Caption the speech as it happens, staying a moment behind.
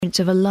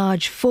of a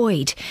large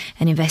void.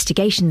 An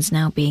investigation's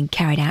now being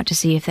carried out to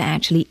see if there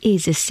actually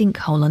is a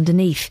sinkhole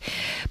underneath.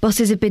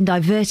 Buses have been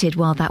diverted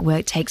while that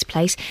work takes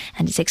place,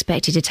 and it's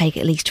expected to take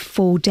at least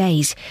 4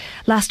 days.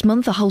 Last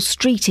month, a whole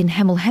street in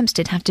Hemel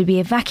Hempstead had to be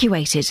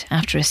evacuated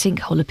after a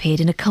sinkhole appeared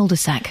in a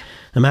cul-de-sac.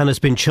 A man has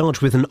been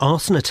charged with an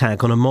arson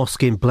attack on a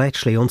mosque in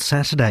Bletchley on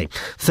Saturday.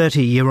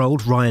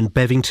 30-year-old Ryan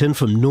Bevington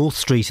from North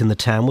Street in the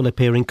town will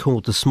appear in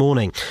court this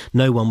morning.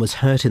 No one was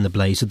hurt in the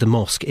blaze at the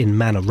mosque in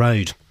Manor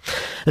Road.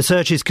 A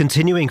search is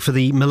continuing for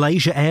the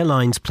Malaysia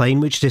Airlines plane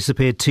which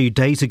disappeared 2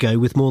 days ago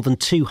with more than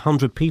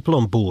 200 people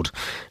on board.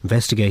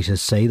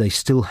 Investigators say they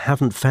still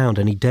haven't found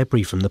any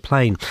debris from the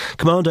plane.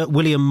 Commander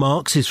William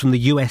Marks is from the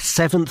US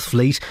 7th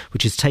Fleet,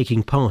 which is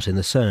taking part in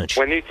the search.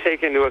 When you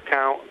take into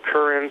account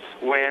currents,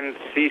 wind,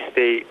 sea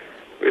state,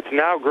 it's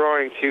now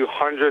growing to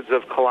hundreds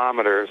of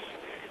kilometers.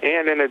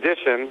 And in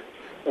addition,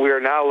 we are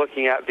now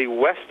looking at the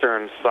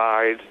western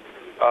side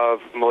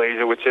of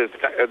Malaysia, which is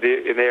in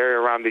the area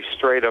around the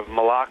Strait of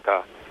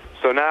Malacca.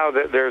 So now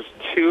there's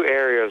 2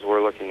 areas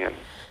we're looking in.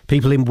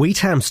 People in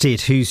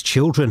Wheathampstead whose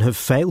children have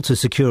failed to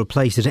secure a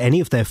place at any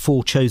of their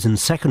 4 chosen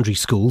secondary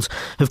schools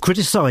have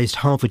criticised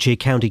Hertfordshire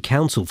County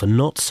Council for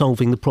not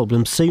solving the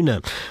problem sooner.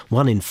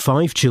 1 in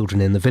 5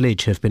 children in the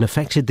village have been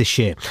affected this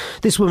year.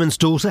 This woman's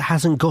daughter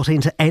hasn't got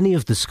into any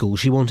of the schools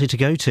she wanted to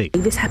go to.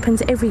 This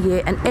happens every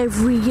year, and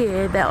every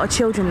year there are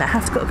children that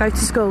have to go to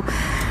school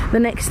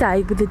the next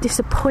day with the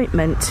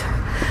disappointment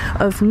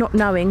of not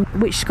knowing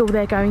which school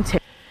they're going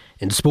to.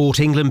 In sport,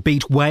 England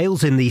beat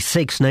Wales in the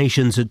Six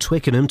Nations at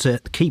Twickenham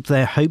to keep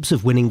their hopes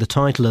of winning the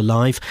title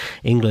alive.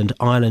 England,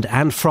 Ireland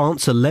and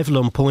France are level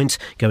on points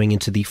going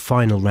into the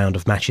final round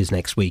of matches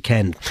next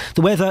weekend.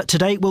 The weather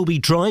today will be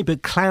dry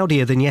but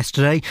cloudier than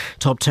yesterday.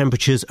 Top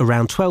temperatures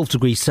around 12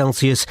 degrees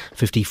Celsius,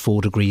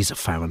 54 degrees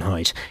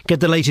Fahrenheit.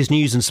 Get the latest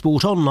news and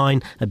sport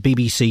online at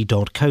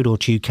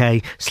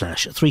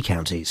bbc.co.uk/Three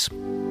Counties.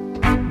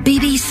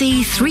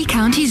 BBC Three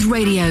Counties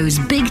Radio's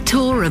big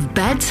tour of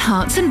beds,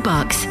 hearts and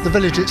bucks. The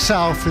village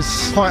itself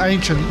is quite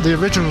ancient. The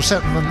original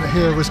settlement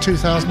here was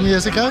 2,000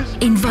 years ago.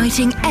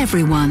 Inviting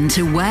everyone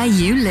to where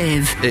you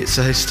live. It's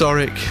a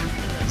historic,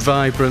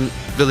 vibrant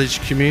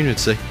village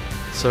community,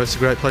 so it's a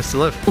great place to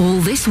live. All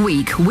this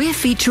week, we're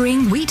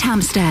featuring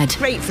Wheathampstead.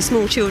 Great for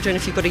small children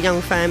if you've got a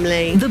young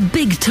family. The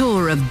big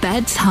tour of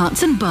beds,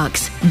 hearts and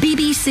bucks.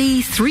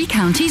 BBC Three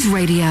Counties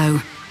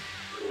Radio.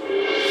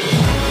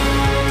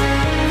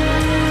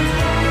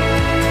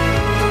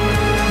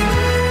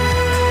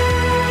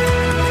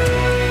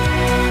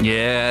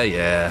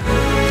 Yeah.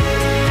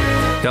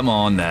 Come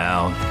on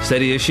now.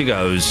 Steady as she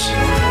goes.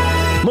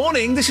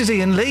 Morning, this is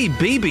Iain Lee,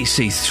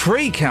 BBC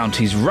Three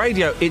Counties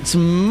Radio. It's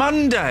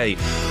Monday.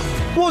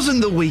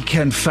 Wasn't the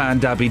weekend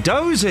fan-dabby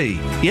dozy?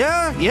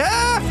 Yeah?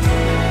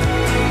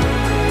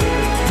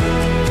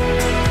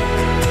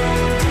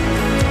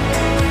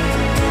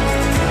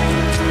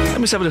 Let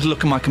me just have a little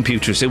look at my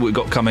computer and see what we've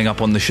got coming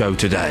up on the show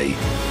today.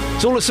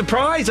 It's all a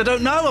surprise. I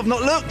don't know. I've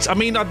not looked. I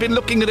mean, I've been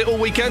looking at it all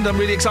weekend. I'm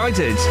really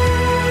excited.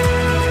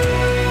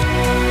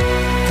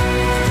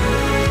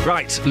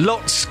 Right,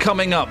 lots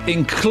coming up,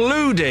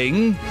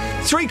 including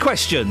 3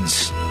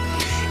 questions.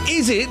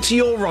 Is it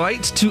your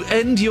right to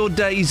end your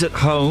days at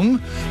home,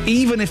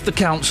 even if the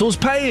council's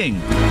paying?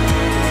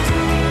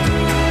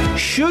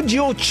 Should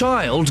your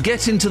child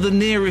get into the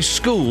nearest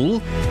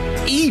school,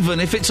 even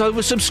if it's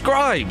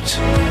oversubscribed?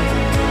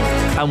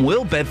 And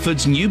will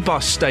Bedford's new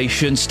bus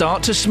station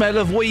start to smell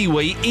of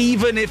wee-wee,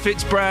 even if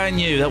it's brand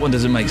new? That one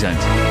doesn't make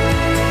sense.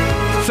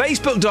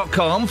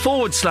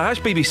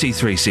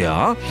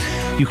 Facebook.com/BBC3CR.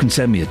 You can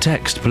send me a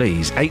text,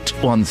 please.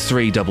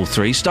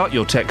 81333. Start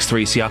your text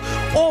 3CR.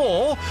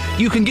 Or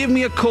you can give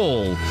me a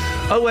call.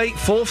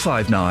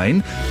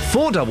 08459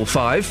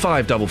 455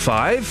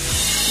 555.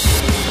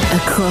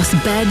 Across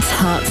beds,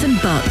 hearts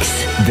and bucks.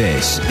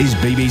 This is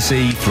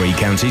BBC Three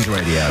Counties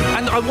Radio.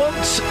 And I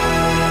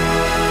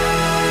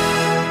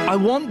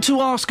want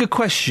to ask a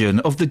question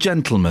of the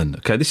gentleman.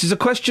 OK, this is a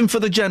question for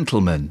the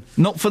gentleman,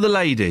 not for the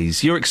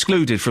ladies. You're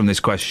excluded from this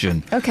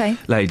question. OK.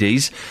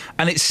 Ladies.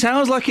 And it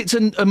sounds like it's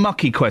a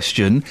mucky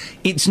question.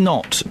 It's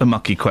not a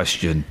mucky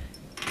question.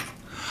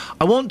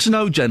 I want to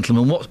know,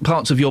 gentlemen, what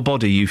parts of your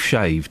body you've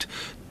shaved.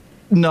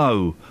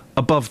 No,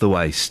 above the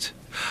waist.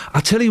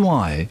 I'll tell you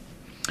why.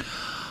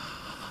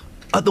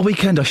 At the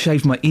weekend, I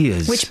shaved my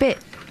ears. Which bit?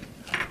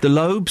 The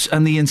lobes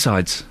and the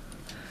insides.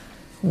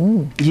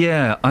 Ooh.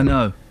 Yeah, I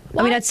know.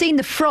 What? I mean, I'd seen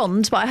the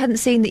front, but I hadn't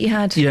seen that you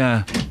had.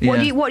 Yeah. What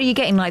are you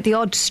getting? Like the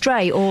odd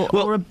stray, or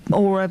a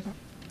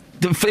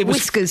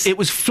whiskers? It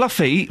was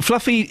fluffy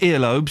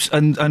earlobes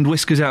and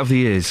whiskers out of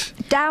the ears.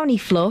 Downy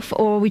fluff,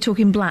 or are we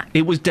talking black?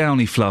 It was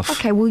downy fluff.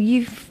 Okay, well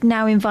you've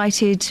now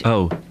invited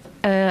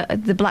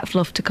the black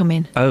fluff to come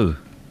in. Oh.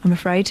 I'm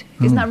afraid.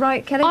 Isn't that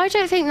right, Kelly? I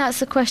don't think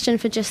that's a question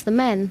for just the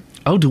men.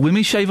 Oh, do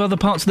women shave other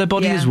parts of their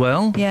body as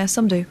well? Yeah,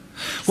 some do.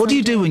 What do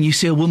you do when you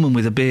see a woman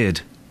with a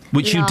beard?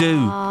 Which laugh. You do.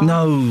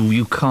 No,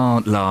 you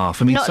can't laugh.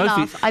 I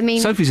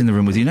mean, Sophie's in the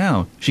room with you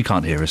now. She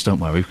can't hear us, don't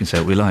worry. We can say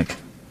what we like.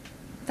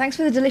 Thanks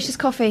for the delicious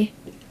coffee.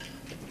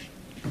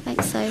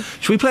 Thanks, so.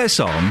 Should we play a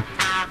song?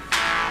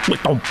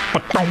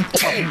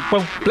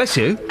 Well, bless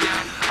you.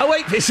 Oh,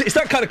 wait, it's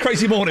that kind of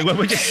crazy morning when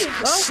we're just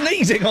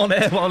sneezing on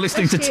air while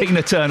listening to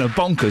Tina Turner.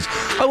 Bonkers.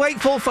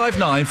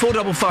 08459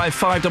 455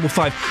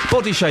 555.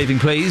 Body shaving,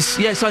 please.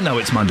 Yes, I know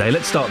it's Monday.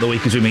 Let's start the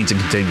week as we mean to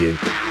continue.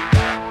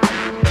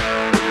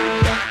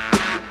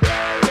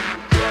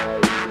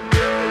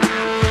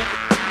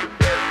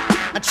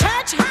 A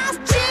church house,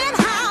 gin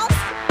house,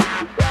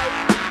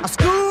 a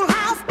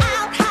schoolhouse,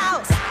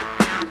 outhouse,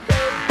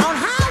 on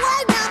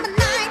highway number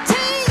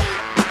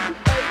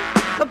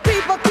 19. The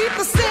people keep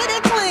the city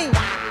clean.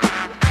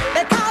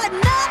 They call it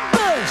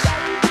Nutbush.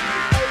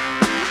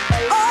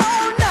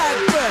 Oh,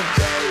 Nutbush.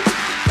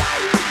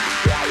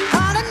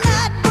 Call it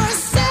Nutbush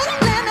city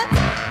limit.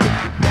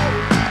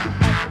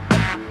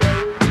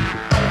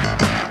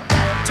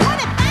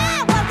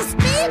 25 was the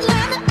speed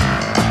limit.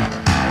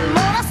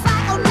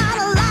 Motorcycle not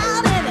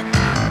allowed in it.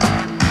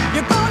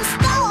 You're going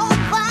slow on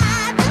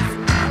Fridays.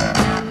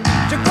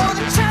 You're going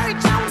to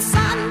church on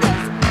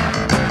Sundays.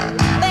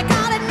 They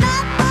call it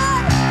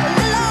Nutbush, a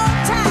little old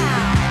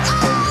town.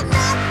 Oh,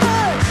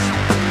 Nutbush.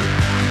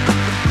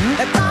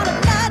 They call it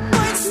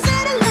Nutbush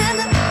city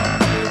limit.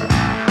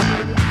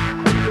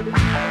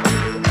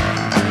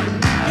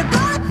 You're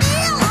gonna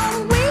feel on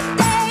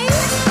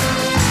weekdays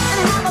and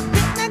have a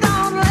picnic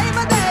on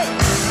Labor Day.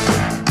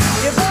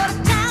 You go to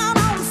town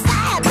on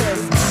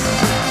Saturdays,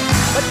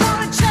 but go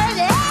to church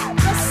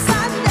every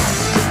Sunday.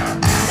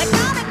 They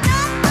call it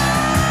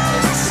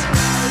Nutbush.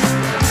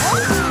 Oh,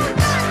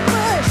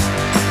 Nutbush.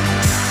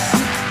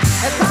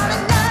 They call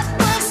it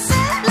Nutbush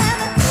city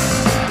limit.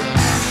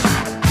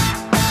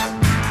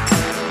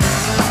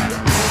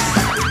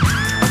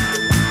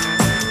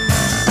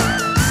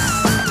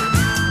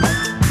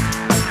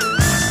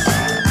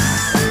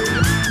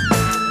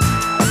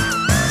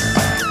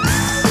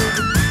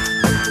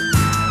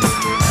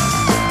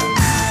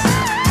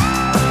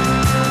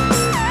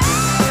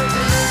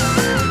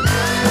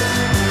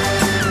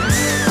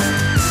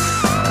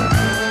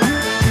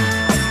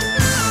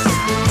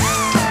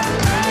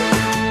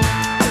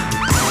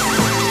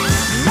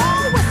 No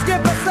whiskey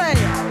for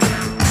sale.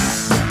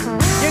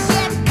 You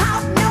get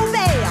caught, no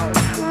bail.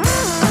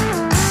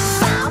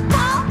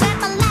 Southpaw and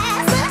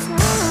molasses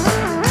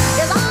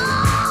is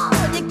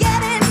all you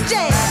get in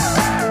jail.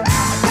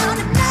 Call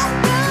it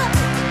Nutbush.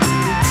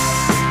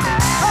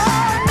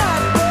 Oh,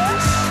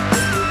 Nutbush.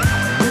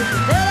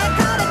 They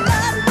call it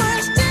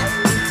Nutbush too.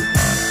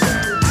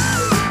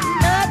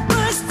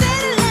 Nutbush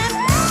city limit.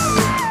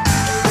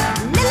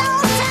 Little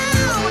old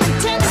town in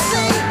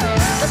Tennessee.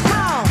 It's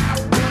called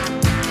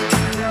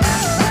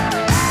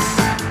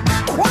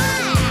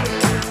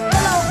quiet,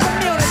 hello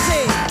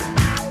community.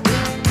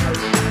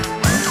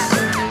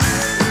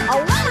 A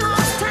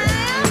one-horse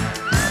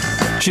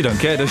town. She don't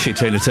care, does she,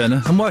 Tina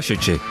Turner? And why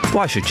should she?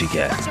 Why should she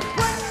care?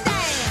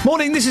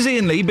 Morning, this is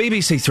Iain Lee,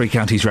 BBC Three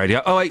Counties Radio.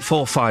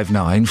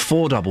 08459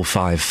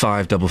 455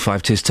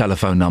 555, 'tis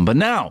telephone number.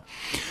 Now,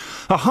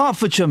 a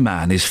Hertfordshire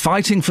man is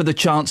fighting for the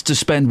chance to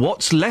spend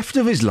what's left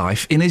of his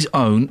life in his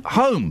own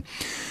home.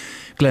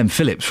 Glenn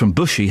Phillips from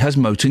Bushey has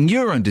motor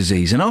neurone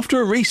disease and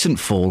after a recent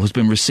fall has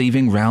been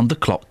receiving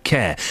round-the-clock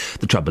care.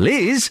 The trouble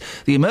is,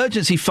 the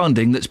emergency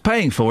funding that's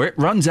paying for it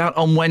runs out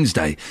on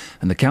Wednesday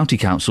and the County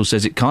Council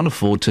says it can't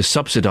afford to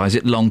subsidise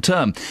it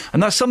long-term.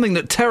 And that's something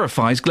that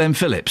terrifies Glenn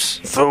Phillips.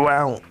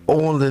 Throughout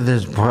all of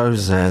this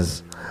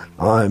process,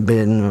 I've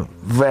been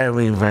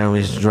very,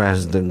 very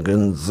stressed and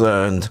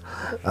concerned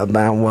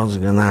about what's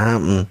going to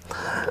happen.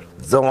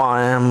 So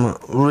I am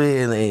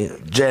really,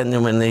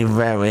 genuinely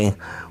very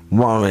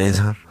worried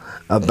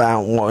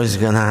about what is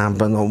going to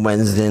happen on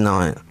Wednesday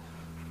night.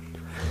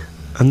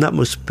 And that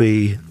must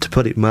be, to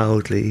put it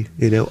mildly,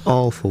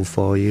 awful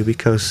for you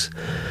because,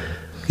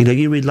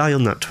 you rely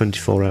on that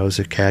 24 hours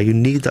of care. You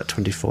need that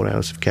 24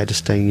 hours of care to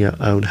stay in your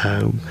own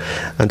home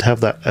and have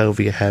that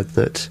over your head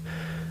that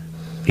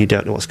you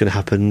don't know what's going to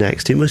happen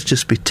next. It must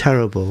just be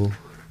terrible.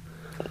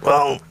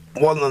 Well,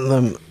 one of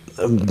the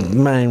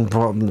main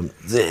problems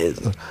is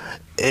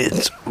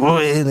it's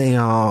really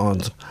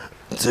hard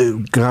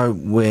to cope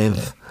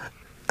with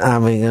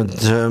having a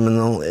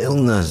terminal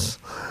illness.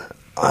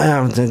 I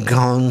have to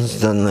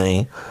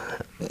constantly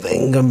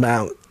think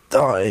about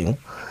dying,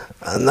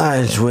 and that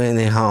is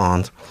really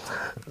hard.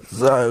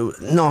 So,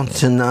 not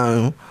to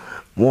know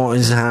what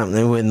is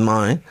happening with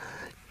my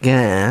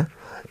care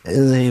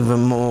is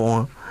even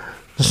more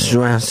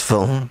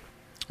stressful.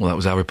 Well, that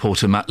was our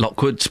reporter Matt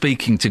Lockwood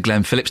speaking to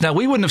Glenn Phillips. Now,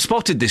 we wouldn't have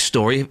spotted this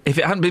story if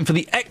it hadn't been for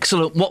the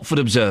excellent Watford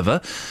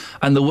Observer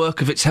and the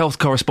work of its health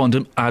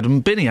correspondent,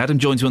 Adam Binney. Adam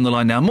joins you on the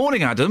line now.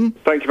 Morning, Adam.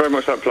 Thank you very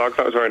much for that plug.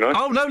 That was very nice.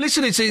 Oh, no,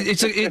 listen,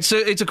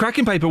 it's a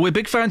cracking paper. We're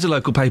big fans of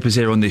local papers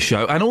here on this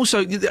show. And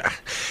also,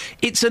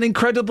 it's an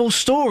incredible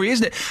story,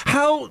 isn't it?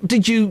 How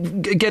did you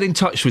get in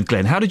touch with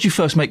Glenn? How did you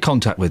first make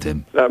contact with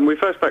him? We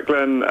first met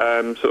Glenn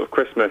sort of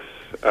Christmas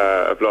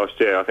of last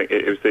year. I think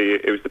it was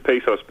the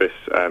Peace Hospice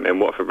in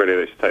Watford really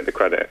that should take the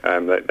credit.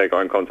 They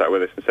got in contact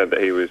with us and said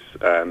that he was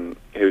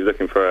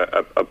looking for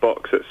a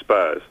box at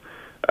Spurs,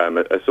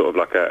 a sort of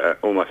like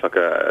almost like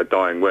a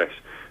dying wish.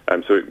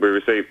 So we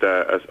received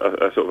a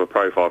sort of a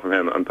profile from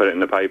him and put it in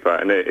the paper,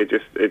 and it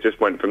just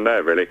went from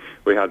there, really.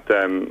 We had,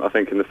 I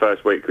think in the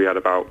first week, we had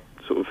about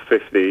sort of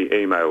 50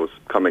 emails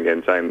coming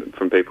in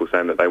from people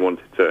saying that they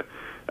wanted to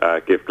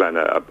give Glenn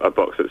a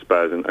box at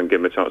Spurs and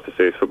give him a chance to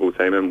see his football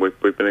team, and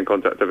we've been in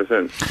contact ever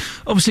since.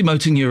 Obviously,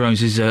 motor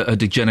neurons is a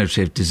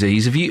degenerative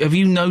disease. Have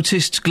you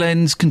noticed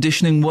Glenn's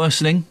conditioning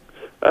worsening?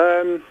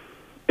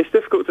 It's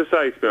difficult to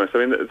say, to be honest.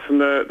 I mean, from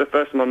the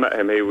first time I met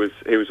him, he was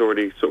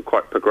already sort of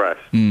quite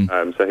progressed.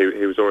 So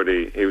he was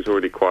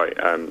already quite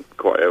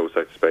ill,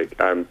 so to speak.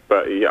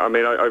 But yeah, I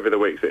mean, over the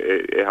weeks,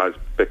 it has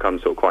become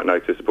sort of quite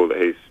noticeable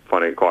that he's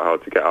finding it quite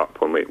hard to get up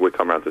when we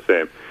come around to see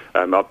him.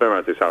 I've been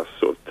around to his house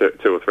sort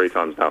of two or three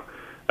times now.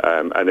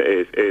 And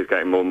it is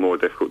getting more and more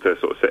difficult to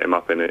sort of sit him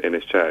up in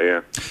his chair,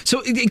 yeah.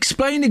 So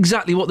explain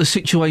exactly what the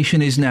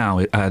situation is now,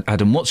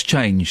 Adam. What's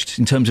changed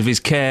in terms of his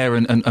care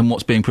and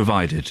what's being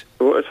provided?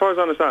 Well, as far as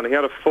I understand, he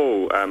had a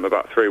fall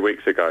about 3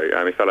 weeks ago.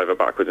 He fell over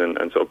backwards and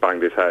sort of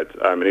banged his head.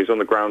 And he was on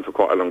the ground for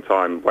quite a long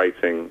time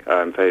waiting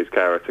for his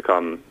carer to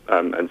come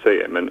and see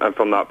him. And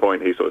from that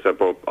point, he sort of said,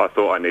 well, I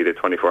thought I needed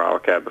 24-hour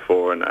care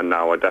before, and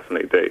now I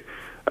definitely do.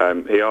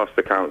 He asked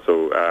the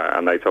council,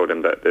 and they told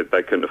him that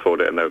they couldn't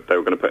afford it, and they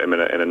were going to put him in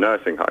a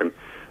nursing home.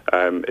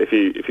 If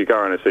you go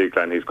around and see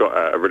Glenn, he's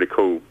got a really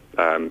cool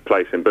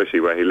place in Bushy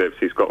where he lives.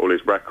 He's got all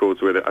his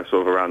records with it,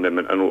 sort of around him,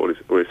 and all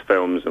his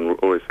films and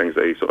all his things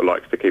that he sort of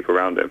likes to keep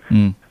around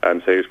him.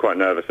 So he was quite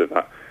nervous of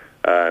that.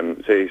 So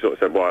he sort of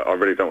said, well, I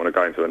really don't want to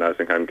go into a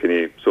nursing home. Can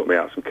you sort me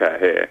out some care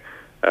here?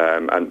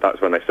 And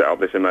that's when they set up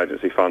this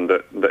emergency fund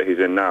that he's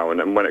in now.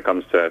 And when it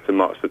comes to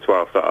March the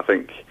 12th, I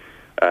think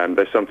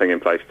there's something in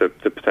place to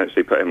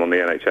potentially put him on the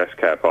NHS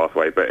care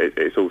pathway, but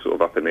it's all sort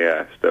of up in the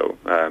air still.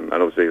 And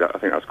obviously I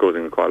think that's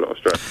causing quite a lot of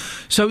stress.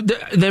 So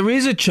there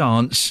is a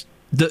chance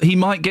that he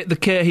might get the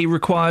care he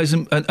requires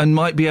and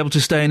might be able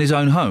to stay in his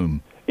own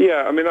home?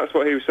 Yeah, I mean, that's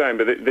what he was saying,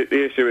 but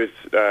the issue is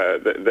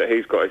that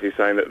he's got is he's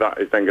saying that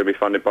is then going to be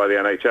funded by the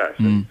NHS,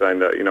 and saying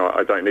that,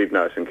 I don't need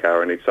nursing care,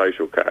 I need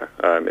social care.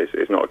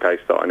 It's not a case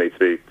that I need to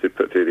be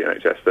put through the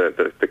NHS.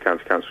 The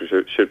county council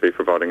should be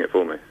providing it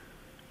for me.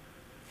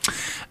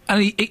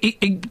 And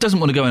he doesn't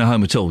want to go in a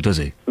home at all, does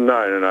he? No.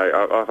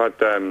 I've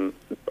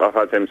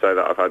had him say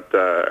that. I've had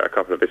a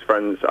couple of his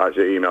friends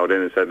actually emailed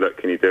in and said, look,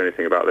 can you do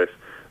anything about this?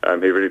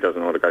 He really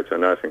doesn't want to go to a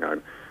nursing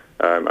home.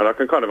 And I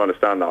can kind of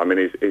understand that. I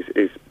mean,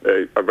 he's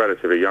a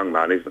relatively young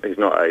man. He's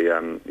not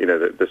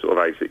the sort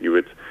of age that you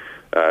would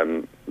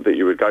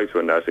go to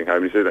a nursing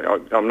home. He said,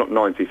 I'm not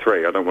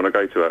 93. I don't want to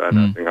go to a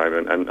nursing home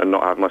and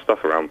not have my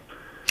stuff around.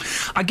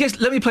 I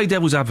guess, let me play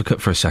devil's advocate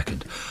for a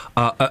second.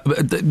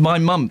 My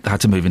mum had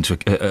to move into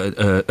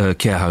a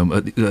care home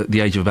at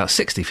the age of about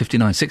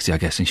 59, 60, I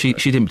guess, and she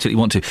didn't particularly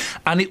want to.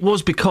 And it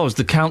was because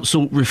the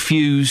council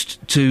refused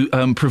to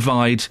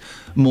provide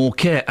more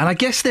care. And I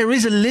guess there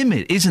is a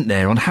limit, isn't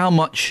there, on how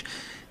much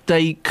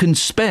they can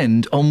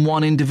spend on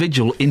one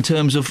individual in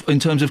terms of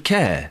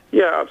care.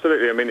 Yeah,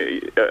 absolutely. I mean,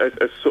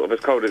 as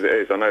cold as it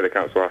is, I know the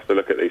council has to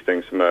look at these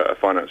things from a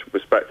financial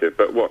perspective,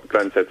 but what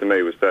Glenn said to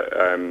me was that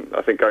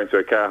I think going to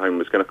a care home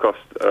was going to cost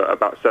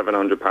about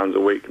 £700 a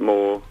week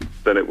more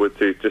than it would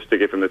just to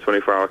give him the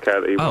 24-hour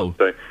care that he wants.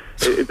 So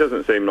it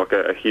doesn't seem like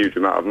a huge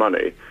amount of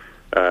money.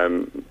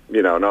 And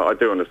I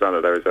do understand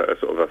that there is a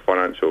sort of a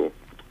financial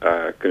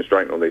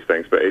constraint on these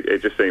things, but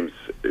it just seems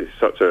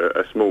such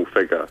a small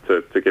figure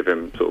to give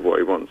him sort of what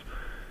he wants.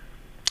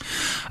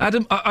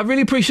 Adam, I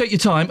really appreciate your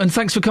time, and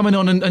thanks for coming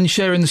on and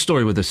sharing the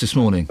story with us this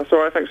morning. That's all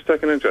right, thanks for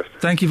taking interest.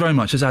 Thank you very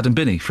much. It's Adam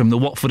Binney from the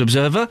Watford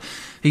Observer.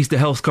 He's the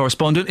health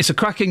correspondent. It's a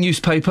cracking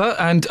newspaper,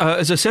 and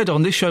as I said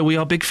on this show, we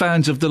are big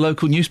fans of the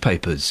local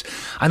newspapers.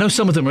 I know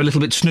some of them are a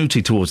little bit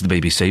snooty towards the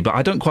BBC, but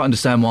I don't quite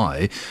understand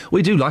why.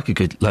 We do like a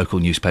good local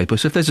newspaper,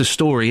 so if there's a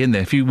story in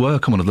there, if you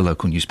work on one of the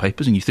local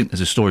newspapers and you think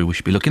there's a story we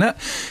should be looking at,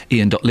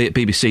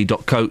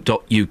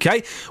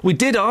 ian.lee@bbc.co.uk. We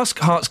did ask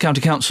Herts County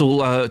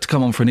Council to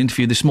come on for an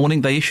interview this morning.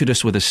 They issued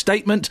us with a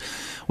statement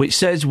which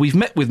says, we've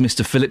met with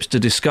Mr Phillips to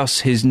discuss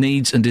his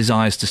needs and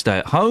desires to stay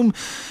at home.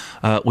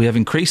 We have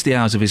increased the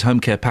hours of his home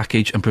care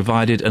package and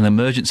provided an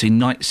emergency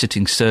night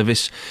sitting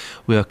service.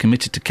 We are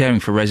committed to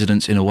caring for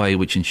residents in a way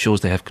which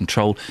ensures they have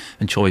control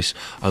and choice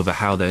over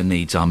how their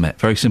needs are met.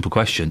 Very simple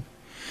question.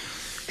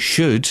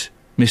 Should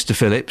Mr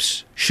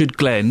Phillips, should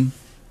Glenn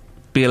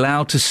be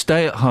allowed to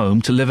stay at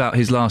home to live out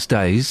his last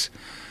days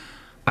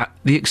at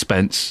the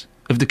expense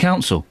of the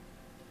council?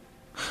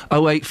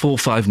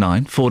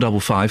 08459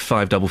 455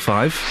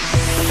 555.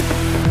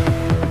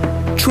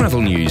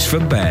 Travel news for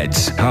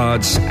beds,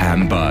 cards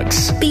and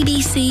bugs.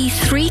 BBC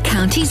Three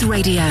Counties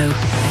Radio.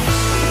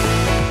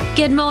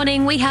 Good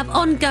morning. We have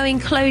ongoing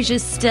closures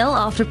still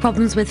after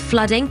problems with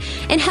flooding.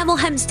 In Hemel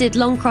Hempstead,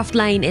 Longcroft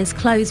Lane is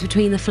closed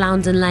between the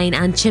Floundon Lane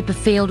and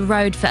Chipperfield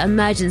Road for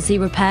emergency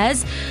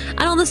repairs.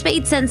 And on the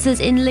speed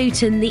sensors in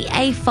Luton, the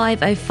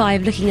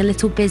A505 looking a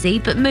little busy,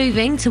 but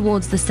moving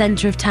towards the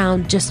centre of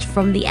town just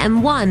from the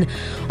M1.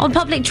 On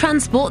public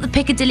transport, the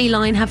Piccadilly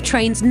line have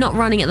trains not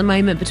running at the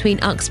moment between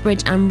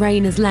Uxbridge and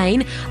Rayners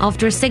Lane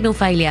after a signal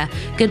failure.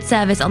 Good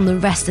service on the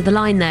rest of the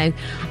line though.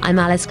 I'm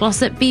Alice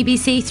Glossop,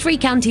 BBC Three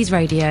Counties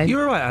Radio.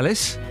 You're all right,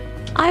 Alice?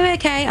 I'm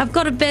okay. I've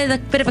got a bit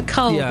of a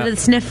cold, Yeah. a bit of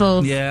the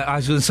sniffles. Yeah, I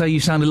was going to say you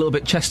sound a little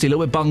bit chesty, a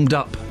little bit bunged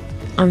up.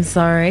 I'm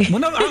sorry. Well,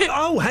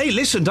 no, hey,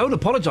 listen, don't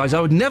apologise. I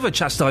would never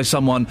chastise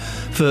someone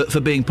for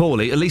being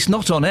poorly, at least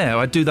not on air.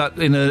 I'd do that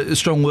in a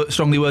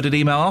strongly worded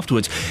email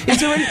afterwards.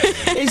 Is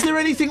there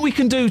anything we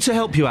can do to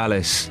help you,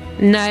 Alice?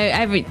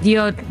 No,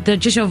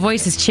 just your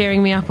voice is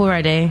cheering me up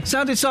already.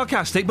 Sounded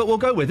sarcastic, but we'll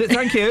go with it.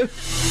 Thank you.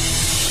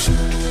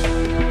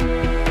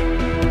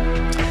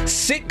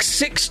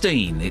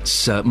 6:16.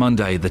 It's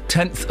Monday, the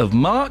 10th of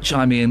March.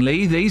 I'm Iain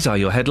Lee. These are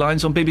your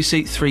headlines on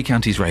BBC Three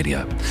Counties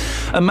Radio.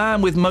 A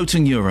man with motor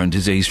neuron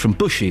disease from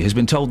Bushey has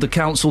been told the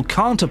council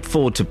can't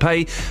afford to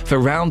pay for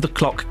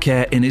round-the-clock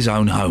care in his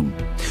own home.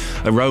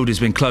 A road has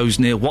been closed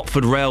near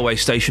Watford railway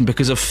station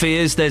because of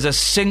fears there's a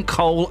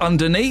sinkhole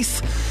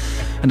underneath.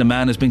 And a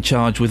man has been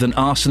charged with an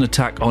arson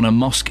attack on a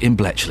mosque in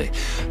Bletchley.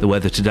 The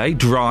weather today,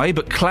 dry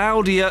but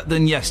cloudier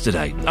than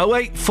yesterday.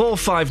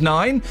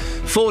 08459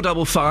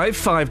 455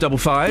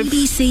 555.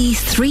 BBC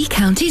Three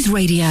Counties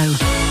Radio.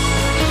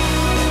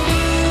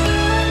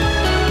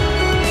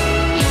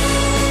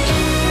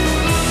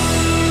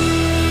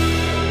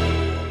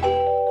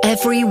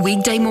 Every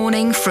weekday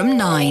morning from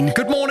 9.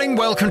 Good morning,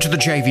 welcome to the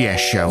JVS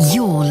show.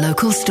 Your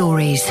local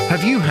stories.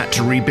 Have you had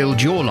to rebuild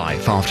your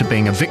life after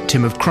being a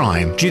victim of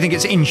crime? Do you think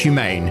it's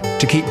inhumane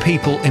to keep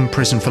people in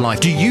prison for life?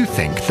 Do you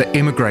think that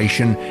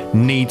immigration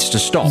needs to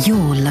stop?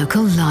 Your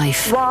local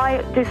life.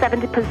 Why do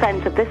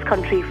 70% of this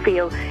country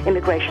feel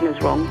immigration is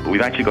wrong?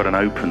 We've actually got an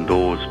open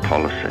doors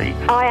policy.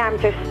 I am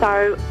just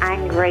so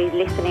angry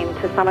listening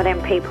to some of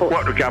them people.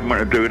 What the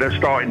government are doing, they'll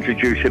start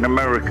introducing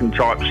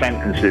American-type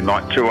sentencing,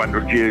 like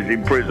 200 years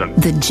in prison.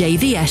 The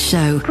JVS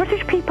show.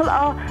 British people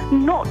are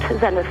not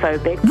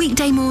xenophobic.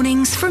 Weekday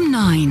mornings from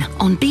 9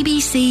 on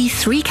BBC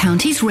Three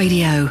Counties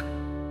Radio.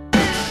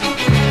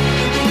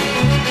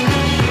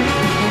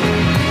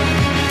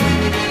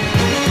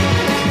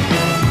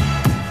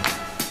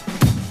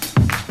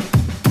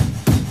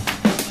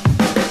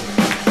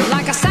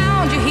 Like a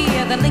sound you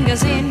hear that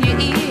lingers in your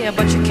ear,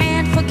 but you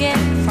can't forget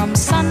from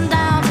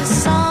sundown to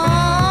sunset.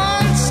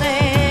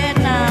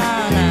 Nah.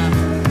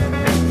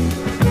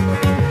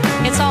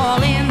 It's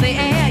all in the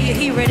air, you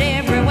hear it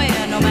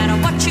everywhere. No matter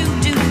what you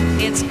do,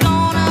 it's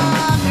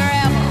gonna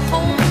grab a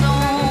hold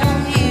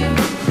on you.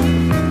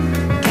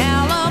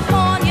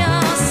 California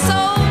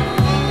soul,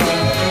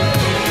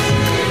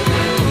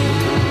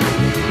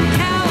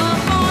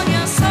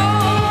 California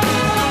soul.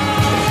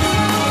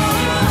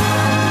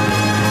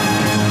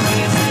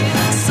 You see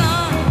the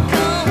sun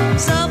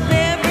comes up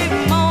every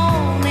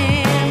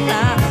morning,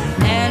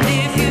 and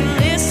if you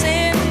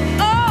listen,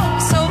 oh,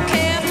 so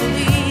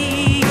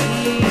carefully,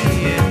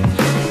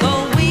 the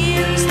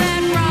winds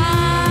that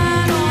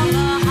ride on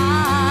the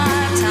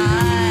high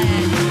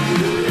tide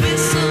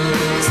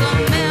whistles a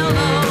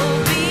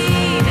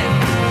melody.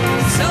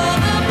 So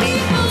the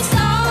people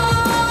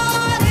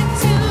started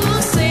to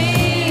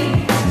sing,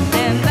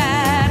 and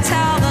that's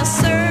how the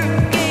surf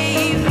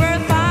gave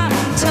birth, I'm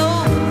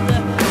told,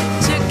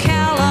 to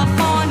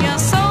California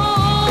soul.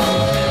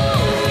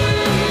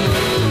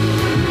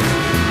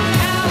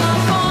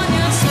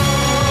 California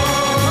soul.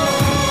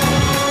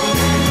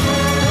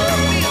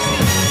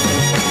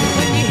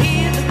 When you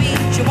hear the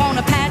beat, you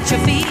wanna pat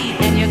your feet,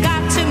 and you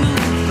got to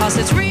move, 'cause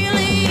it's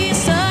really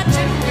such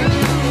a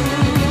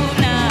groove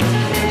now.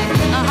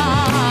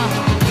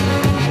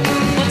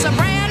 It's a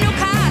brand new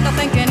kind of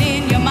thinking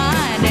in your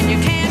mind, and you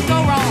can't go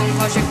wrong,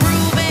 'cause you're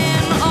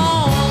grooving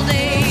all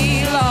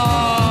day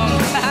long.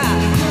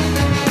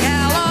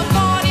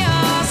 California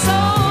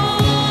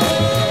soul.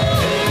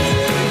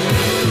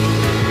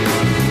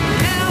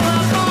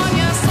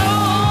 California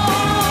soul.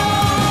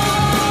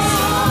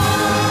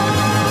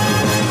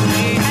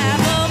 We have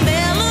the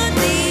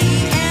melody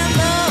and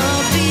the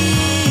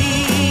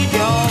beat,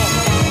 y'all,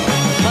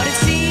 but it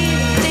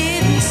still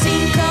didn't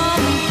seem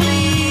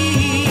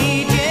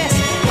complete, yes,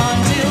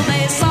 until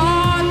they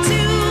saw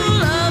two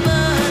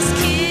lovers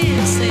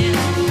kissing.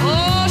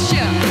 Oh,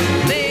 sure,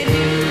 they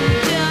knew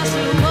just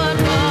what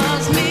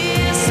was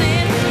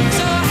missing.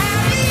 So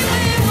happy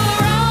they were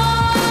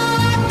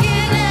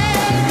rocking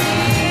and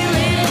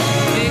reeling,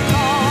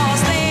 because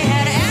they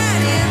had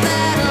added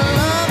that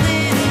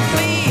loving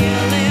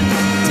feeling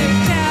to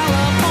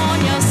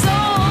California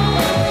soul.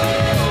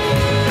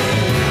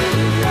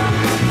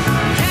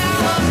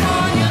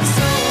 California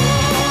soul.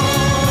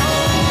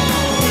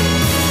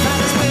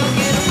 Might as well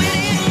get with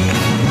it.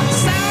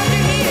 Sound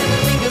you hear, the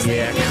fingers.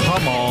 Yeah,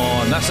 come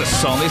on. That's a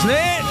song, isn't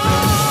it?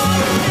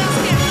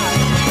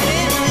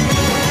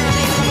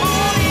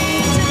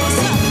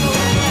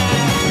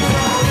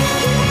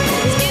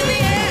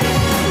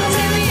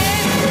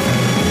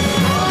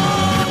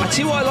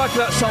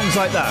 songs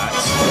like that,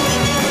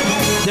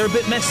 they're a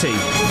bit messy.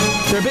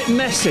 They're a bit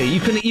messy.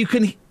 You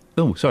can.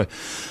 Oh, sorry.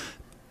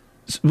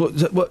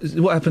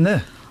 What happened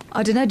there?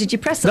 I don't know. Did you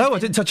press something? No, I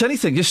didn't touch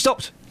anything. Just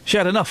stopped. She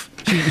had enough.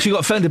 She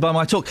got offended by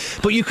my talk.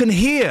 But you can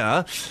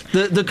hear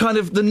the kind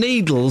of the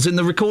needles in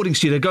the recording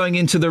studio going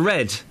into the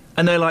red.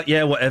 And they're like,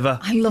 yeah, whatever.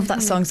 I love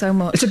that song so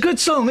much. It's a good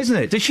song, isn't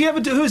it? Did she ever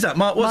do... Who's that?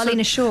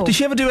 Marlena Shaw. Did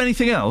she ever do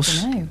anything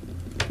else? I don't know.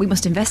 We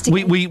must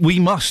investigate. We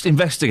must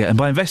investigate. And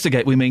by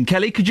investigate, we mean...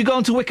 Kelly, could you go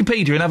onto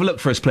Wikipedia and have a look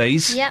for us,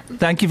 please? Yep.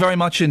 Thank you very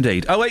much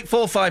indeed.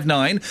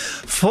 08459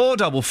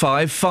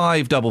 455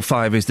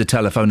 555 is the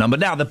telephone number.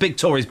 Now, the big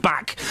tour is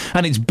back,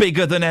 and it's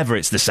bigger than ever.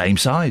 It's the same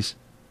size.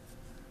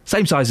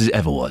 Same size as it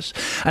ever was.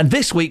 And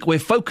this week, we're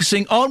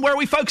focusing on... Where are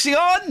we focusing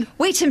on?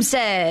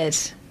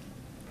 Wheathampstead.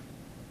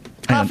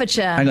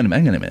 Hertfordshire. Hang on a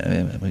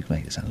minute. We can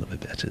make it sound a little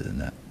bit better than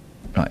that.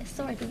 Right.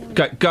 Sorry.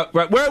 Go.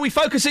 Right, where are we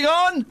focusing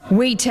on?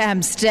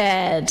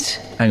 Wheathampstead.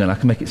 Hang on, I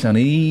can make it sound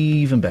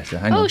even better.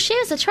 Hang on. Oh, she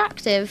was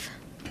attractive.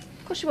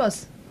 Of course she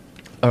was.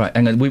 All right,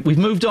 hang on. We've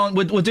moved on.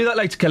 We'll do that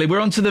later, Kelly.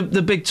 We're on to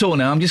the big tour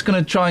now. I'm just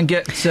going to try and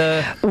get...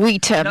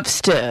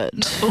 Wheathampstead.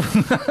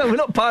 We're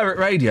not pirate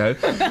radio.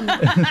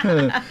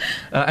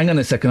 Hang on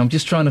a second. I'm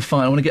just trying to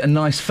find... I want to get a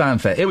nice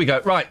fanfare. Here we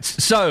go. Right.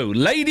 So,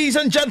 ladies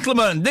and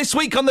gentlemen, this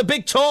week on the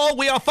big tour,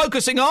 we are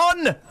focusing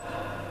on...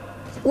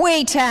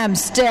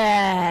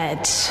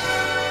 Wheathampstead.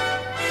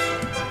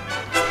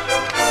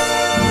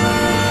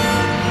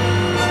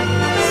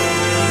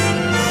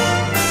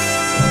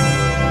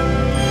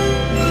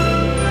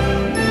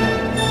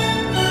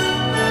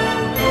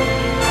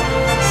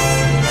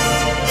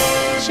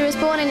 She was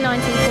born in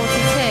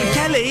 1942.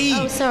 Kelly!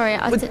 Oh, sorry.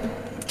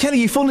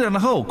 Kelly, you've fallen down a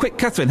hole. Quick,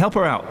 Catherine, help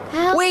her out.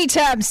 Help.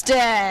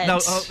 Wheathampstead. No,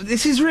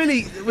 this is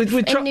really...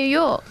 in New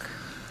York.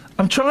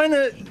 I'm trying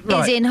to...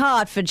 Right. Is in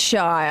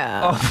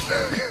Hertfordshire.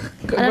 Oh.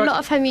 And a lot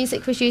of her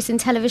music was used in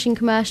television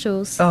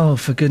commercials. Oh,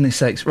 for goodness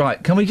sakes.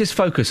 Right, can we just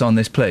focus on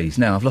this, please?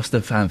 Now, I've lost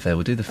the fanfare.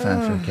 We'll do the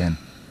fanfare again.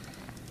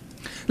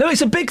 No,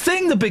 it's a big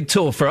thing, the big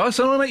tour for us.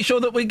 I want to make sure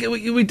that we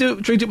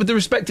treat it with the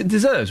respect it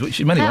deserves, which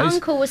in many Her ways...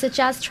 uncle was a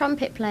jazz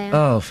trumpet player.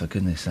 Oh, for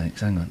goodness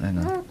sakes. Hang on.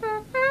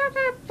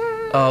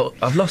 Oh,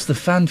 I've lost the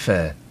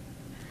fanfare.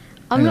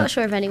 I'm not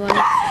sure of anyone.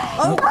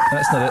 Oh,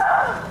 that's not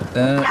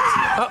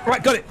it.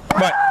 Right, got it.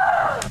 Right.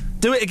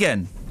 Do it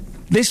again.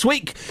 This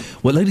week,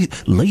 well,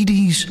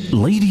 ladies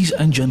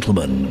and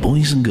gentlemen,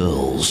 boys and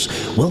girls,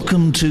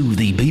 welcome to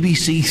the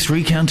BBC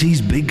Three Counties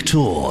Big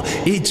Tour.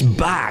 It's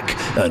back,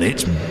 and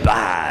it's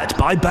bad.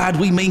 By bad,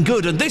 we mean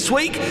good. And this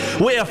week,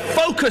 we're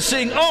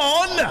focusing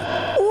on...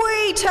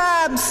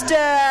 Wheathampstead.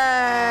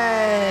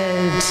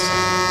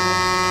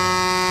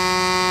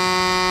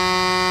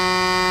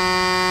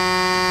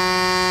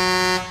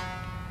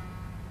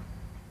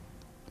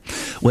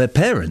 Where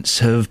parents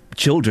whose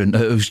children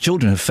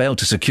have failed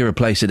to secure a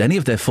place at any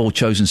of their 4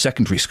 chosen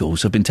secondary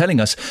schools have been telling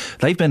us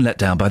they've been let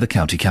down by the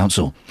county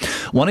council.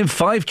 1 in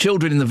 5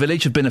 children in the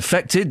village have been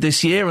affected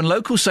this year, and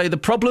locals say the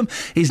problem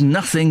is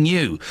nothing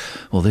new.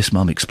 Well, this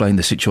mum explained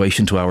the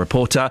situation to our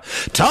reporter,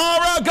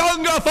 Tara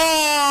Gungafall!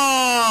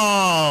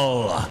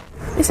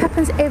 This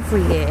happens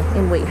every year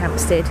in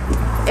Wheathampstead.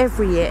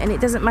 Every year, and it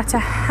doesn't matter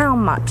how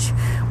much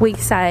we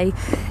say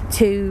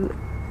to...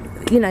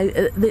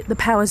 the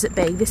powers that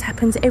be. This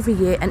happens every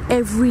year, and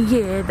every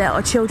year there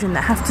are children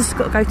that have to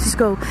go to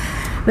school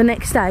the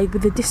next day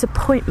with the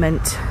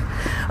disappointment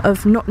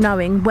of not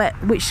knowing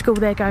which school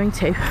they're going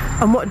to.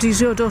 And what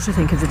does your daughter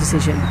think of the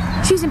decision?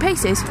 She's in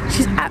pieces.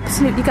 She's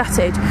absolutely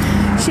gutted.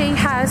 She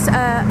has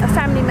a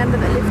family member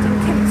that lived in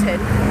Kimpton,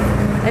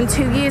 and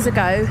 2 years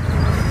ago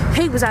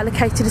he was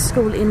allocated a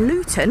school in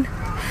Luton,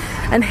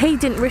 and he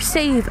didn't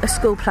receive a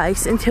school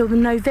place until the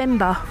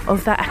November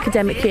of that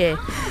academic year.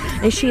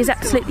 And she is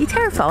absolutely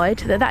terrified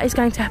that is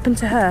going to happen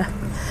to her.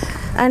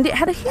 And it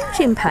had a huge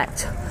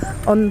impact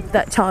on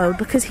that child,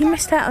 because he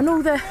missed out on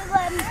all the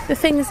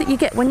things that you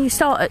get when you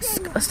start at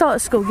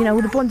school,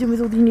 all the bonding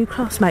with all the new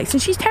classmates.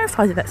 And she's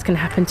terrified that's going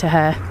to happen to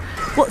her.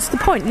 What's the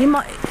point? They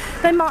might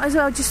as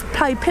well just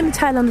play pin the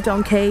tail on the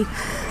donkey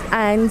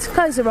and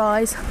close their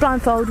eyes,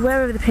 blindfold,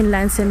 wherever the pin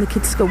lands, send the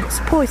kids to school. What's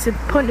the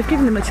point of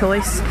giving them a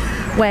choice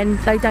when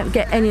they don't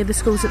get any of the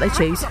schools that they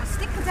choose?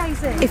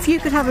 If you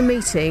could have a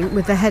meeting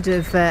with the head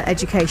of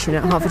education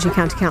at Hertfordshire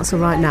County Council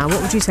right now,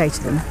 what would you say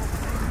to them?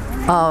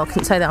 Oh, I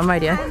couldn't say that on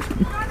radio.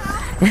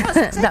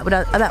 that would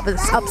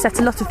upset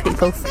a lot of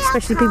people,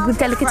 especially people with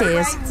delicate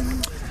ears.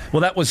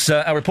 Well, that was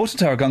our reporter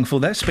Tara Gungfall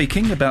there,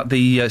 speaking about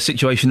the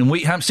situation in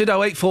Wheathampstead.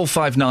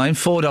 08459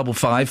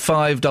 455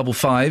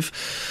 555.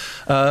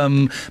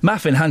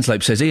 Maff in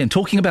Hanslope says, Iain,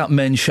 talking about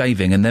men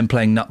shaving and then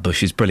playing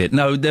nutbush is brilliant.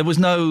 No, there was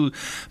no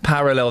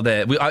parallel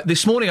there.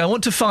 This morning I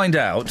want to find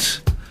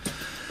out...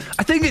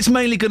 I think it's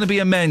mainly going to be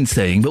a men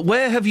thing, but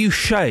where have you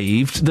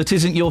shaved that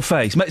isn't your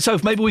face? So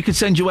maybe we could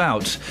send you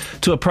out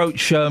to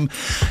approach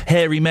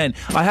hairy men.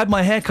 I had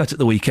my hair cut at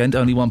the weekend.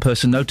 Only one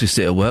person noticed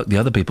it at work. The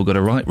other people got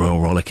a right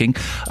royal rollicking.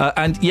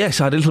 And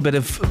yes, I had a little bit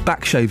of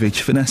back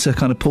shavage. Vanessa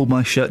kind of pulled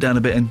my shirt down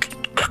a bit and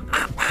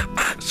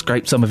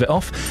scraped some of it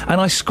off.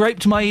 And I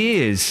scraped my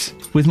ears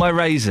with my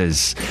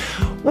razors.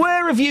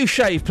 Where have you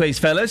shaved, please,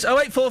 fellas?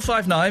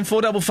 08459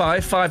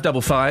 455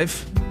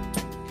 555.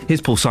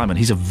 Here's Paul Simon.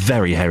 He's a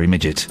very hairy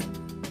midget.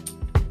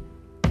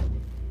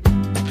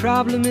 The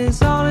problem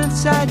is all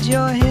inside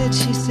your head,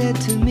 she said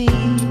to me.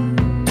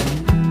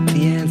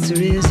 The answer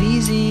is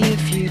easy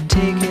if you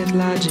take it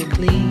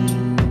logically.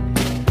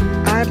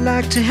 I'd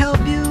like to help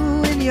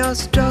you in your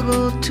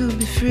struggle to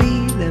be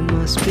free. There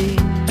must be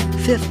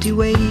 50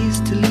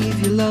 ways to leave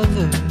your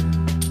lover.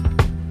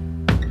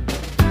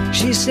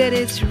 She said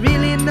it's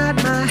really not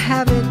my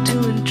habit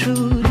to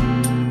intrude.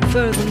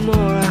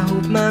 Furthermore, I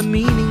hope my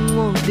meaning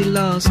won't be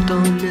lost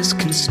or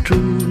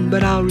misconstrued.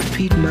 But I'll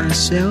repeat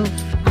myself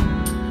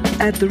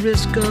at the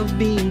risk of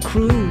being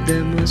crude.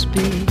 There must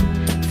be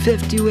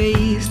 50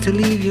 ways to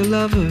leave your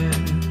lover.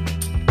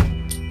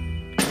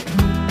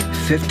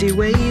 50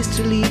 ways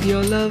to leave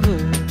your lover.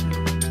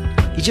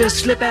 You just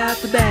slip out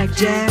the back,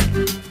 Jack.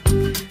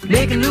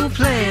 Make a new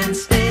plan,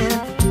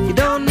 Stan. You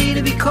don't need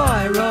to be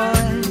coy, Roy.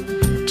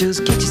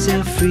 Just get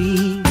yourself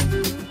free.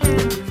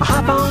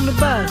 Hop on the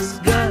bus,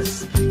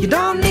 Gus. You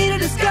don't need to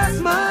discuss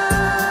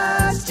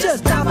much.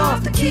 Just drop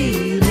off the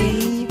key,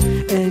 Lee,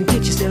 and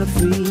get yourself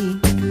free.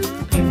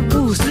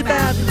 Ooh, slip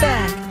out the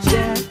back,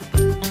 Jack.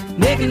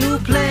 Make a new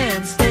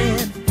plan,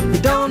 Stan. You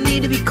don't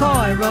need to be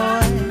coy,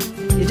 Roy.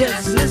 You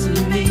just listen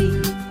to me.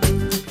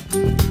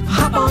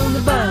 Hop on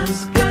the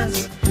bus,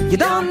 Gus. You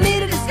don't need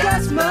to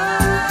discuss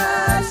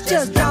much.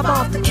 Just drop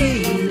off the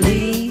key,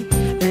 Lee,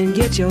 and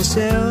get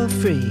yourself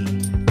free.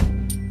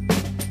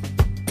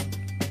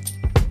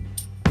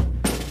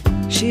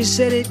 She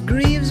said it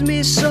grieves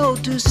me so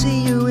to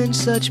see you in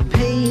such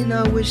pain.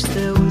 I wish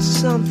there was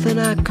something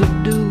I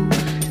could do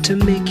to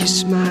make you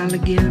smile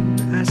again.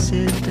 I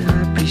said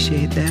I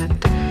appreciate that.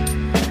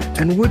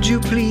 And would you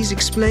please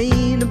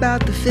explain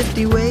about the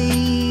 50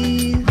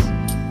 ways?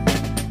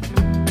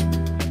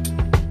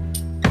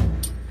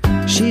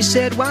 She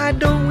said, why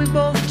don't we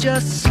both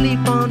just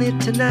sleep on it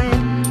tonight?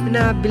 And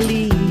I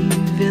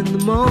believe in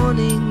the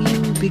morning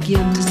you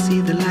begin to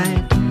see the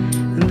light.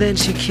 And then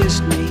she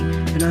kissed me,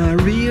 and I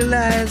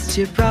realized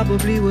she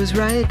probably was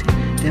right.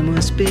 There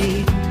must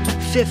be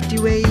 50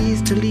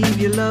 ways to leave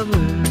your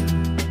lover.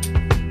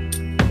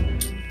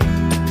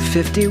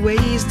 50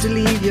 ways to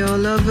leave your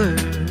lover.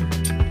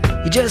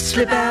 You just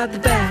slip out the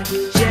back,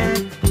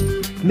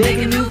 Jack. Make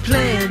a new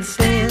plan,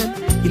 Stan.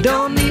 You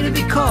don't need to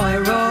be coy,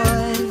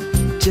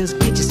 Roy. Just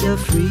get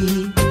yourself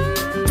free.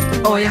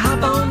 Or you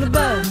hop on the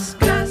bus,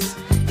 Gus.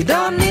 You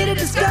don't need to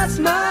discuss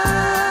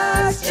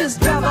much. Just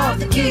drop off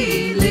the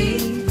key,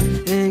 Lee,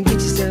 and get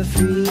yourself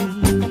free.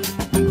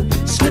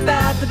 Slip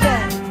out the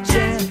back,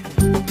 Jack.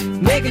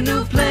 Make a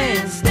new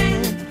plan,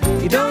 Stan.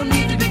 You don't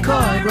need to be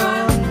coy,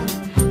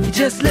 Roy. You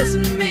just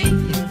listen to me.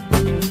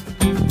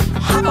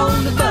 Hop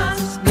on the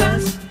bus,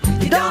 Gus.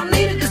 You don't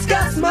need to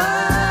discuss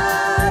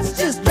much.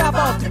 Just drop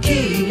off the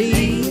key,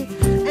 Lee,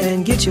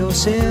 and get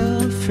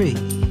yourself free.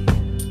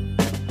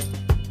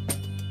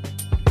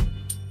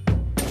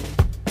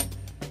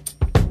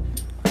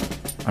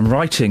 I'm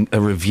writing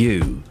a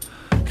review,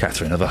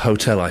 Catherine, of a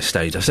hotel I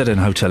stayed. I stayed in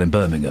a hotel in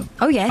Birmingham.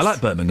 Oh, yes. I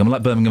like Birmingham. I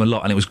like Birmingham a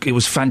lot. And it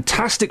was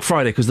fantastic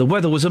Friday because the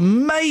weather was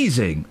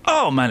amazing.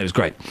 Oh, man, it was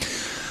great.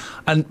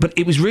 But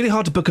it was really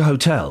hard to book a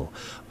hotel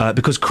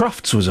because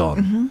Crufts was on.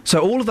 Mm-hmm. So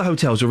all of the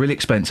hotels were really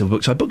expensive to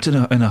book. So I booked in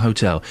a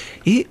hotel.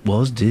 It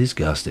was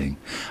disgusting.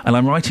 And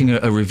I'm writing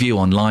a review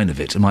online of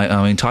it.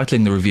 I'm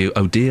entitling the review,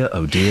 Oh Dear,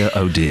 Oh Dear,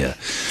 Oh Dear.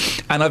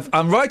 And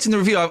I'm writing the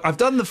review. I've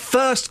done the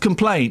first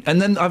complaint,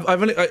 and then I've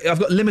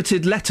got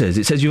limited letters.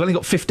 It says you've only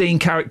got 15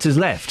 characters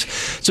left.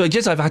 So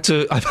I've had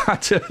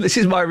to. This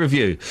is my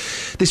review.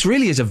 This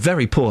really is a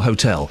very poor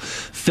hotel.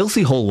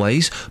 Filthy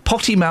hallways,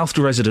 potty-mouthed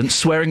residents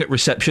swearing at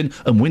reception,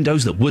 and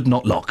windows that would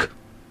not lock.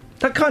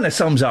 That kind of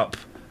sums up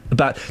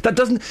about... That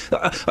doesn't...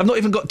 I've not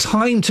even got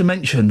time to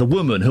mention the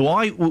woman who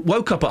I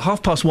woke up at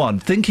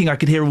 1:30 thinking I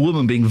could hear a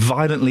woman being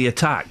violently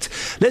attacked.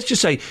 Let's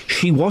just say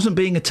she wasn't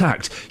being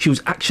attacked. She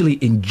was actually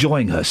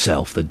enjoying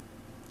herself, the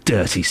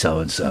dirty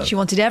so-and-so. She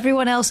wanted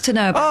everyone else to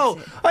know about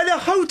it. Oh, in a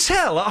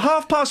hotel at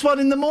 1:30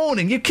 in the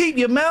morning. You keep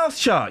your mouth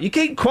shut. You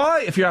keep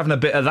quiet if you're having a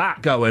bit of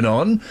that going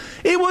on.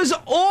 It was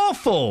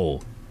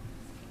awful.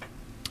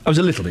 I was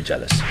a little bit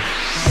jealous.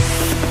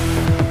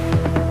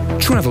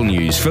 Travel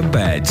news for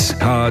beds,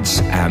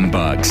 cards and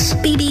bugs.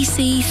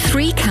 BBC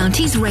Three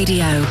Counties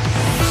Radio.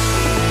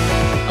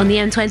 On the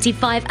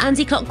M25,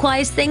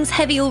 anti-clockwise, things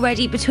heavy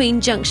already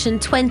between junction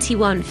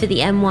 21 for the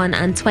M1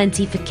 and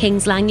 20 for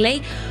Kings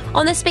Langley.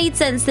 On the speed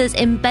sensors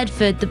in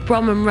Bedford, the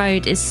Bromham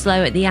Road is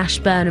slow at the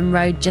Ashburnham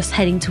Road, just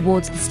heading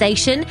towards the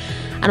station.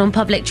 And on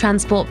public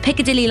transport,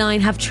 Piccadilly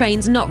Line have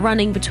trains not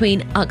running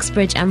between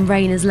Uxbridge and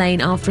Rayners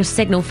Lane after a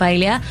signal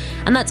failure.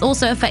 And that's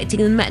also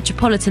affecting the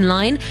Metropolitan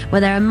Line,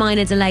 where there are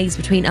minor delays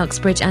between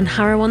Uxbridge and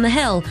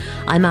Harrow-on-the-Hill.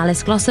 I'm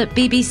Alice Glossop,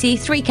 BBC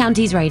Three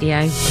Counties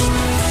Radio.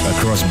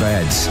 Across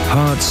beds,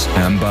 hearts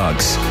and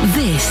bugs.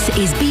 This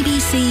is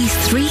BBC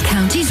Three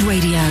Counties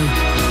Radio.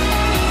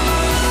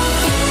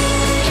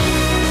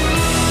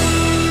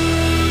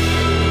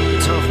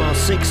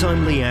 6,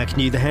 I'm Lee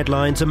Agnew. The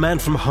headlines: a man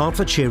from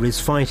Hertfordshire is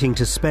fighting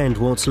to spend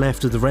what's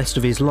left of the rest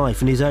of his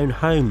life in his own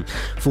home.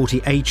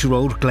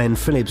 48-year-old Glenn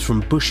Phillips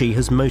from Bushey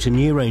has motor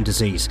neurone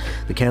disease.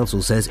 The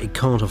council says it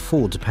can't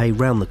afford to pay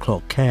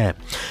round-the-clock care.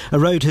 A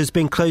road has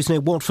been closed near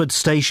Watford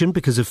Station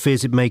because of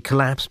fears it may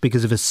collapse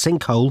because of a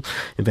sinkhole.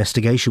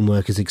 Investigation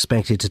work is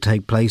expected to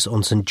take place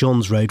on St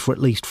John's Road for at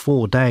least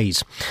 4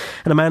 days.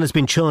 And a man has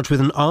been charged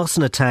with an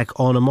arson attack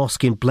on a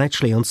mosque in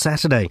Bletchley on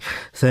Saturday.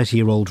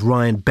 30-year-old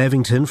Ryan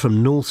Bevington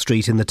from North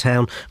Street in the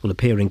town will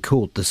appear in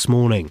court this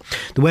morning.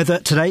 The weather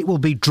today will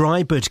be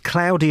dry but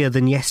cloudier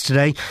than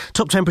yesterday.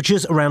 Top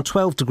temperatures around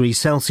 12 degrees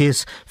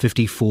Celsius,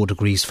 54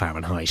 degrees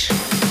Fahrenheit.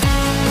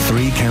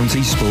 3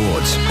 Counties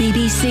Sports.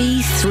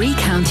 BBC 3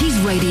 Counties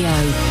Radio.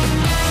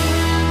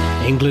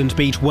 England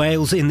beat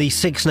Wales in the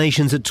Six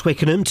Nations at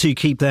Twickenham to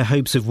keep their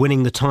hopes of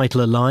winning the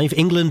title alive.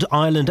 England,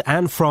 Ireland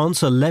and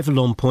France are level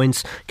on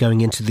points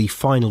going into the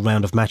final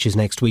round of matches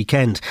next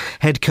weekend.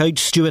 Head coach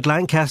Stuart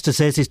Lancaster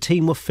says his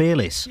team were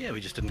fearless. Yeah,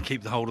 we just didn't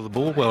keep the hold of the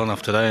ball well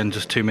enough today and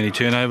just too many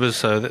turnovers,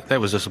 so that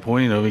was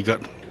disappointing. We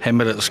got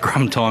hammered at the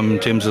scrum time in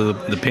terms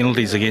of the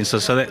penalties against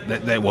us, so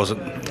that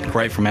wasn't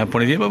great from our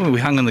point of view. But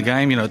we hung in the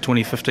game,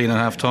 2015 at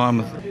half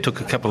time,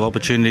 took a couple of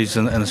opportunities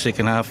in the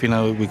second half.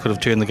 We could have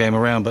turned the game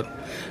around, but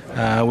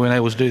we weren't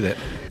able to do that.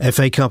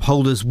 FA Cup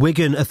holders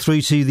Wigan are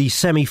through to the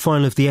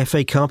semi-final of the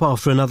FA Cup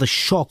after another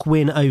shock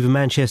win over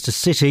Manchester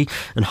City,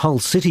 and Hull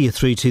City are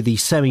through to the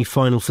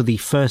semi-final for the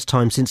first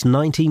time since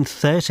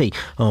 1930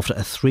 after a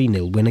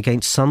 3-0 win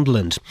against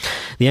Sunderland.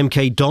 The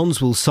MK Dons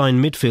will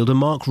sign midfielder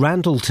Mark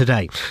Randall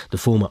today. The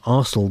former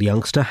Arsenal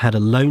youngster had a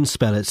loan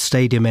spell at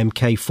Stadium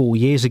MK 4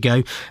 years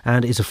ago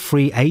and is a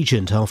free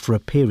agent after a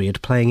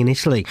period playing in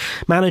Italy.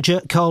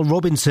 Manager Carl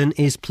Robinson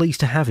is pleased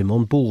to have him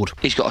on board.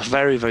 He's got a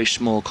very, very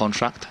small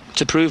contract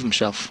to prove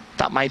himself.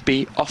 That might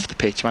be off the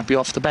pitch, it might be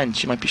off the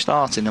bench, it might be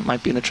starting, it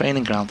might be in the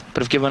training ground.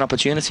 But if given an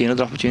opportunity,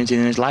 another opportunity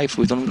in his life,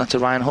 we've done that to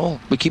Ryan Hall.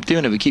 We keep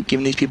doing it, we keep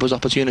giving these people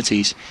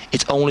opportunities.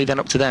 It's only then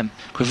up to them.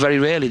 Because very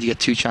rarely do you get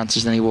 2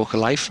 chances in any walk of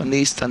life, and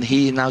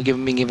he now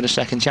being given a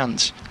second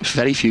chance.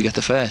 Very few get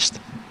the first.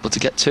 But to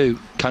get 2,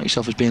 count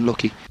yourself as being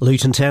lucky.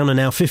 Luton Town are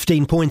now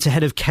 15 points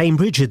ahead of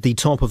Cambridge at the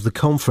top of the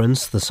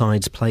conference. The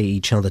sides play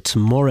each other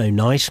tomorrow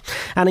night.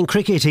 And in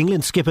cricket,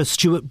 England skipper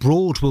Stuart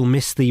Broad will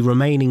miss the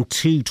remaining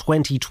 2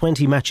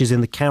 2020 matches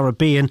in the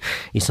Caribbean.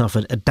 He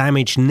suffered a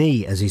damaged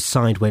knee as his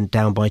side went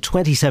down by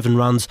 27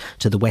 runs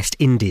to the West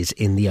Indies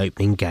in the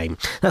opening game.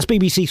 That's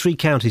BBC 3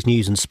 Counties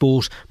News and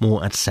Sport.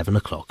 More at 7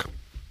 o'clock.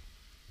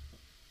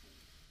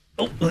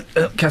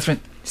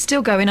 Catherine.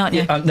 Still going, aren't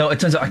you? No, it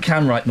turns out I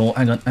can write more.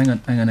 Hang on. Oh,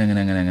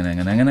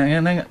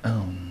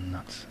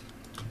 nuts.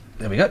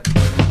 There we go.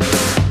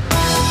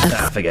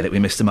 Forget it, we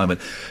missed a moment.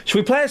 Shall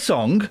we play a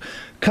song,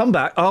 come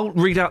back, I'll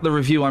read out the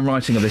review I'm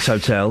writing of this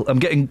hotel. I'm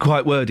getting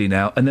quite wordy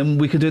now, and then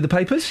we can do the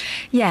papers?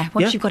 Yeah,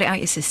 once you've got it out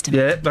your system.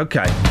 Yeah,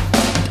 OK.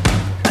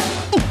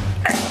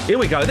 Here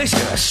we go, this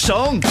is a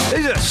song. This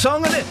is a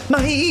song, isn't it?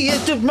 My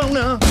ears to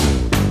Rona.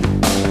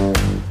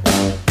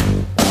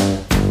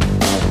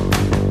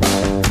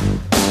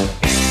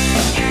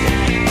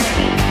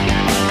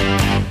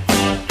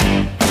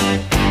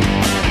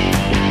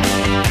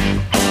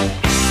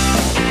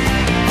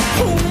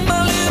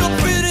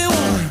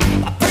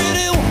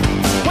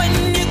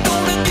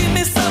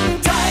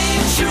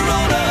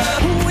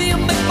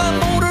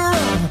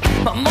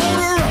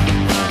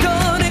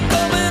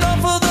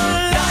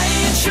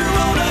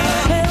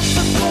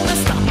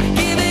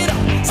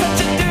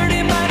 Such a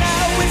dirty mind, I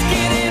always give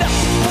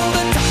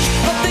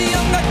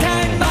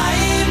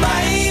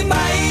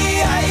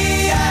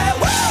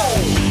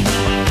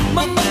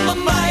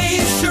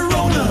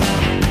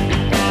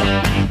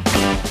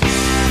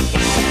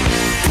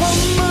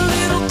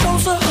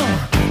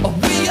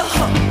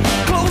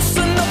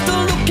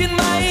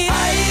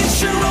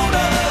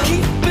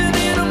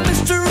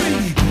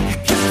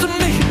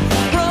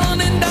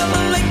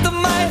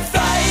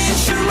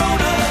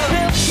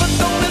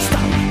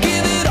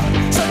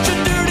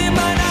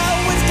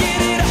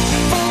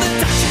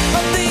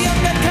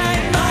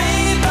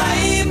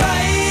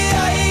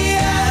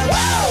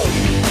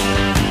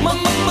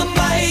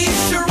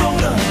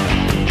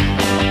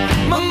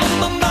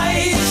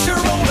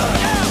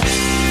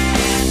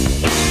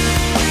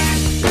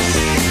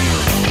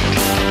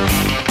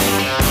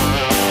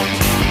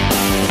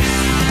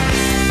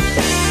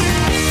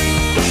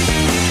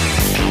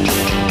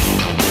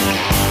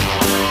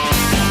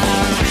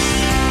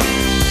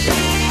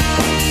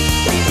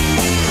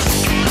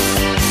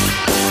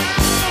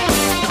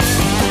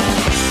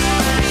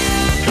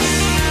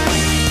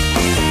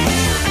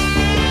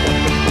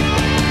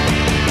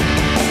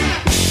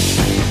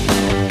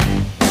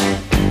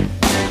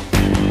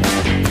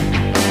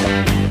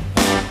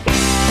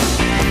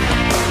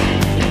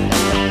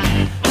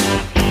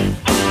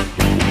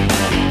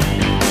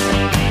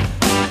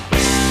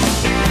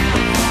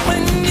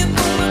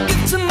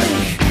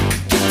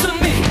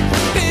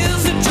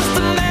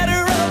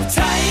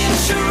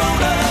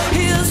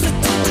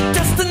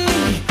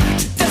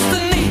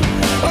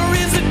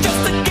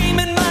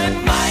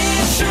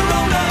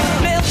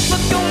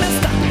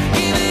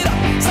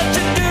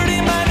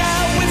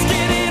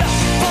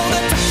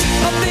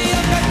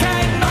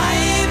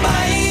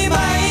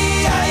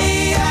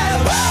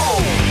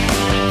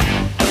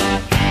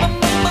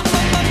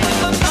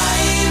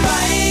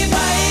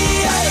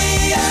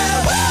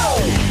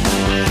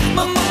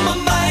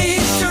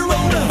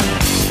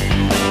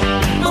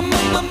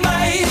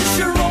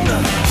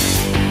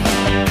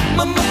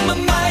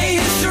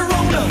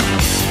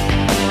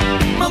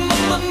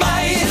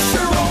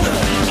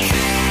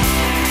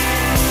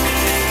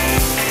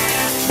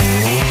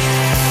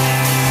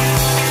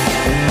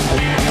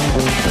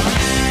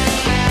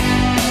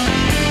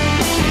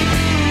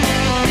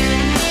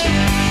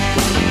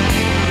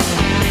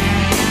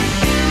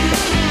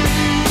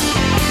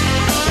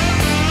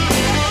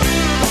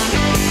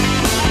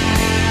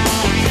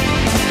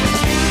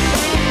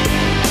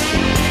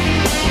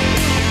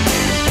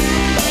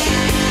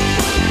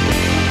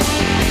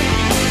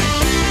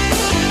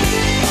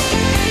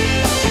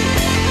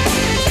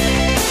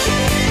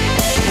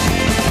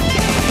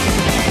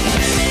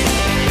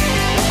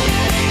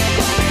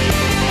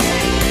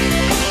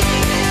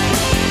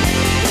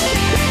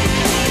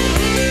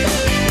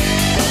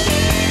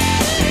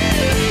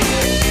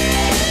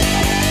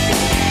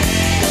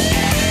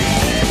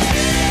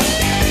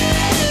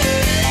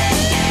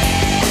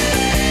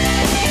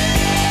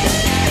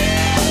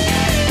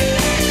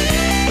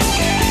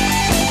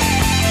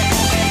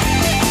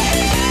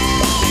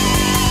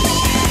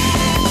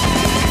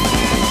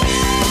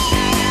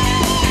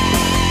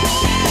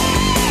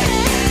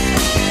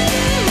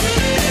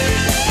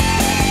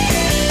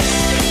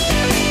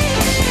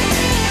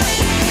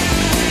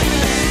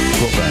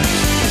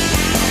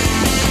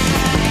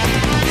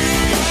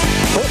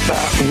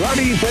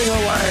sing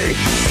away.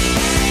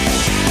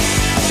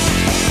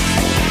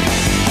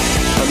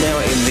 I'm now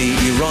in the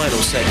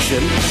urinal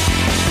section.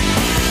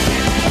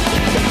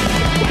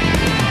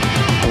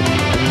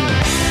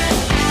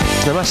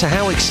 No matter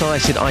how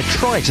excited I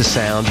try to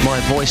sound, my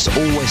voice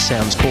always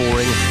sounds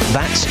boring.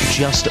 That's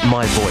just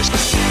my voice.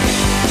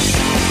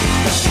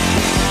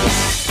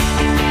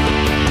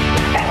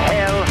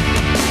 Hell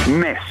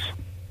miss.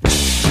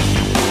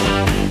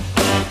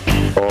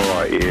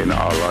 Alright, Ian,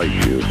 I like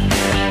you.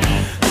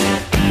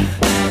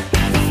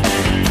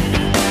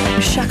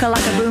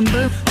 Shaka-laka boom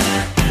boom.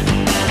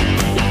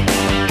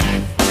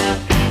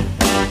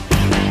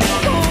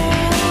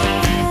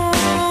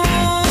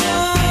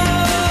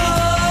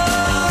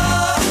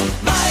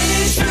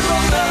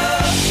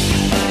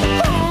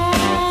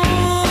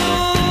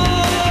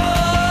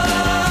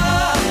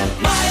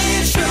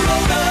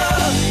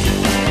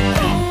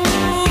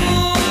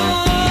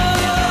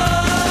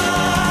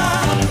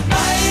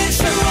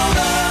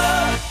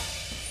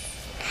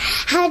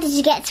 How did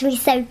you get to be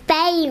so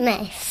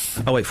famous?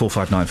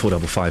 08459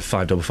 455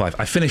 555.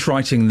 I finished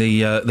writing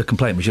the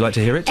complaint. Would you like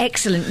to hear it?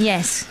 Excellent,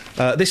 yes.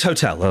 This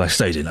hotel that I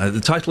stayed in. The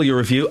title of your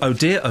review, oh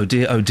dear, oh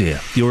dear, oh dear.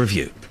 Your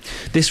review.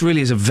 This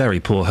really is a very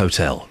poor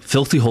hotel.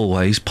 Filthy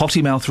hallways,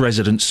 potty-mouthed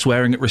residents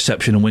swearing at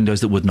reception and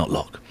windows that would not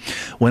lock.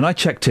 When I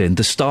checked in,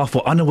 the staff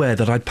were unaware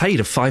that I'd paid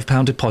a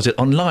 £5 deposit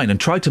online and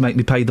tried to make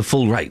me pay the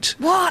full rate.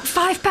 What?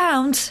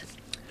 £5?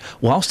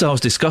 Whilst I was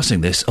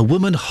discussing this, a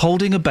woman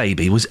holding a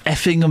baby was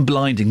effing and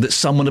blinding that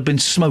someone had been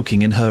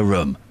smoking in her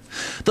room.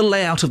 The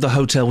layout of the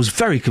hotel was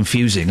very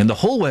confusing and the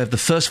hallway of the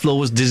first floor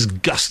was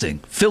disgusting,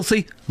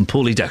 filthy and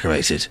poorly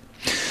decorated.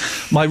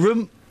 My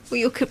room... Well,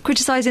 you're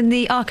criticising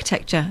the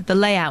architecture, the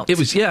layout. It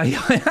was, yeah,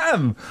 I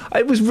am.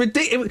 It was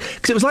ridiculous,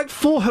 because it was like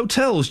 4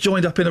 hotels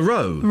joined up in a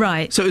row.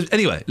 Right. So,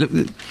 anyway, look,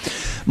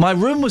 my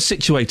room was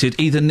situated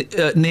either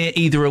near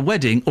either a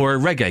wedding or a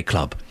reggae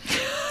club.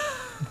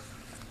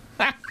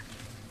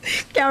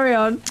 Carry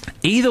on.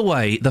 Either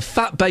way, the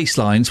fat bass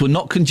lines were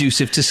not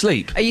conducive to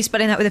sleep. Are you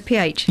spelling that with a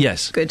PH?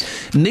 Yes. Good.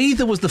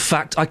 Neither was the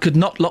fact I could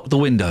not lock the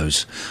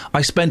windows.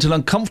 I spent an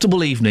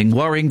uncomfortable evening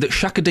worrying that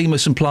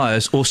Shakademus and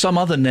Pliers or some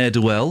other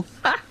ne'er-do-well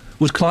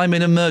would climb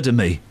in and murder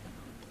me.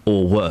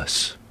 Or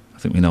worse. I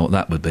think we know what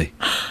that would be.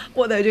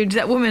 What they were doing to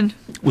that woman?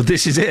 Well,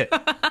 this is it.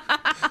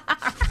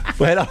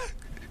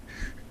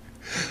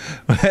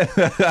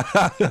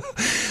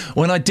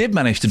 When I did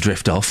manage to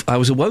drift off, I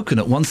was awoken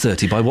at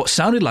 1:30 by what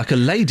sounded like a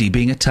lady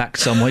being attacked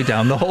some way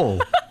down the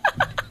hall.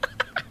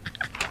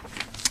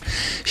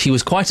 She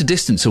was quite a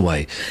distance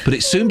away, but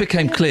it soon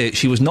became clear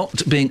she was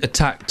not being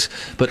attacked,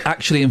 but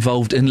actually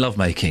involved in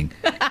lovemaking.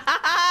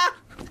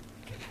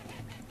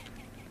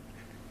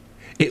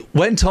 It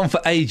went on for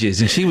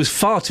ages, and she was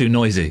far too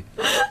noisy.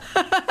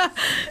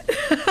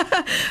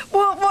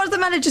 What's the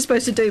manager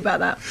supposed to do about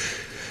that?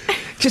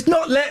 Just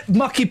not let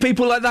mucky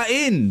people like that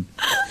in.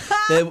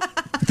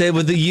 There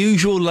were the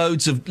usual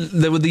load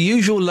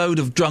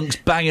of drunks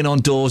banging on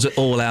doors at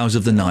all hours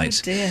of the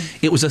night. Oh dear.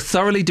 It was a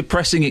thoroughly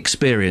depressing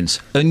experience,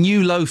 a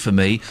new low for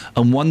me,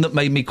 and one that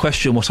made me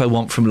question what I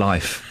want from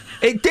life.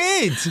 It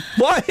did.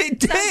 Why? It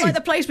did. Sounds like the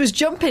place was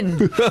jumping.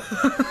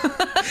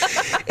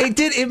 It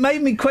did. It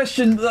made me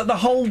question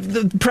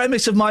the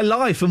premise of my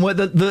life and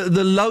whether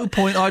the low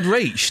point I'd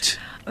reached.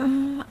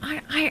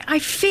 I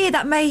fear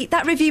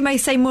that review may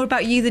say more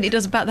about you than it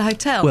does about the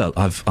hotel. Well,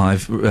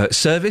 I've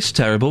service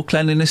terrible,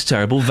 cleanliness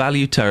terrible,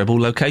 value terrible,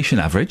 location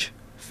average.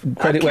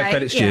 Credit where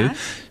credit's due.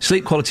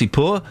 Sleep quality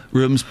poor,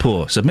 rooms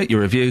poor. Submit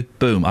your review.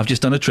 Boom. I've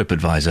just done a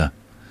TripAdvisor.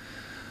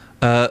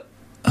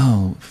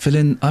 Fill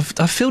in.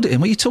 I've filled it in.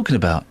 What are you talking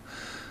about?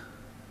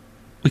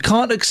 We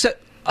can't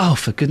accept. Oh,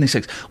 for goodness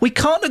sakes! We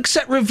can't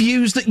accept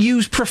reviews that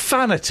use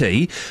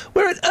profanity.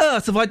 Where on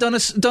earth have I done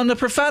a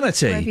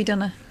profanity? Where have you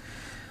done a?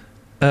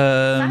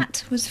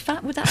 Fat? Was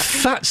fat? Would that?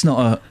 Fat's not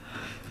a.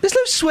 There's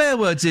no swear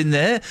words in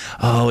there.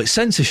 Oh, it's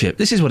censorship.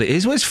 This is what it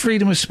is. Where's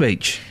freedom of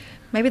speech?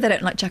 Maybe they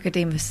don't like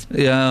Chakademus.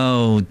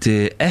 Oh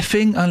dear,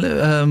 effing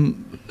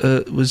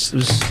was.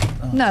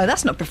 Oh. No,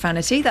 that's not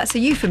profanity. That's a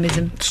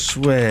euphemism.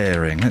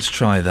 Swearing. Let's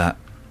try that.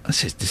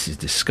 This is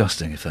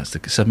disgusting. If that's the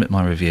submit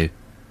my review.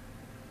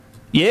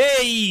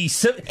 Yay!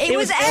 It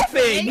was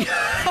effing.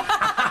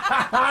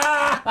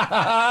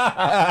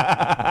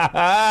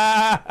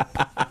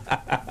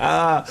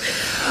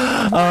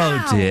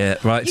 Oh dear!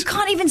 Right, you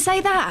can't even say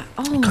that.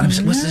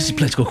 This is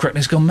political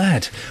correctness gone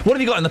mad. What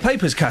have you got in the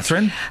papers,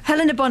 Catherine?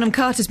 Helena Bonham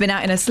Carter's been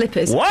out in her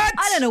slippers. What?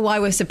 I don't know why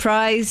we're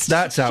surprised.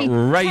 That's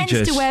outrageous. She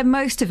tends to wear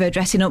most of her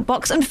dressing up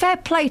box, and fair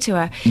play to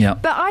her. Yeah.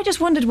 But I just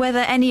wondered whether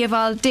any of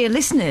our dear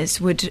listeners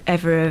would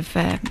ever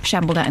have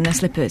shambled out in their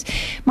slippers.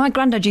 My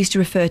granddad used to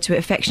refer to it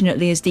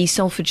affectionately as the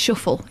Salford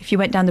Shuffle. If you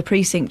went down the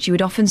precinct, you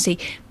would often see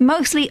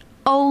mostly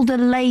older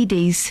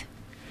ladies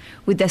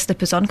with their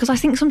slippers on, because I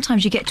think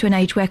sometimes you get to an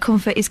age where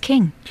comfort is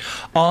king.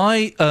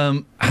 I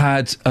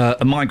had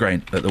a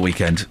migraine at the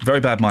weekend, very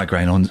bad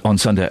migraine on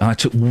Sunday, and I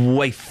took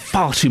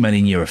far too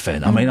many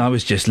Nurofen. I mean, I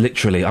was just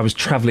literally, I was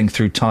travelling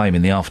through time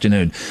in the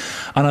afternoon,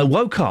 and I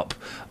woke up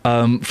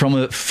from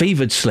a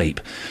fevered sleep,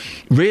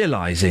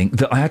 realising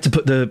that I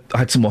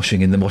had some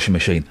washing in the washing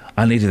machine.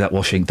 I needed that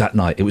washing that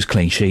night. It was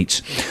clean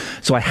sheets.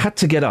 So I had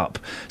to get up.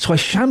 So I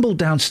shambled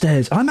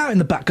downstairs. I'm out in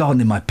the back garden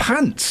in my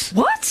pants.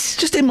 What?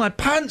 Just in my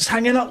pants,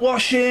 hanging up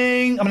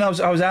washing. I mean, I was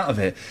out of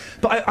it.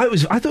 But I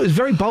thought it was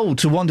very bold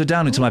to wander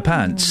down into my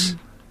pants.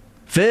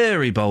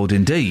 Very bold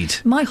indeed.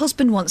 My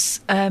husband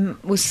once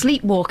was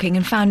sleepwalking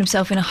and found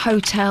himself in a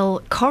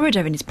hotel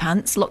corridor in his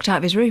pants, locked out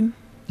of his room.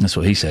 That's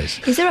what he says.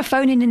 Is there a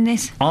phone in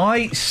this?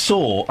 I'm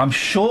sure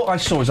I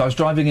saw as I was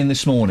driving in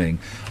this morning,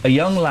 a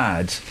young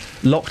lad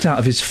locked out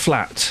of his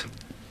flat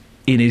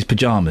in his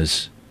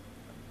pyjamas.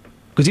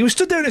 Because he was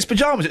stood there in his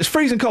pyjamas, it was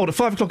freezing cold at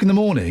 5 o'clock in the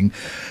morning,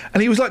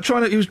 and he was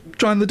trying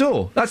the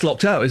door. That's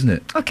locked out, isn't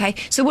it? OK,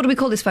 so what do we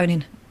call this phone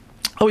in?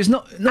 Oh, it's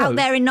not... No. Out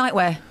there in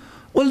nightwear?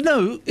 Well,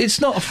 no, it's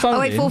not a phone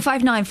in.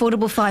 08459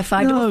 455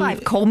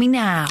 555. Call me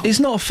now. It's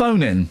not a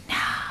phone in. No.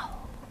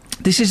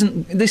 This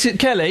isn't...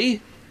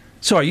 Kelly?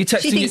 Sorry, you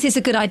texting... She thinks it's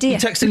a good idea. You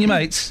texting your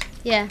mates?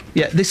 Yeah.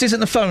 Yeah, this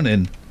isn't a phone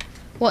in.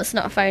 What's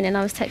not a phone in?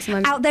 I was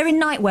texting my... Out there in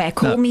nightwear,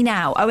 call me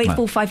now.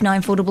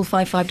 08459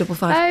 455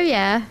 555. Oh,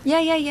 yeah.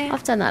 Yeah.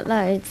 I've done that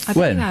loads. I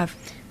bet you have.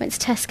 Went to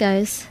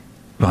Tesco's.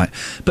 Right,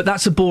 but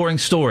that's a boring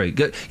story.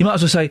 You might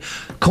as well say,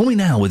 call me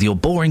now with your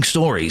boring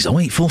stories.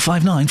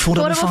 08459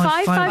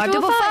 455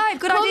 555.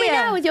 Good Call idea. me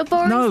now with your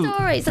boring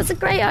stories. That's a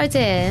great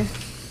idea.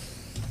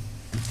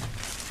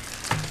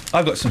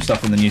 I've got some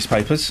stuff in the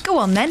newspapers. Go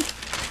on, then.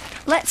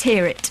 Let's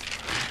hear it.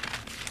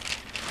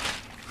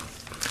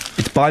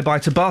 It's bye-bye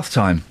to bath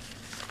time.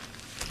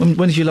 When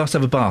did you last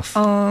have a bath?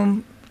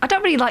 I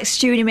don't really like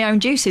stewing in my own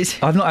juices.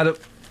 I've not had a...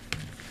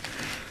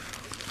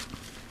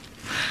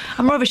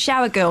 I'm more of a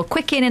shower girl,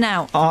 quick in and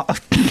out.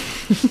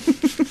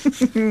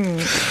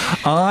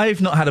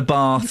 I've not had a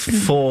bath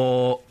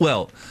for...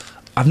 Well,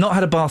 I've not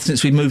had a bath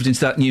since we moved into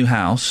that new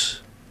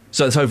house,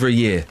 so it's over a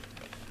year.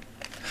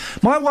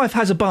 My wife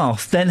has a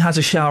bath, then has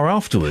a shower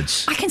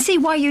afterwards. I can see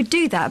why you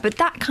do that, but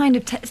that kind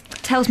of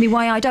tells me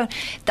why I don't.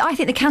 I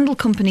think the candle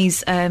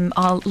companies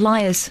are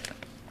liars.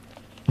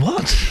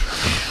 What?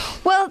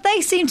 Well,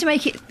 they seem to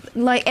make it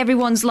like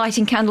everyone's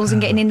lighting candles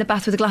and getting in the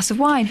bath with a glass of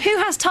wine. Who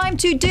has time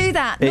to do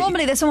that?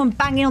 Normally there's someone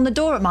banging on the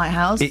door at my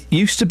house. It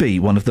used to be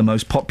one of the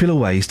most popular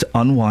ways to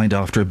unwind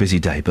after a busy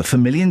day, but for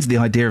millions the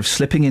idea of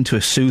slipping into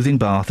a soothing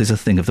bath is a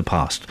thing of the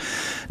past.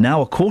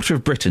 Now a quarter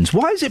of Britons...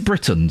 Why is it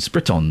Britons?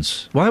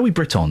 Why are we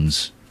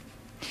Britons?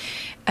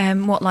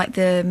 What, like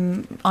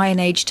the Iron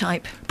Age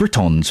type?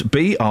 Britons.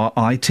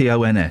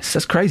 Britons.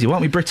 That's crazy. Why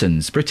aren't we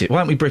Britons? Why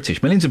aren't we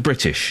British? Millions of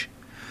British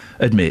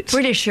admit...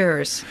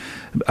 Britishers.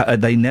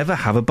 They never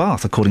have a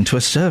bath, according to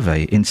a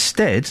survey.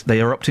 Instead, they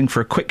are opting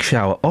for a quick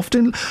shower,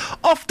 often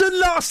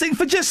lasting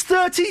for just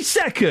 30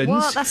 seconds.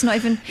 What? That's not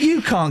even...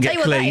 You can't get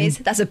clean. clean. What that is?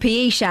 That's a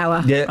PE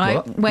shower, yeah, right?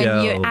 What?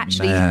 When you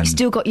actually man.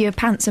 still got your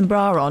pants and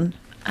bra on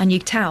and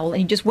your towel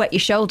and you just wet your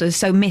shoulders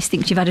so Miss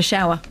thinks you've had a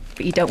shower,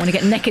 but you don't want to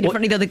get naked in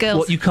front of the other girls.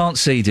 What you can't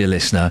see, dear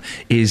listener,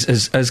 is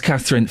as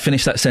Catherine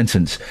finished that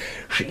sentence,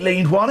 she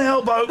leaned one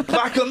elbow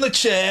back on the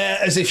chair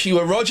as if she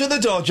were Roger the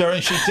Dodger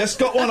and she just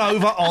got one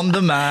over on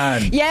the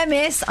man. Yeah,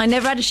 miss, I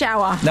never had a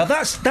shower. Now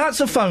that's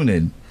a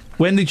phone-in.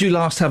 When did you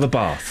last have a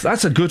bath?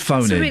 That's a good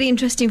phone-in. It's a really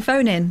interesting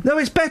phone-in. No,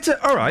 it's better.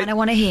 All right. And I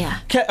want to hear.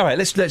 All right,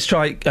 let's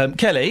try...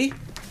 Kelly?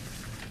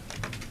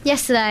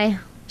 Yesterday.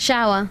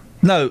 Shower.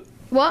 No.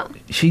 What?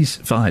 She's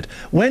fired.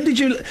 When did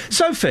you...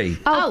 Sophie?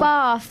 Oh,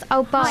 bath.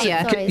 Oh, bath.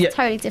 Yeah. Sorry, it's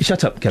totally different.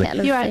 Shut up, Kelly.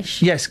 Kettle of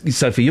fish. Yes,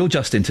 Sophie, you're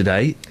just in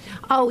today.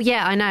 Oh,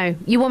 yeah, I know.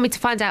 You want me to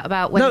find out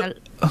about when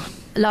the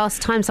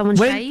last time someone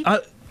shaved?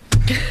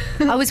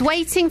 I was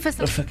waiting for...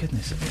 Oh, for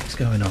goodness sake, what's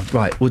going on?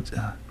 Right,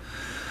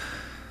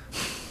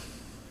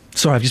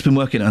 sorry, I've just been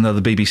working at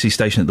another BBC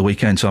station at the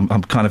weekend, so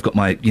I'm kind of got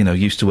my,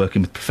 used to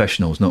working with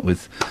professionals, not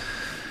with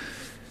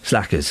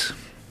slackers.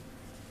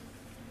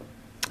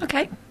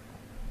 Okay.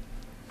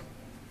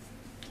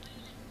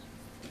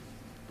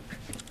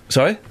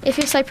 Sorry? If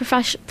you're so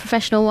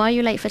professional, why are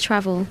you late for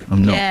travel?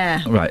 I'm not.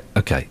 Yeah. Right,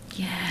 okay.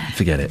 Yeah.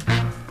 Forget it.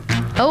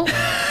 Oh.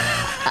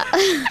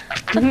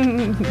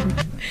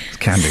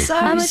 Can be. So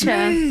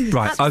amateur. Smooth.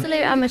 Right, Absolute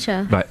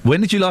amateur. Right,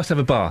 when did you last have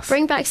a bath?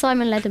 Bring back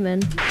Simon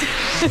Lederman.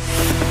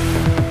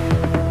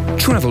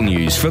 Travel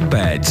news for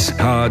beds,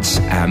 cards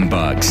and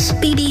bugs.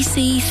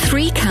 BBC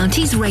Three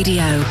Counties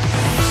Radio.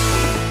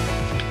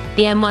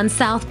 The M1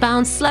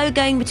 southbound slow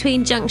going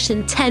between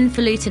junction 10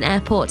 for Luton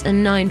Airport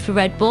and 9 for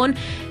Redbourne.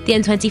 The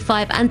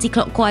M25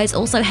 anti-clockwise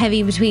also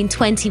heavy between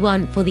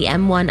 21 for the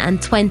M1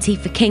 and 20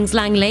 for Kings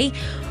Langley.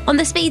 On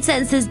the speed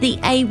sensors, the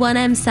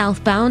A1M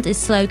southbound is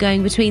slow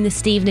going between the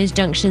Stevenage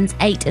junctions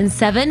 8 and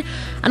 7.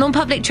 And on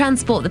public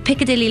transport, the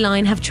Piccadilly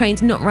line have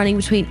trains not running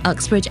between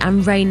Uxbridge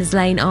and Rayners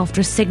Lane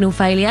after a signal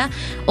failure.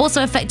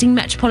 Also affecting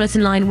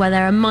Metropolitan line where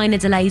there are minor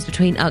delays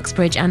between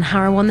Uxbridge and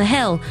Harrow on the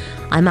Hill.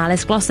 I'm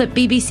Alice Glossop,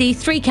 BBC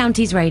Three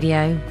Counties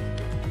Radio.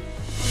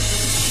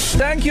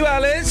 Thank you,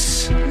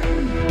 Alice.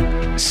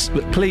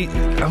 Please,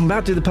 I'm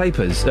about to do the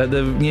papers,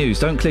 the news.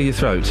 Don't clear your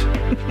throat.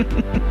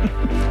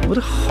 What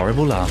a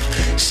horrible laugh.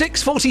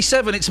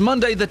 6:47, it's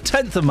Monday the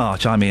 10th of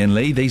March. I'm Iain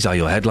Lee. These are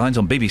your headlines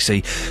on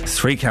BBC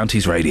Three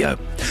Counties Radio.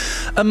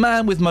 A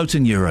man with motor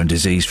neurone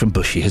disease from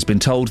Bushey has been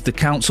told the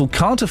council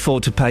can't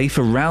afford to pay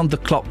for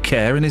round-the-clock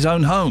care in his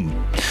own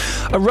home.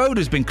 A road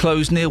has been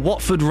closed near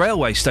Watford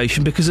railway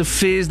station because of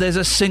fears there's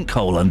a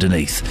sinkhole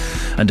underneath.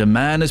 And a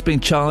man has been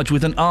charged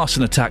with an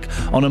arson attack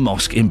on a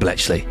mosque in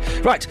Bletchley.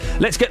 Right,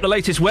 let's get the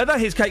latest weather.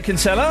 Here's Kate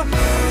Kinsella.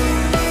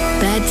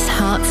 Beds,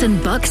 Herts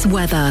and Bucks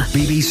weather.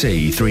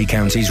 BBC Three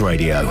Counties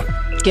Radio.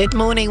 Good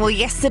morning. Well,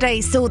 yesterday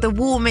saw the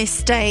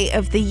warmest day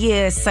of the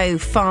year so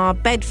far.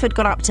 Bedford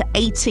got up to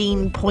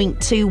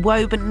 18.2,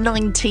 Woburn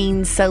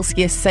 19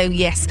 Celsius. So,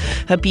 yes,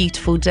 a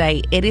beautiful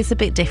day. It is a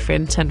bit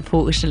different,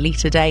 unfortunately,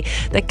 today.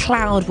 The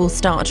cloud will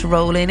start to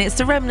roll in. It's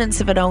the remnants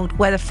of an old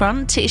weather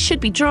front. It should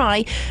be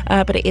dry,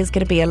 but it is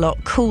going to be a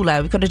lot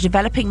cooler. We've got a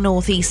developing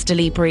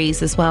northeasterly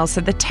breeze as well. So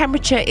the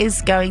temperature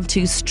is going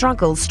to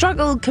struggle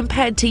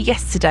compared to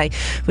yesterday.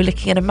 We're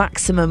looking at a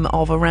maximum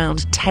of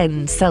around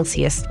 10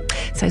 Celsius.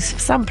 So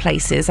some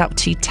places up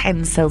to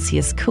 10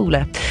 Celsius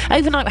cooler.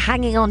 Overnight, we're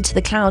hanging on to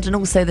the cloud and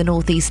also the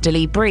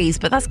northeasterly breeze,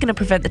 but that's going to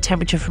prevent the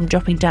temperature from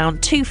dropping down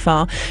too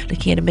far,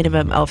 looking at a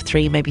minimum of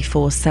 3, maybe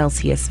 4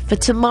 Celsius. For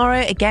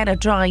tomorrow, again, a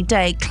dry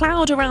day.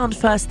 Cloud around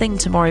first thing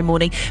tomorrow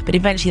morning, but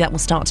eventually that will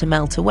start to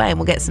melt away and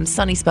we'll get some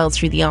sunny spells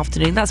through the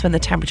afternoon. That's when the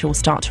temperature will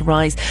start to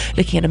rise,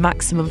 looking at a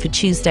maximum for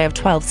Tuesday of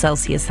 12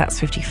 Celsius. That's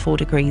 54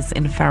 degrees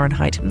in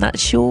Fahrenheit. And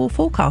that's your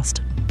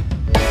forecast.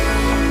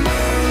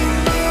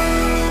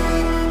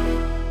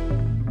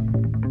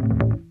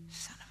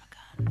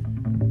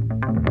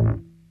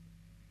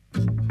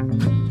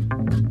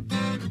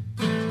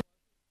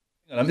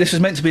 This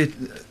was meant to be.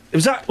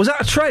 Was that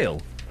a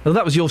trail? Oh,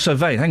 that was You're So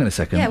Vain. Hang on a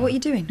second. Yeah, what are you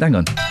doing? Hang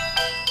on.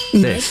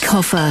 Nick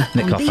Coffer on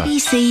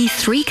BBC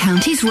Three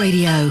Counties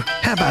Radio.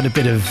 How about a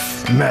bit of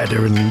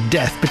murder and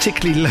death,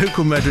 particularly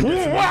local murder and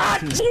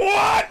death?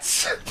 What?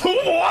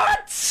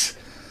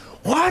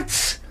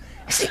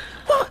 Is it,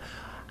 what?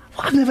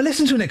 I've never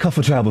listened to a Nick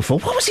Coffer trial before.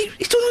 What was he?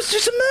 He's talking about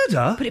just a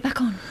murder? Put it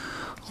back on.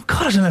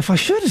 God, I don't know if I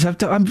should.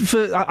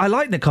 I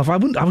like Nick Coffer. I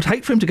would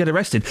hate for him to get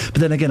arrested, but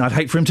then again, I'd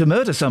hate for him to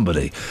murder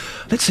somebody.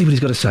 Let's see what he's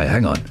got to say.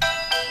 Hang on.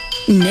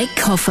 Nick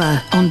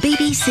Coffer on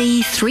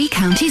BBC Three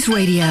Counties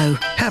Radio.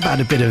 How about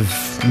a bit of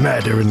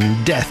murder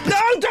and death? No,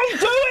 don't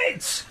do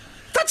it!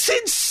 That's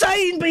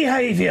insane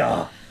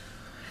behaviour!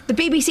 The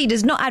BBC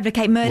does not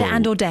advocate murder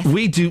and or death.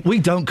 We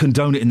don't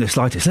condone it in the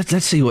slightest.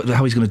 Let's see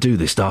how he's going to do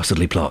this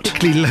dastardly plot.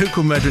 Particularly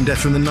local murder and death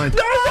from the 9th.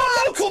 No,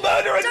 not local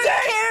murder and death! I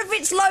don't care if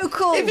it's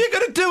local. If you're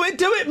going to do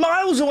it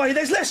miles away.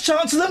 There's less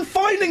chance of them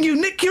finding you.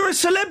 Nick, you're a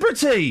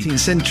celebrity. 19th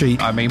century.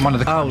 I mean, one of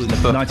the crimes in the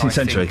book, 19th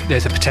century.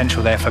 There's a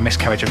potential there for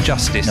miscarriage of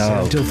justice.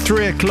 No. Until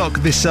 3 o'clock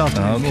this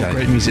afternoon. Okay. More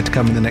great music to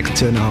come in the next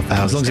 2.5 hours.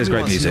 As long as there's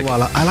great music.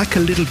 I like a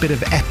little bit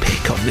of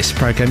epic on this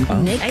programme.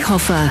 Nick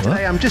Coffer.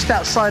 Today I'm just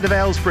outside of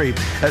Aylesbury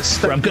at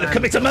Where I'm going to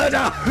commit a murder.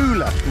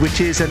 Hula, which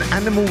is an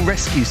animal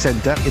rescue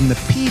centre in the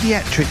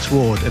paediatrics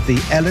ward of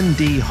the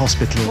L&D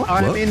Hospital.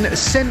 I'm in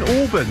St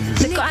Albans.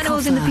 They've got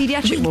animals in the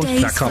paediatric ward.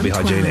 That can't be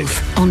hygienic.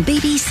 On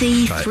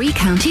BBC Three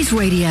Counties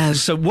Radio.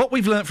 So what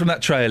we've learnt from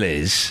that trail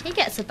is... He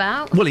gets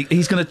about. Well,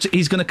 he's going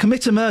to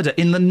commit a murder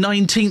in the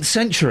 19th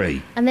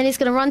century. And then he's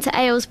going to run to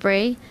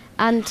Aylesbury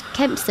and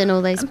Kempston,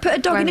 all those. And put a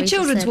dog in a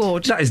children's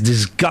ward. That is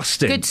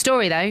disgusting. Good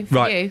story, though,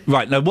 for you.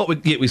 Right. No,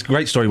 it was a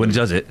great story when he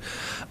does it.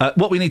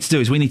 What we need to do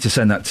is we need to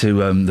send that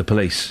to the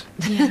police.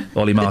 Yeah.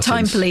 Ollie Martins. The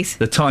Time Police.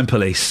 The Time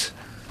Police.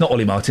 Not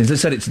Ollie Martins.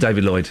 Let's send it to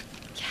David Lloyd.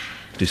 Yeah.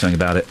 Do something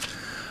about it.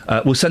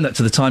 We'll send that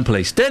to the Time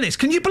Police. Dennis,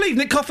 can you believe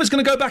Nick Coffer's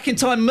going to go back in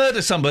time,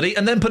 murder somebody,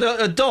 and then put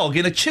a dog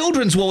in a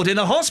children's ward in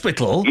a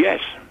hospital?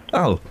 Yes.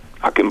 Oh.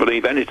 I can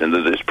believe anything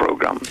to this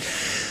programme.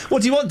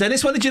 What do you want,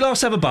 Dennis? When did you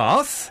last have a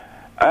bath?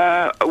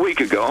 A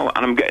week ago,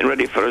 and I'm getting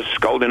ready for a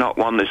scalding hot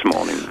one this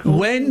morning.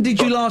 When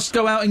did you last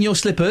go out in your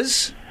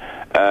slippers?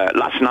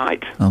 Last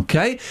night.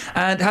 OK.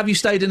 And have you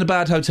stayed in a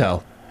bad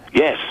hotel?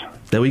 Yes.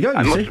 There we go.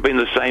 It must have been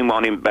the same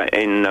one in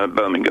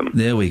Birmingham.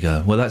 There we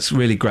go. Well, that's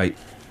really great.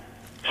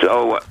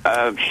 So,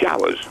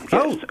 showers.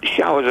 Yes,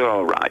 showers are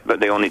all right, but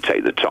they only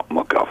take the top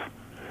muck off.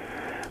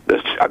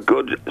 There's a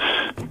good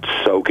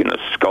soak in a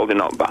scalding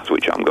hot bath,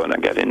 which I'm going to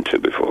get into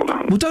before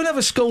long. Well, don't have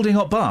a scalding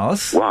hot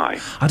bath.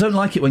 Why? I don't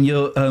like it when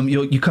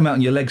you come out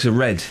and your legs are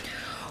red.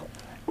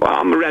 Well,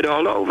 I'm red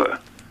all over.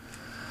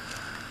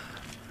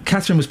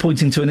 Catherine was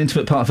pointing to an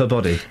intimate part of her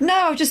body. No,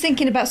 I was just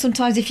thinking about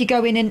sometimes if you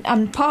go in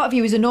and part of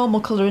you is a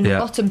normal colour and the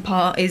bottom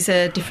part is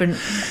a different...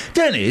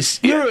 Dennis,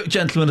 you're a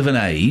gentleman of an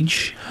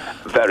age...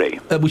 Very.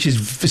 Which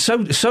is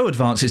so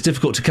advanced it's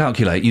difficult to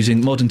calculate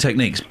using modern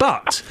techniques.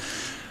 But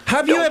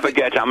have you ever... Don't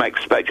forget I'm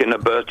expecting a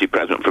birthday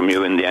present from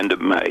you in the end of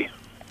May.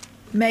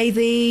 May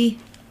the...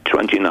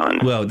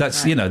 29th. Well,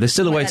 that's, there's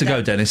still a way to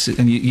go, Dennis,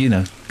 and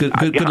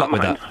good luck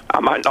with that.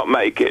 I might not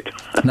make it.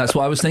 And that's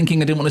what I was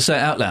thinking. I didn't want to say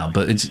it out loud,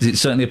 but it's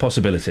certainly a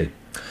possibility.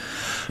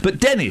 But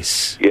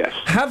Dennis, yes,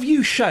 have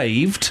you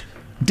shaved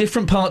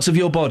different parts of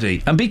your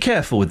body? And be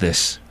careful with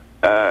this.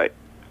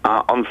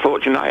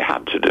 Unfortunately, I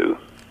had to do.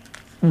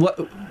 What?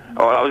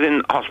 Oh, I was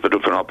in hospital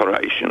for an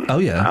operation. Oh,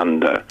 yeah.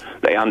 And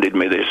they handed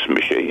me this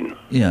machine.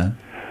 Yeah.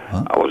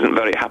 I wasn't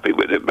very happy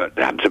with it, but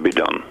it had to be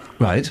done.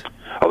 Right.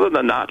 Other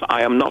than that,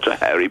 I am not a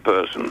hairy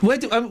person.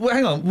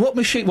 Hang on, what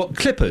machine? What,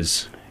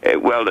 clippers?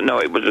 Well, no,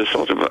 it was a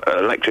sort of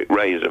electric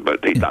razor,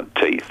 but it had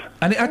teeth.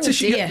 And it had to...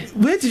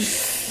 Where did...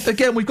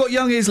 Again, we've got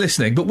young ears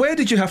listening, but where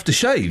did you have to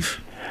shave?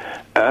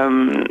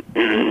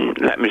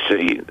 Let me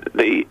see.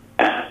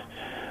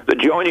 The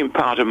joining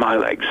part of my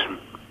legs.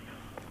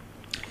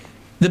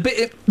 The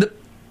bit...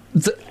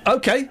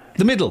 okay,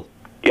 the middle.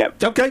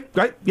 Yep. Okay,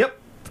 great, yep,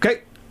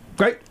 okay,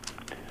 great.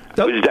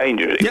 It was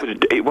dangerous.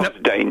 It was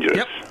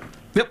dangerous.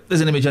 Yep,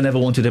 there's an image I never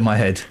wanted in my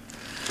head.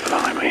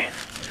 Blimey.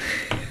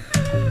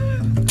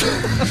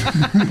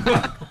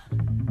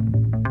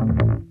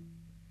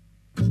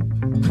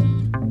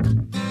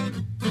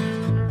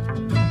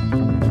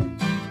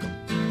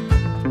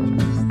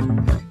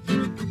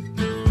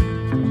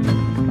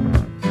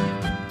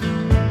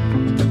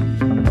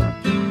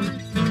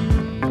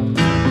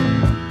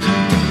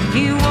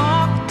 You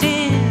walked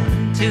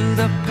into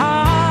the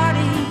party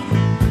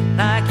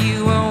like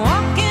you were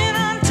walking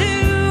onto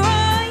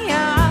a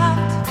yacht.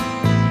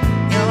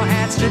 Your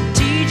hat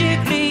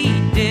strategically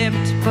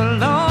dipped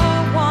below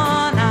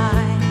one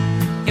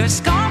eye. Your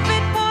scarf,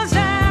 it was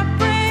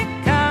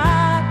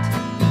apricot.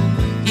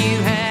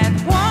 You had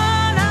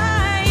one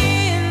eye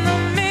in the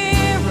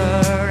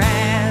mirror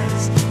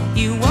as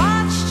you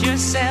watched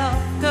yourself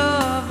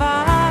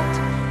gavotte,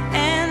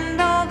 and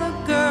all the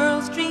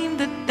girls dreamed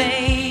that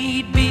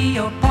they'd be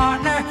your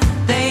partner.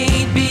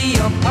 They'd be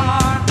your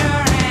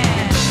partner,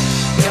 and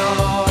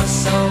you're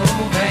so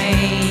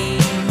vain.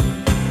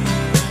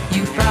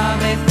 You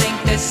probably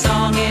think this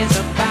song is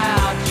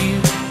about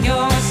you.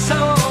 You're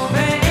so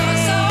vain.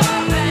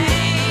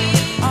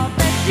 I'll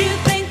bet you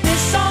think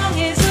this song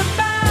is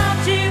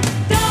about you.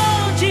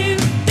 Don't you?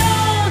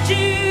 Don't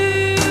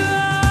you?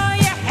 Oh,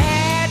 you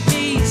had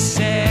me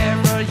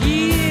several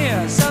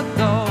years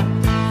ago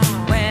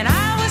when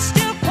I was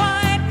still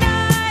quite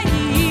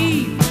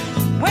naive.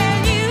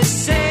 When you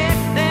said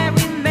that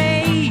we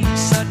made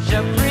such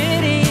a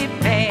pretty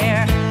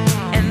pair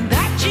and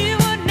that you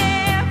would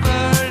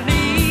never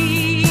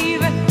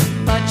leave,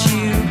 but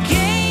you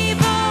gave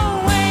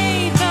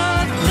away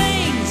the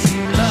things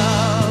you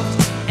loved,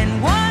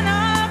 and one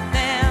of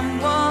them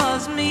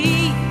was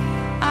me.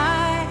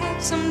 I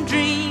had some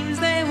dreams,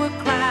 they were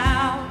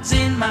clouds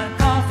in my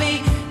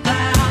coffee,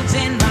 clouds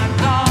in my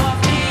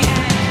coffee,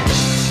 and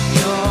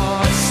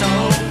you're so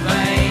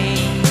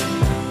vain.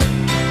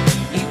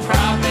 You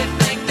probably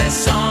think this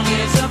song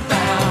is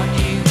about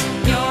you.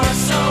 You're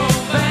so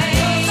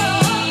vain.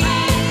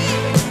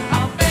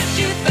 I'll bet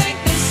you think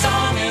this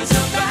song is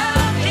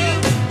about you.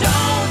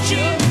 Don't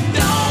you?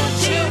 Don't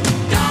you?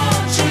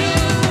 Don't you?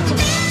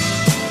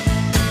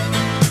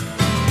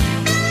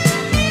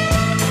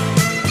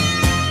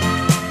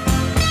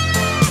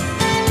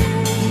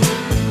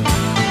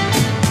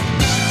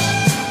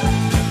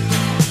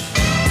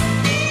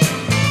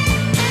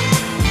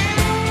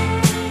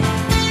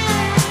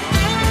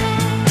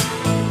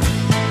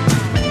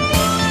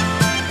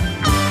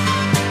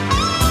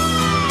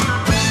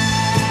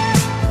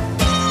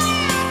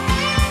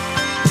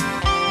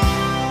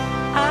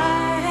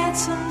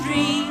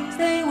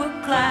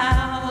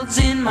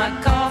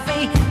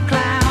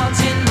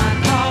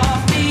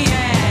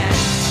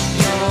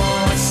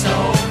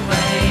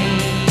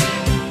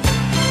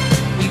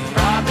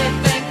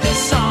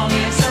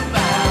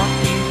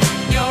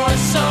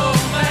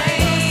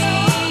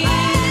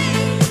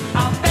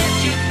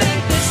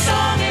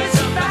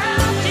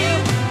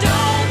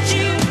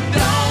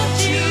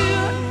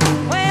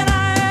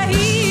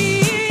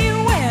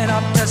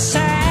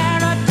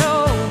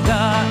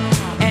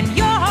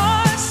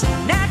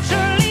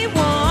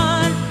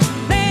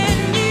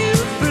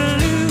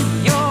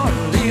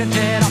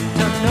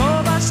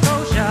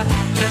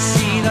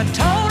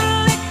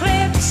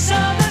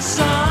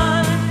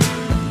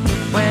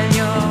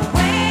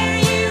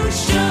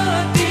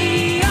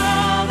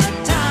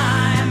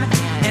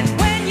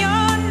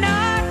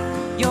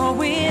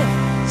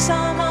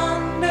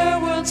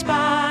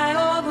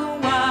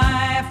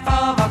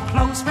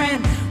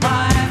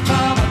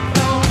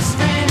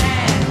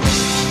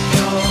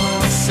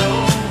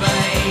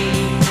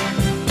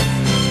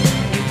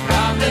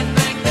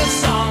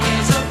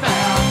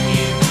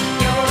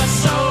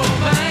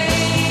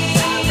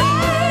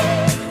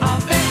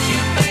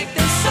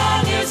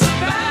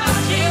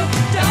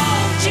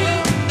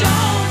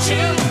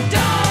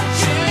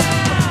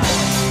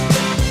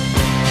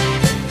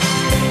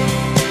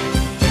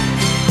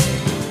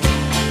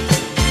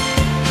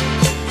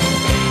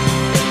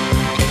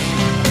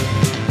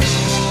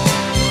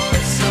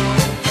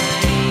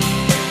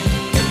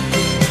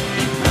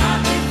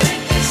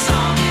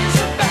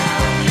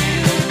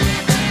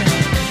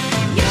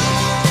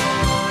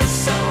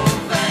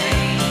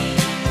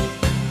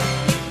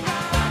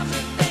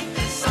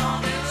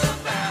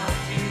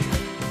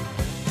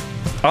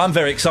 I'm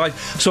very excited.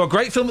 Saw a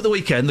great film at the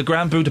weekend, The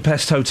Grand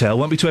Budapest Hotel.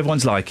 Won't be to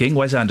everyone's liking.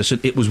 Wes Anderson.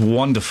 It was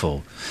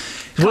wonderful.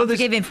 Can't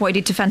forgive him for what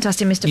he did to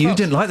Fantastic Mr. Fox. You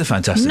didn't like the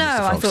Fantastic No, Mr.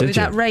 Fox, I thought it was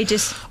you?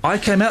 outrageous. I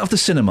came out of the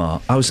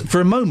cinema.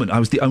 For a moment, I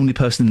was the only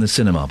person in the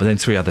cinema, but then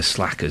 3 other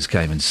slackers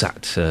came and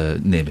sat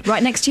near me.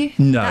 Right next to you?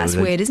 No. That's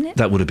weird, isn't it?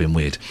 That would have been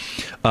weird.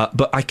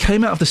 But I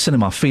came out of the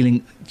cinema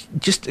feeling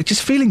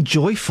just feeling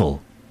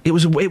joyful. It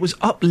was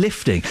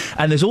uplifting.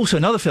 And there's also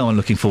another film I'm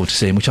looking forward to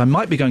seeing, which I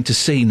might be going to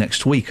see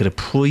next week at a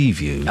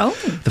preview. Oh.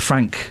 The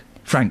Frank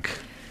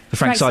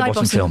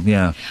Sidebottom film,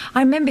 yeah. I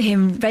remember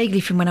him vaguely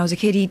from when I was a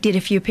kid. He did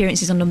a few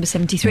appearances on Number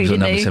 73,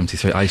 didn't he? Number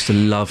 73. I used to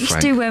love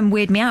Frank. He used to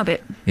weird me out a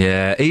bit.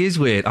 Yeah, he is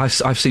weird.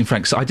 I've seen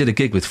Frank. So I did a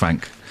gig with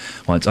Frank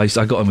once. I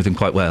got on with him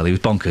quite well. He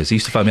was bonkers. He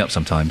used to phone me up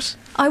sometimes.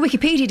 I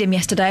Wikipedia'd him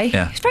yesterday.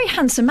 Yeah. He was a very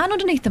handsome man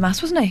underneath the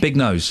mask, wasn't he? Big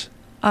nose.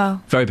 Oh.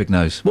 Very big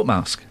nose. What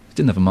mask? He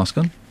didn't have a mask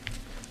on.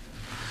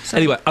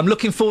 Anyway, I'm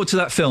looking forward to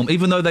that film,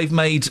 even though they've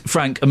made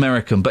Frank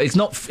American, but it's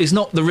not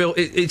the real.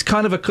 It's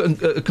kind of a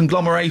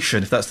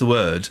conglomeration, if that's the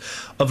word,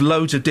 of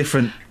loads of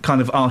different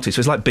kind of artists. So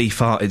it's like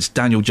Beefheart, it's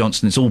Daniel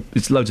Johnston,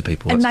 it's loads of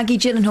people. And Maggie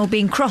Gyllenhaal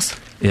being cross.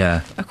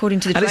 Yeah,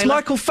 according to the trailer. trailer.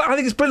 And it's I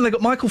think it's brilliant. They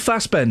got Michael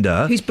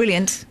Fassbender, who's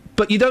brilliant,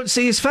 but you don't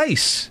see his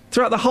face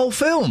throughout the whole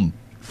film.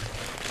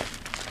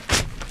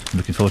 I'm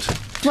looking forward to it.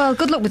 Well,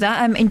 good luck with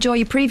that. Enjoy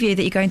your preview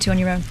that you're going to on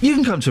your own. You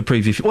can come to a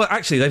preview. Well,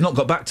 actually, they've not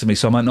got back to me,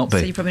 so I might not be.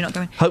 So you're probably not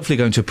going. Hopefully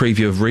going to a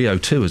preview of Rio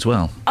 2 as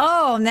well.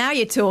 Oh, now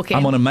you're talking.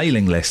 I'm on a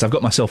mailing list. I've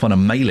got myself on a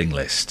mailing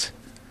list.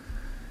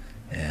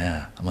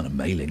 Yeah, I'm on a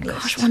mailing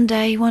list. Gosh, one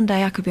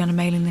day I could be on a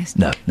mailing list.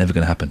 No, never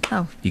going to happen.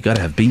 Oh. You got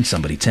to have been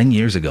somebody 10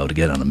 years ago to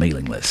get on a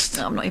mailing list.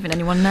 No, I'm not even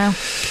anyone now.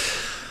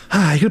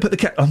 You're going to put the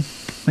cat on,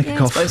 make a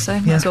cough. I suppose so.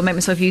 Might as well make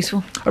myself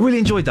useful. I really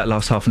enjoyed that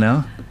last half an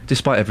hour,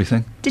 despite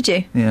everything. Did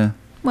you? Yeah.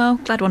 Well,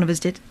 glad one of us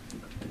did.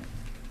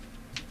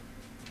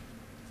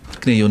 I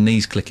can hear your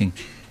knees clicking.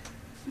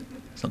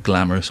 It's not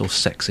glamorous or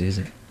sexy, is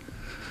it?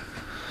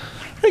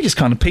 It just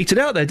kind of petered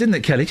out there, didn't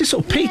it, Kelly? Just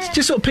sort of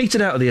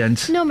petered out at the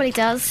end. Normally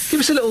does. Give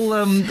us a little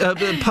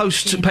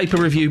post-paper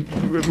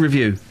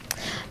review.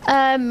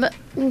 Yeah,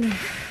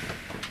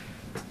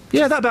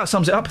 that about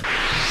sums it up.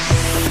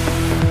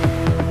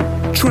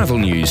 Travel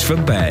news for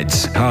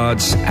beds,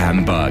 cards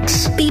and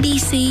bugs.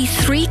 BBC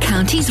Three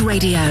Counties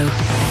Radio.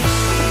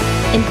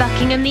 In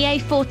Buckingham, the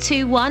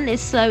A421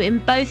 is slow in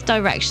both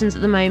directions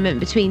at the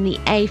moment between the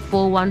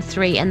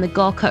A413 and the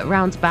Gorcut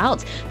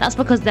roundabout. That's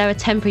because there are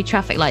temporary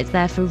traffic lights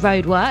there for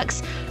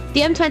roadworks. The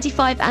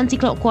M25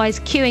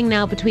 anti-clockwise queuing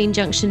now between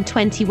junction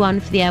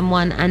 21 for the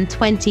M1 and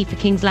 20 for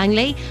Kings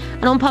Langley.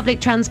 And on public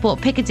transport,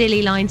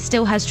 Piccadilly line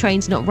still has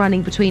trains not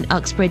running between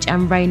Uxbridge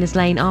and Rayners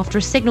Lane after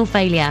a signal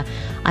failure.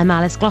 I'm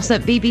Alice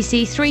Glossop,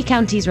 BBC Three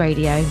Counties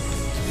Radio.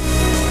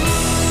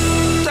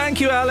 Thank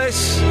you,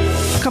 Alice.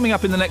 Coming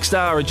up in the next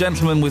hour, a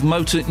gentleman with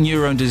motor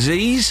neurone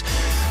disease.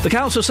 The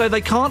council say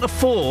they can't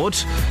afford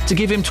to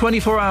give him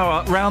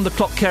 24-hour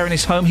round-the-clock care in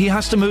his home. He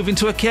has to move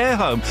into a care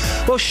home.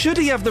 Well, should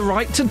he have the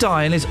right to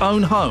die in his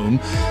own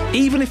home,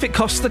 even if it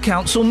costs the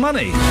council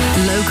money?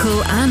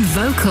 Local and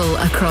vocal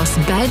across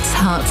beds,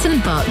 hearts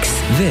and bucks.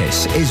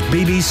 This is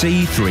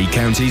BBC Three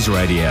Counties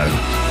Radio.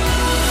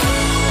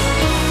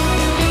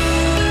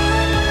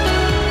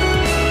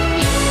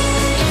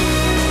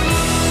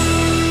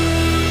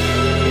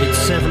 It's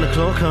 7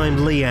 o'clock.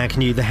 I'm Lee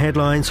Agnew. The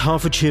headlines: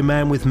 Hertfordshire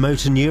man with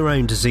motor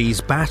neurone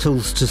disease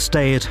battles to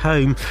stay at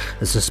home.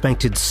 A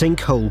suspected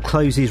sinkhole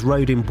closes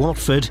road in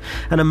Watford.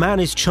 And a man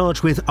is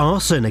charged with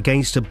arson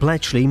against a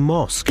Bletchley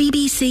mosque.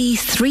 BBC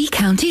Three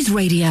Counties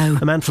Radio.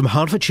 A man from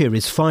Hertfordshire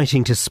is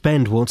fighting to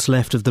spend what's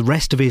left of the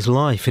rest of his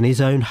life in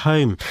his own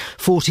home.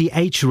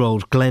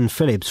 48-year-old Glenn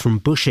Phillips from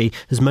Bushy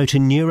has motor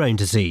neurone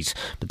disease,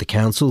 but the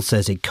council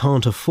says it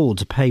can't afford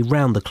to pay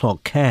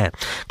round-the-clock care.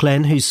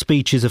 Glenn, whose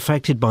speech is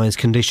affected by his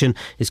condition,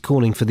 is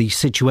calling for the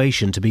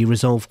situation to be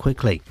resolved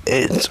quickly.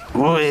 It's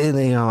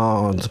really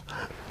hard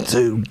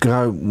to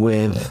cope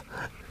with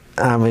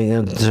having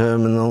a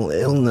terminal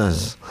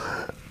illness.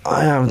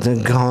 I have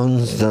to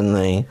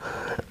constantly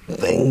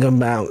think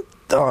about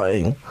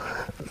dying,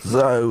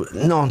 so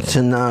not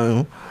to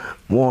know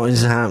what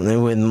is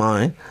happening with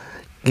my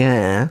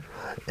care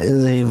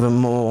is even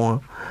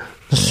more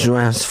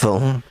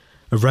stressful.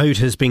 A road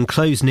has been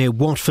closed near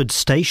Watford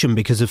Station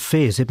because of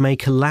fears it may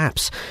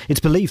collapse. It's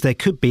believed there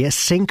could be a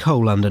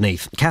sinkhole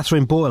underneath.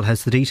 Catherine Boyle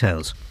has the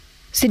details.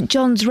 St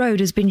John's Road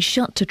has been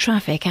shut to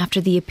traffic after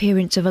the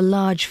appearance of a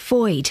large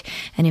void.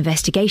 An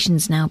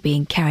investigation's now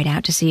being carried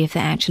out to see if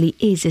there actually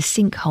is a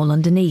sinkhole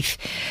underneath.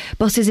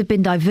 Buses have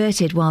been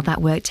diverted while that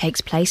work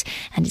takes place,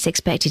 and it's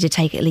expected to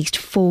take at least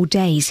 4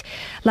 days.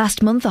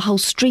 Last month, a whole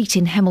street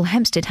in Hemel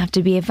Hempstead had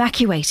to be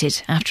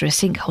evacuated after a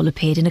sinkhole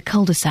appeared in a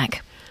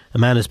cul-de-sac. A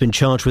man has been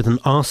charged with an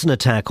arson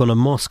attack on a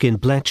mosque in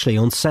Bletchley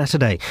on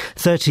Saturday.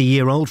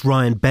 30-year-old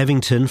Ryan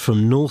Bevington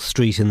from North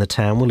Street in the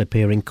town will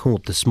appear in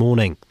court this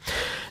morning.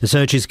 The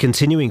search is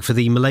continuing for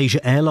the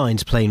Malaysia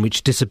Airlines plane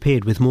which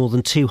disappeared with more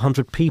than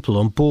 200 people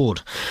on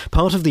board.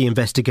 Part of the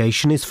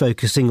investigation is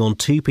focusing on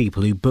 2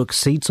 people who booked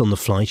seats on the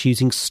flight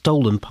using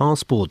stolen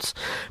passports.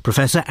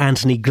 Professor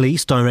Anthony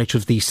Glees, director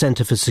of the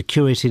Centre for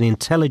Security and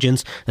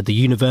Intelligence at the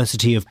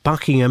University of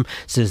Buckingham,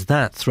 says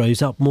that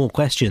throws up more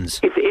questions.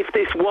 If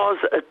this was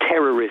a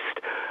terrorist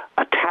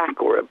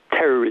attack or a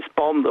terrorist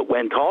bomb that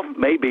went off,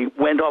 maybe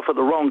went off at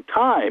the wrong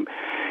time,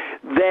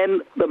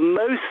 then the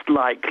most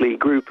likely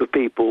group of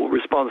people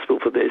responsible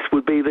for this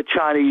would be the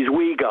Chinese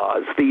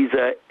Uyghurs. These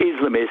are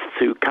Islamists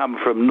who come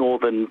from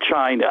northern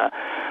China.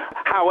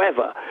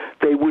 However,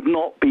 they would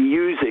not be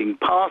using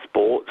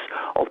passports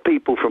of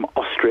people from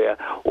Austria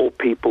or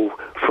people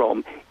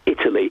from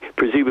Italy.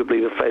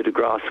 Presumably the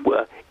photographs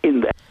were in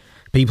there.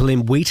 People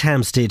in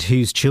Wheathampstead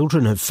whose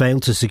children have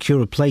failed to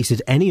secure a place at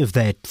any of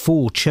their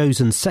 4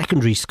 chosen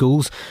secondary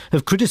schools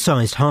have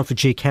criticised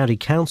Hertfordshire County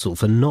Council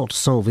for not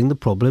solving the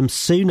problem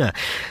sooner.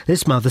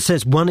 This mother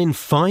says 1 in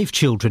 5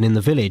 children in the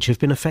village have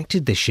been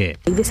affected this year.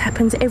 This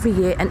happens every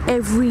year, and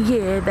every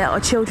year there are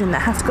children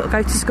that have to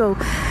go to school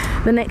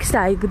the next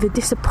day with the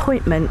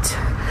disappointment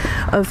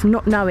of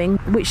not knowing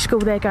which school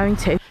they're going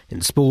to.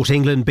 In sport,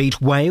 England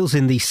beat Wales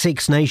in the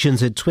Six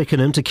Nations at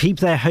Twickenham to keep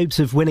their hopes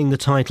of winning the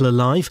title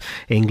alive.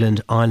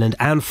 England, Ireland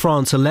and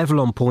France are level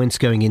on points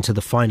going into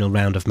the final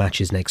round of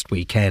matches next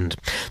weekend.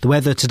 The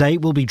weather today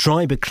will be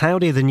dry but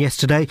cloudier than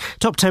yesterday.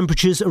 Top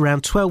temperatures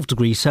around 12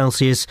 degrees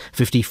Celsius,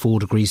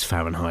 54 degrees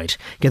Fahrenheit.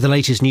 Get the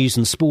latest news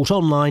and sport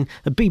online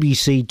at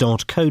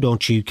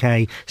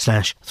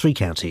bbc.co.uk/3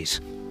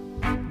 counties.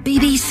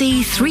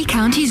 BBC Three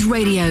Counties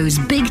Radio's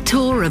big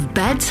tour of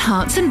beds,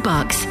 hearts and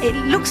bucks. It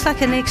looks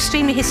like an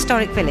extremely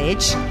historic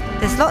village.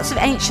 There's lots of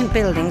ancient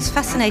buildings,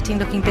 fascinating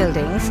looking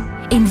buildings.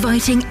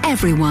 Inviting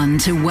everyone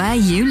to where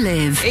you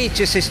live. It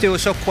just is still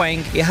so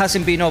quaint. It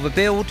hasn't been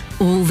overbuilt.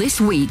 All this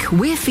week,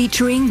 we're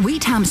featuring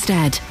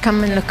Wheathampstead.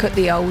 Come and look at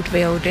the old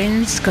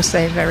buildings, because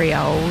they're very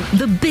old.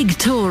 The big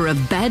tour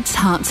of beds,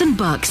 hearts and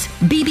bucks.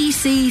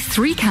 BBC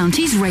Three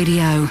Counties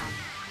Radio.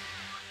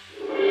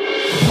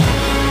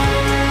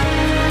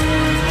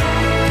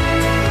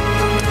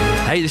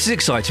 Hey, this is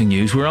exciting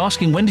news. We're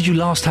asking, when did you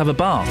last have a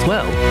bath?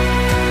 Well,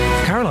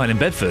 Caroline in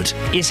Bedford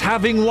is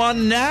having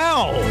one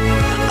now.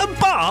 A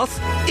bath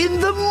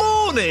in the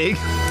morning.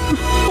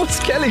 What's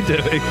Kelly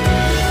doing?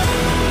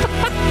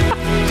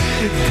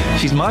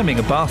 She's miming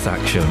a bath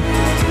action.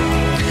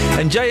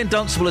 And Jay in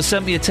Dunstable has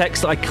sent me a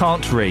text that I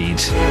can't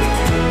read.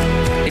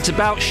 It's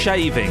about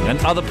shaving and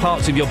other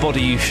parts of your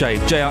body you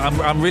shave. Jay,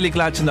 I'm really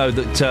glad to know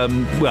that,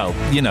 I'm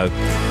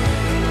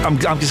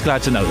just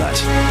glad to know that.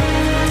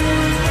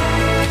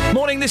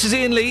 Morning, this is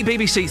Iain Lee,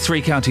 BBC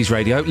Three Counties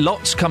Radio.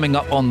 Lots coming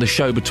up on the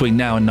show between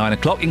now and 9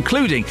 o'clock,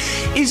 including,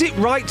 is it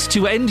right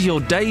to end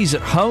your days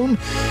at home,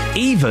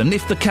 even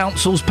if the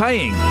council's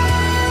paying?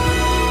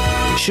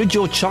 Should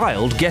your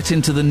child get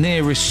into the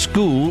nearest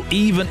school,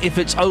 even if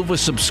it's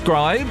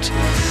oversubscribed?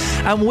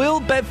 And will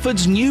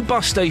Bedford's new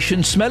bus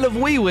station smell of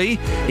wee-wee,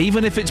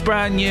 even if it's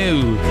brand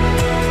new?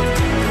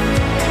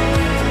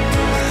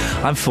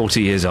 I'm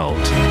 40 years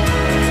old.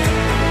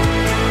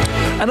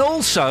 And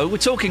also, we're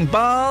talking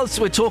baths,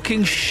 we're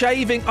talking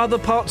shaving other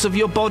parts of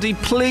your body.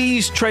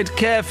 Please tread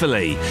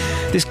carefully.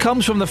 This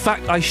comes from the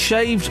fact I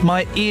shaved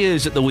my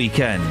ears at the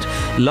weekend.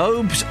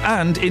 Lobes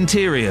and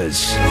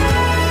interiors.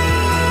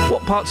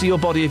 What parts of your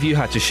body have you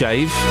had to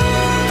shave?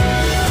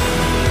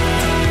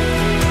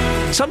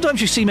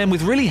 Sometimes you see men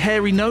with really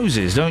hairy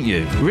noses, don't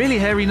you? Really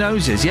hairy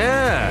noses,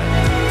 yeah.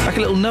 Like a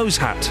little nose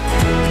hat.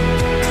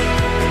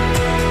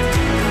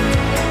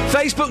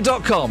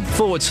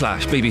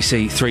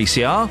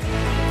 Facebook.com/BBC3CR.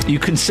 You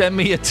can send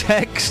me a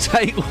text,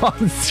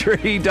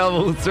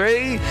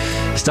 81333.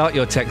 Start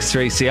your text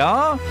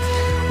 3CR.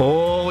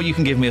 Or you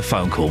can give me a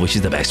phone call, which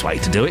is the best way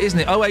to do it, isn't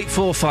it?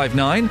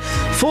 08459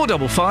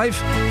 455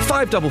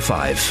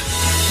 555.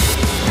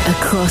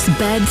 Across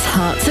beds,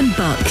 hearts and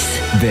bucks.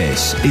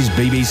 This is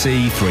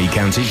BBC Three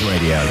Counties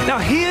Radio. Now,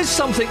 here's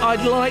something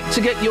I'd like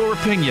to get your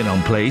opinion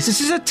on, please. This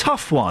is a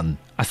tough one,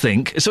 I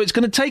think, so it's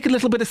going to take a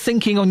little bit of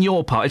thinking on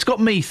your part. It's got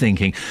me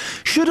thinking.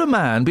 Should a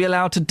man be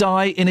allowed to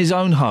die in his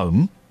own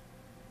home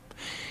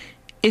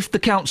if the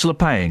council are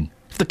paying?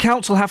 If the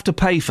council have to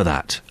pay for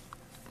that?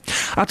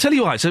 I'll tell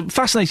you why. It's a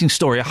fascinating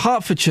story. A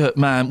Hertfordshire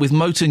man with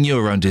motor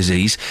neurone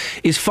disease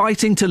is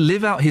fighting to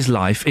live out his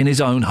life in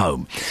his own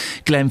home.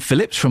 Glenn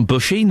Phillips from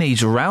Bushey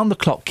needs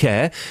round-the-clock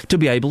care to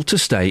be able to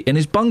stay in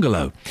his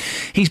bungalow.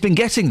 He's been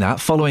getting that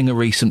following a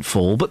recent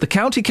fall, but the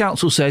county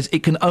council says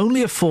it can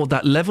only afford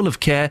that level of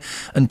care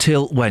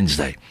until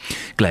Wednesday.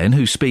 Glenn,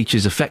 whose speech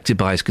is affected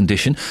by his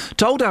condition,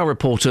 told our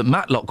reporter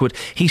Matt Lockwood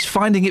he's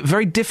finding it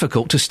very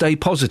difficult to stay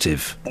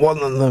positive. One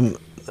of the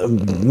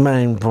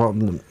main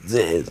problems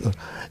is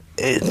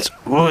it's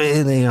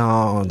really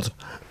hard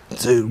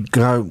to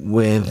cope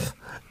with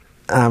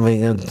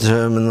having a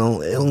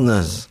terminal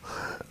illness.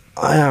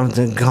 I have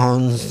to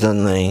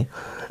constantly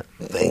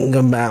think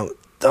about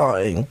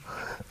dying,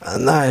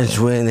 and that is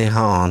really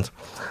hard.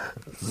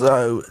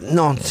 So,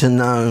 not to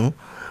know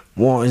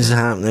what is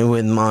happening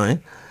with my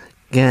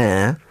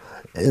care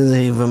is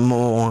even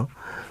more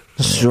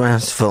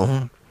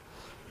stressful.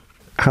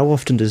 How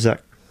often does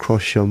that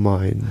cross your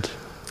mind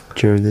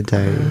during the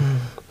day?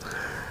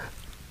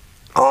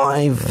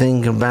 I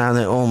think about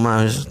it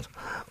almost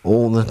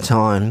all the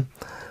time.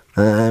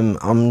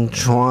 I'm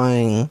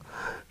trying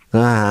to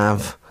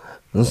have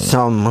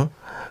some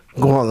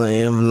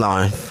quality of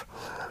life,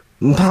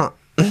 but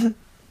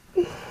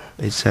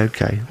it's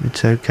okay.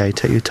 It's okay.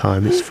 Take your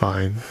time. It's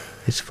fine.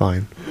 It's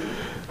fine.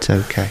 It's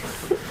okay.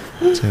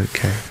 It's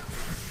okay.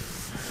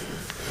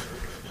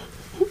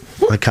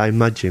 I can't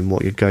imagine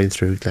what you're going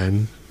through,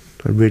 Glenn.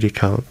 I really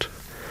can't.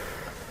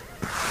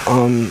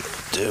 I'm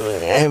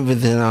doing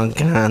everything I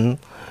can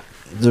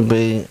to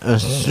be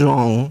as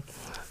strong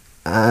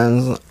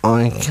as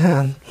I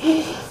can.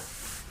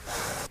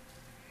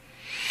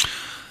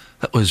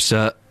 That was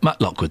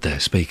Matt Lockwood there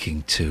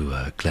speaking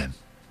to Glenn.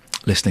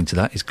 Listening to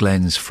that is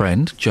Glenn's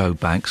friend, Joe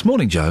Banks.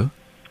 Morning, Joe.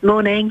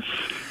 Morning.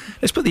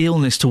 Let's put the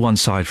illness to one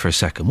side for a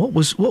second. What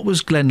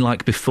was Glenn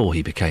like before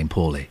he became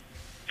poorly?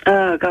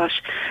 Oh,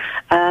 gosh.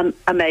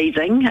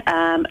 Amazing.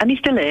 And he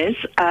still is.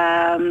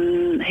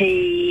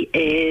 He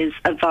is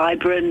a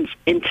vibrant,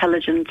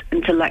 intelligent,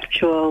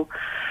 intellectual,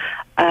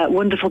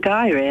 wonderful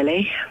guy,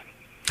 really.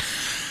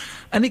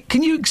 And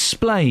can you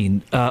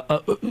explain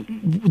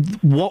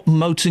what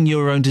motor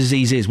neurone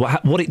disease is,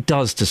 what it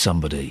does to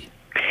somebody?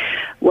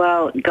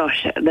 Well,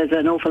 gosh, there's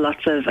an awful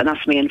lot of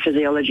anatomy and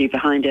physiology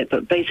behind it,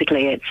 but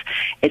basically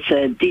it's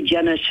a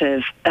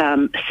degenerative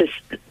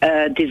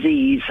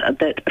disease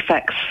that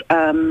affects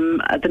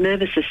the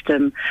nervous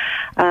system,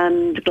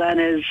 and Glenn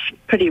is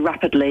pretty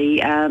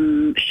rapidly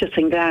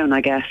shutting down,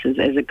 I guess,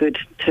 is a good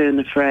turn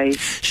of phrase.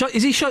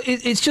 Is he?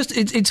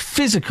 It's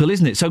physical,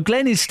 isn't it? So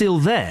Glenn is still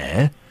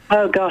there.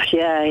 Oh gosh,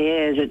 yeah, he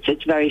is.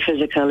 It's very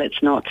physical.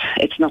 It's not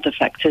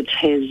affected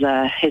his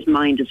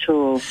mind at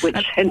all,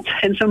 which in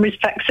some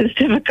respects is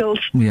difficult.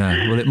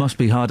 Yeah, well, it must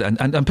be hard.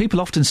 And people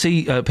often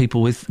see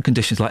people with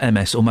conditions like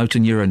MS or motor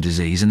neuron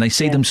disease, and they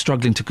see them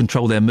struggling to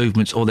control their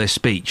movements or their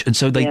speech, and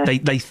so they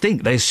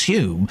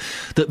assume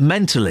that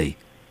mentally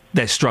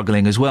they're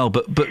struggling as well.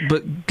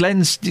 But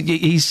Glenn's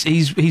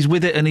he's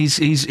with it, and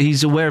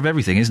he's aware of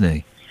everything, isn't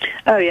he?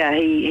 Oh yeah,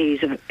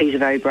 he's a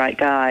very bright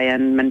guy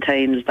and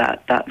maintains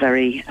that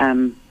very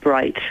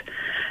bright,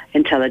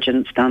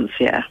 intelligent stance.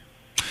 Yeah.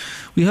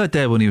 We heard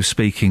there when he was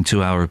speaking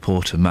to our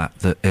reporter Matt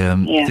that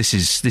this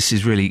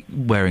is really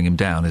wearing him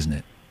down, isn't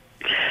it?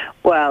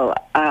 Well,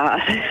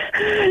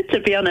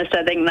 to be honest,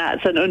 I think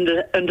that's an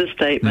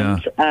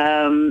understatement.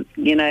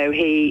 Yeah.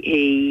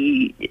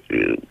 He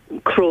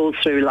crawls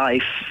through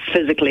life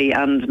physically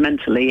and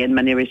mentally in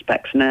many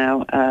respects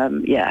now.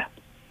 Yeah.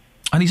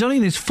 And he's only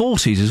in his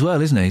 40s as well,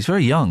 isn't he? He's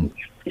very young.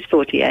 He's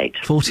 48.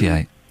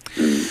 48.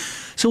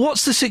 So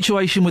what's the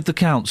situation with the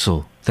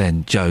council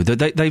then, Joe?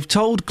 They've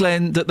told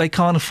Glenn that they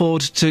can't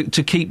afford to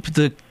keep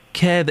the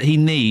care that he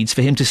needs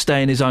for him to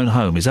stay in his own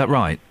home. Is that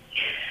right?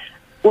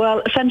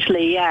 Well,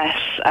 essentially, yes.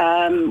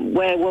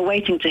 We're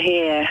waiting to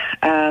hear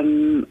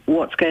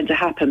what's going to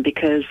happen,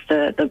 because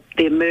the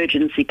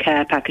emergency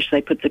care package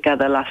they put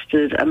together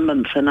lasted a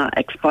month and that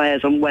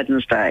expires on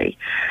Wednesday.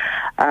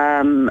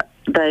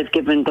 They've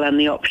given Glenn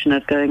the option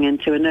of going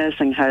into a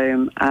nursing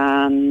home,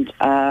 and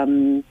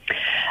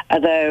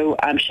although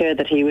I'm sure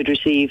that he would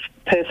receive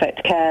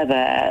perfect care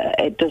there,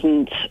 it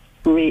doesn't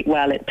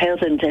it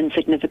pales into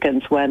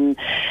insignificance when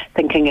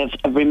thinking of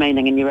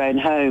remaining in your own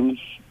home,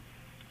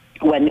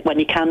 when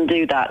you can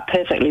do that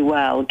perfectly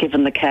well,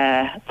 given the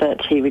care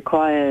that he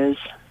requires.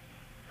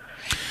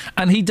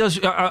 And he does,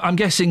 I'm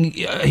guessing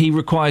he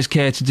requires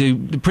care to do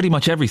pretty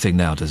much everything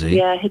now, does he?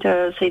 Yeah, he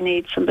does. He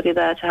needs somebody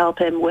there to help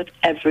him with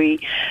every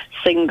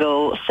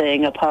single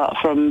thing apart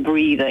from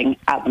breathing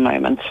at the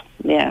moment.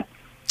 Yeah.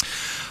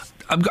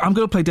 I'm going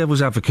to play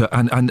devil's advocate,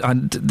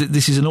 and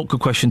this is an awkward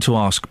question to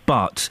ask,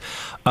 but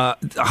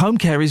home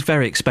care is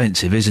very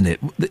expensive, isn't it?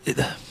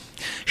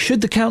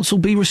 Should the council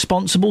be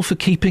responsible for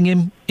keeping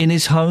him in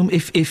his home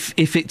if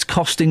it's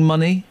costing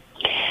money?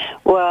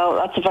 Well,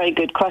 that's a very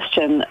good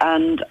question,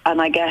 and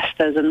I guess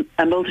there's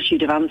a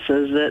multitude of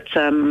answers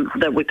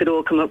that we could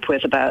all come up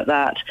with about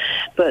that.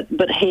 But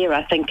here,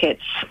 I think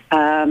it's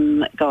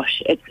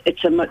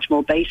a much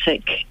more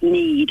basic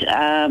need.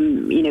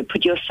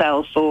 Put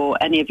yourself or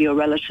any of your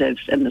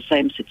relatives in the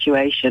same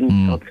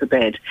situation. God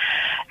forbid.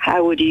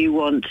 How would you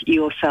want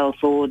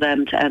yourself or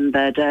them to end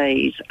their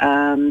days?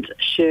 And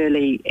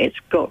surely it's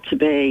got to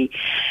be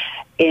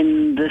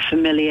in the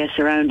familiar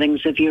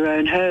surroundings of your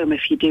own home,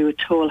 if you do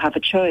at all have a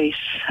choice.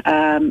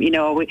 Are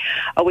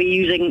we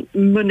using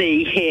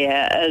money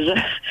here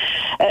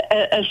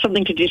as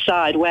something to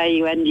decide where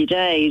you end your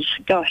days?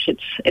 Gosh,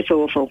 it's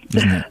awful.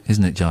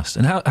 Isn't it just?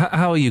 And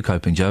how are you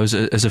coping, Joe,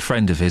 as a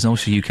friend of his? And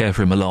also you care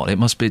for him a lot. It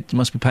must be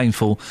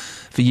painful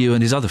for you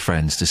and his other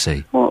friends to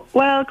see.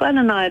 Well, Glenn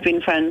and I have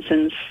been friends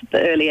since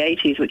the early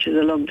 80s, which is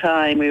a long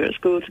time. We were at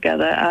school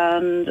together,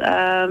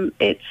 and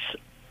it's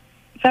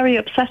very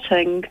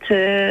upsetting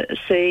to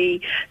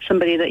see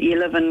somebody that you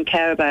love and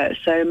care about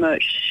so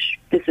much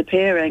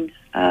disappearing.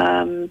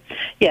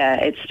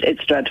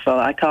 It's dreadful.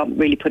 I can't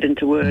really put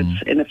into words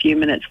in a few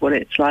minutes what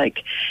it's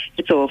like.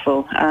 It's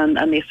awful, and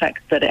the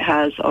effect that it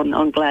has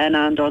on Glenn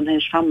and on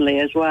his family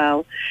as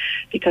well,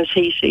 because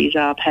he sees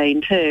our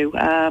pain too.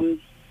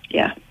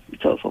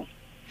 It's awful.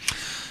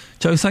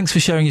 Jo, thanks for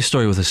sharing your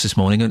story with us this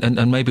morning,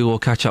 and maybe we'll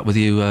catch up with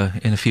you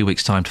in a few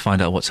weeks' time to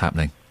find out what's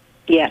happening.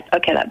 Yeah,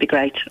 OK, that'd be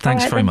great.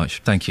 Thanks very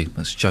much. Thank you.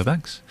 That's Jo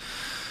Banks,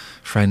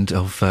 friend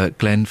of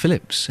Glenn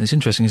Phillips. It's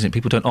interesting, isn't it?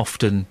 People don't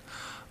often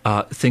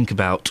think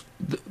about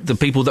the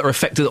people that are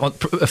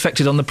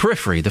affected on the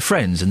periphery, the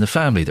friends and the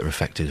family that are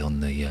affected on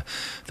the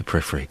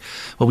periphery.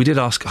 Well, we did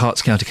ask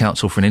Herts County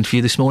Council for an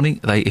interview this morning.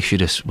 They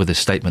issued us with a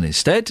statement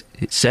instead.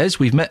 It says,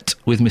 "We've met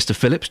with Mr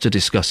Phillips to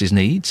discuss his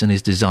needs and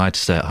his desire to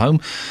stay at home.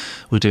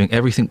 We're doing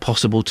everything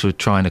possible to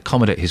try and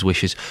accommodate his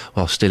wishes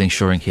while still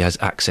ensuring he has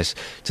access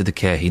to the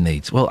care he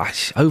needs." Well,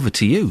 over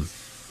to you.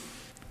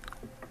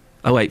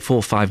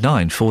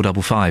 08459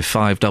 455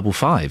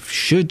 555.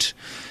 Should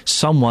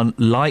someone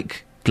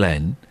like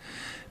Glenn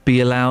be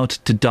allowed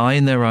to die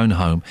in their own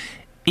home,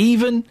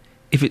 even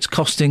if it's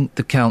costing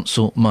the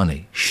council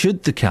money?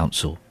 Should the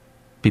council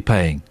be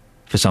paying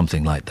for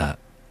something like that?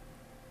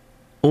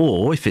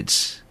 Or if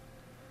it's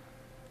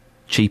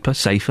cheaper,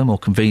 safer, more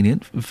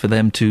convenient for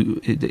them to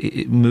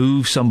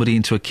move somebody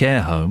into a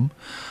care home,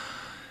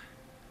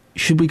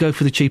 should we go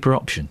for the cheaper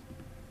option?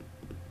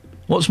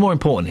 What's more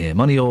important here,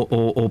 money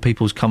or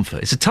people's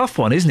comfort? It's a tough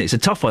one, isn't it? It's a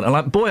tough one.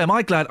 And boy, am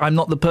I glad I'm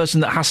not the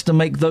person that has to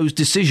make those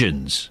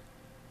decisions.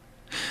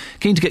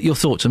 Keen to get your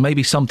thoughts, and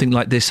maybe something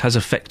like this has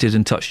affected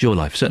and touched your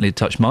life. Certainly it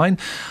touched mine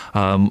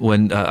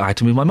when I had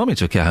to move my mum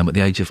into a care home at the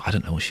age of, I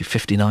don't know, was she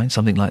 59,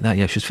 something like that?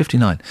 Yeah, she was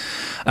 59.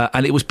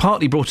 And it was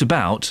partly brought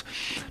about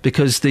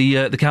because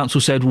the council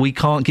said we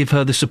can't give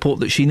her the support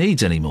that she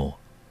needs anymore.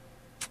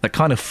 That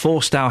kind of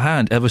forced our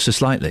hand ever so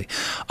slightly.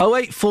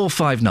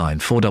 08459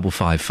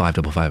 455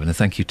 555. And a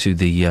thank you to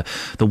the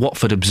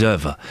Watford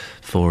Observer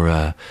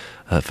for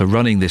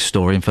running this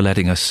story and for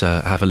letting us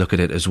have a look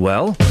at it as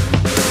well.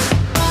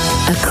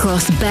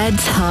 Across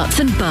beds, hearts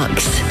and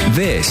bucks.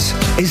 This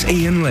is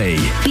Iain Lee.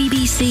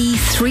 BBC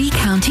Three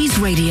Counties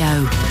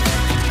Radio.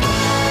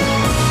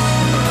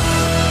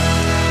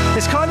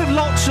 There's kind of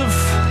lots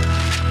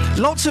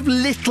of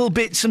little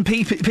bits and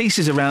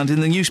pieces around in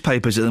the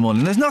newspapers at the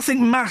morning. There's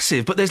nothing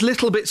massive, but there's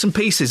little bits and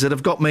pieces that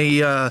have got me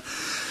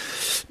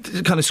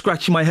kind of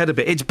scratching my head a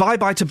bit. It's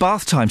bye-bye to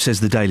bath time, says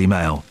the Daily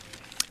Mail.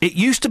 It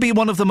used to be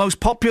one of the most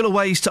popular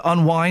ways to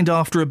unwind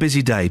after a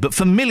busy day, but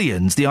for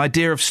millions, the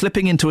idea of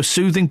slipping into a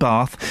soothing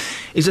bath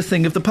is a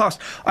thing of the past.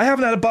 I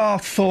haven't had a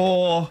bath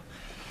for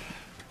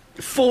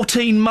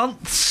 14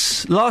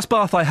 months. Last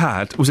bath I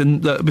had was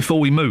before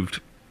we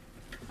moved.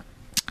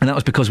 And that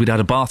was because we'd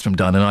had a bathroom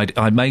done, and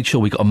I made sure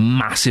we got a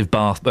massive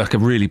bath, like a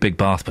really big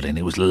bath put in.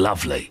 It was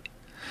lovely.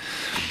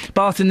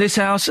 Bath in this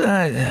house,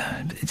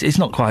 it's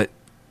not quite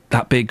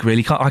that big,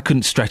 really. I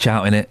couldn't stretch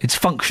out in it. It's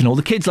functional.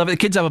 The kids love it. The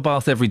kids have a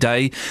bath every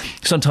day.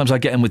 Sometimes I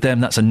get in with them.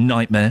 That's a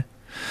nightmare.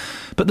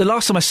 But the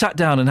last time I sat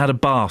down and had a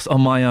bath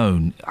on my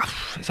own,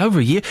 it's over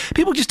a year.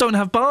 People just don't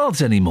have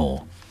baths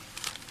anymore.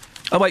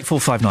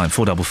 08459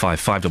 455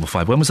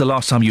 555. When was the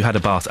last time you had a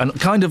bath? And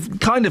kind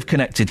of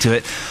connected to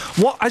it,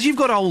 as you've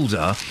got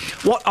older,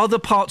 what other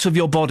parts of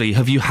your body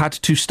have you had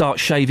to start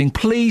shaving?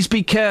 Please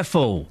be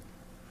careful.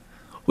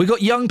 We've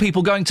got young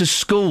people going to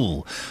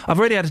school. I've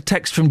already had a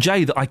text from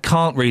Jay that I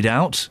can't read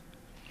out.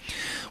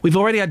 We've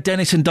already had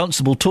Dennis and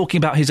Dunstable talking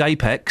about his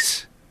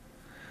apex,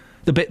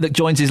 the bit that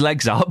joins his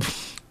legs up.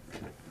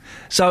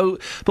 So,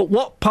 but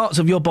what parts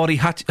of your body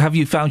have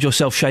you found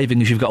yourself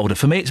shaving as you've got older?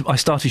 For me, I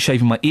started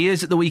shaving my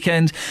ears at the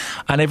weekend,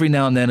 and every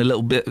now and then a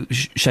little bit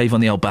shave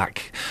on the old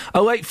back.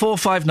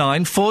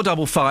 08459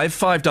 455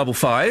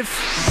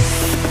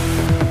 555.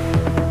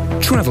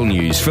 Travel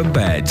news for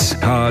beds,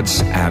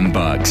 cards and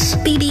bugs.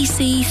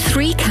 BBC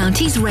Three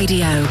Counties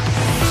Radio.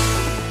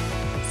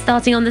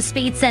 Starting on the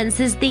speed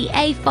sensors, the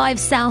A5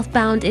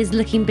 southbound is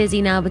looking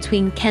busy now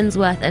between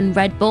Kensworth and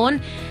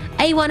Redbourne.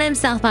 A1M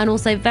southbound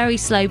also very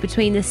slow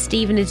between the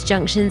Stevenage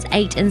junctions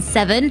 8 and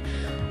 7.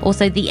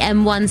 Also the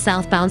M1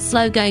 southbound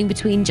slow going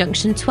between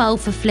junction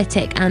 12 for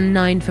Flitwick and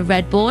 9 for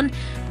Redbourne.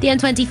 The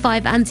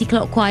M25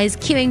 anti-clockwise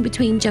queuing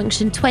between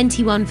junction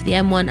 21 for the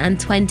M1 and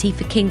 20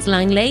 for Kings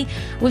Langley.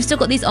 We've still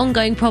got these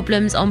ongoing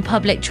problems on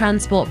public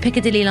transport.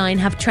 Piccadilly line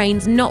have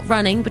trains not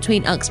running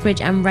between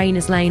Uxbridge and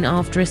Rayners Lane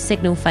after a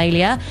signal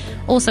failure.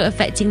 Also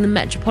affecting the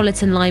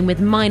Metropolitan line with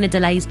minor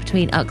delays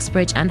between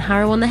Uxbridge and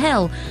Harrow on the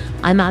Hill.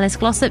 I'm Alice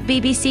Glossop,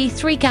 BBC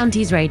Three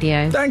Counties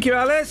Radio. Thank you,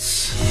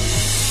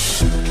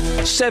 Alice.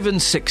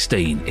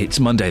 7:16. It's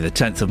Monday the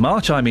 10th of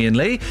March. I'm Iain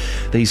Lee.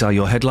 These are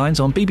your headlines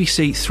on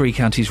BBC Three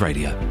Counties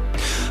Radio.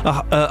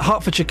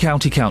 Hertfordshire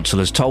County Council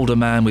has told a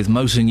man with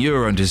motor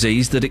neurone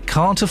disease that it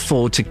can't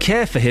afford to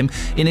care for him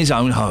in his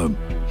own home.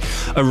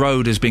 A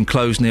road has been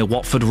closed near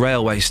Watford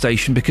railway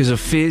station because of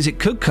fears it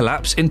could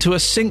collapse into a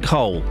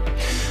sinkhole.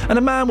 And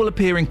a man will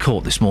appear in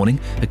court this morning,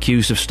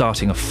 accused of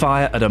starting a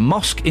fire at a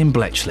mosque in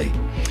Bletchley.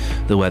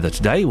 The weather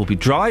today will be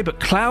dry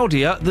but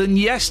cloudier than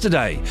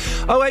yesterday.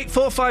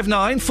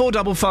 08459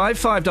 455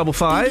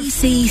 555.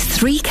 BBC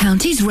Three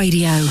Counties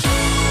Radio.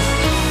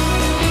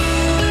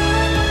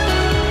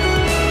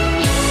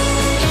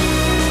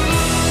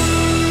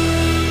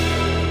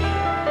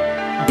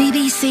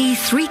 BBC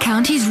Three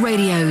Counties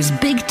Radio's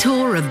big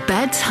tour of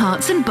beds,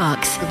 hearts and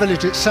bucks. The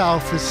village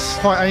itself is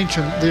quite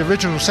ancient. The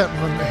original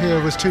settlement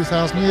here was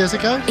 2,000 years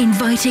ago.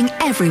 Inviting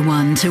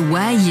everyone to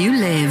where you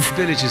live. The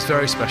village is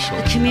very special.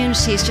 The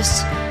community is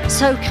just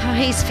so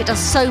cohesive. It does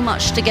so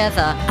much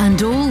together.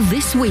 And all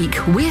this week,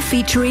 we're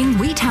featuring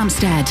Wheat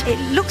Hampstead. It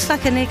looks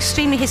like an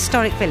extremely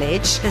historic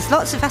village. There's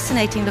lots of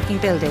fascinating looking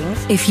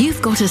buildings. If you've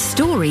got a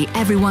story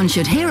everyone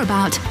should hear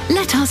about,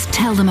 let us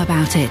tell them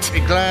about it.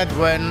 Be glad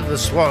when the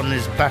Swan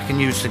is back in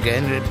use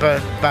again. It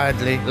burnt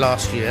badly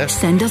last year.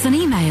 Send us an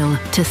email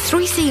to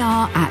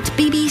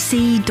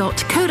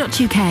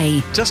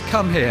 3cr@bbc.co.uk. Just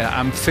come here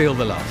and feel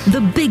the love. The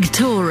big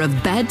tour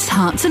of beds,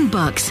 hearts and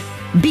bucks.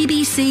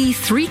 BBC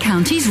Three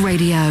Counties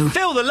Radio.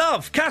 Feel the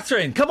love,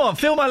 Catherine. Come on,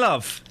 feel my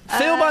love.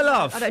 Feel my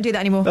love. I don't do that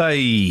anymore.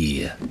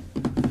 Hey.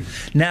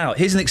 Now,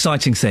 here's an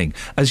exciting thing.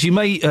 As you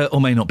may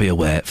or may not be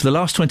aware, for the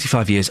last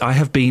 25 years, I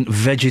have been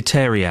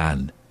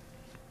vegetarian.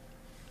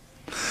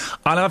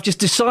 And I've just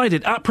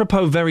decided,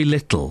 apropos very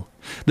little,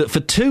 that for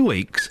 2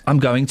 weeks I'm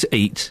going to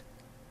eat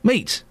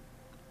meat.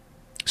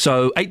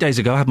 So 8 days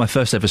ago I had my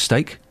first ever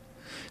steak.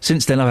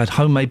 Since then I've had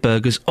homemade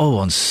burgers. Oh,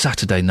 on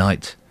Saturday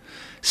night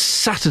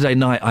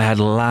I had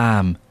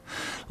lamb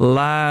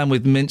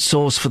with mint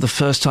sauce for the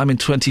first time in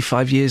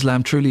 25 years.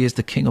 Lamb truly is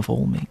the king of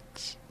all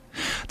meats.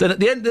 Then at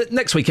the end,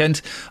 next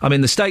weekend, I'm in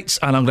the States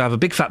and I'm going to have a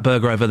big fat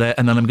burger over there,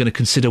 and then I'm going to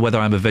consider whether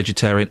I'm a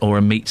vegetarian or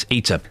a meat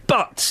eater.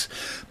 But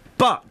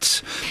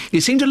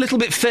it seemed a little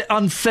bit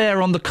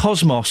unfair on the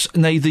cosmos,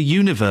 nay, the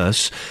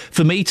universe,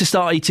 for me to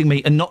start eating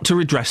meat and not to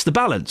redress the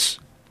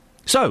balance.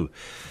 So,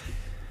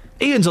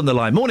 Ian's on the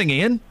line. Morning,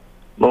 Iain.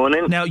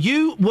 Morning. Now,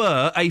 you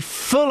were a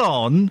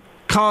full-on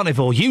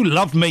carnivore. You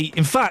loved meat.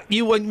 In fact,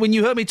 when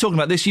you heard me talking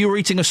about this, you were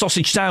eating a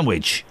sausage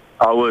sandwich.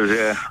 I was,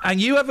 yeah.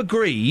 And you have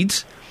agreed,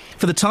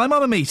 for the time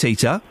I'm a meat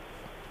eater,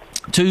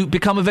 to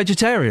become a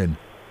vegetarian.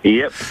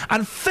 Yep.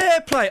 And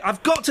fair play,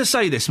 I've got to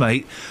say this,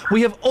 mate.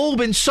 We have all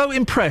been so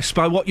impressed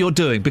by what you're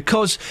doing,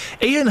 because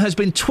Iain has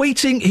been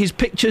tweeting his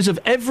pictures of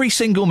every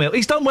single meal.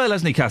 He's done well,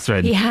 hasn't he,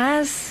 Catherine? He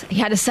has. He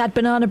had a sad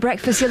banana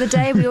breakfast the other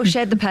day. We all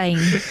shared the pain.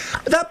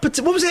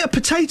 What was it, a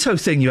potato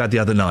thing you had the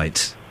other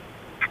night?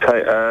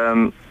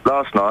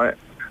 Last night.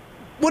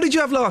 What did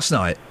you have last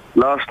night?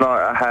 Last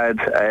night I had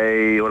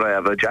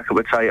a jacket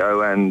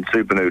potato and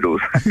super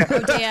noodles. Oh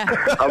dear.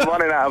 I'm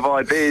running out of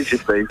ideas, you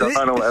see, so I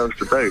don't know what else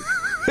to do.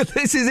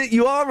 This is it.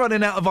 You are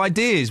running out of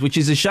ideas, which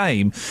is a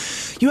shame.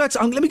 You had.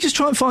 Let me just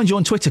try and find you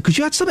on Twitter, because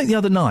you had something the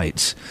other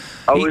night.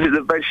 Oh, was it the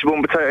vegetable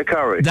and potato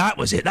curry? That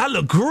was it. That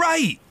looked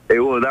great.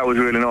 It was. That was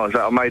really nice.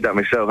 I made that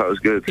myself. That was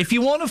good. If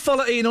you want to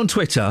follow Iain on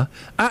Twitter,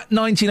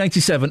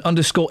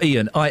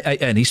 @1987_Iain,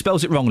 IAN. He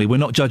spells it wrongly. We're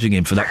not judging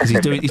him for that, because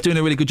he's doing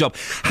a really good job.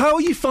 How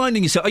are you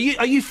finding yourself? Are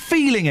you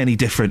feeling any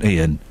different,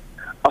 Iain?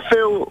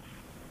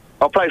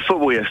 I played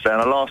football yesterday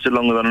and I lasted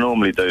longer than I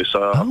normally do,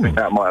 so I think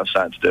that might have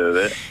something to do with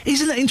it.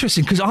 Isn't that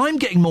interesting? Because I'm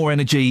getting more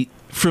energy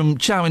from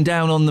chowing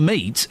down on the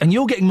meat, and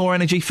you're getting more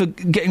energy for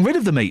getting rid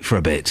of the meat for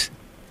a bit.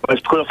 Well,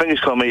 it's because I think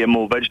it's because I'm eating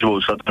more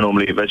vegetables, so I don't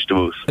normally eat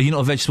vegetables. Are you not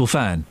a vegetable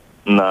fan?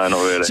 No, not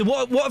really. So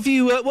what have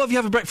you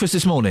had for breakfast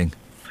this morning?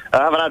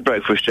 I haven't had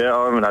breakfast yet.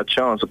 I haven't had a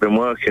chance. I've been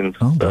working.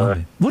 Oh,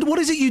 what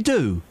is it you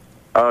do?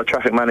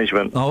 Traffic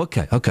management. Oh,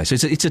 okay. So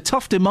it's a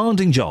tough,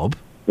 demanding job.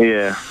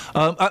 Yeah.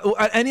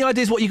 Any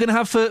ideas what you're going to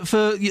have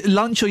for your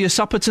lunch or your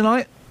supper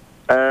tonight?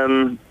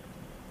 Tonight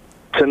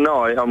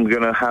I'm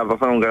going to have a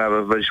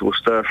vegetable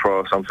stir fry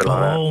or something like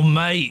that. Oh,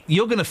 mate,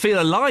 you're going to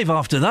feel alive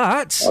after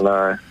that. I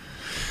know.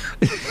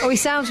 Oh, he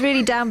sounds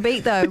really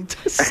downbeat, though.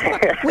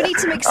 We need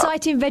some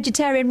exciting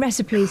vegetarian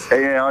recipes.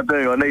 Yeah, I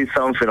do. I need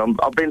something.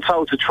 I've been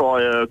told to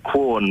try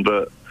corn,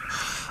 but...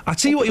 I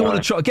tell you what you want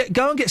to try.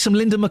 Go and get some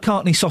Linda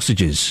McCartney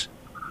sausages.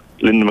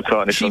 Linda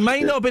McCartney. She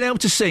may not have been able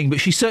to sing, but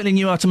she certainly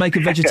knew how to make a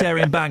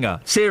vegetarian banger.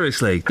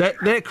 Seriously,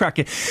 they're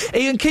cracking.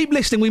 Iain, keep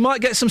listening. We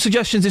might get some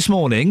suggestions this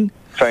morning.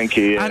 Thank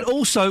you. Yeah. And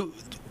also,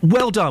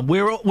 well done.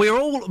 We're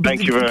all.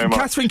 Thank you very much.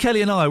 Catherine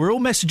Kelly and I, we're all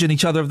messaging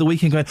each other over the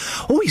weekend, going,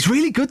 "Oh, he's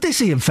really good,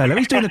 this Iain fella.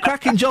 He's doing a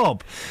cracking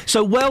job."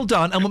 So well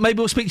done, and maybe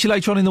we'll speak to you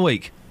later on in the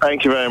week.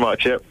 Thank you very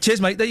much, yep.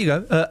 Cheers, mate. There you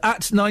go.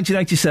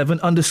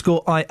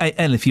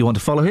 @1987_IAN if you want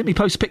to follow him. He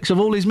posts pics of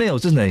all his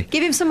meals, doesn't he?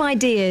 Give him some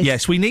ideas.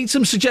 Yes, we need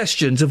some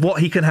suggestions of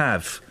what he can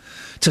have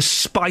to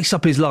spice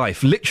up his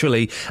life,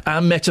 literally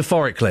and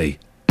metaphorically.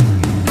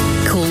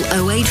 Call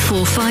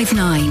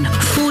 08459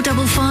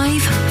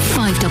 455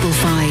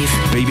 555.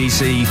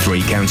 BBC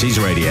Three Counties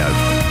Radio.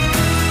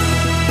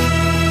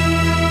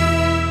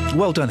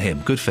 Well done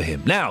him. Good for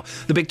him. Now,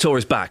 the big tour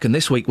is back, and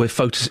this week we're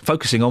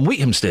focusing on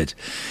Wheathampstead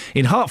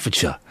in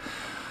Hertfordshire,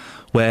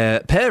 where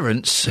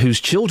parents whose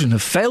children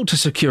have failed to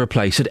secure a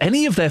place at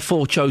any of their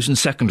 4 chosen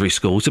secondary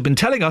schools have been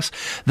telling us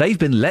they've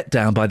been let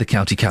down by the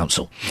county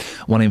council.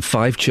 1 in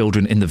 5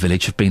 children in the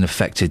village have been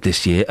affected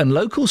this year, and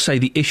locals say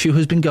the issue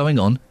has been going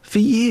on for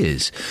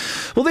years.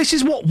 Well, this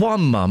is what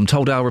one mum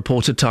told our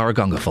reporter Tara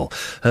Gungafol.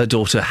 Her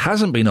daughter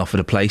hasn't been offered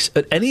a place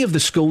at any of the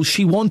schools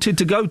she wanted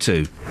to go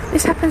to.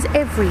 This happens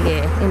every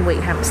year in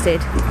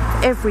Wheathampstead.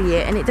 Every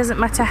year, and it doesn't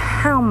matter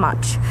how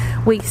much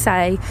we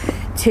say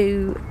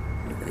to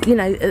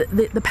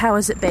the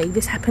powers that be.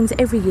 This happens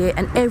every year,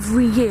 and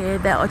every year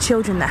there are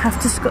children that have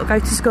to go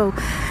to school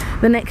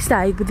the next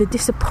day with the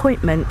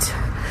disappointment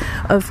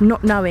of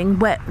not knowing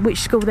which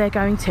school they're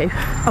going to.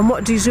 And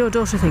what does your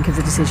daughter think of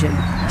the decision?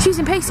 She's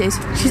in pieces.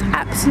 She's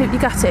absolutely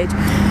gutted.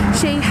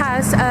 She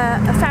has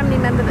a family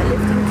member that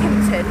lived in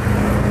Kimpton,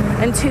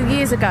 and 2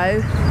 years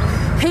ago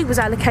he was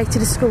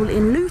allocated a school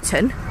in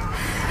Luton,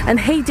 and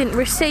he didn't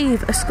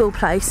receive a school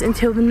place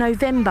until the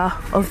November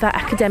of that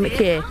academic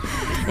year.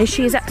 And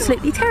she is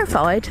absolutely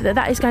terrified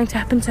that is going to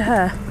happen to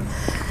her.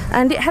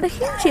 And it had a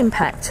huge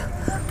impact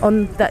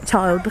on that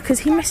child, because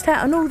he missed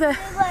out on all the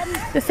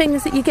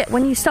things that you get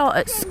when you start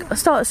at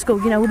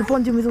school, all the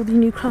bonding with all the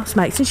new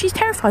classmates. And she's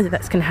terrified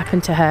that's going to happen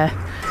to her.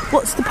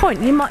 What's the point?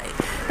 They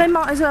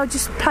might as well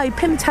just play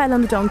pin the tail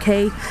on the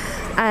donkey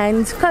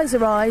and close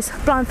their eyes,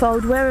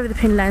 blindfold, wherever the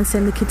pin lands,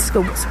 send the kids to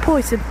school.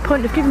 What's the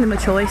point of giving them a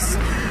choice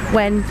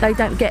when they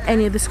don't get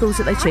any of the schools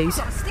that they choose?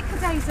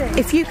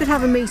 If you could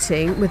have a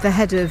meeting with the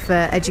head of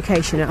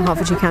education at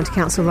Hertfordshire County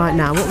Council right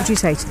now, what would you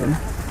say to them?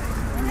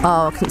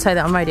 Oh, I couldn't say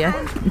that on radio.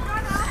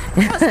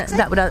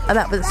 that would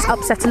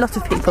upset a lot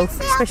of people,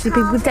 especially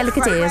people with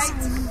delicate ears.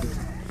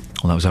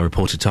 Well, that was our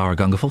reporter Tara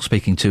Gungafol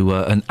speaking to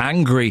an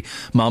angry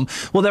mum.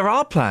 Well, there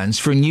are plans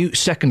for a new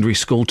secondary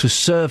school to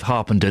serve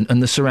Harpenden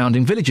and the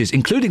surrounding villages,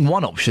 including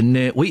one option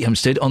near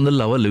Wheathampstead on the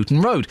Lower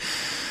Luton Road.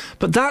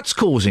 But that's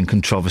causing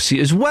controversy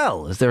as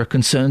well, as there are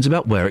concerns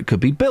about where it could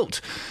be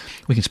built.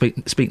 We can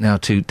speak now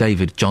to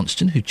David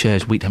Johnston, who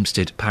chairs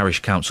Wheathampstead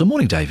Parish Council.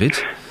 Morning, David.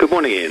 Good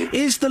morning, Ian.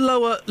 Is the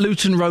Lower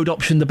Luton Road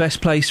option the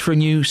best place for a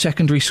new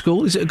secondary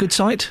school? Is it a good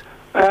site?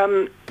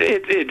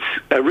 It's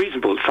a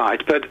reasonable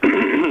site, but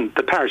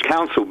the Parish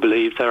Council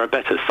believes there are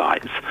better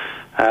sites,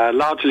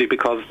 largely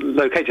because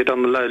located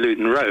on the Lower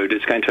Luton Road,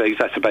 it's going to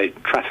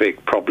exacerbate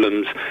traffic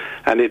problems,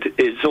 and it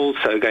is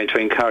also going to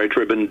encourage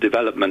urban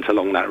development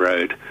along that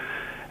road.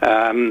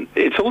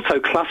 It's also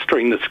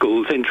clustering the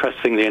schools,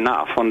 interestingly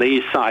enough, on the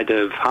east side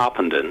of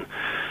Harpenden.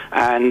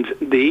 And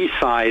the east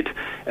side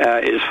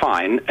is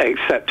fine,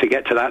 except to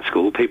get to that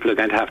school, people are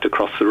going to have to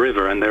cross the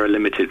river, and there are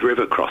limited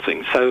river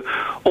crossings. So,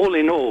 all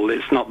in all,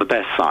 it's not the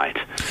best site.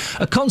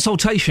 A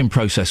consultation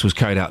process was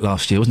carried out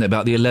last year, wasn't it,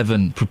 about the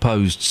 11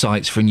 proposed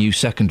sites for a new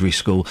secondary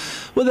school.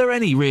 Were there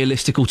any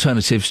realistic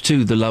alternatives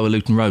to the Lower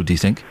Luton Road, do you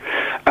think?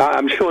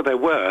 I'm sure there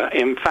were.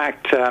 In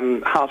fact,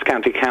 Herts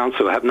County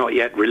Council have not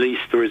yet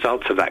released the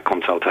results of that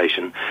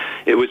consultation.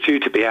 It was due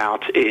to be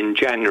out in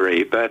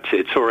January, but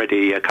it's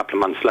already a couple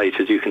of months late,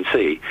 as you can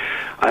see.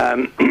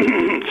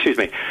 Excuse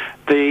me.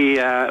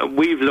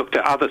 We've looked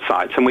at other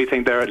sites, and we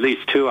think there are at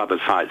least 2 other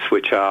sites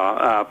which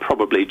are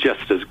probably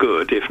just as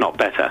good, if not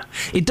better.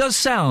 It does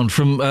sound,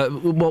 from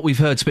what we've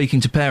heard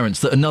speaking to parents,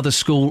 that another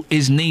school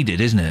is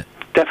needed, isn't it?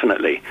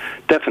 Definitely.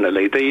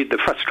 The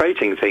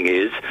frustrating thing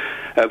is,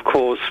 of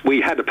course, we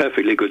had a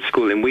perfectly good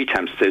school in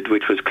Wheathampstead,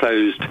 which was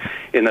closed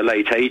in the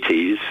late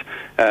 80s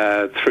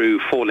through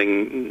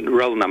falling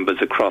roll numbers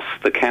across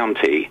the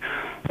county,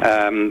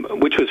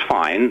 which was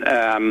fine.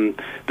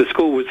 The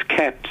school was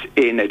kept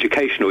in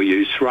educational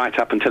use right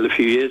up until a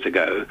few years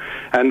ago,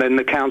 and then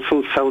the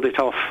council sold it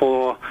off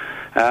for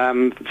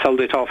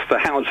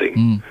housing.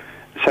 Mm.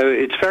 So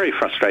it's very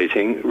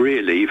frustrating,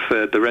 really,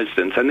 for the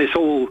residents, and this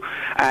all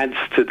adds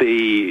to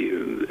the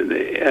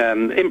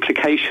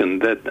implication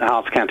that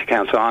Herts County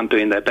Council aren't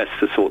doing their best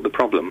to sort the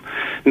problem.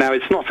 Now,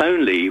 it's not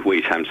only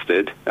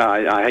Wheathampstead,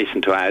 I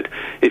hasten to add.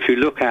 If you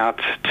look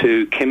out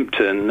to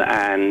Kimpton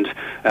and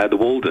the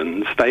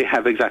Waldens, they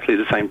have exactly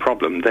the same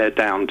problem. They're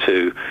down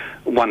to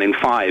 1 in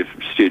 5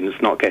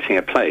 students not getting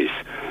a place.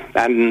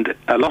 And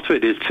a lot of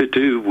it is to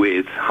do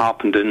with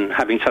Harpenden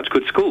having such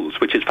good schools,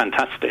 which is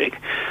fantastic,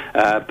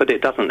 but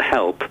it doesn't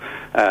help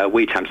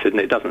Wheathampstead, and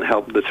it doesn't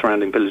help the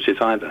surrounding villages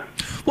either.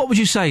 What would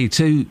you say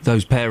to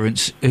those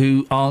parents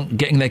who aren't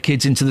getting their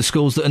kids into the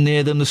schools that are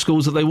near them, the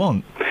schools that they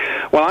want?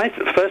 Well,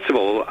 first of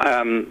all,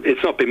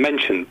 it's not been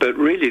mentioned, but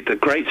really the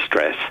great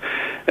stress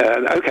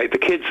Okay, the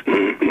kids,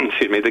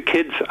 excuse me, the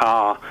kids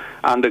are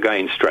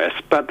undergoing stress,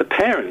 but the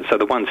parents are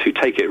the ones who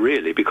take it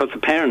really, because the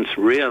parents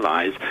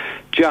realise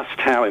just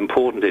how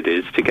important it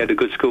is to get a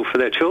good school for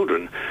their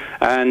children.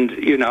 And,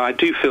 you know, I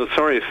do feel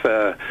sorry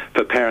for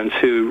parents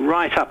who,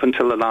 right up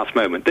until the last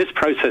moment, this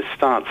process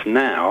starts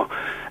now,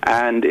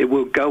 and it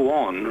will go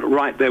on,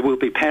 right? There will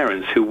be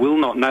parents who will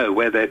not know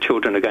where their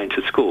children are going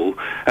to school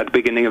at the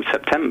beginning of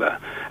September.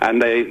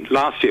 And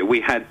last year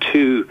we had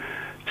 2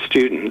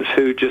 students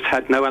who just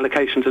had no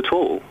allocations at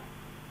all.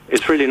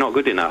 It's really not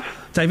good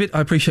enough. David,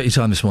 I appreciate your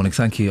time this morning.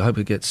 Thank you. I hope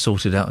it gets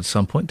sorted out at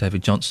some point.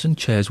 David Johnston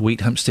chairs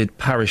Wheat Hampstead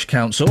Parish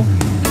Council.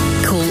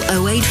 Call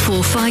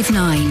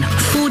 08459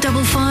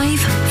 455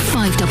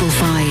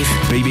 555.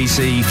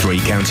 BBC Three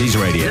Counties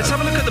Radio. Let's have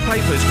a look at the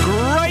papers.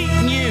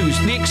 Great news.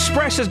 The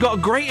Express has got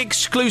a great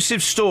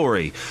exclusive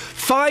story.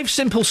 5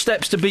 simple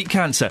steps to beat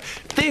cancer.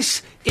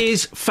 This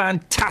is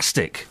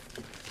fantastic.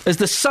 As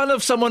the son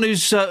of someone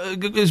whose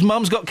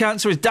mum's got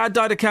cancer, his dad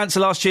died of cancer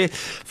last year,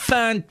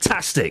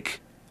 fantastic.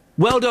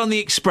 Well done, The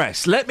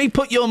Express. Let me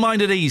put your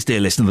mind at ease, dear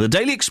listener. The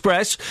Daily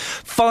Express,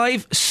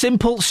 5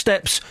 simple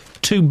steps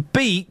to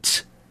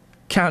beat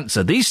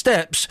cancer. These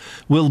steps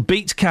will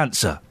beat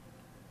cancer.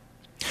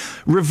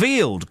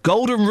 Revealed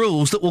golden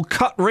rules that will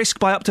cut risk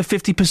by up to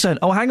 50%.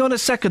 Oh, hang on a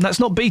second, that's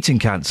not beating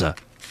cancer.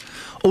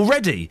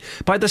 Already,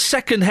 by the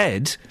second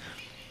head,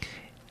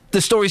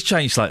 the story's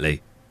changed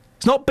slightly.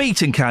 It's not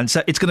beating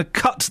cancer, it's going to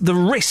cut the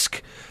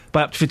risk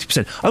by up to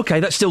 50%. OK,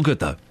 that's still good,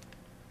 though.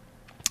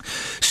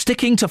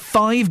 Sticking to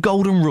 5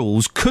 golden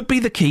rules could be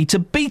the key to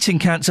beating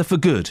cancer for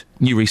good.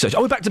 New research.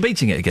 Oh, we're back to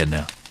beating it again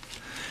now.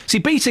 See,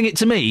 beating it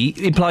to me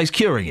implies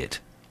curing it.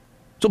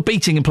 That's what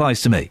beating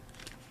implies to me.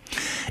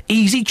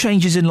 Easy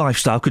changes in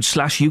lifestyle could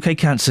slash UK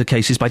cancer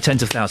cases by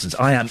tens of thousands.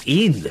 I am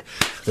in.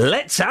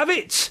 Let's have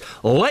it.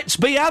 Let's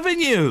be having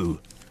you.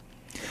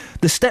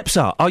 The steps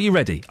are you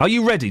ready? Are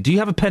you ready? Do you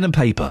have a pen and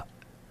paper?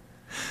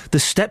 The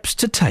steps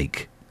to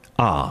take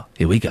are,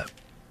 here we go.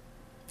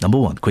 Number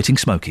 1, quitting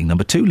smoking.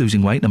 Number 2,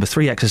 losing weight. Number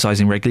 3,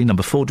 exercising regularly.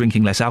 Number 4,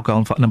 drinking less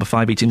alcohol. Number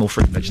 5, eating more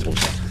fruit and vegetables.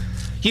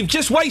 You've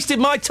just wasted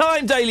my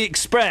time, Daily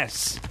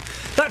Express.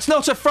 That's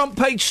not a front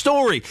page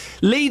story.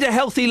 Lead a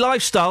healthy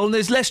lifestyle and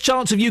there's less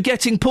chance of you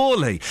getting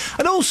poorly.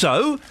 And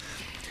also,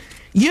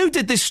 you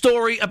did this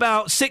story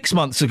about 6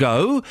 months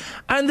ago,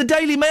 and the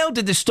Daily Mail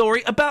did this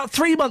story about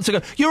 3 months ago.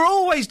 You're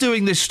always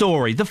doing this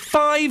story. The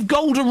 5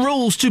 golden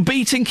rules to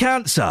beating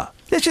cancer.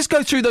 Let's just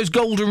go through those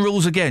golden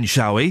rules again,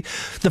 shall we?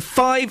 The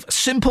 5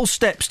 simple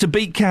steps to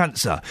beat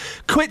cancer.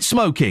 Quit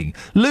smoking,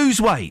 lose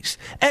weight,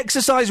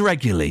 exercise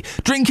regularly,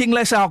 drinking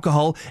less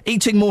alcohol,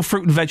 eating more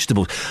fruit and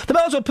vegetables. They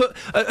might as well put,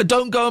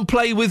 don't go and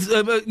play with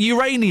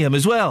uranium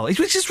as well. It's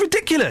just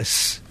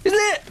ridiculous, isn't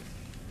it?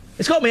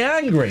 It's got me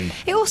angry.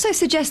 It also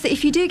suggests that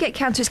if you do get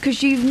cancer, it's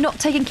because you've not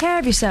taken care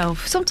of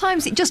yourself.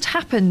 Sometimes it just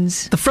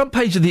happens. The front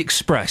page of The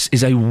Express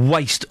is a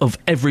waste of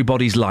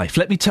everybody's life.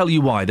 Let me tell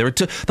you why. There are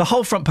the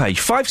whole front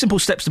page, 5 simple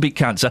steps to beat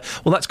cancer.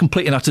 Well, that's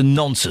complete and utter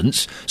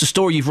nonsense. It's a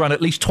story you've run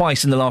at least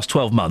twice in the last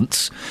 12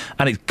 months,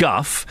 and it's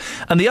guff.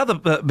 And the other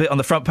bit on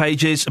the front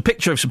page is a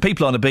picture of some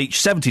people on a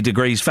beach, 70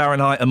 degrees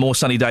Fahrenheit and more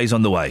sunny days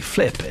on the way.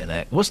 Flippin'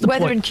 heck. What's the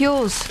Weather point? and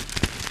cures.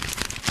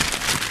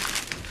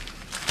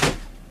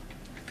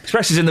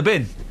 Express is in the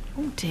bin.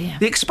 Oh, dear.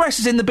 The Express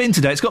is in the bin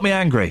today. It's got me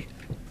angry.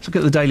 Let's look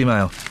at the Daily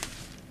Mail.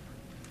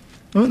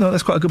 Oh, no,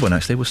 that's quite a good one,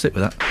 actually. We'll stick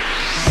with that.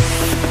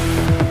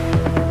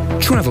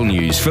 Travel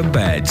news for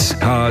beds,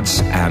 cards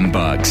and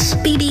bugs.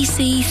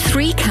 BBC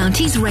Three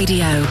Counties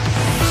Radio.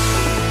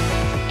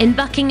 In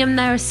Buckingham,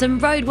 there are some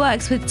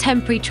roadworks with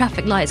temporary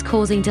traffic lights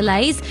causing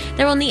delays.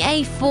 They're on the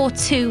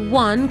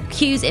A421,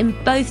 queues in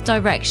both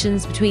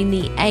directions between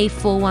the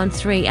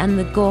A413 and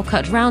the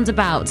Gorcut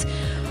roundabout.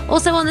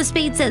 Also on the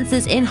speed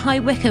sensors in High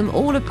Wycombe,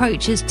 all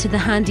approaches to the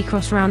Handy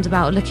Cross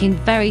roundabout looking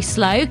very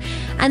slow,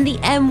 and the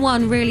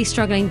M1 really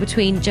struggling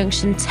between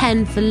junction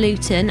 10 for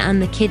Luton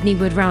and the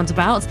Kidneywood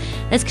roundabout.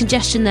 There's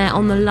congestion there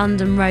on the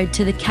London Road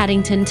to the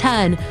Caddington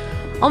turn.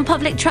 On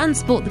public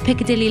transport, the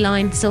Piccadilly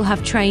line still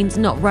have trains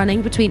not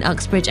running between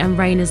Uxbridge and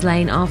Rayners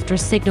Lane after a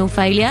signal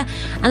failure,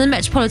 and the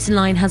Metropolitan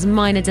line has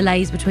minor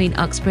delays between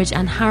Uxbridge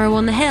and Harrow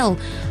on the Hill.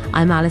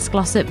 I'm Alice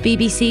Glossop,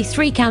 BBC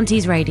Three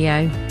Counties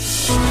Radio.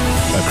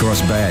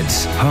 Across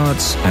beds,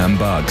 hearts and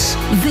bugs.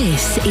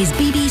 This is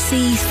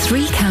BBC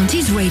Three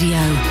Counties Radio.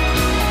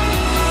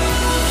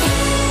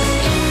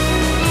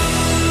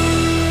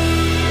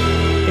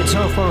 It's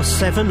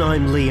 7:30.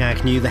 I'm Lee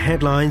Agnew. The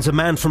headlines: a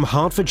man from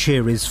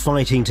Hertfordshire is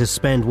fighting to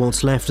spend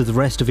what's left of the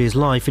rest of his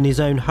life in his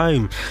own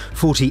home.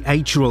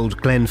 48-year-old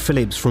Glenn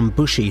Phillips from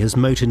Bushey has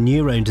motor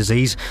neurone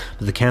disease,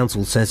 but the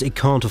council says it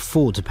can't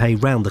afford to pay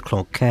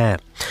round-the-clock care.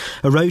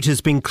 A road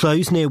has been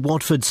closed near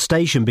Watford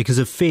Station because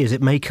of fears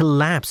it may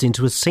collapse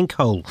into a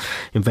sinkhole.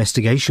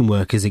 Investigation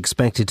work is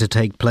expected to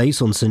take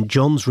place on St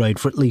John's Road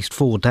for at least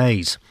 4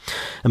 days.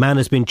 A man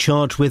has been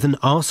charged with an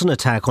arson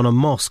attack on a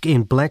mosque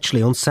in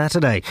Bletchley on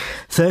Saturday.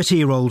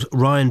 30-year-old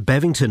Ryan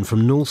Bevington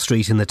from North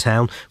Street in the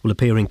town will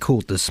appear in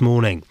court this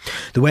morning.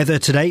 The weather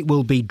today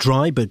will be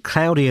dry but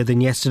cloudier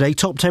than yesterday.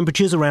 Top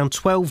temperatures around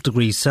 12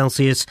 degrees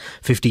Celsius,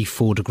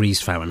 54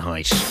 degrees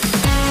Fahrenheit.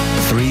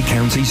 Three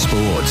Counties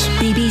Sports.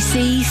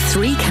 BBC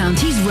Three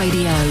Counties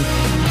Radio.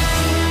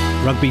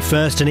 Rugby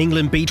first, and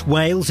England beat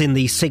Wales in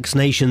the Six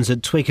Nations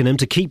at Twickenham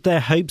to keep their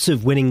hopes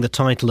of winning the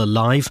title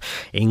alive.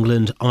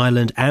 England,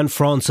 Ireland and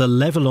France are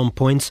level on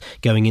points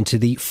going into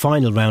the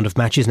final round of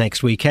matches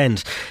next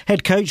weekend.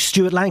 Head coach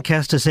Stuart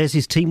Lancaster says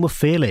his team were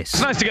fearless.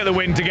 It's nice to get the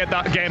win, to get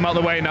that game out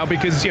of the way now,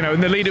 because, in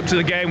the lead up to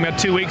the game we had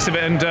 2 weeks of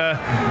it, and,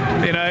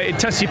 it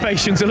tests your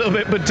patience a little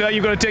bit, but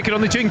you've got to take it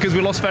on the chin because we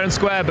lost fair and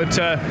square, but...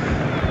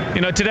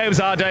 today was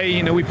our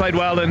day. We played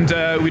well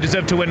and we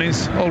deserve to win.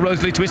 It's all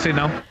rosily twisted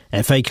now.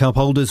 FA Cup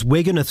holders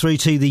Wigan are through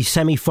to the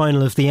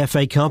semi-final of the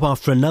FA Cup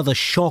after another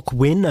shock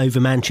win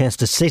over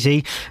Manchester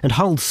City, and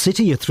Hull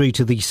City are through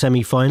to the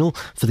semi-final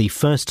for the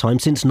first time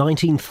since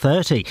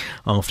 1930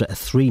 after a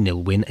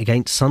 3-0 win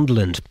against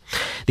Sunderland.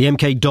 The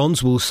MK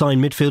Dons will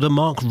sign midfielder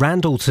Mark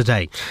Randall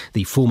today.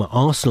 The former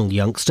Arsenal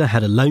youngster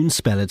had a loan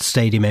spell at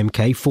Stadium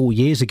MK 4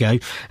 years ago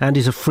and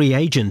is a free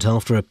agent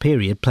after a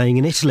period playing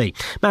in Italy.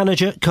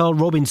 Manager Carl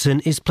Robinson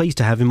is pleased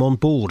to have him on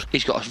board.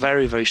 He's got a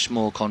very, very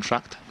small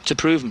contract to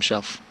prove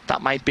himself.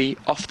 That might be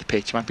off the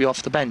pitch, it might be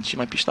off the bench, it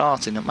might be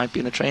starting, it might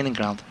be in a training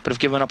ground. But if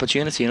given an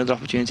opportunity, another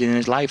opportunity in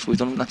his life, we've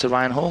done that to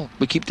Ryan Hall.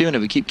 We keep doing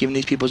it, we keep giving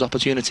these people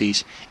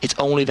opportunities. It's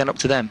only then up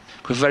to them.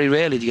 Because very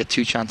rarely do you get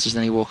 2 chances in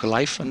any walk of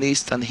life, and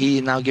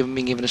he now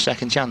being given a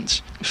second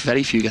chance.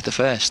 Very few get the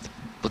first.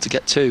 But to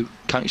get 2,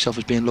 count yourself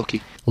as being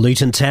lucky.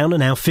 Luton Town are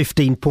now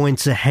 15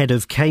 points ahead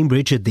of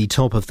Cambridge at the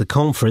top of the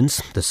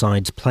conference. The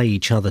sides play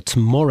each other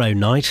tomorrow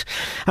night.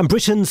 And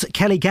Britain's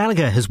Kelly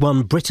Gallagher has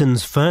won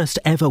Britain's first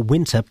ever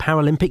Winter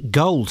Paralympic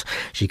gold.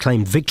 She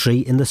claimed victory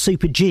in the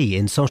Super G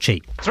in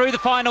Sochi. Through the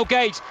final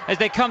gate as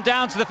they come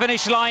down to the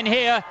finish line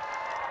here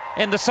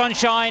in the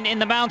sunshine in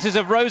the mountains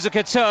of Rosa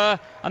Couture,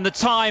 and the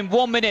time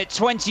 1 minute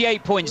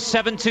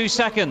 28.72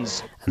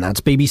 seconds. And that's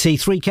BBC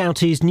Three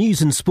Counties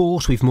News and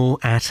Sport, with more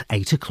at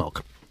 8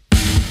 o'clock.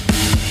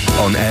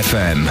 On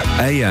FM,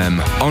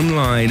 AM,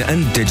 online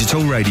and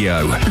digital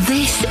radio.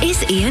 This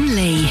is Iain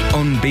Lee.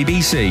 On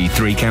BBC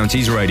Three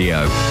Counties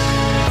Radio.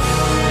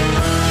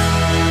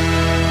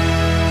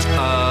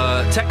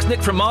 Text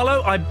Nick from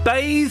Marlow. I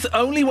bathe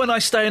only when I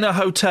stay in a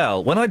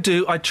hotel. When I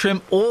do, I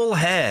trim all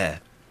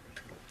hair.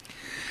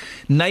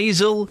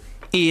 Nasal,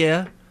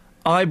 ear,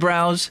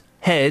 eyebrows,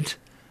 head,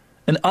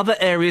 and other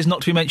areas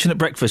not to be mentioned at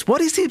breakfast.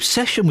 What is the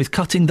obsession with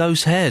cutting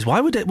those hairs?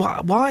 Why would it?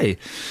 Why?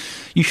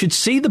 You should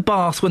see the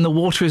bath when the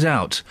water is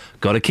out.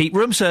 Got to keep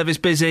room service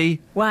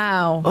busy.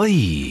 Wow.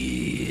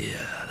 Oy.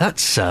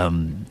 That's,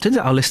 turns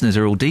out our listeners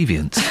are all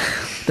deviants.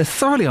 They're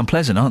thoroughly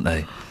unpleasant, aren't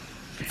they?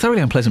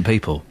 Thoroughly unpleasant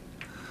people.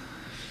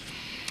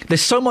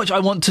 There's so much I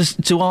want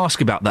to ask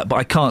about that, but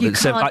I can't. You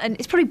can't, and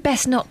it's probably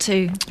best not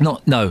to.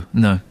 No.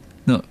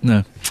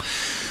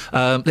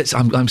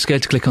 I'm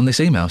scared to click on this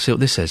email, see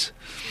what this says.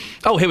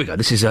 Oh, here we go.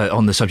 This is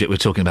on the subject we're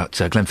talking about,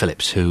 Glenn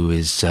Phillips, who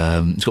is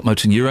he's got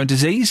motor neurone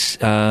disease,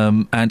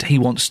 and he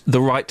wants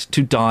the right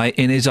to die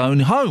in his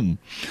own home.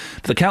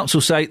 The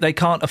council say they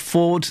can't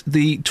afford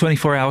the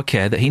 24-hour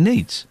care that he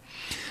needs.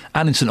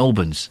 Anne in St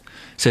Albans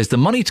says the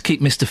money to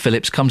keep Mr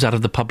Phillips comes out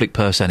of the public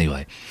purse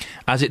anyway,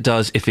 as it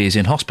does if he is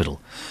in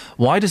hospital.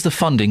 Why does the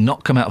funding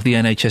not come out of the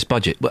NHS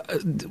budget? Well,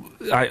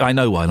 I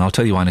know why, and I'll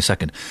tell you why in a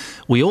second.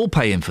 We all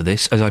pay him for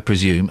this, as I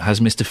presume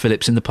has Mr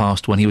Phillips in the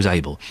past when he was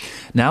able.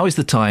 Now is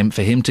the time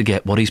for him to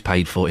get what he's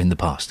paid for in the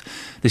past.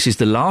 This is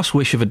the last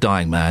wish of a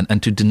dying man,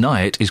 and to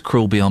deny it is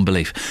cruel beyond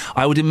belief.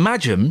 I would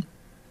imagine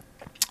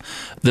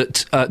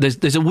that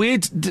there's a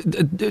weird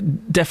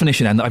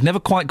definition, and I've never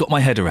quite got my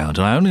head around,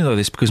 and I only know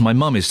this because my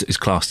mum is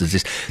classed as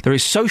this. There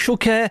is social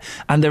care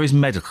and there is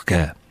medical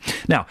care.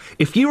 Now,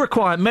 if you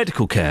require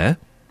medical care,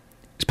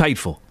 it's paid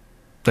for.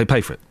 They pay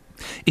for it.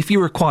 If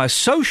you require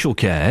social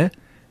care,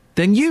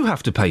 then you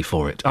have to pay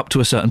for it up to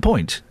a certain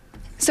point.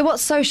 So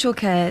what's social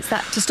care? Is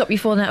that to stop you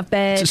falling out of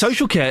bed? So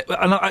social care,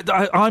 and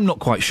I'm not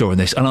quite sure on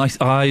this, and I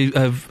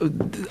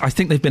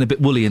think they've been a bit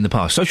woolly in the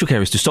past. Social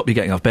care is to stop you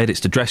getting out of bed, it's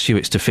to dress you,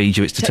 it's to feed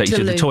you, it's to take you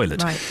to the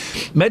toilet.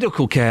 Right.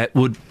 Medical care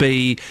would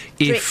be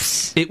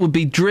drips. It would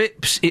be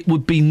drips, it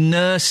would be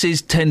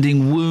nurses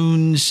tending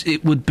wounds,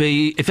 it would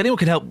be, if anyone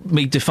can help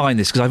me define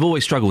this, because I've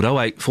always struggled,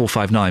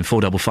 08459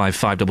 455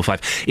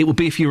 555. It would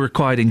be if you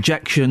required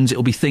injections, it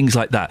would be things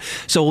like that.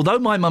 So although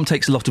my mum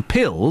takes a lot of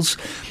pills,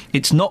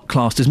 it's not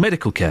classed as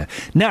medical care.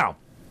 Now,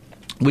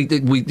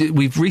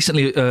 We've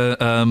recently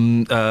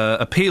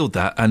appealed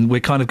that, and we're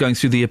kind of going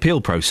through the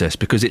appeal process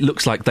because it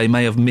looks like they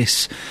may have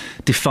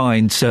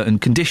misdefined certain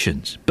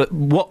conditions. But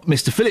what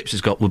Mr. Phillips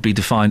has got would be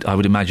defined, I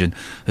would imagine,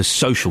 as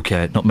social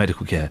care, not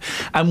medical care.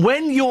 And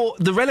when you're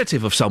the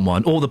relative of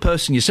someone or the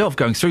person yourself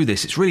going through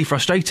this, it's really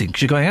frustrating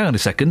because you're going, hang on a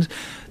second,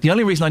 the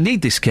only reason I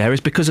need this care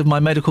is because of my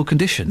medical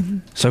condition.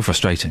 Mm-hmm. So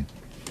frustrating.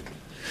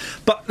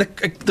 But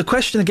the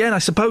question again, I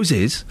suppose,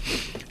 is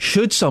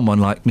should someone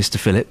like Mr.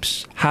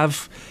 Phillips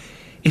have...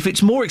 If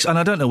it's more... and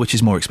I don't know which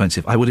is more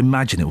expensive. I would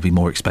imagine it would be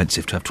more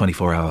expensive to have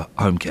 24-hour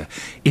home care.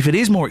 If it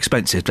is more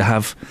expensive to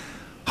have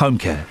home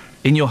care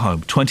in your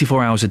home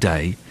 24 hours a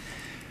day,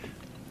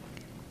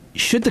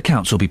 should the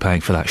council be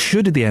paying for that?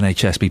 Should the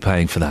NHS be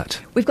paying for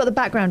that? We've got the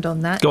background on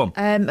that. Go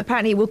on.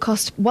 Apparently it will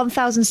cost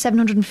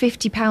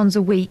 £1,750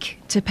 a week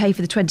to pay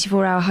for the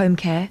 24-hour home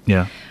care,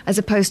 as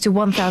opposed to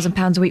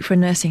 £1,000 a week for a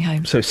nursing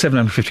home. So it's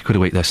 £750 a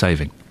week they're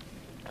saving.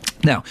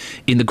 Now,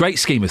 in the great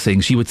scheme of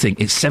things, you would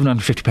think it's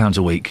 £750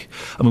 a week.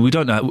 I mean, we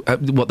don't know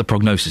what the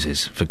prognosis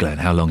is for Glenn,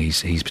 how long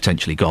he's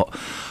potentially got.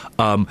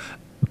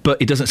 But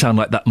it doesn't sound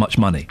like that much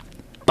money.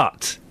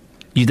 But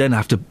you then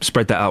have to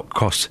spread that out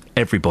across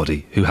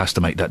everybody who has to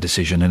make that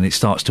decision, and it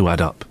starts to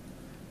add up.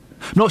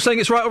 I'm not saying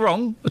it's right or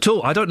wrong at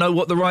all. I don't know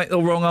what the right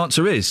or wrong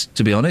answer is,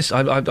 to be honest.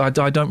 I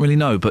don't really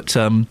know, but...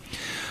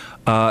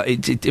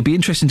 it'd be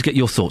interesting to get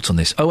your thoughts on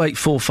this.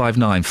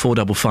 08459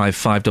 455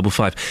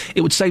 555.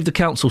 It would save the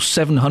council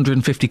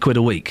 £750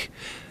 a week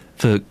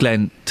for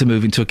Glenn to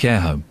move into a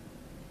care home.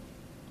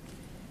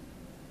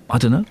 I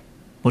don't know.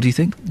 What do you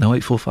think?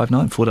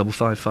 08459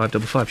 455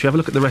 555. Should you have a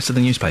look at the rest of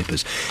the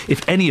newspapers?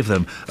 If any of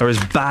them are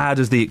as bad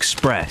as the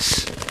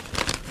Express,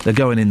 they're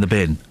going in the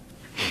bin.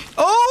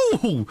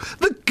 Oh,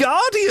 The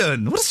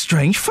Guardian! What a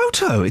strange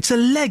photo. It's a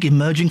leg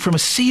emerging from a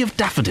sea of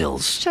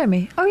daffodils. Show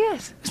me. Oh,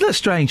 yes. Isn't that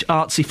strange?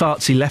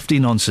 Artsy-fartsy, lefty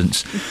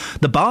nonsense.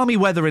 The balmy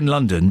weather in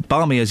London,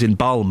 balmy as in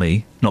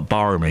balmy, not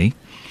barmy.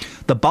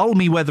 The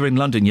balmy weather in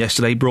London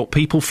yesterday brought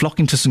people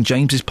flocking to St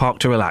James's Park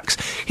to relax.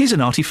 Here's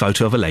an arty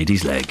photo of a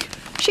lady's leg.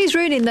 She's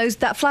ruining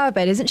that flower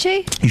bed, isn't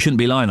she? You shouldn't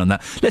be lying on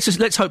that.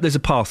 Let's hope there's a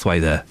pathway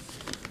there.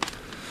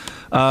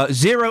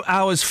 0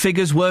 hours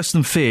figures worse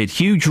than feared.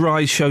 Huge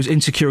rise shows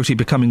insecurity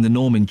becoming the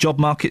norm in job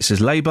market, says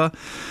Labour.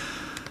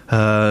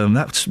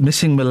 That's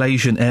missing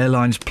Malaysian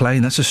Airlines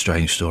plane. That's a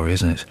strange story,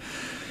 isn't it?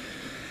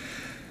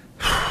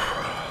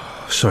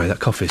 Sorry, that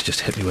coffee's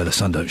just hit me where the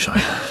sun don't shine.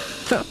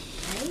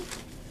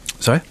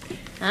 Sorry?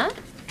 Huh?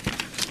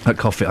 That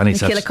coffee, I need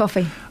to have... Killer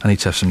coffee. I need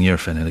to have some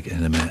Nurofen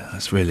in a minute.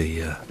 That's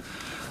really...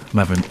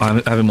 I'm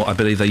having what I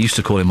believe they used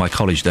to call in my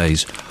college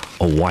days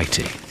a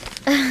whitey.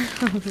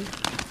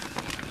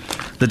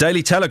 The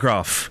Daily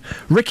Telegraph.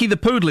 Ricky the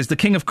Poodle is the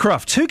king of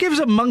crufts. Who gives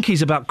up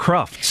monkeys about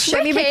crufts?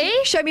 Show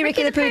me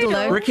Ricky the Poodle,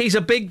 though. Ricky's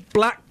a big,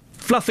 black,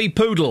 fluffy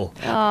poodle.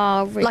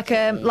 Oh,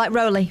 Ricky. Like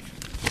Rolly.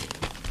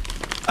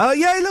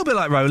 Yeah, a little bit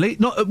like Rolly.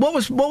 What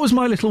was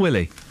My Little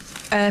Willie?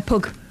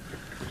 Pug.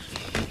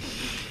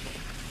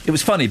 It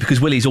was funny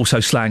because Willie's also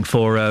slang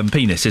for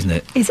penis, isn't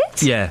it? Is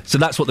it? Yeah, so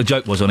that's what the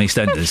joke was on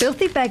EastEnders.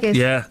 Filthy beggars.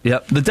 Yeah.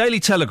 The Daily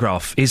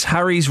Telegraph. Is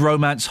Harry's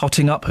romance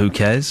hotting up? Who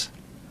cares?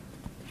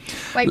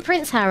 Wait,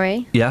 Prince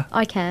Harry? Yeah.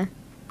 I care.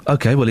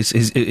 OK, well,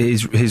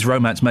 his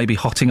romance may be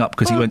hotting up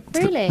because he went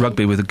to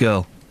rugby with a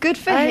girl. Good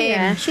for him.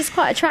 Yeah. She's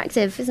quite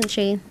attractive, isn't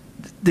she?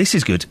 This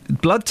is good.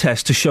 Blood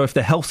test to show if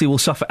they're healthy will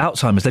suffer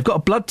Alzheimer's. They've got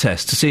a blood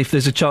test to see if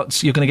there's a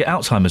chance you're going to get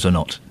Alzheimer's or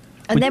not.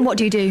 And then what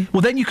do you do?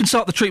 Well, then you can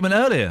start the treatment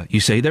earlier, you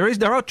see.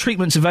 There are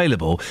treatments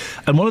available,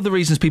 and one of the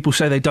reasons people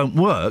say they don't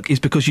work is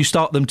because you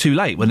start them too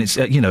late when it's,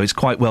 it's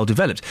quite well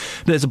developed.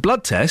 There's a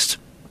blood test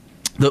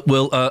that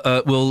will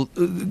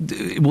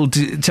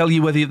tell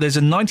you whether there's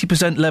a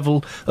 90%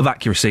 level of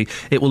accuracy.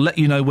 It will let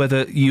you know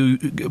whether you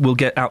will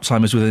get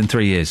Alzheimer's within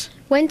 3 years.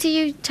 When do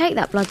you take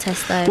that blood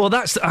test, though? Well,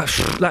 that's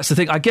the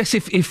thing. I guess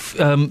if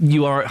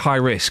you are at high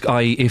risk,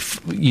 i.e.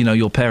 if,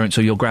 your parents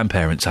or your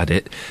grandparents had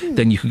it,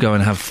 then you could go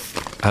and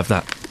have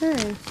that.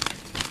 Oh.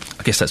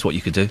 I guess that's what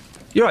you could do.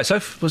 You're right,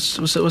 Soph. What's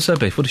her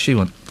beef? What does she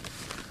want?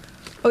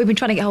 Oh, we've been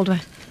trying to get hold of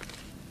her.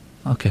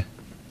 OK.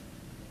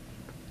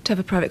 To have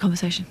a private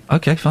conversation.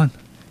 OK, fine.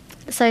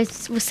 So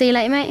we'll see you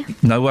later,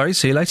 mate? No worries,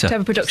 see you later. To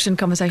have a production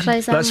conversation.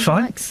 Close our That's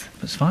fine. mics.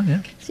 That's fine,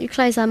 yeah. So you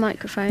close our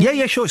microphone?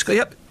 Yeah, sure.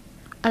 Yep.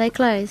 Are they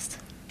closed?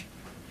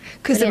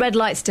 Because the red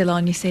light's still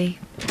on, you see.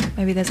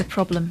 Maybe there's a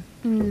problem.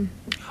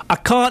 I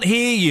can't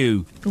hear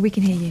you. Well, we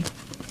can hear you.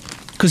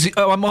 Because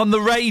I'm on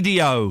the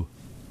radio.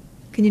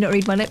 Can you not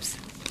read my lips?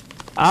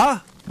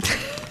 Ah?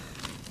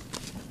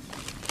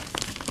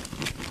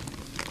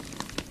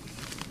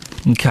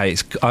 Okay,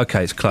 it's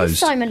closed. Is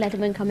Simon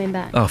Lederman coming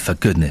back? Oh, for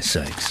goodness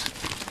sakes.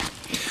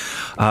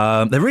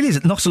 There really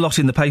is not a lot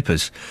in the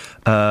papers.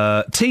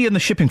 Tea and the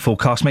shipping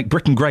forecast make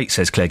Britain great,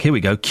 says Clegg. Here we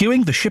go.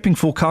 Queuing the shipping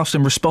forecast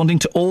and responding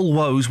to all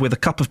woes with a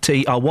cup of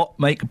tea are what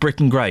make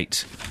Britain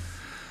great.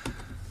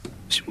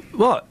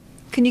 What?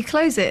 Can you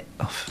close it?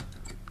 Oh.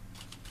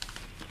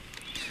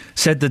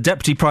 Said the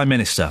Deputy Prime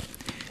Minister.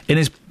 In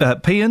his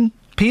paean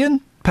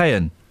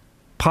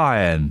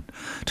Pine.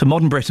 To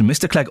modern Britain,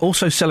 Mr. Clegg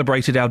also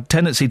celebrated our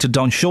tendency to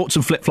don shorts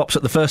and flip-flops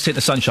at the first hint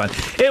of sunshine.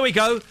 Here we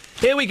go.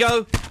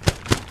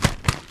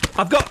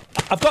 I've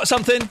got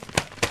something.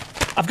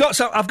 I've got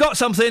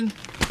something.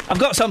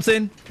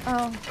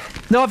 Oh.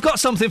 No, I've got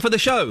something for the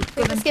show.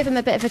 Let's give him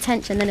a bit of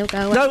attention, then he'll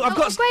go away. No, I've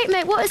got... Great,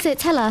 mate. What is it?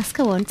 Tell us.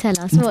 Go on, tell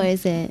us. What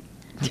is it?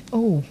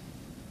 Oh.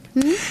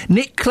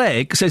 Nick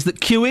Clegg says that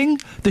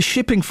queuing, the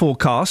shipping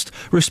forecast,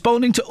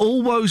 responding to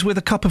all woes with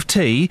a cup of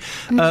tea,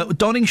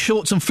 donning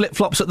shorts and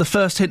flip-flops at the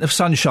first hint of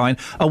sunshine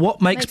are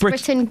what makes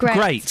Britain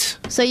great.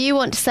 So you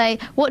want to say,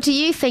 what do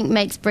you think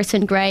makes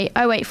Britain great?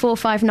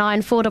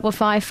 08459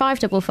 455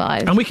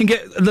 555. And we can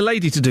get the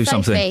lady to do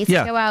something. To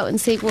go out and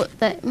see what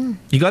the...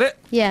 You got it?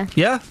 Yeah.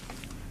 Yeah?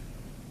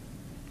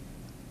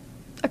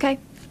 Okay.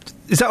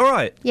 Is that all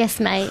right? Yes,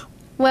 mate.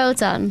 Well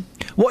done.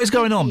 What is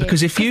going on?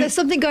 Because if you... There's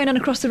something going on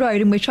across the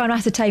road and we're trying to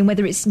ascertain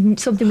whether it's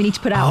something we need to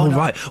put out or not.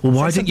 Right. Well,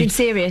 why didn't you...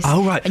 something serious.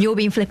 Oh, right. And you're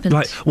being flippant.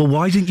 Right. Well,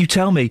 why didn't you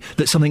tell me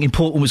that something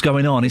important was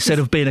going on instead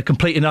of being a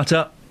complete and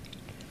utter...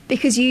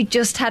 Because you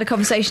just had a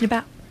conversation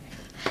about...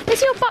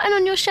 Is your button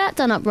on your shirt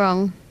done up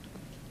wrong?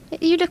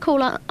 You look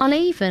all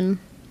uneven.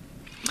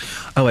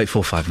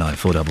 08459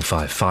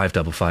 455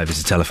 555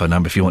 is the telephone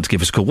number if you want to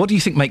give us a call. What do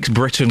you think makes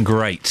Britain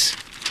great?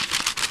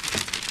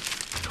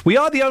 We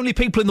are the only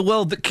people in the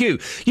world that queue.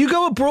 You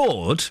go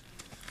abroad,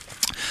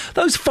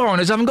 those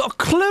foreigners haven't got a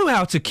clue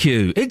how to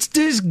queue. It's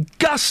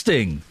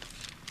disgusting.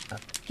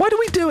 Why do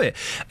we do it?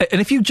 And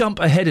if you jump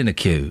ahead in a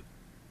queue,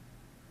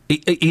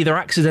 either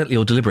accidentally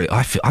or deliberately,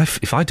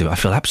 if I do it, I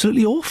feel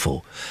absolutely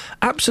awful.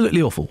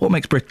 Absolutely awful. What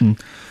makes Britain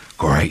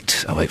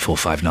great?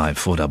 08459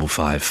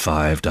 455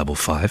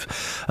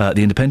 555.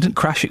 The Independent: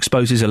 crash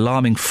exposes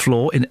alarming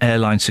flaw in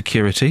airline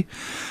security.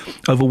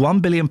 Over 1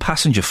 billion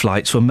passenger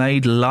flights were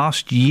made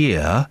last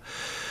year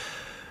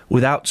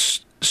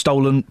without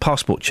stolen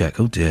passport check.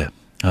 Oh dear.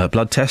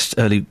 Blood test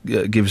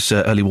gives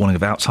early warning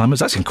of Alzheimer's.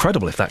 That's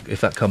incredible if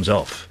that comes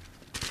off.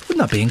 Wouldn't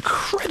that be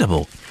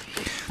incredible?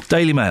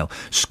 Daily Mail.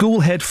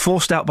 School head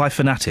forced out by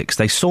fanatics.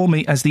 They saw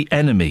me as the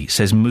enemy,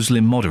 says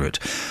Muslim moderate.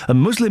 A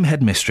Muslim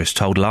headmistress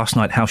told last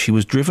night how she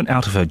was driven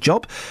out of her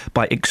job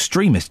by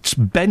extremists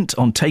bent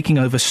on taking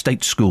over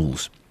state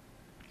schools.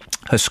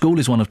 Her school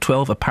is one of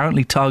 12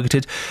 apparently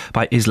targeted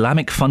by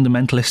Islamic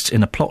fundamentalists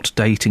in a plot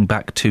dating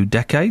back 2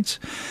 decades.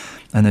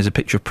 And there's a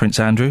picture of Prince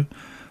Andrew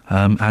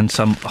and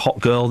some hot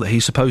girl that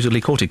he's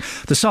supposedly courting.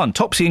 The Sun.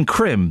 Topsy and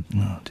Crim.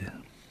 Oh dear.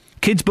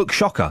 Kids book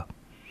shocker.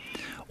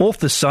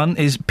 Author's son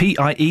is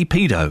P.I.E.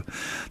 pedo.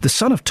 The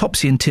son of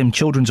Topsy and Tim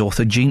children's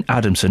author Gene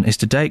Adamson is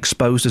today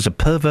exposed as a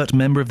pervert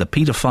member of the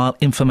paedophile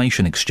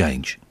information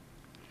exchange.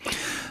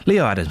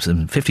 Leo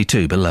Adamson,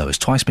 52, below, has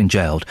twice been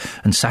jailed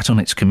and sat on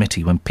its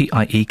committee when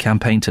P.I.E.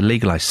 campaigned to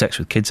legalise sex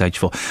with kids aged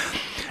 4.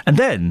 And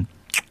then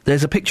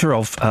there's a picture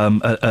of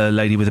a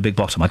lady with a big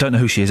bottom. I don't know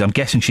who she is. I'm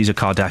guessing she's a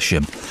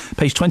Kardashian.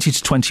 Page 20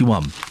 to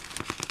 21.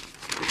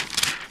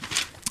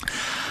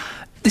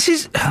 This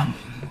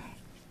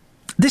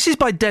is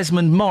by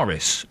Desmond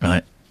Morris,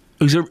 right?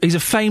 He's a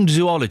famed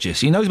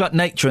zoologist. He knows about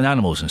nature and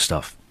animals and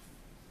stuff.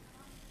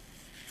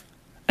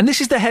 And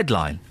this is the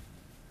headline.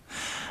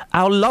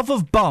 Our love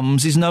of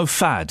bums is no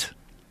fad.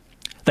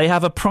 They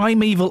have a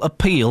primeval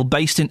appeal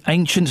based in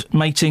ancient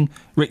mating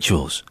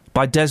rituals.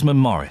 By Desmond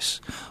Morris,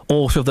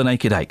 author of The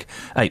Naked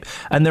Ape.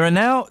 And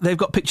they've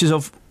got pictures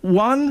of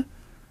 1,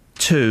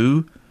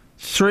 2,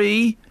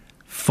 3,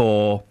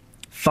 4,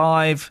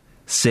 5,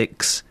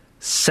 6,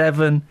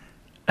 7,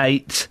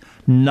 8...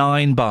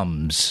 9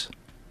 bums.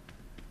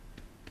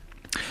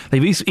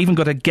 They've even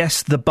got a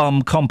Guess the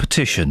Bum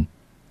competition.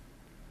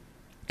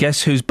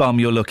 Guess whose bum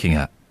you're looking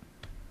at.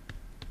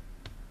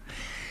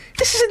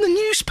 This is in the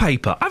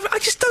newspaper.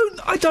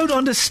 I don't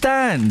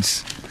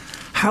understand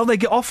how they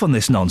get off on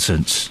this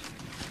nonsense.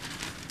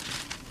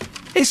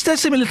 It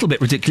does seem a little bit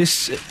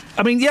ridiculous.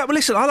 I mean, yeah, well,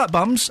 listen, I like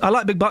bums. I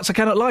like big butts. I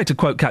cannot lie, to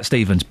quote Cat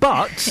Stevens.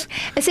 But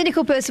a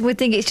cynical person would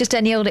think it's just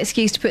any old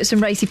excuse to put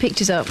some racy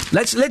pictures up.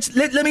 Let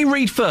me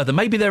read further.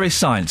 Maybe there is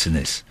science in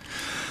this.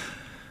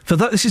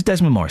 This is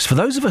Desmond Morris. For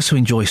those of us who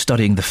enjoy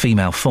studying the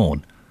female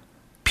fawn,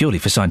 purely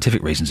for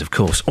scientific reasons, of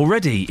course,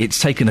 already it's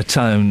taken a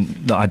tone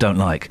that I don't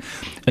like.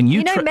 And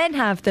men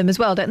have them as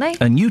well, don't they?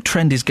 A new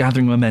trend is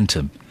gathering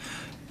momentum.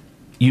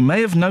 You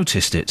may have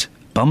noticed it.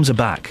 Bums are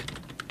back.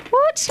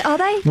 What? Are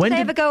they? Did they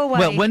ever go away?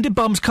 Well, when did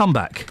bums come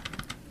back?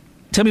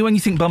 Tell me when you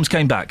think bums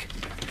came back.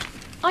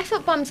 I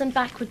thought bums and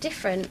back were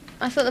different.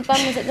 I thought the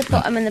bum was at the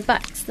bottom and the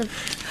back's the...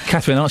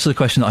 Catherine, answer the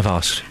question that I've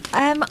asked.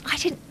 I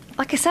didn't...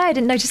 Like I say, I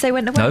didn't notice they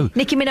went away. No.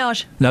 Nicki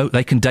Minaj. No,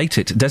 they can date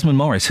it. Desmond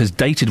Morris has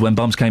dated when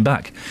bums came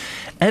back.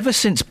 Ever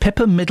since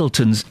Pippa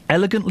Middleton's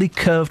elegantly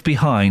curved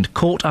behind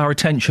caught our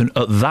attention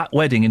at that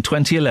wedding in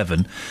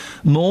 2011,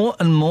 more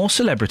and more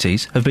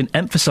celebrities have been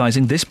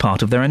emphasising this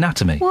part of their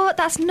anatomy. What?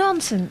 That's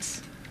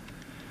nonsense.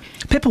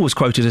 Pippa was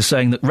quoted as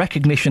saying that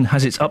recognition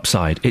has its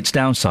upside, its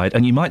downside,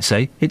 and you might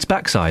say its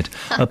backside,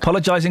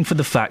 apologising for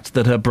the fact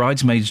that her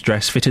bridesmaid's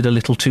dress fitted a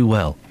little too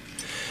well.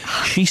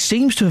 She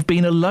seems to have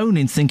been alone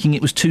in thinking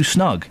it was too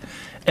snug.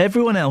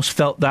 Everyone else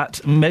felt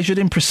that, measured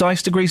in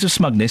precise degrees of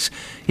smugness,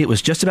 it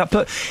was just about...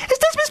 Has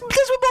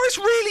Desmond Morris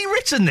really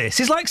written this?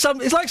 It's like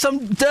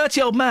some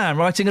dirty old man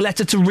writing a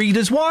letter to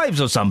readers'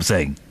 wives or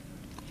something.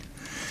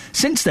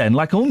 Since then,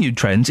 like all new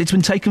trends, it's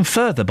been taken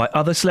further by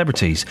other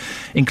celebrities,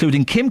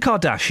 including Kim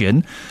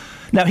Kardashian.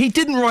 Now, he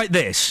didn't write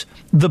this,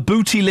 the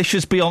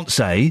bootylicious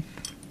Beyoncé.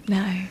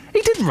 No.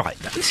 He didn't write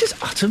that. This is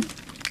utter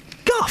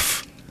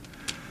guff.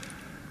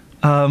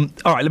 All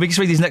right, let me just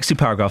read these next two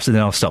paragraphs and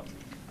then I'll stop.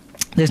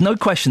 There's no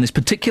question this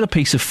particular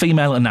piece of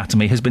female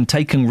anatomy has been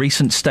taking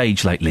recent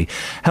stage lately,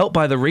 helped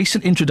by the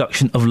recent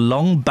introduction of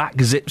long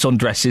back zips on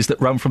dresses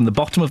that run from the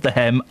bottom of the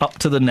hem up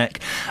to the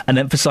neck and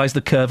emphasise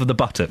the curve of the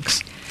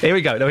buttocks. Here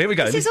we go. No, here we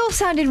go. This is all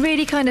sounding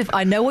really kind of,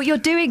 I know what you're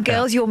doing,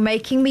 girls, you're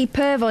making me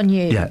perv on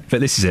you. Yeah, but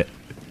this is it.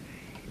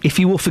 If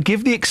you will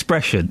forgive the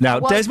expression... Now,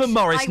 Desmond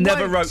Morris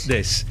never wrote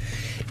this.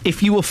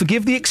 If you will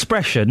forgive the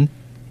expression,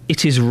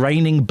 it is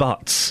raining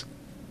butts.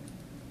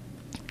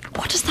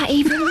 What does that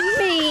even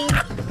mean?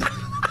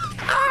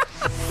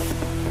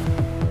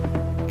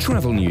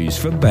 Travel news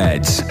for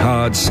beds,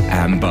 cards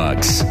and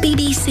bugs.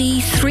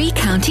 BBC Three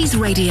Counties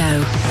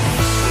Radio.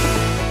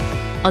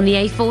 On the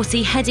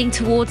A40 heading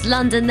towards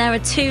London, there are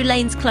 2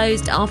 lanes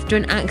closed after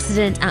an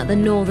accident at the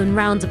Northern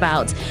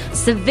Roundabout.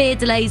 Severe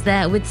delays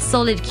there with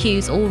solid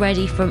queues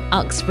already from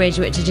Uxbridge,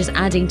 which are just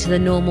adding to the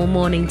normal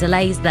morning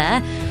delays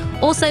there.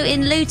 Also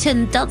in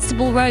Luton,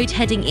 Dunstable Road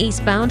heading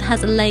eastbound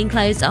has a lane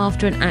closed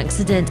after an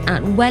accident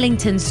at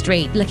Wellington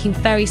Street, looking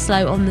very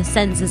slow on the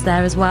sensors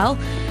there as well.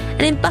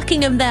 And in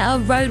Buckingham, there are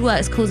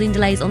roadworks causing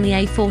delays on the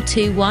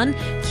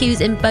A421, queues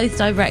in both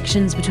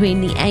directions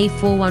between the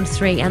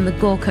A413 and the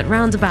Gorcut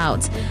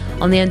roundabout.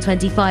 On the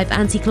M25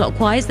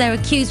 anti-clockwise, there are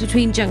queues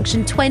between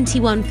junction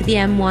 21 for the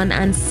M1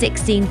 and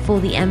 16 for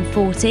the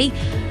M40.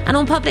 And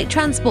on public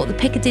transport, the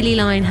Piccadilly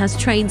line has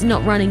trains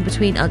not running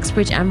between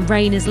Uxbridge and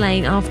Rayners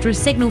Lane after a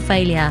signal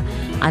failure.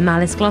 I'm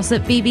Alice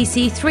Glossop,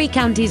 BBC Three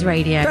Counties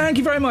Radio. Thank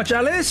you very much,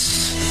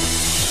 Alice.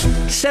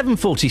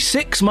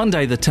 7:46,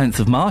 Monday the 10th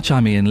of March.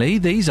 I'm Iain Lee.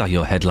 These are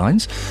your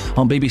headlines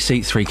on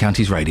BBC Three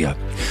Counties Radio.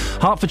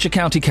 Hertfordshire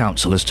County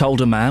Council has told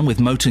a man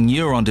with motor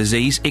neuron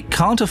disease it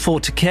can't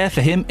afford to care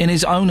for him in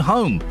his own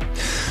home.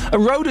 A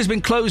road has been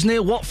closed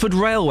near Watford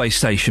railway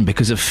station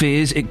because of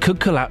fears it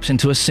could collapse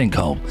into a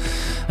sinkhole.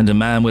 And a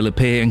man will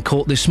appear in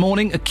court this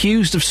morning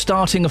accused of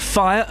starting a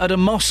fire at a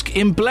mosque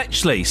in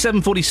Bletchley.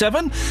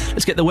 7:47,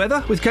 let's get the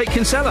weather with Kate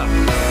Kinsella.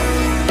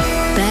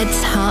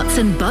 Beds, Herts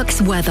and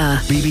Bucks weather.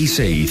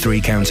 BBC Three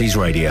Counties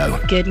Radio.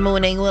 Good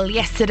morning. Well,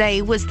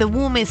 yesterday was the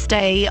warmest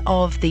day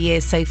of the year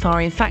so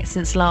far. In fact,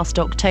 since last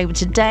October.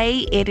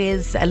 Today, it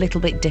is a little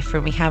bit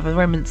different. We have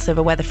remnants of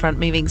a weather front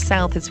moving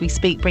south as we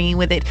speak, bringing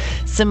with it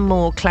some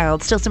more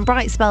clouds. Still some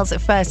bright spells at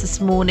first this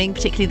morning,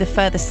 particularly the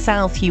further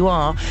south you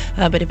are,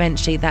 but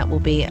eventually that will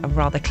be a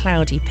rather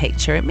cloudy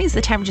picture. It means the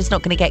temperature's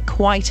not going to get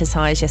quite as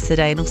high as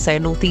yesterday, and also a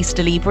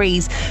northeasterly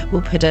breeze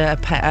will put a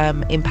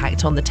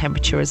impact on the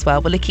temperature as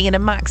well. We're looking at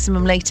a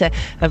maximum later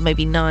of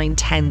maybe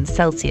 9-10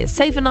 Celsius.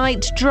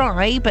 Overnight,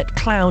 dry but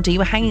cloudy.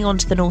 We're hanging on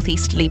to the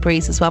northeasterly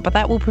breeze as well, but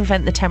that will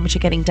prevent the temperature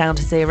getting down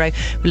to 0.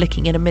 We're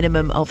looking at a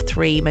minimum of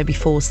 3, maybe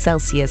 4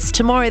 Celsius.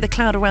 Tomorrow, the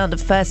cloud around at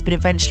first, but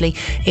eventually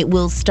it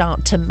will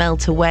start to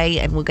melt away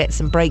and we'll get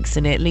some breaks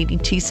in it, leading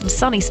to some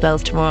sunny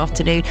spells tomorrow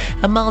afternoon.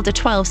 A milder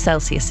 12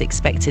 Celsius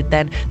expected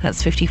then.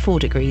 That's 54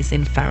 degrees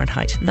in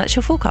Fahrenheit. And that's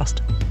your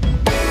forecast.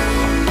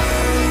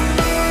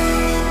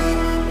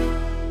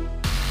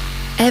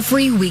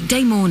 Every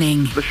weekday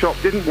morning. The shop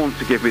didn't want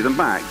to give me them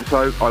back,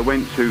 so I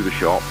went to the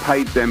shop,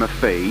 paid them a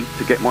fee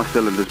to get my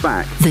cylinders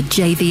back. The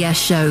JVS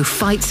show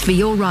fights for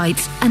your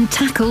rights and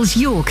tackles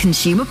your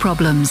consumer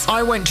problems.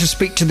 I went to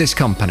speak to this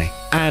company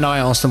and I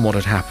asked them what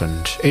had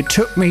happened. It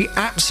took me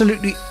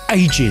absolutely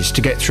ages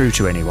to get through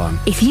to anyone.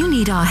 If you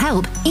need our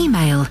help,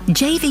 email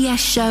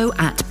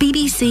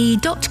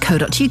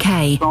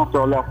jvsshow@bbc.co.uk. After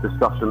a last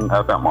discussion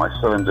about my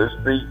cylinders,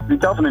 the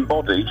governing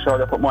body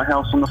showed up at my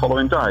house on the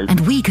following day. And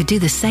we could do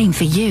the same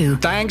for you.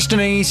 Thanks,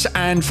 Denise,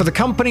 and for the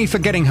company for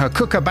getting her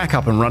cooker back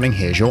up and running,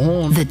 here's your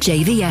horn. The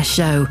JVS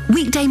show,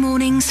 weekday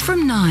mornings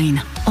from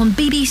 9 on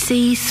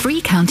BBC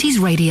Three Counties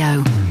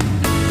Radio.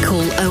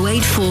 Call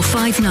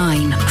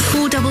 08459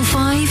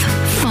 455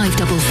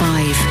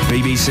 555.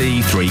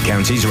 BBC Three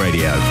Counties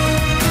Radio.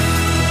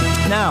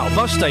 Now,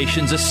 bus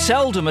stations are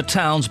seldom a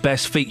town's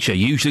best feature.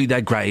 Usually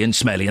they're grey and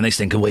smelly and they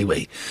stink of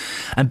wee-wee.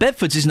 And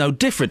Bedford's is no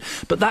different,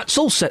 but that's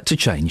all set to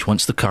change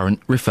once the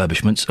current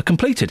refurbishments are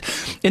completed.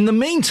 In the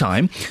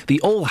meantime, the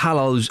All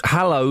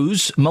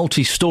Hallows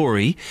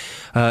multi-storey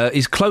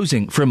is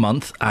closing for a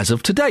month as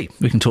of today.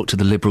 We can talk to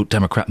the Liberal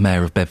Democrat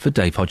Mayor of Bedford,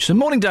 Dave Hodgson.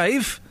 Morning,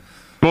 Dave.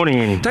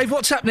 Morning. Dave,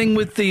 what's happening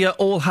with the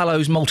All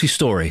Hallows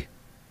multi-storey?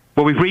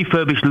 Well, we've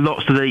refurbished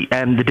lots of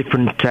the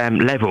different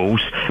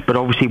levels, but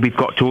obviously we've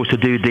got to also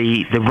do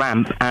the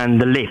ramp and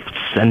the lifts,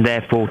 and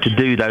therefore to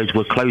do those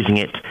we're closing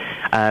it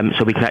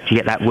so we can actually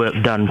get that work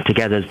done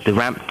together. The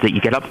ramp that you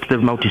get up to the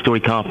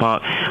multi-storey car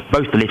park,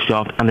 both the lift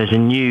shaft, and there's a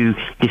new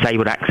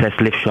disabled access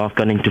lift shaft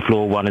going into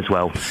floor 1 as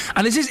well.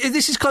 And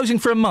this is closing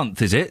for a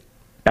month, is it?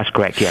 That's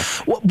correct, yeah.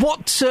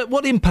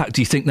 What impact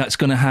do you think that's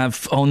going to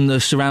have on the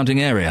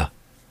surrounding area?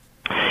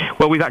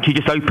 Well, we've actually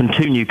just opened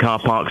 2 new car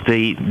parks,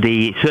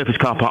 the surface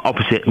car park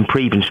opposite in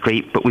Preben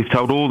Street, but we've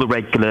told all the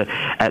regular,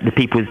 the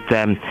people with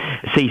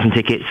season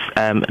tickets,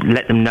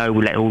 let them know,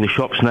 we let all the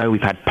shops know,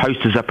 we've had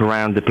posters up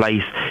around the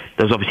place,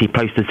 there's obviously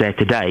posters there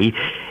today.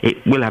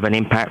 It will have an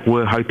impact,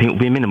 we're hoping it will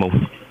be minimal.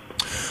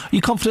 Are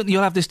you confident that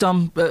you'll have this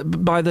done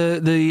by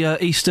the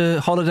Easter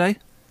holiday?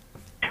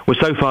 Well,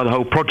 so far the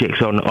whole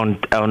project's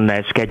on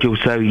their schedule,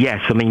 so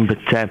yes, I mean, but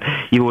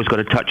you've always got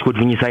to touch wood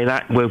when you say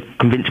that. We're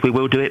convinced we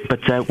will do it, but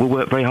we'll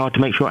work very hard to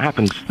make sure it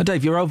happens.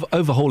 Dave, you're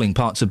overhauling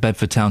parts of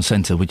Bedford Town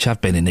Centre, which have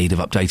been in need of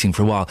updating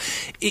for a while.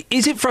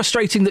 Is it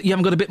frustrating that you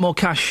haven't got a bit more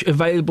cash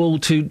available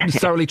to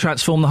thoroughly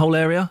transform the whole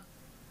area?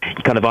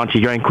 You kind of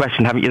answered your own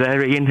question, haven't you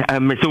there, Ian?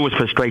 It's always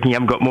frustrating you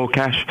haven't got more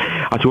cash.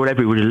 I'm sure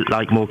everybody would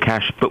like more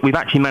cash, but we've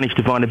actually managed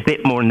to find a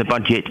bit more in the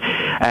budget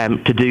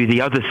to do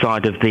the other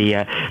side of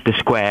the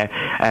square,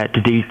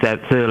 to do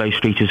Thurlow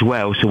Street as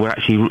well. So we're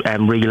actually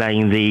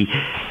relaying the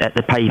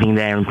paving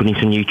there and putting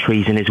some new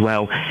trees in as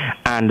well.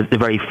 And at the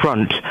very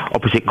front,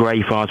 opposite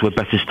Greyfriars, we're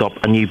better stop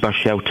a new bus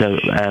shelter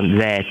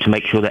there to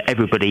make sure that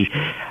everybody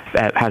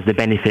has the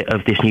benefit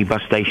of this new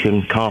bus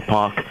station, car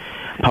park,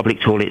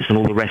 public toilets and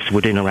all the rest we're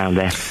doing around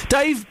there.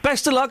 Dave,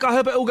 best of luck. I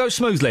hope it all goes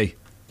smoothly.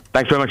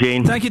 Thanks very much,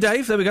 Ian. Thank you,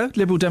 Dave. There we go.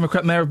 Liberal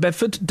Democrat Mayor of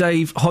Bedford,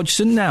 Dave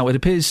Hodgson. Now, it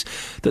appears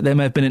that there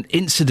may have been an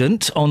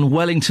incident on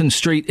Wellington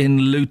Street in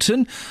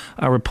Luton.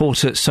 Our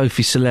reporter,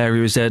 Sophie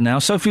Solario, is there now.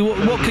 Sophie,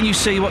 what can you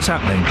see? What's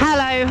happening?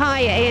 Hello.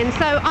 Hi, Ian.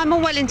 So I'm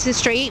on Wellington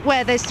Street,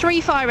 where there's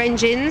 3 fire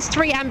engines,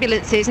 3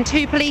 ambulances and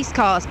 2 police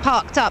cars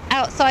parked up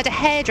outside a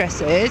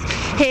hairdresser's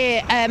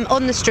here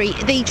on the street.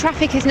 The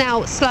traffic is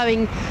now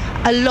slowing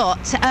a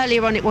lot.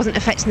 Earlier on it wasn't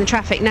affecting the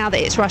traffic. Now that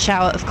it's rush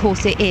hour, of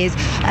course it is.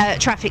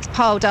 Traffic's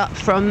piled up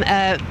from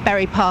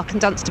Bury Park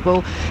and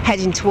Dunstable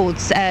heading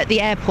towards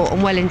the airport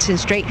on Wellington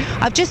Street.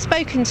 I've just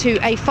spoken to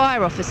a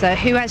fire officer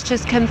who has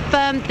just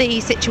confirmed the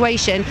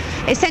situation.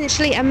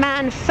 Essentially, a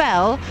man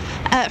fell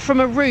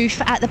from a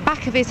roof at the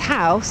back of his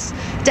house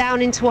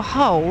down into a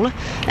hole.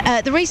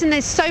 The reason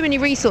there's so many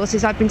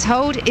resources, I've been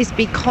told, is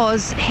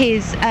because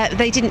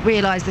they didn't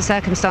realise the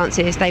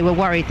circumstances. They were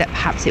worried that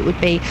perhaps it would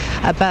be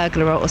a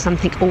burglar or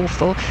something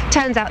awful.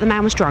 Turns out the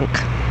man was drunk.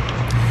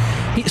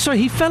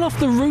 He fell off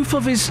the roof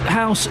of his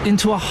house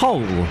into a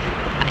hole?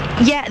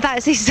 Yeah,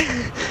 that's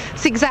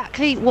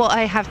exactly what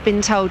I have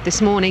been told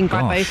this morning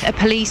by both a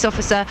police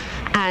officer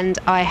and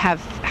I have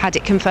had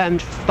it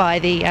confirmed by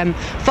the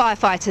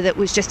firefighter that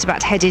was just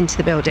about to head into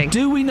the building.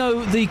 Do we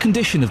know the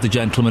condition of the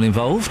gentleman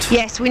involved?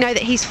 Yes, we know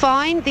that he's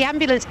fine. The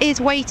ambulance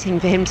is waiting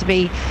for him to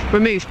be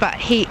removed, but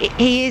he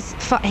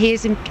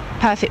is in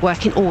perfect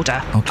working order,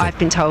 okay. I've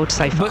been told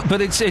so far.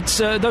 But it's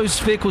those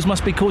vehicles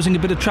must be causing a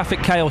bit of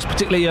traffic chaos,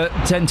 particularly at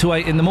 10 to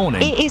 8 in the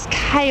morning. It is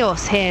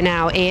chaos here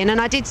now, Ian, and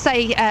I did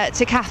say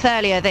to Kath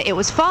earlier that it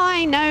was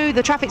fine. No,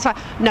 the traffic's fine.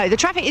 No, the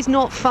traffic is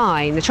not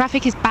fine. The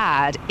traffic is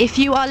bad. If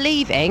you are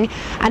leaving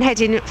and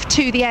heading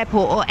to the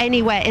airport or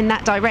anywhere in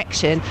that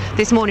direction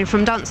this morning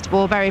from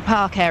Dunstable, Bury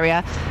Park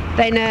area,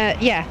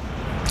 then,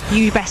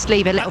 you best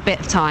leave a little bit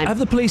of time. Have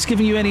the police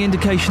given you any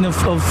indication of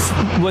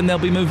when they'll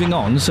be moving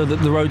on so that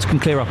the roads can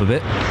clear up a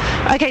bit?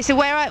 OK, so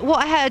what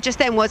I heard just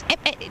then was...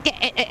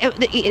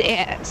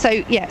 So,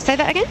 yeah, say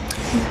that again?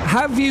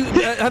 Have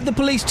the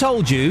police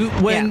told you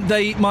when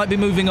they might be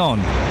moving on?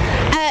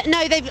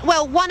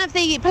 No, one of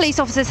the police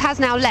officers has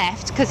now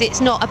left because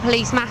it's not a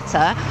police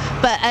matter,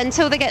 but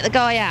until they get the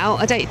guy out,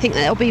 I don't think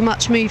there'll be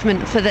much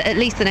movement for at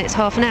least the next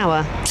half an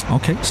hour.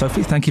 OK,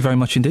 Sophie, thank you very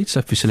much indeed.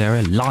 Sophie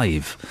Solario,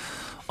 live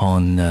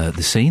on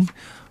the scene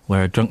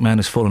where a drunk man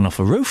has fallen off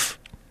a roof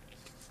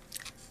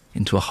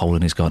into a hole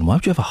in his garden. Why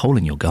would you have a hole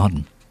in your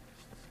garden?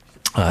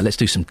 Let's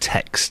do some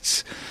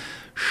texts,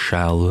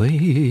 shall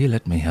we?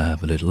 Let me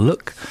have a little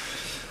look.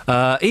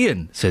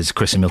 Iain, says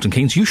Chris in Milton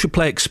Keynes, you should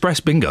play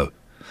Express Bingo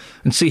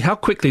and see how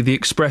quickly the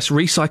Express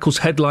recycles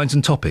headlines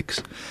and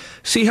topics.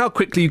 See how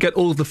quickly you get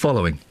all of the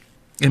following: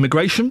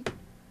 immigration,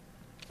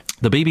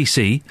 the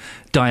BBC,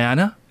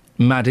 Diana,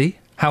 Maddie,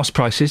 house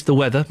prices, the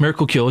weather,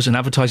 miracle cures, and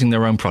advertising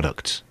their own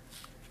products.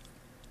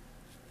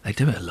 They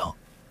do it a lot.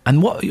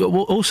 And what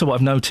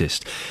I've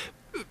noticed,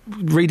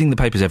 reading the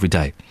papers every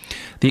day,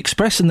 the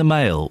Express and the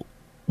Mail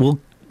will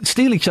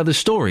steal each other's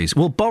stories,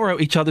 will borrow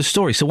each other's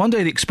stories. So one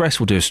day the Express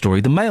will do a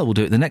story, the Mail will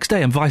do it the next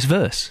day, and vice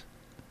versa.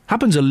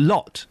 Happens a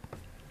lot.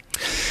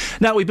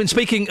 Now, we've been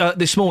speaking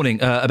this morning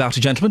about a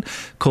gentleman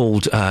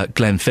called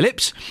Glenn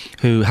Phillips,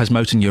 who has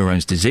motor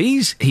neurones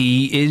disease.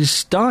 He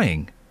is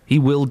dying. He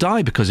will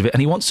die because of it,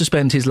 and he wants to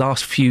spend his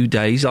last few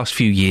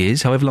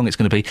years, however long it's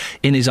going to be,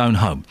 in his own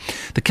home.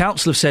 The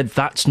council have said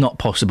that's not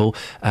possible,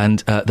 and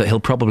that he'll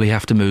probably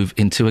have to move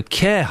into a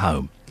care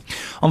home.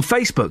 On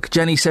Facebook,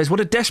 Jenny says, what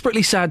a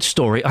desperately sad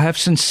story. I have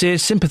sincere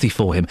sympathy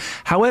for him.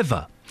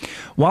 However,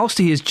 whilst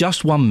he is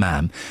just one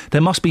man,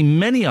 there must be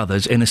many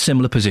others in a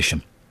similar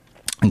position.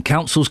 And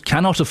councils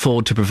cannot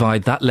afford to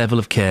provide that level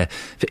of care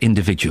for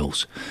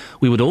individuals.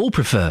 We would all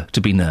prefer to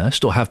be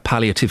nursed or have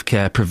palliative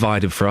care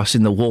provided for us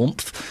in the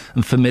warmth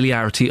and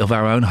familiarity of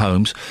our own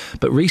homes,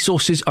 but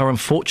resources are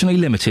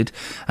unfortunately limited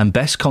and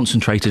best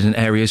concentrated in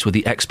areas with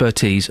the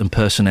expertise and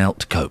personnel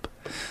to cope.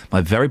 My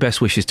very best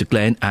wishes to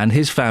Glenn and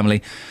his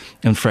family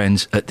and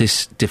friends at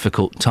this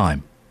difficult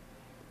time.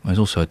 There's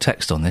also a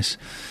text on this.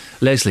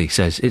 Leslie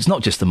says, it's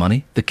not just the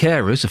money. The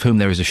carers, of whom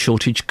there is a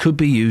shortage, could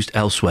be used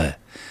elsewhere.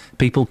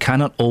 People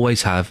cannot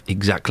always have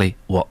exactly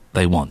what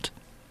they want.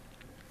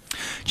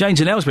 Jane's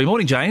in Aylesbury.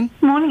 Morning, Jane.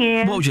 Morning,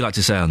 Ian. What would you like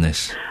to say on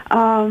this?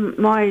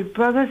 My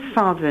brother's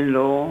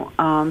father-in-law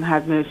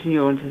had motor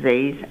neuron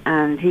disease,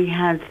 and he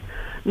had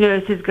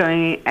nurses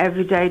going in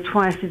every day,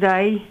 twice a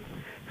day,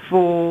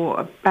 for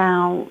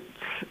about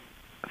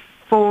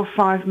 4 or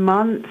 5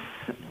 months,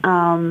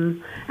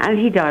 and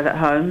he died at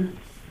home.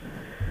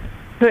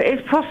 But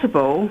it's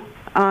possible.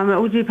 It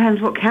all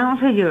depends what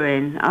council you're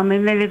in. I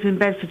mean, they live in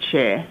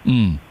Bedfordshire.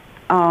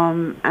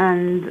 I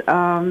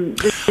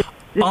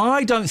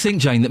don't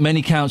think, Jane, that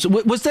many councils...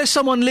 Was there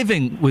someone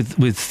living with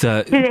his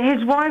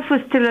wife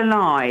was still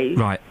alive.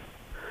 Right.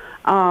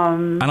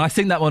 And I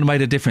think that one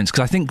made a difference,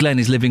 because I think Glenn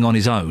is living on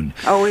his own.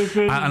 Oh, is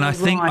he? And I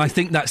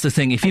think that's the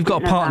thing. If you've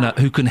got a partner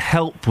who can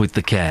help with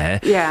the care,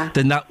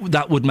 then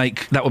that would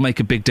make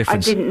a big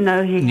difference. I didn't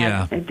know he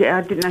had. I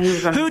didn't know he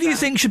was on Who do you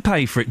think should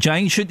pay for it,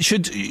 Jane?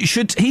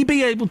 Should he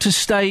be able to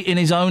stay in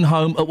his own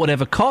home at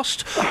whatever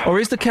cost, or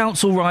is the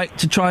council right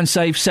to try and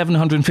save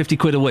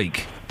 £750 a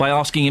week by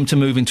asking him to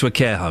move into a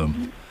care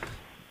home?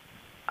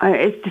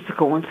 It's a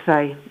difficult one to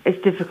say.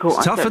 It's difficult.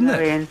 It's tough, isn't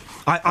it?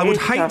 I would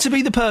hate to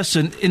be the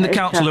person in the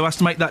council who has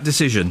to make that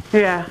decision.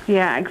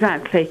 Yeah,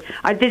 exactly.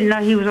 I didn't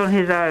know he was on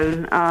his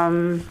own.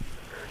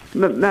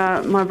 But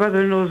my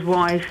brother-in-law's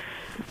wife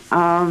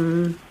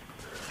obviously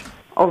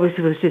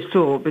was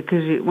distraught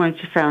when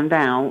she found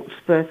out.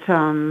 But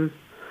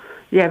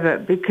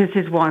but because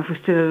his wife was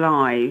still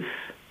alive,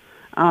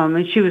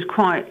 and she was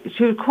quite for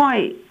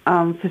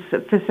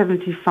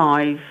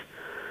 75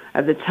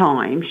 at the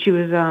time. She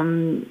was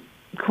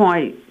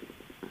quite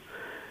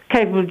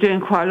capable of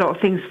doing quite a lot of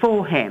things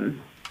for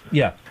him.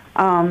 Yeah.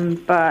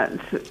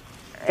 But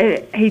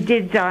he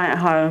did die at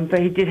home, but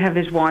he did have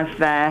his wife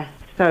there,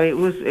 so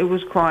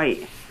it's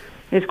quite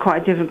a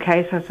different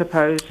case, I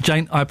suppose.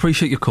 Jane, I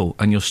appreciate your call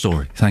and your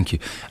story. Thank you.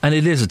 And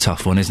it is a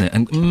tough one, isn't it?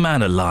 And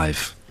man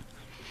alive,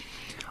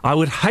 I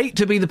would hate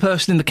to be the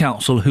person in the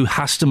council who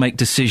has to make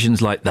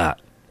decisions like that.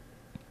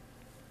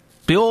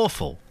 Be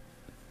awful.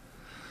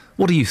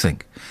 What do you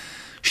think?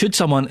 Should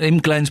someone in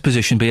Glenn's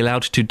position be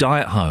allowed to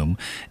die at home,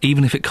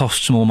 even if it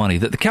costs more money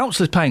that the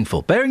council is paying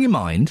for? Bearing in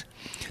mind,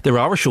 there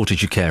are a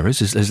shortage of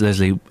carers, as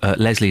Leslie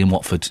in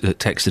Watford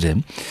texted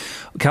him.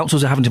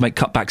 Councils are having to make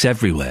cutbacks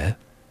everywhere,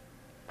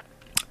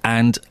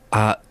 and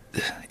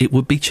it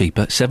would be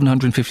cheaper,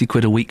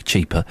 £750 a week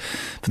cheaper,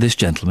 for this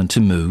gentleman to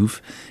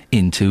move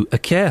into a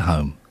care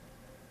home.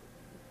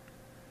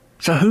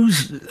 So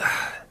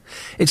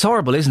it's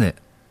horrible, isn't it?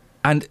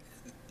 And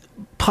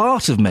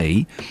part of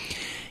me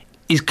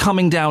is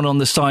coming down on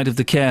the side of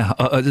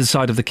the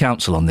side of the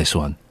council on this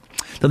one.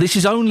 Now, this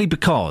is only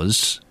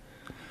because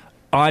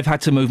I've had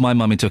to move my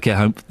mum into a care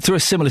home through a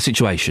similar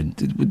situation.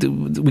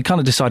 We kind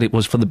of decided it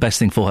was for the best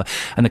thing for her,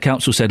 and the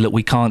council said, look,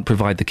 we can't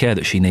provide the care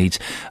that she needs,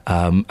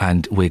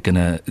 and we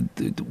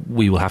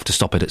will have to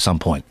stop it at some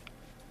point.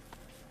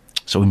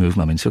 So we moved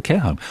mum into a care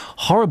home.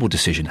 Horrible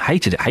decision.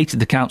 Hated it. Hated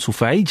the council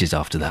for ages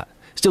after that.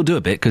 Still do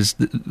a bit because,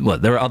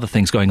 there are other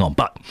things going on,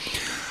 but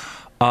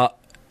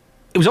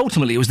it was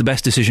the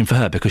best decision for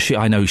her, because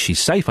I know she's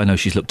safe, I know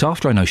she's looked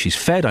after, I know she's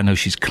fed, I know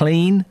she's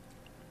clean.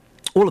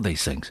 All of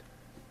these things.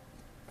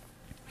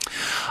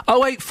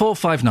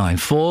 08459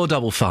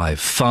 455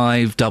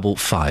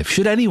 555.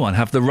 Should anyone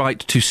have the right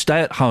to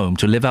stay at home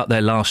to live out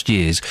their last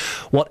years,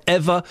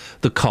 whatever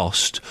the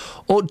cost?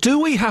 Or do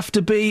we have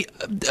to be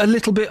a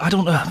little bit,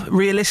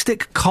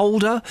 realistic,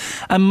 colder,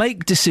 and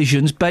make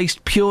decisions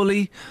based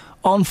purely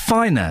on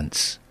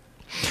finance?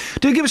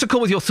 Do give us a call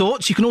with your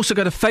thoughts. You can also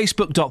go to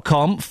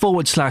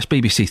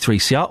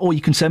facebook.com/BBC3CR, or you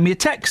can send me a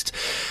text.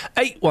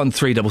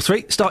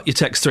 81333. Start your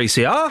text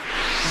 3CR.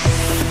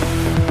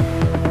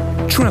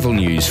 Travel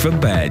news for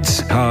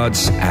beds,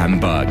 cards and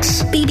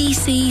bugs.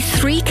 BBC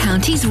Three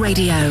Counties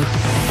Radio.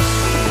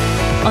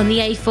 On the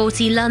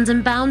A40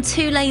 London bound,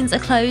 2 lanes are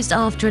closed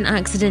after an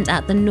accident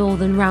at the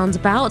northern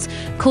roundabout,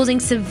 causing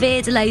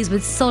severe delays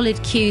with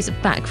solid queues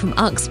back from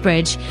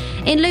Uxbridge.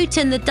 In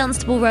Luton, the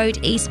Dunstable Road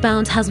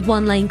eastbound has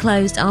 1 lane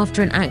closed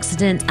after an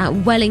accident at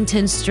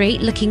Wellington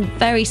Street, looking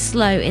very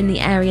slow in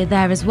the area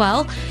there as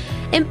well.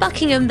 In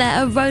Buckingham, there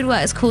are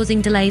roadworks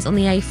causing delays on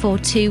the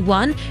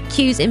A421,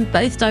 queues in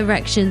both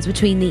directions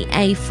between the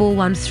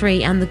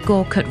A413 and the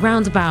Gorcut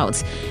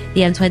roundabout.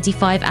 The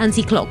M25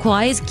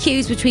 anti-clockwise,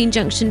 queues between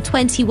junction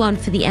 21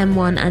 for the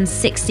M1 and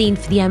 16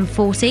 for the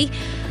M40.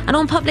 And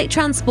on public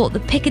transport, the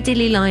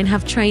Piccadilly line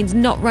have trains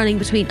not running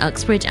between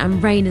Uxbridge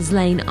and Rayners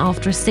Lane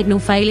after a signal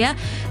failure.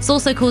 It's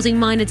also causing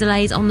minor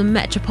delays on the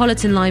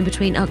Metropolitan line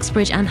between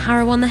Uxbridge and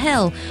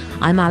Harrow-on-the-Hill.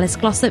 I'm Alice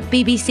Glossop,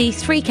 BBC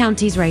Three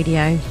Counties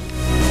Radio.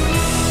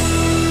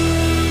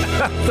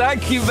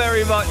 Thank you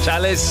very much,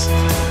 Alice.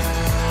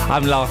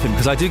 I'm laughing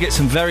because I do get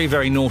some very,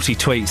 very naughty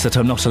tweets that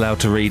I'm not allowed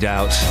to read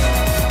out.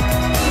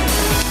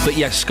 But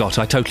yes, Scott,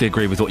 I totally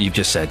agree with what you've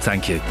just said.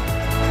 Thank you.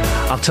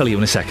 I'll tell you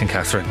in a second,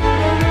 Catherine.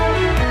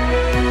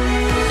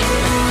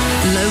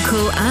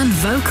 Local and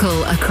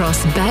vocal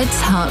across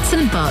Beds, Herts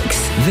and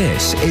Bucks.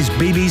 This is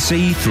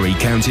BBC Three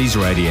Counties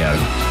Radio.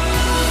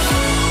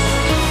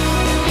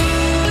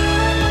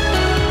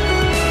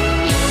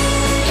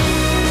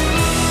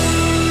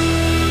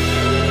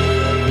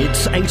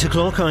 It's 8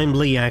 o'clock, I'm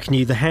Lee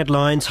Agnew. The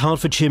headlines: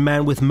 Hertfordshire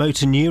man with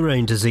motor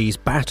neurone disease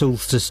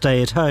battles to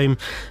stay at home.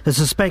 A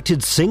suspected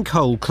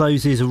sinkhole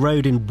closes a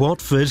road in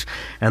Watford,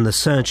 and the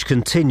search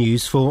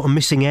continues for a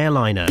missing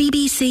airliner.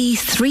 BBC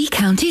Three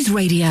Counties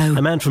Radio.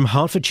 A man from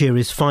Hertfordshire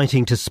is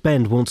fighting to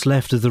spend what's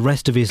left of the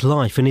rest of his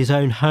life in his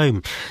own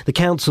home. The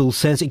council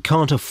says it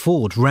can't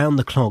afford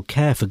round-the-clock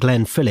care for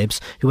Glenn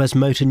Phillips, who has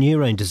motor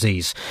neurone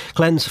disease.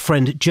 Glenn's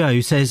friend Joe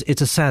says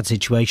it's a sad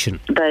situation.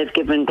 They've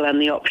given Glenn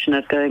the option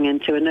of going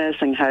into a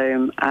nursing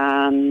home,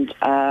 and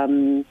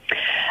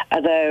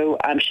although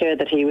I'm sure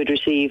that he would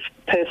receive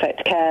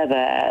perfect care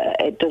there,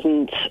 it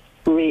doesn't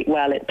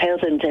it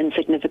pales into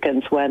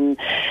insignificance when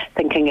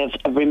thinking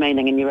of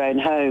remaining in your own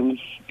home,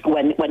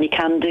 when you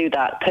can do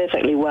that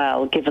perfectly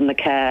well given the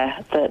care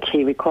that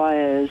he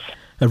requires.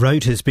 A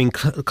road has been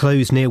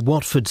closed near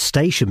Watford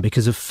Station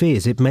because of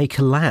fears it may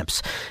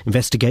collapse.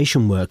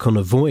 Investigation work on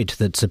a void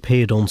that's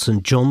appeared on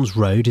St John's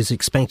Road is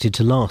expected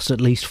to last at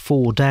least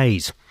 4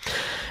 days.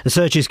 A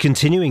search is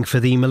continuing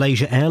for the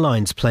Malaysia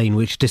Airlines plane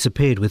which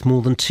disappeared with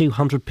more than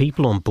 200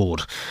 people on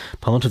board.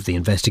 Part of the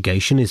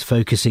investigation is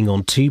focusing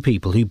on 2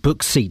 people who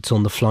booked seats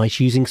on the flight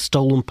using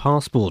stolen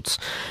passports.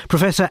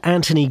 Professor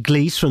Anthony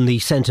Glees from the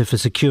Centre for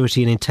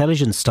Security and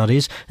Intelligence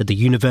Studies at the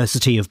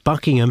University of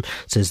Buckingham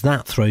says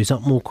that throws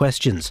up more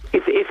questions.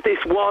 If this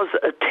was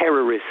a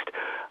terrorist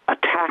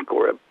attack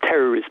or a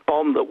terrorist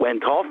bomb that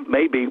went off,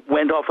 maybe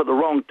went off at the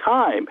wrong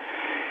time,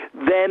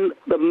 then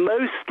the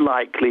most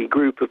likely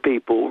group of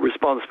people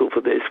responsible for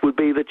this would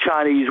be the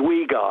Chinese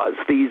Uyghurs.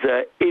 These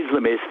are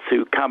Islamists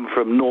who come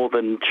from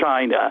northern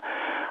China.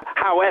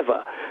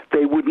 However,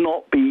 they would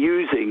not be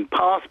using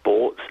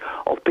passports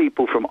of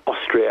people from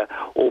Austria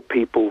or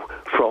people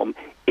from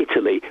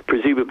Italy.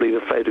 Presumably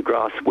the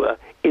photographs were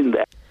in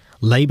there.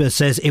 Labour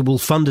says it will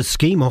fund a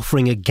scheme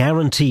offering a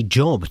guaranteed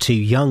job to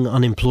young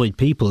unemployed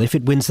people if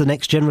it wins the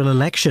next general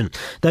election.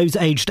 Those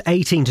aged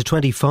 18 to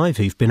 25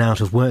 who've been out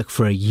of work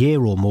for a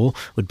year or more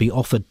would be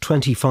offered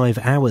 25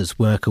 hours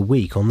work a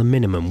week on the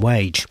minimum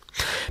wage.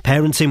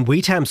 Parents in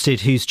Wheathampstead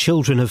whose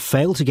children have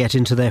failed to get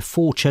into their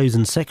 4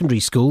 chosen secondary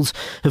schools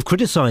have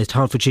criticised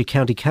Hertfordshire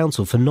County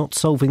Council for not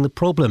solving the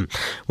problem.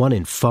 1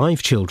 in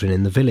 5 children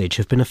in the village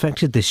have been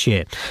affected this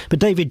year. But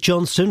David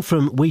Johnston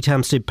from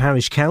Wheathampstead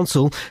Parish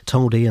Council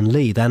told Iain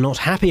Lee they're not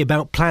happy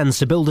about plans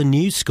to build a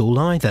new school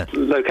either.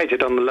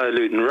 Located on the Low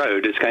Luton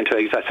Road, it's going to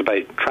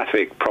exacerbate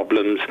traffic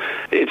problems.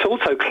 It's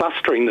also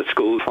clustering the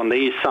schools on the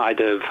east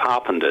side of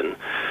Harpenden,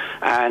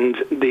 and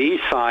the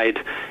east side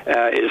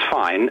is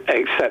fine,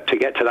 except to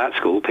get to that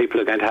school,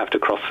 people are going to have to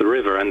cross the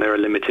river, and there are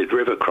limited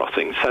river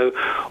crossings. So,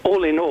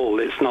 all in all,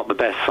 it's not the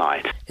best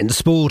site. In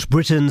sport,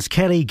 Britain's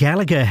Kelly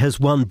Gallagher has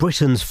won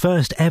Britain's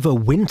first ever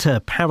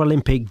winter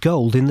Paralympic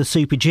gold in the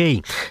Super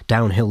G.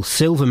 Downhill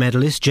silver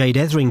medalist Jade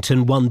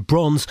Etherington won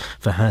bronze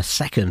for her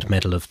second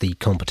medal of the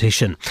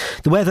competition.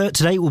 The weather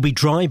today will be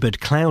dry but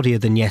cloudier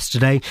than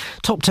yesterday.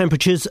 Top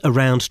temperatures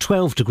around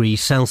 12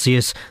 degrees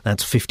Celsius,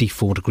 that's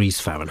 54 degrees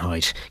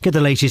Fahrenheit. Get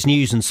the latest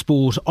news and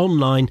sport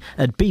online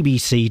at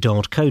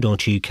bbc.co.uk/Three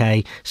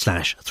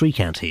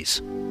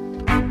Counties.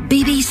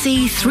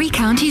 BBC Three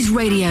Counties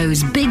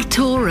Radio's big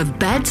tour of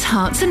Beds,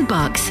 Herts and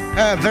Bucks.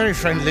 A very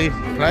friendly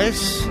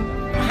place.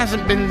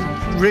 Hasn't been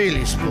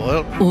really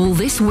spoilt. All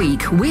this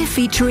week, we're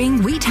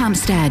featuring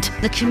Wheathampstead.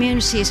 The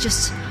community is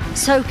just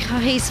so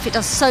cohesive, it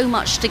does so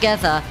much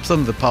together. Some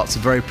of the parts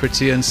are very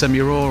pretty and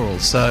semi-rural,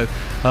 so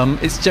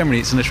it's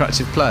an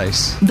attractive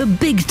place. The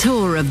big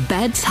tour of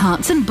Beds,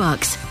 Herts and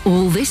Bucks.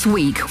 All this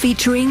week,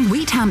 featuring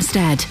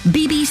Wheathampstead.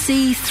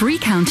 BBC Three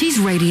Counties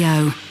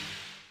Radio.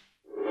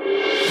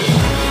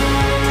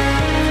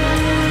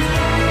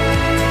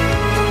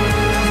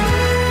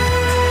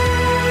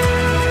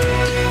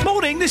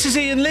 This is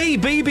Iain Lee,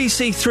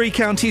 BBC Three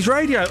Counties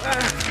Radio.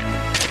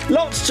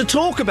 Lots to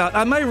talk about.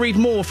 I may read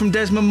more from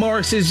Desmond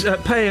Morris's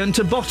Paean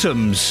to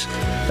Bottoms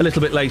a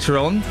little bit later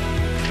on.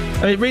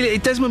 I mean,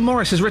 Desmond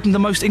Morris has written the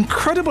most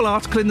incredible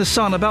article in The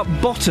Sun about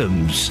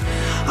bottoms.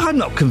 I'm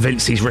not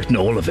convinced he's written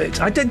all of it.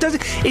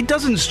 It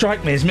doesn't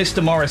strike me as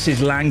Mr. Morris's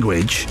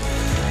language.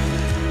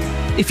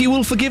 If you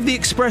will forgive the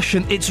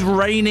expression, it's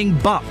raining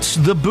butts.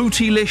 The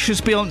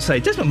bootylicious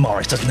Beyoncé. Desmond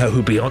Morris doesn't know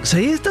who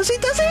Beyoncé is, does he?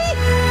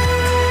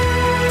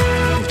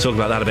 We'll talk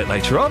about that a bit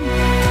later on.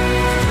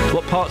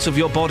 What parts of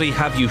your body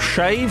have you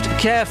shaved?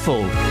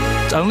 Careful.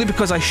 It's only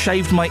because I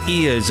shaved my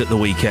ears at the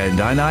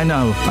weekend. I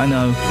know.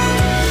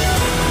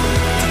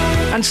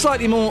 And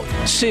slightly more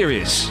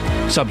serious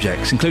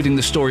subjects, including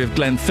the story of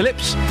Glenn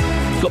Phillips.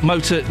 Got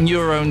motor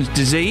neurone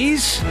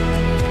disease.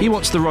 He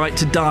wants the right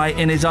to die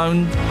in his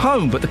own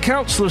home, but the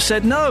council have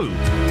said no.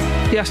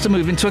 He has to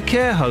move into a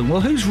care home. Well,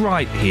 who's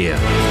right here?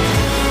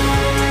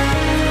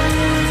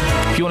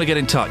 If you want to get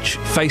in touch,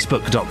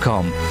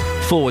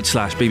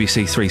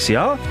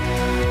 facebook.com/BBC3CR.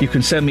 You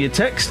can send me a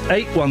text,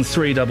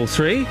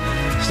 81333.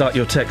 Start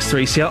your text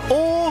 3CR,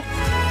 or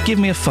give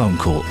me a phone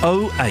call,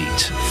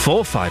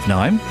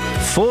 08459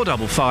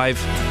 455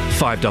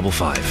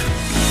 555.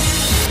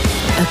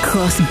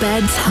 Across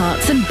beds,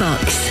 hearts and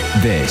bucks.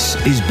 This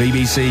is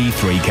BBC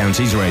Three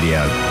Counties Radio.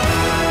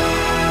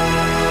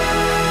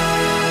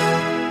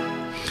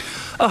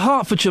 A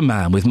Hertfordshire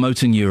man with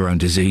motor neurone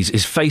disease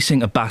is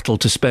facing a battle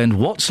to spend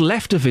what's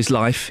left of his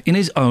life in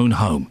his own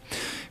home.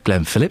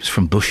 Glenn Phillips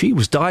from Bushey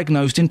was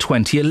diagnosed in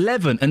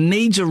 2011 and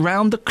needs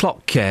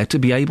around-the-clock care to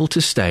be able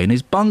to stay in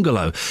his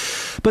bungalow.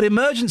 But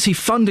emergency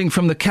funding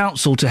from the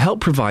council to help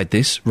provide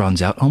this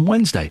runs out on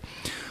Wednesday.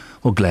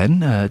 Well,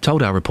 Glenn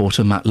told our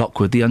reporter Matt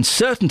Lockwood the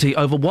uncertainty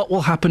over what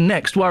will happen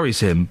next worries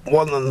him.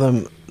 One of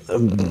the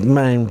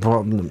main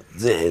problems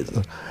is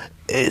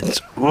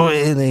it's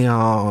really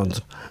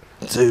hard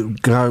to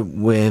cope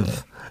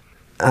with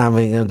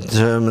having a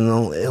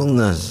terminal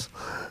illness.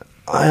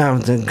 I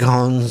have to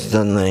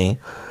constantly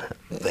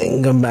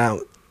think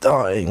about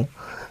dying,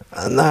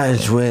 and that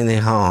is really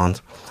hard.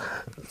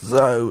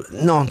 So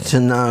not to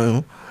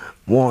know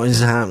what is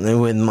happening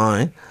with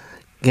my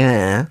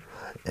care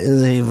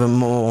is even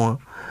more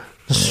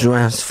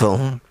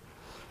stressful.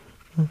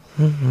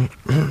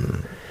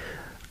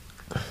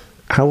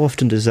 How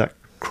often does that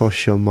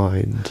cross your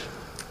mind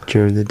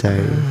during the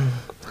day?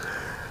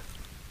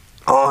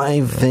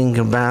 I think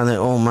about it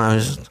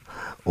almost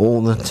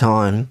all the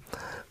time.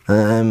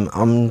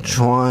 I'm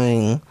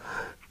trying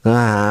to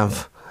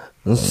have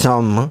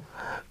some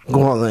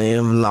quality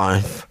of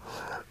life,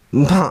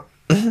 but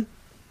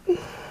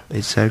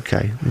it's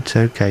okay.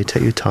 Take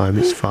your time.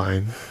 It's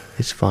fine.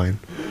 It's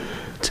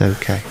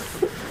okay.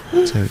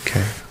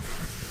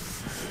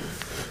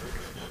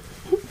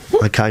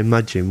 I can't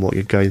imagine what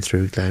you're going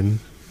through, Glenn.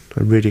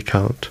 I really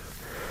can't.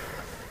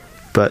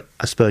 But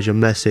I suppose your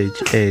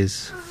message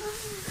is,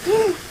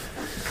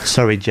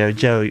 sorry, Joe.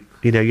 Joe,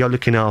 you're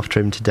looking after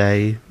him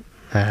today.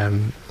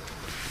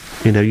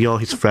 You're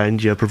his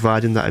friend, you're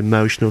providing that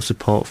emotional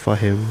support for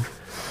him.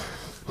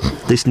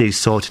 This needs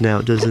sorting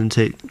out, doesn't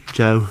it,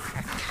 Joe?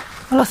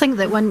 Well, I think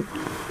that when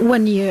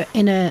you're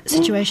in a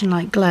situation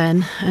like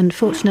Glenn, and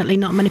fortunately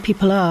not many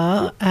people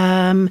are,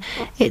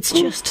 it's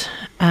just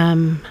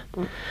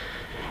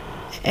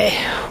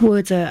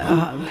words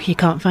are you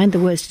can't find the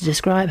words to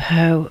describe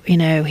how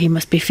he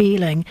must be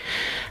feeling,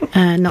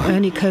 and not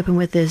only coping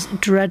with this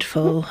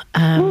dreadful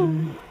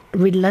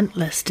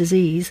relentless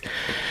disease,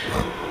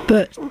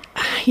 but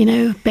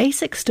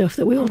basic stuff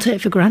that we all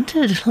take for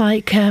granted,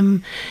 like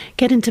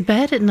getting to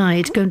bed at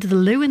night, going to the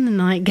loo in the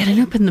night, getting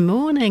up in the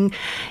morning.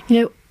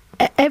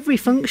 Every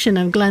function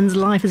of Glenn's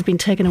life has been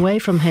taken away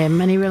from him,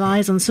 and he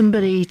relies on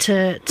somebody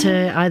to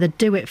either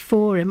do it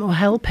for him or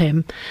help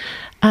him.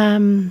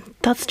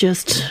 That's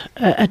just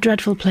a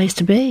dreadful place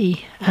to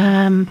be,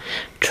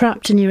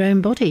 trapped in your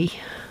own body,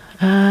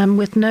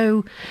 with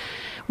no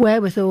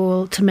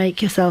wherewithal to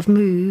make yourself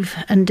move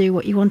and do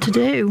what you want to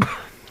do.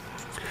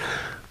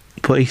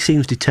 But he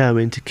seems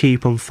determined to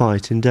keep on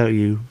fighting, don't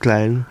you,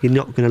 Glenn? You're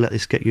not going to let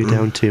this get you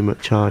down too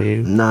much, are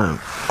you? No,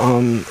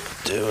 I'm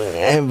doing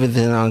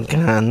everything I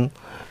can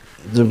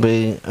to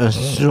be as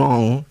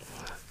strong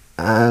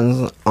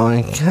as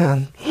I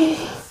can.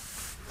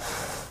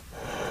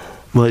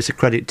 Well, it's a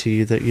credit to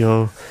you that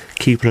you're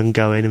keeping on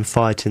going and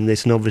fighting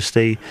this, and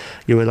obviously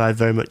you rely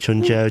very much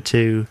on Jo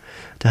to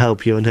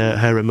help you and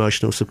her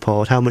emotional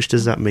support. How much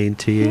does that mean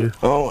to you?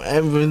 Oh,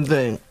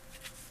 everything.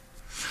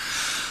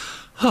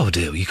 Oh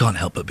dear, you can't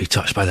help but be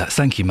touched by that.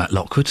 Thank you, Matt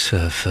Lockwood,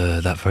 for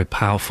that very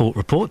powerful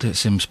report.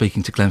 It's him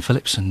speaking to Glenn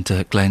Phillips and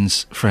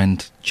Glenn's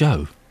friend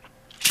Jo.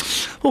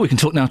 Well, we can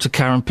talk now to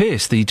Karen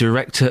Pearce, the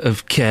Director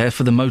of Care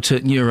for the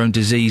Motor Neurone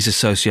Disease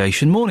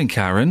Association. Morning,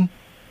 Karen.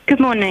 Good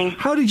morning.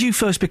 How did you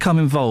first become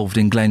involved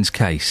in Glenn's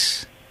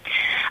case?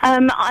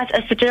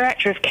 As the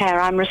Director of Care,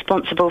 I'm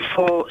responsible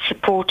for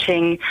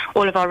supporting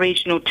all of our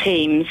regional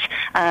teams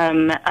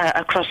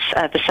across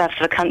the south of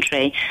the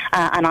country,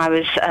 and I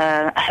was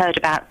heard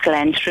about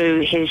Glenn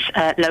through his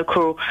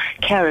local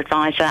care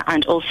advisor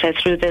and also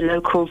through the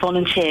local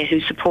volunteer who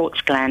supports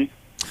Glenn.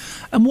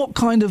 And what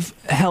kind of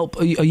help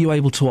are you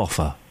able to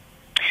offer?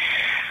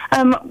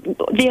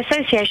 The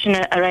association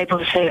are able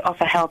to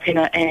offer help in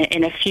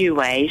a few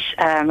ways.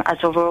 As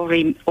I've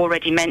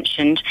already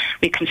mentioned,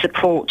 we can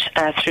support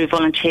through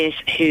volunteers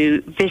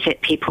who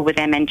visit people with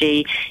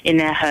MND in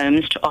their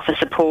homes to offer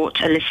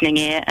support, a listening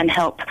ear, and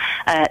help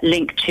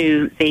link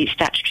to the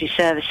statutory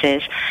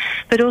services.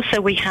 But also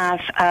we have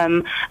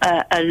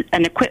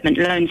an equipment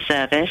loan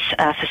service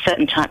for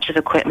certain types of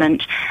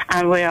equipment,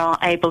 and we are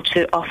able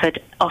to offer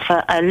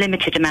a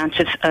limited amount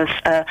of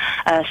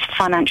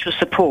financial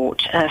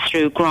support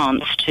through grants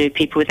to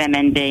people with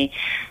MND.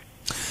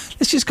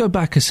 Let's just go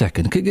back a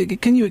second.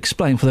 Can you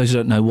explain, for those who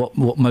don't know,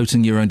 what motor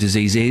neurone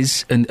disease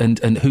is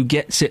and who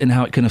gets it and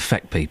how it can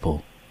affect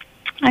people?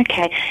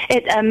 Okay.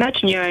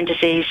 Motor neurone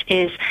disease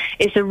is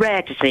a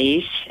rare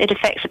disease. It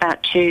affects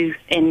about 2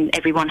 in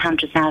every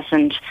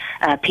 100,000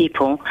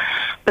 people,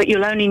 but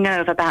you'll only know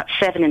of about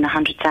 7 in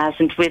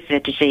 100,000 with the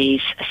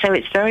disease. So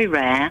it's very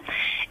rare.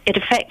 It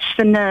affects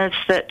the nerves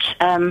that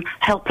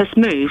help us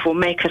move or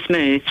make us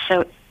move.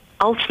 So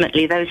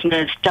ultimately those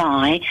nerves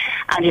die,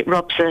 and it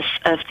robs us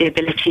of the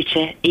ability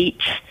to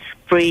eat,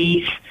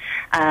 breathe,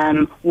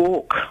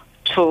 walk,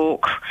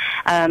 talk,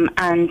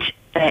 and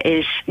there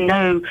is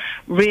no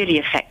really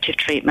effective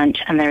treatment,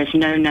 and there is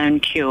no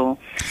known cure.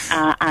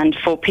 And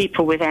for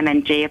people with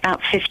MND, about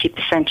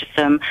 50% of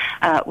them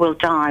will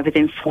die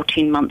within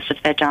 14 months of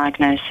their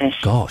diagnosis.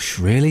 Gosh,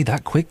 really?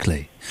 That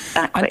quickly?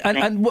 That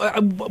quickly. And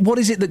what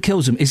is it that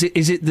kills them? Is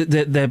it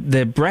that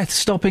their breath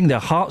stopping, their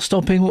heart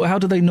stopping? How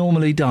do they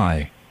normally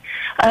die?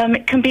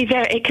 It can be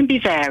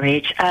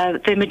varied.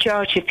 The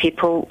majority of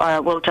people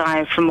will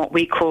die from what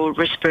we call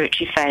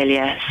respiratory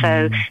failure.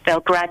 So they'll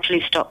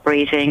gradually stop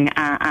breathing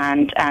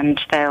and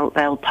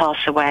they'll pass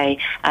away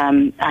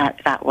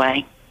that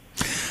way.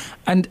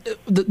 And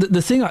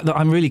the thing that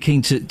I'm really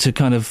keen to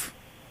kind of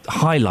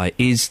highlight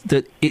is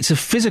that it's a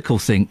physical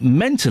thing.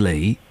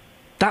 Mentally,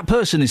 that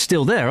person is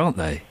still there, aren't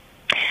they?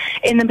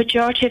 In the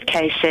majority of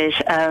cases,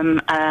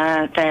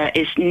 there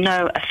is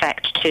no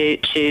effect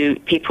to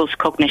people's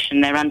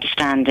cognition, their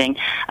understanding.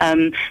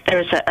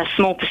 There is a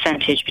small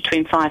percentage,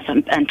 between 5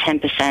 and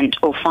 10%,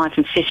 or 5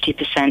 and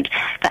 50%,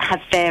 that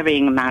have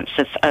varying amounts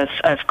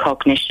of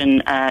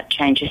cognition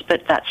changes,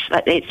 but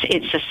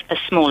it's a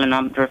smaller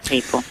number of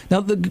people.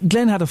 Now,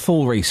 Glenn had a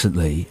fall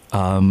recently,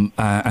 and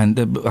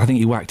I think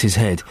he whacked his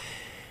head.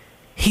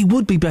 He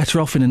would be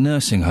better off in a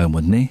nursing home,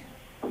 wouldn't he?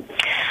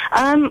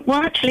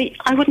 Well, actually,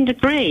 I wouldn't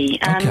agree.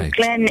 Okay.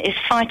 Glenn is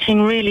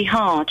fighting really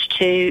hard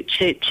to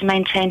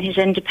maintain his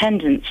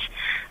independence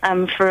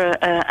for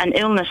an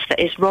illness that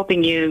is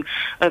robbing you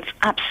of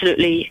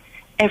absolutely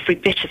every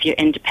bit of your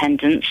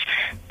independence.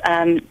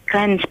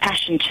 Glenn's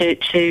passion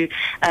to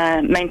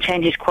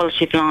maintain his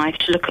quality of life,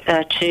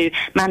 to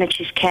manage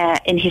his care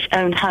in his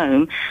own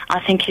home, I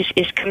think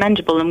is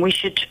commendable, and we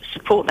should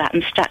support that,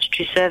 and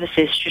statutory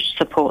services should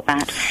support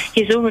that.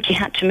 He's already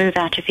had to move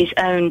out of his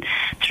own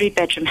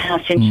 3-bedroom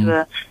house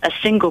into a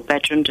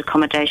single-bedroomed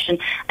accommodation,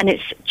 and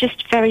it's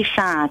just very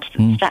sad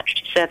that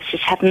statutory services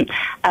haven't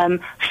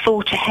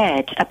thought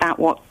ahead about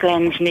what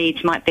Glenn's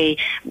needs might be,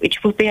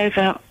 which will be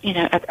over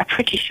a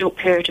pretty short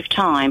period of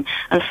time,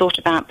 and thought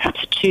about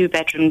perhaps a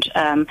 2-bedroomed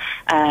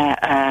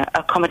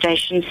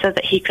accommodation so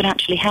that he could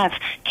actually have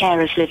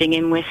carers living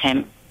in with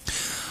him.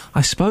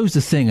 I suppose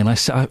the thing, and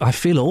I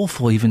feel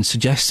awful even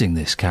suggesting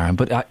this, Karen,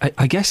 but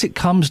I guess it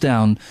comes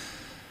down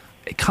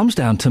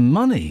to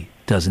money,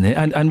 doesn't it?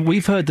 And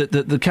we've heard that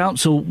the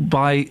council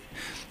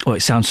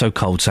it sounds so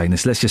cold saying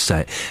this, let's just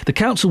say it. The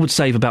council would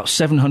save about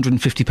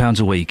 £750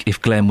 a week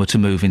if Glenn were to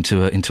move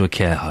into a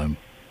care home.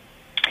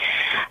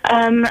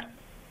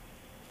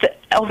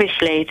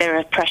 Obviously, there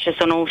are pressures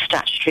on all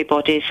statutory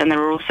bodies, and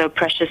there are also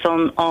pressures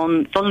on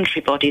voluntary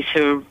bodies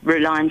who are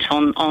reliant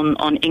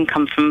on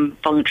income from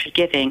voluntary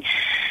giving.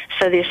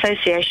 So the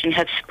association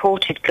have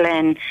supported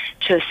Glenn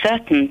to a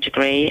certain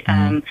degree,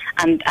 and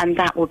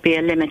that would be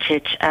a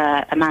limited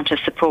amount of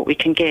support we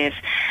can give.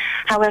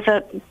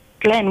 However,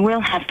 Glenn will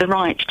have the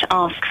right to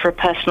ask for a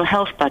personal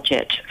health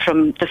budget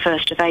from the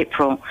 1st of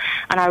April,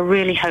 and I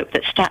really hope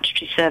that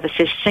statutory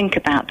services think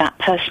about that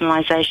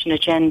personalisation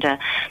agenda,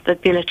 the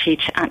ability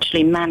to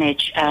actually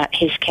manage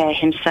his care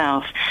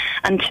himself,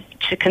 and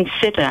to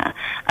consider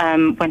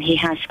when he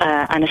has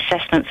an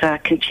assessment for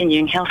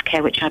continuing health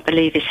care, which I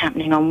believe is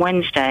happening on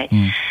Wednesday,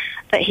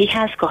 that he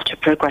has got a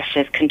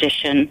progressive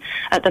condition.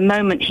 At the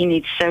moment he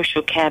needs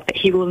social care, but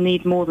he will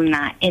need more than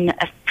that in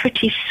a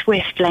pretty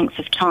swift length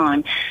of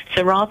time.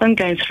 So rather than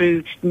going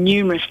through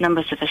numerous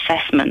numbers of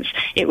assessments,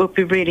 it would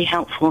be really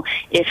helpful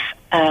if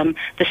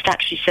the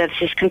statutory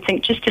services can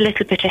think just a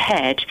little bit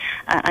ahead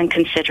and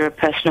consider a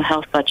personal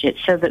health budget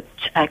so that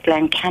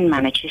Glenn can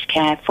manage his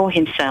care for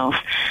himself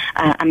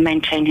and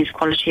maintain his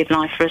quality of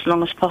life for as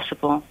long as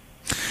possible.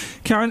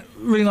 Karen,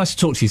 really nice to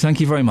talk to you. Thank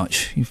you very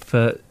much.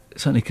 You've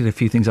certainly cleared a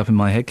few things up in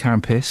my head.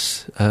 Karen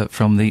Pierce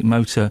from the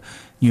Motor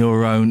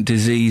Neurone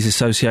Disease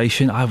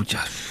Association. I would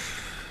just...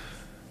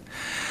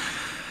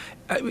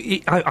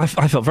 I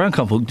felt very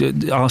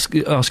uncomfortable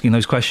asking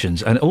those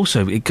questions, and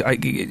also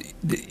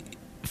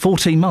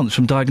 14 months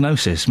from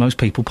diagnosis, most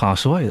people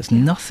pass away. That's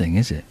nothing,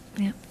 is it?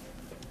 Yeah.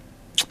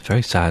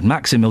 Very sad.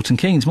 Mac's in Milton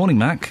Keynes. Morning,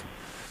 Mac.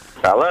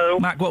 Hello.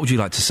 Mac, what would you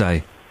like to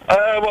say?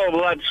 Well, I'd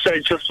like to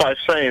say just by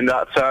saying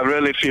that I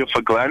really feel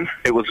for Glenn.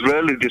 It was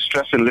really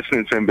distressing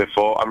listening to him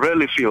before. I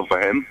really feel for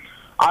him.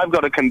 I've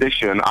got a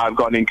condition. I've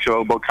got an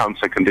incurable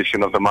cancer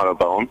condition of the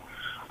marrow-bone.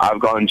 I've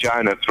got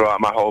angina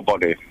throughout my whole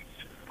body.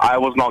 I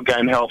was not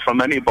getting help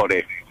from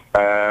anybody.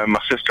 My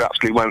sister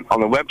actually went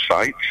on a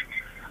website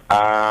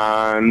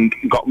and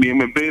got me in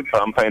with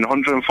Bupa. I'm paying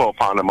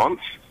 £104 a month.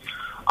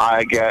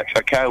 I get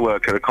a care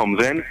worker that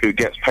comes in who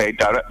gets paid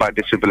direct by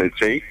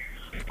disability.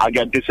 I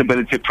get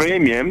disability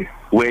premium,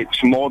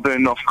 which more than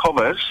enough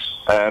covers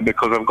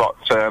because I've got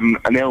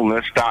an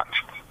illness that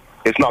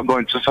is not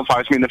going to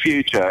suffice me in the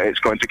future. It's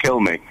going to kill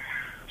me.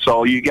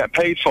 So you get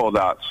paid for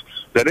that.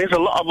 There is a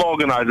lot of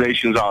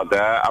organisations out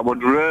there. I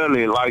would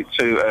really like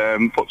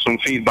to put some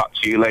feedback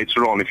to you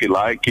later on, if you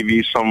like, give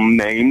you some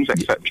names,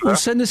 etc. Well,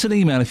 send us an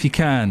email if you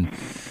can.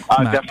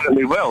 I Mac.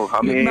 definitely will.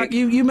 I mean, Mac,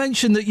 you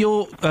mentioned that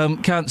your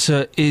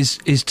cancer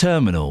is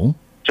terminal.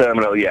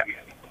 Terminal, yeah.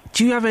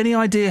 Do you have any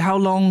idea how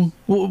long?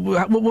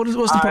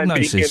 What's the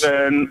prognosis?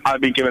 I've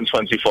been given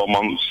 24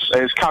 months.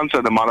 It's cancer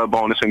of the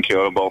marrow-bone. It's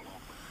incurable.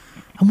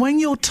 And when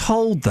you're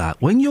told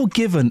that, when you're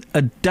given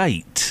a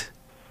date,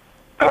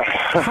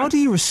 how do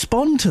you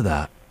respond to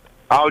that?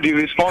 How do you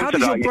respond How to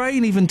does that? your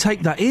brain even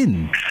take that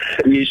in?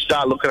 You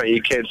start looking at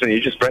your kids and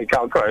you just break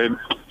out crying.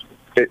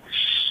 It's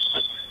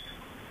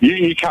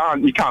you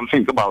can't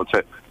think about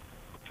it.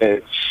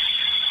 The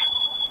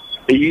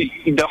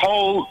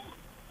whole.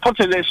 Put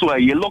it this way: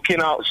 you're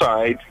looking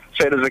outside.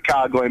 Say there's a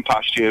car going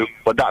past you,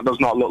 but that does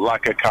not look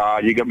like a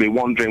car. You're going to be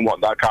wondering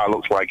what that car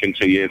looks like in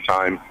 2 years'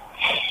 time.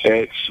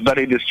 It's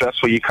very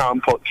distressful. You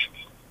can't put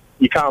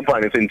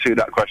anything to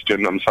that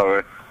question. I'm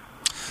sorry.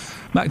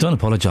 Mac, don't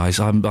apologise.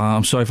 I'm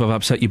sorry if I've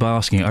upset you by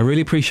asking. I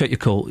really appreciate your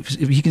call.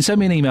 If you can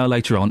send me an email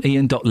later on,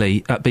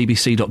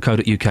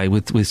 ian.lee@bbc.co.uk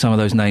with some of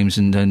those names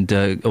and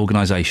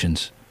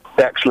organisations.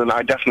 Excellent.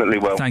 I definitely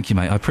will. Thank you,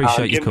 mate. I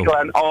appreciate your call. Give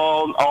Glenn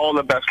all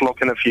the best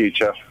luck in the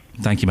future.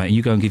 Thank you, mate.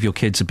 You go and give your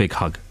kids a big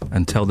hug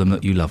and tell them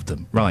that you love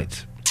them.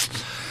 Right.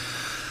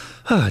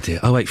 Oh, dear.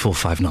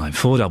 08459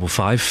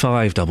 455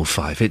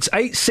 555. It's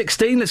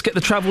 8:16. Let's get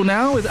the travel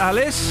now with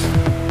Alice.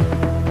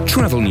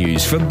 Travel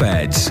news for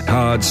beds,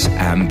 cards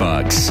and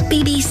bugs.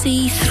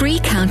 BBC Three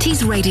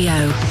Counties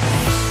Radio.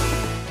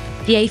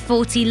 The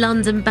A40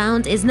 London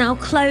bound is now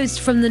closed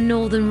from the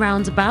northern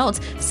roundabout.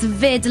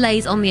 Severe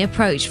delays on the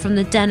approach from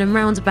the Denham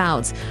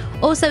roundabout.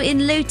 Also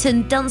in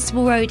Luton,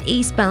 Dunstable Road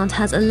eastbound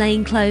has a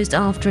lane closed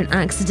after an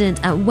accident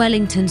at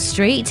Wellington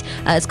Street.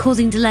 It's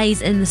causing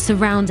delays in the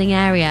surrounding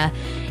area.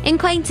 In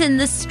Quainton,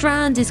 the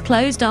Strand is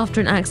closed after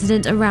an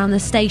accident around the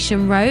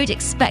Station Road.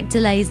 Expect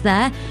delays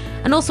there.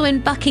 And also in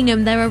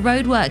Buckingham, there are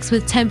roadworks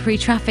with temporary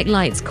traffic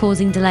lights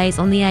causing delays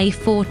on the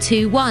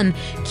A421.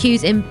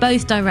 Queues in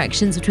both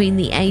directions between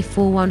the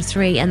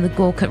A413 and the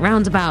Gorcut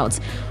roundabout.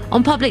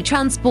 On public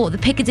transport, the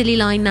Piccadilly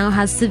line now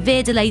has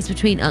severe delays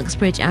between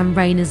Uxbridge and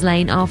Rayners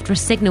Lane after a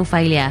signal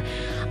failure.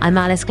 I'm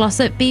Alice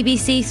Glossop,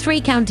 BBC Three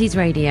Counties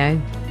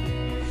Radio.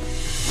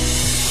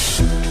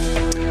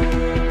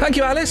 Thank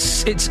you,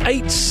 Alice. It's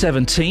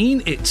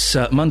 8:17. It's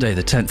Monday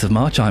the 10th of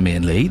March. I'm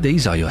Iain Lee.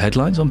 These are your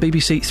headlines on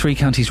BBC Three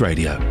Counties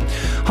Radio.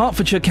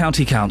 Hertfordshire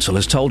County Council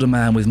has told a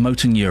man with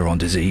motor neuron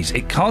disease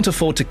it can't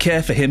afford to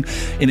care for him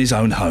in his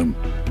own home.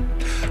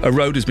 A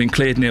road has been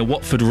cleared near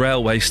Watford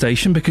railway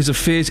station because of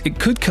fears it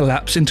could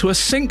collapse into a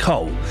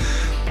sinkhole.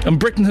 And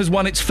Britain has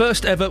won its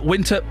first ever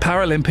Winter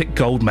Paralympic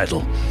gold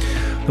medal.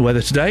 The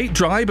weather today,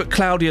 dry but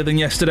cloudier than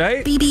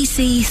yesterday.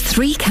 BBC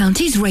Three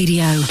Counties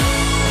Radio.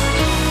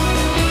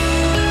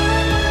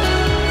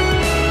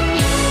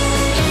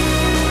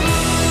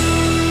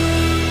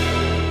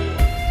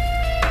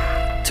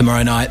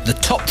 Tomorrow night, the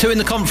top two in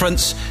the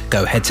conference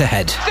go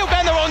head-to-head. Still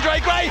going there, Andre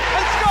Gray,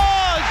 and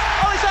scores!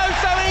 Oh, it's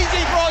so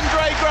easy for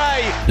Andre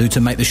Gray!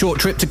 Luton make the short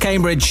trip to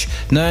Cambridge,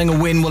 knowing a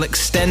win will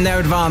extend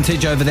their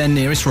advantage over their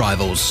nearest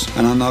rivals.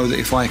 And I know that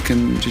if I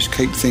can just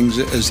keep things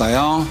as they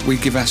are, we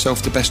give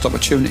ourselves the best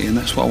opportunity, and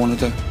that's what I want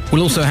to do.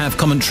 We'll also have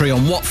commentary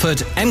on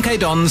Watford, MK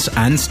Dons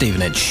and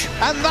Stevenage.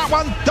 And that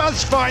one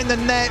does find the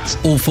net.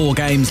 All four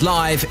games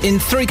live in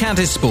Three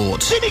Counties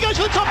Sport. Did he go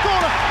to the top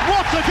corner?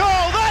 What a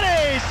goal that is!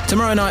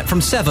 Tomorrow night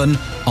from 7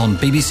 on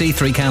BBC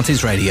Three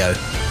Counties Radio.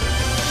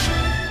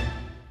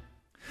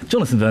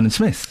 Jonathan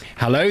Vernon-Smith.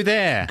 Hello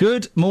there.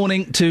 Good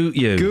morning to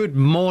you. Good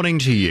morning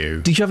to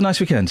you. Did you have a nice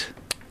weekend?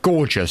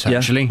 Gorgeous,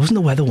 actually. Yeah. Wasn't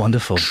the weather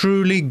wonderful?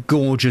 Truly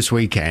gorgeous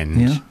weekend.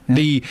 Yeah.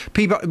 The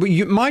people,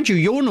 mind you,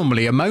 you're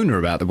normally a moaner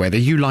about the weather.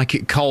 You like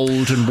it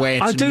cold and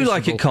wet. I do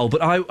like it cold,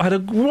 but I had a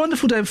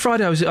wonderful day. On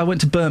Friday, I went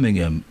to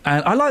Birmingham,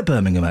 and I like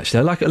Birmingham, actually.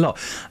 I like it a lot.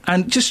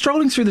 And just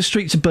strolling through the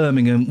streets of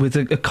Birmingham with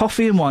a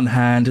coffee in one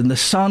hand and the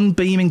sun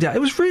beaming down,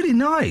 it was really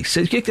nice.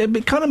 It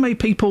kind of made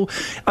people...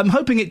 I'm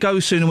hoping it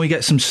goes soon and we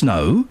get some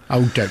snow.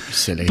 Oh, don't be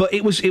silly. But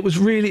it was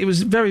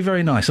very,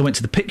 very nice. I went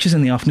to the pictures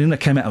in the afternoon. I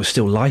came out, I was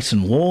still light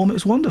and warm. It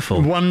was wonderful.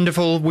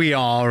 Wonderful. We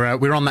are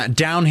we're on that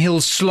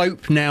downhill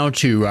slope now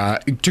to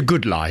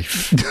good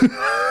life.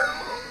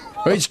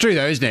 Well, it's true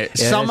though, isn't it?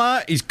 Yes.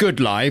 Summer is good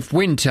life.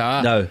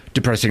 Winter,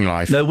 depressing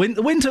life. No,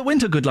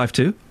 winter, good life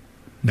too.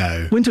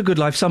 No. Winter, good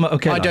life. Summer,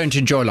 okay. I don't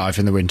enjoy life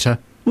in the winter.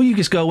 Well, you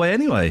just go away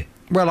anyway.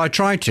 Well, I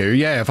try to,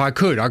 yeah, if I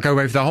could. I'd go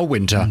away for the whole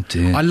winter. Oh,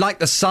 dear. I like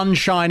the sun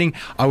shining.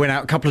 I went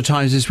out a couple of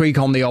times this week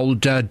on the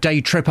old day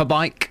tripper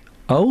bike.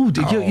 Oh,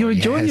 you're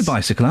enjoying your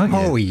bicycle, aren't you?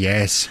 Oh,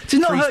 yes. Does it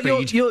not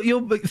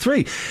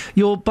hurt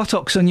your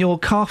buttocks and your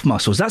calf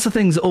muscles? That's the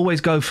things that always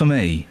go for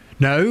me.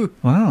 No.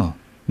 Wow.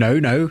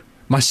 No.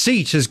 My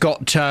seat has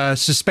got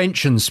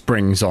suspension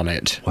springs on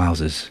it.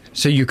 Wowzers.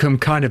 So you can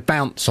kind of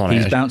bounce on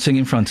it. He's bouncing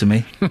in front of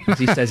me as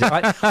he says it.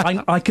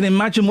 I can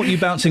imagine what you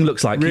bouncing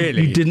looks like.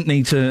 Really? You didn't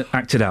need to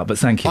act it out, but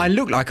thank you. I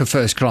look like a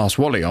first-class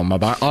Wally on my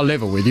bike. I'll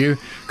level with you,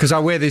 because I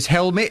wear this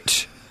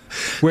helmet.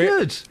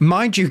 Good.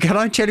 Mind you, can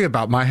I tell you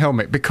about my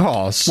helmet?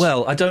 Because...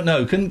 Well, I don't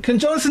know. Can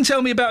Jonathan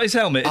tell me about his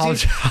helmet?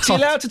 Is he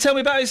allowed to tell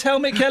me about his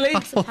helmet, Kelly? I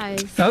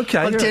suppose. Okay.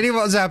 I'll tell you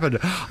what's happened.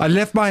 I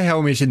left my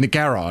helmet in the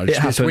garage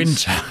this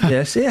winter.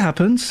 Yes, it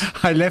happens.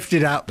 I left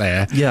it out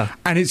there. Yeah.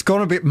 And it's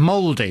gone a bit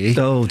mouldy.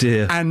 Oh,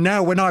 dear. And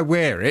now when I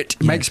wear it,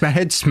 it makes my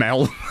head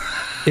smell.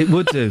 It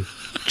would do.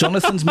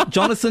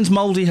 Jonathan's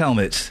mouldy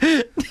helmet.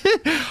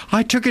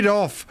 I took it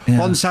off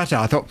on Saturday.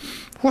 I thought,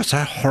 what's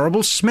that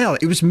horrible smell?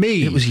 It was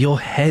me. It was your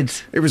head.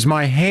 It was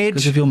my head.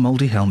 Because of your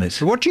mouldy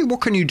helmet. What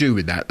can you do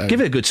with that, though?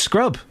 Give it a good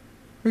scrub.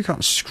 We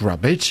can't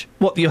scrub it.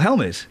 What, your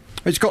helmet?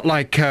 It's got,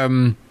 like,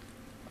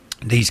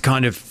 these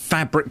kind of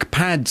fabric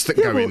pads that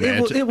go in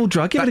there. It will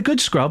dry. Give it a good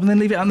scrub and then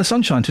leave it out in the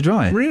sunshine to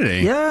dry.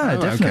 Really? Yeah,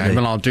 definitely. Okay,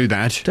 well, I'll do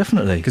that.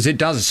 Definitely. Because it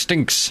does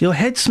stinks. Your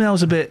head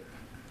smells a bit...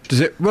 Does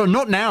it? Well,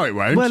 not now, it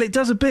won't. Well, it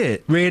does a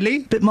bit. Really?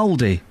 Bit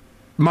mouldy.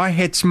 My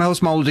head smells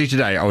mouldy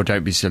today. Oh,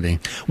 don't be silly.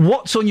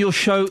 What's on your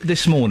show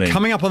this morning?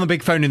 Coming up on the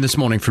big phone in this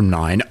morning from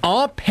 9,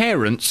 are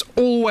parents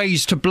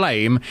always to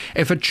blame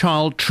if a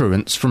child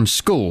truants from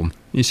school?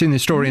 You've seen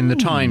this story in the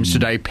Times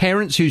today.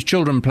 Parents whose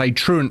children play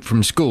truant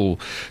from school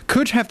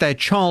could have their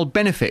child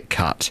benefit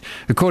cut,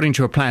 according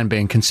to a plan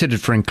being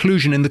considered for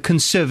inclusion in the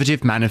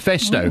Conservative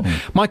manifesto.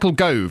 Michael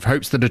Gove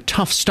hopes that a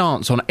tough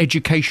stance on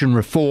education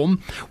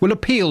reform will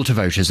appeal to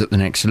voters at the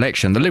next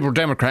election. The Liberal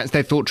Democrats,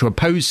 they thought to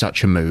oppose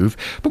such a move.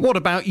 But what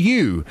about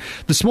you?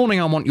 This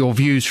morning I want your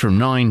views from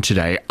 9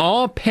 today.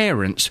 Are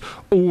parents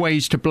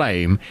always to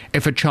blame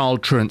if a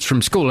child truants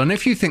from school? And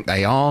if you think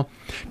they are,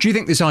 do you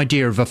think this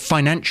idea of a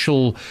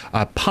financial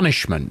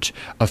punishment,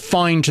 a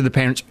fine to the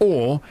parents,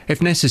 or,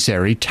 if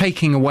necessary,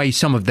 taking away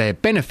some of their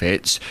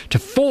benefits to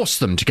force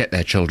them to get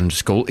their children to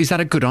school, is that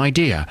a good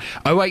idea?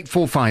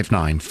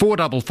 08459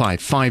 455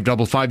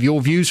 555,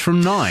 your views from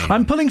 9.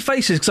 I'm pulling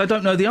faces because I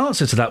don't know the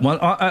answer to that one.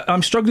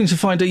 I'm struggling to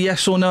find a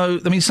yes or no.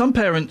 I mean, some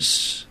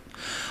parents...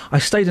 I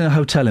stayed in a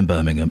hotel in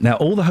Birmingham. Now,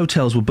 all the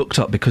hotels were booked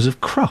up because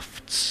of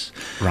crufts.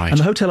 Right. And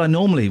the hotel I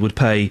normally would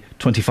pay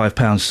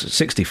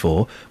 £25.60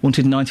 for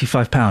wanted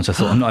 £95. I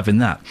thought, I'm not having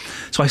that.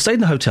 So I stayed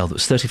in a hotel that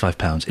was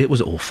 £35. It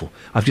was awful.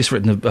 I've just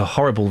written a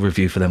horrible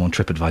review for them on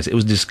TripAdvisor. It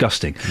was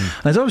disgusting.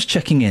 And as I was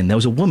checking in, there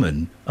was a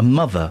woman, a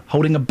mother,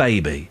 holding a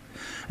baby.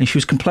 And she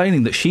was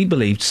complaining that she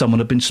believed someone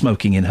had been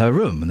smoking in her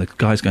room. And the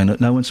guy's going,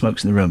 no one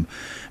smokes in the room.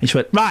 And she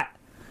went, right,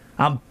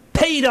 I'm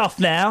peed off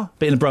now,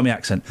 bit in a Brummie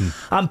accent.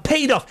 I'm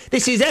peed off.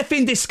 This is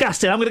effing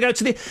disgusting. I'm going to go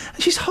to the...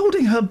 And she's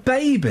holding her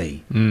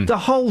baby the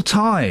whole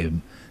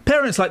time.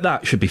 Parents like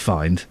that should be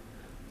fined.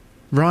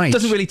 Right.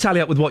 Doesn't really tally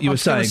up with what you were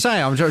saying.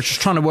 I'm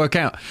just trying to work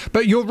out.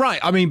 But you're right.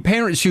 I mean,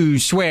 parents who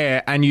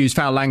swear and use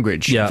foul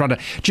language in front of...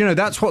 Do you know,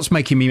 that's what's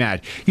making me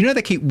mad. You know,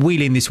 they keep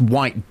wheeling this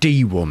white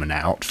D woman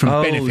out from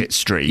Benefit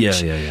Street.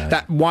 Yeah.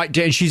 That white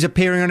D, and she's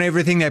appearing on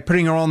everything. They're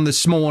putting her on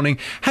this morning.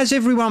 Has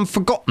everyone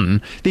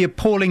forgotten the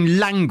appalling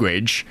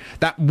language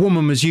that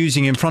woman was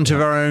using in front of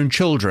her own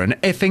children,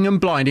 effing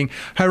and blinding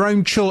her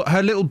own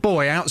her little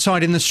boy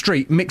outside in the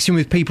street, mixing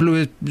with people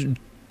who are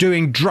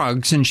doing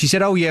drugs, and she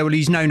said, oh yeah, well,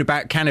 he's known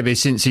about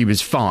cannabis since he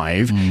was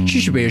 5. She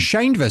should be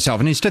ashamed of herself,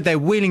 and instead they're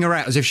wheeling her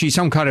out as if she's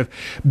some kind of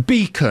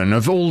beacon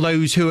of all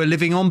those who are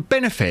living on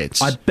benefits.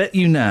 I bet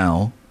you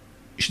now,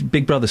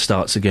 Big Brother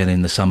starts again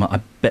in the summer, I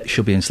bet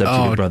she'll be in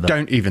Celebrity Big Brother.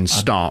 Don't even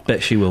start. I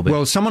bet she will be.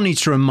 Well, someone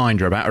needs to remind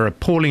her about her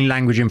appalling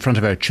language in front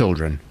of her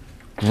children.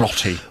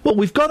 Grotty. Well,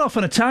 we've gone off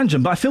on a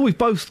tangent, but I feel we've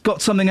both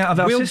got something out of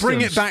our systems. We'll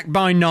bring it back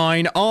by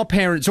 9. Are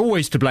parents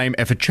always to blame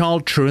if a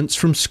child truants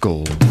from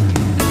school?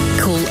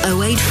 Call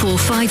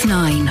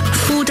 08459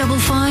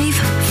 455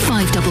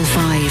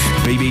 555.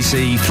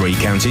 BBC Three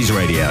Counties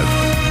Radio.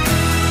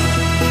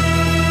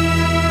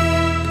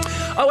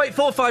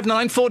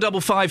 08459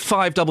 455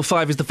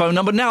 555 is the phone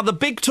number. Now, the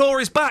big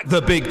tour is back.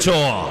 The big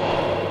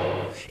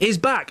tour is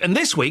back. And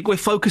this week, we're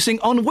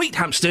focusing on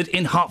Wheathampstead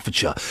in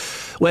Hertfordshire.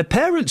 where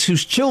parents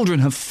whose children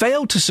have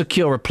failed to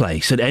secure a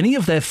place at any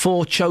of their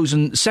 4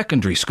 chosen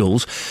secondary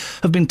schools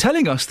have been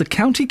telling us the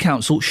county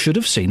council should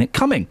have seen it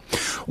coming.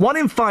 1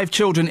 in 5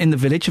 children in the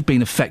village have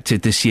been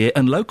affected this year,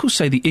 and locals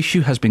say the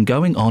issue has been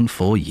going on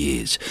for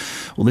years.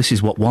 Well, this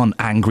is what one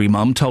angry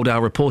mum told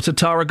our reporter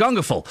Tara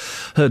Gungaful.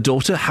 Her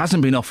daughter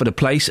hasn't been offered a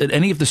place at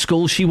any of the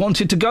schools she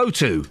wanted to go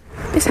to.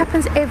 This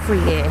happens every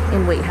year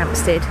in Wheat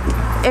Hampstead,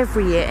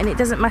 every year, and it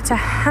doesn't matter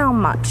how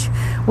much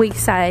we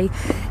say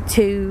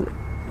to,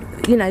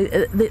 you know,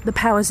 the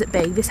powers that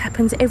be. This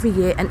happens every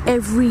year, and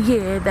every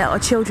year there are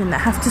children that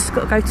have to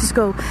go to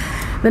school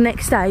the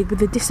next day with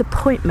the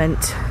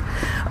disappointment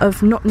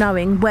of not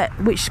knowing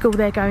which school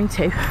they're going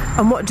to.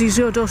 And what does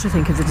your daughter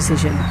think of the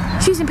decision?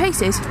 She's in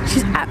pieces.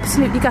 She's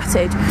absolutely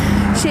gutted.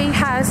 She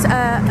has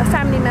a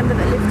family member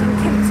that lived in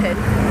Kimpton,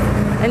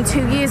 and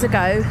 2 years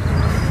ago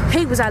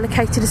he was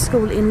allocated a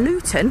school in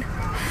Luton,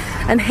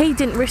 and he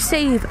didn't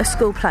receive a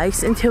school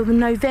place until the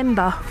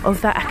November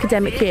of that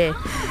academic year.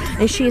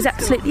 And she is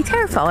absolutely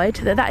terrified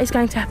that is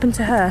going to happen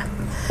to her.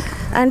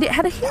 And it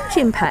had a huge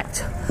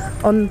impact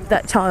on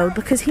that child,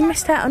 because he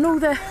missed out on all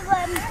the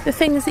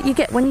things that you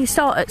get when you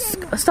start at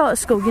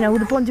school, you know, all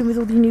the bonding with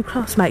all the new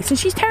classmates, and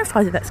she's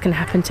terrified that's going to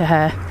happen to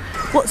her.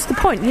 What's the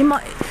point? They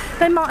might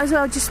as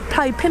well just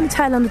pin the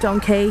tail on the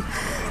donkey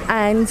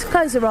and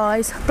close their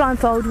eyes,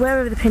 blindfold,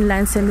 wherever the pin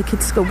lands, send the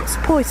kids to school.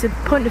 What's the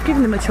point of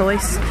giving them a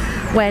choice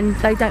when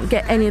they don't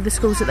get any of the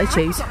schools that they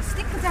choose?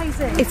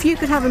 If you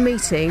could have a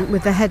meeting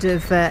with the head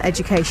of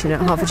education at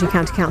Hertfordshire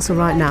County Council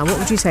right now, what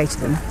would you say to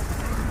them?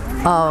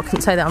 Oh, I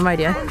couldn't say that on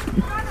radio.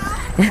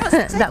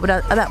 that would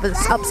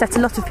upset a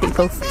lot of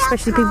people,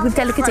 especially people with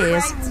delicate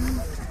ears.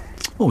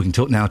 Well, we can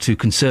talk now to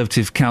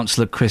Conservative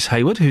councillor Chris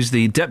Hayward, who's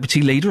the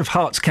Deputy Leader of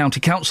Herts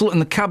County Council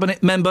and the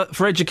Cabinet Member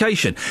for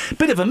Education.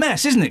 Bit of a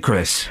mess, isn't it,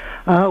 Chris?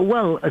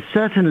 Well,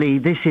 certainly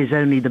this is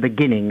only the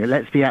beginning.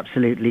 Let's be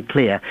absolutely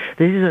clear.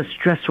 This is a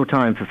stressful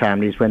time for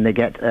families when they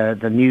get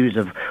the news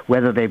of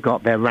whether they've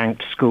got their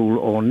ranked school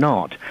or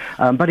not.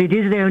 But it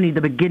is only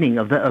the beginning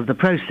of the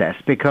process,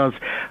 because,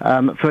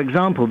 for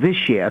example,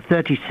 this year,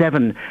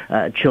 37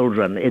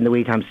 children in the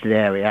Wheat Hampstead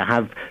area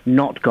have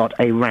not got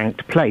a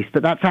ranked place.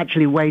 But that's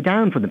actually way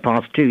down from the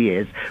past 2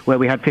 years, where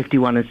we had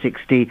 51 and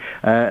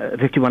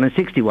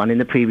 61 in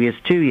the previous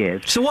 2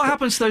 years. So what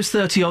happens to those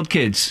 30-odd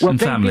kids and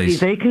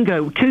families? They can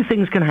go, 2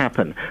 things can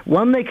happen.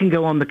 One, they can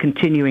go on the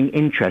continuing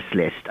interest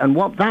list, and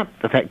what that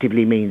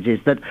effectively means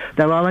is that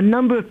there are a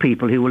number of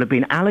people who will have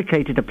been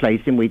allocated a place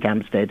in Wheat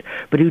Hampstead,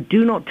 but who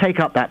do not take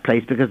up that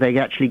place because they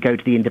actually go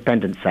to the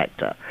independent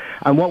sector.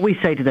 And what we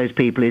say to those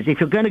people is, if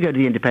you're going to go to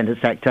the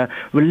independent sector,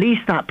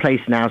 release that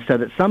place now so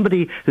that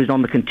somebody who's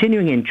on the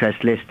continuing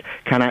interest list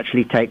can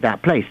actually take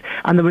that place.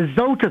 And the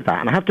result of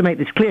that, and I have to make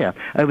this clear,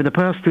 over the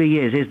past 3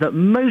 years, is that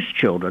most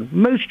children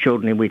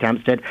in Wheat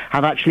Hampstead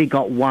have actually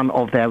got one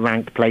of their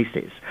ranked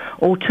places.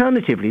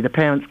 Alternatively, the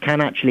parents can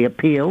actually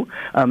appeal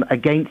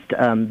against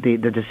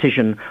the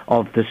decision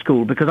of the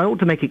school, because I ought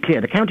to make it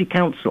clear, the county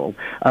council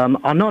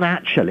are not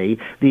actually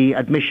the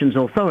admissions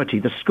authority.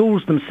 The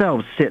schools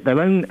themselves set their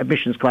own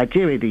admissions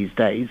criteria these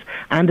days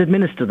and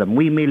administer them.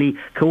 We merely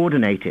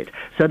coordinate it.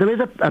 So there is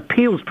an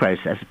appeals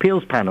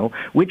panel,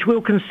 which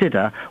will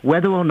consider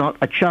whether or not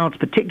a child's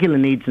particular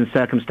needs and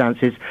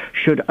circumstances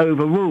should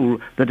overrule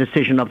the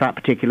decision of that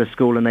particular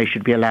school, and they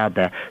should be allowed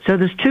there. So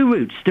there's 2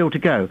 routes still to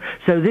go.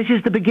 So this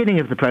is the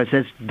beginning of the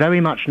process, very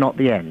much not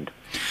the end.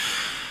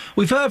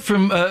 We've heard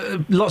from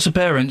lots of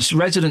parents,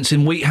 residents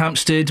in Wheat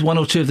Hampstead, 1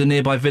 or 2 of the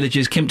nearby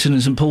villages, Kimpton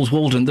and St Paul's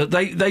Walden, that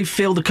they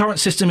feel the current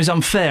system is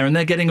unfair and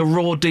they're getting a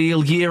raw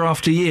deal year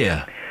after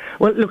year.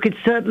 Well, look, it's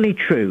certainly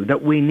true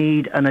that we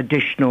need an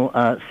additional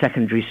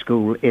secondary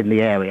school in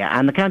the area,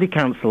 and the County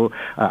Council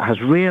has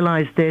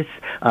realised this,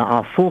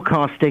 are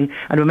forecasting,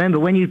 and remember,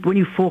 when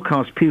you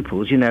forecast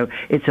pupils, you know,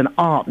 it's an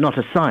art, not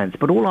a science,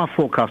 but all our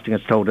forecasting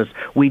has told us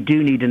we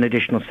do need an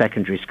additional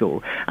secondary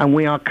school, and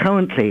we are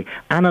currently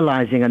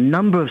analysing a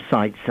number of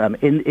sites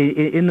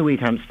in the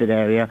Wheat Hampstead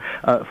area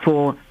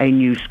for a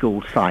new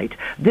school site.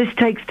 This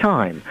takes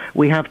time.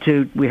 We have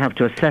to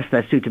assess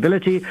their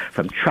suitability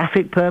from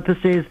traffic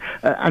purposes,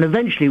 and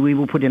eventually we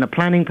will put in a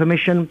planning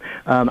permission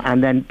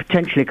and then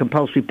potentially a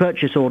compulsory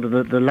purchase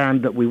order, the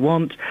land that we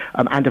want,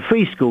 and a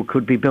free school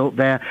could be built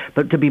there.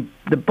 But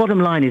the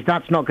bottom line is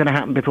that's not going to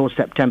happen before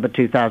September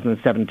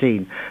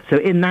 2017. So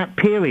in that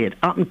period,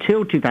 up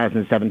until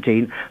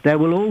 2017, there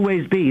will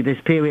always be this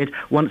period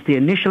once the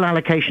initial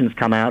allocations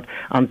come out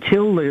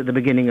until the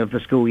beginning of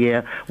the school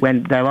year,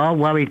 when there are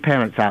worried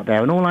parents out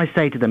there. And all I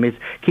say to them is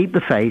keep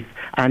the faith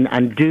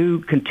and do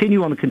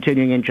continue on the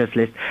continuing interest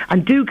list,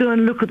 and do go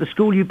and look at the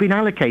school you've been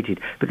allocated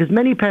allocated, because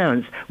many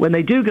parents, when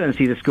they do go and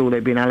see the school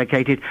they've been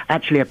allocated,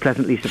 actually are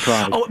pleasantly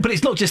surprised. Oh, but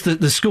it's not just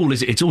the school,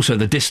 is it? It's also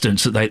the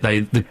distance that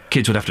the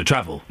kids would have to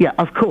travel. Yeah,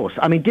 of course.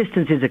 I mean,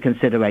 distance is a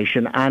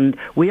consideration, and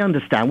we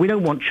understand. We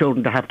don't want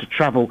children to have to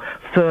travel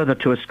further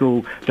to a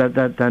school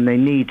than they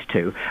need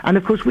to. And,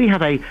 of course, we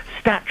have a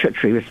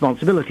statutory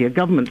responsibility, a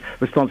government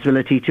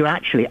responsibility to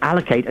actually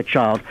allocate a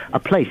child a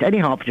place, any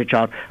Hertfordshire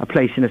child, a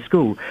place in a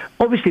school.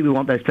 Obviously, we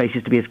want those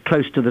places to be as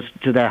close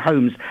to their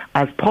homes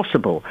as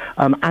possible,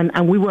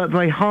 and we work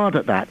very hard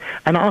at that.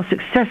 And our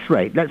success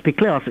rate, let's be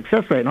clear, our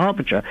success rate in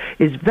Hertfordshire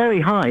is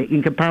very high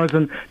in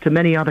comparison to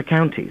many other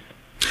counties.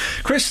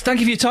 Chris, thank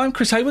you for your time.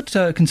 Chris Hayward,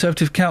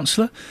 Conservative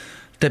councillor,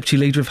 Deputy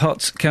Leader of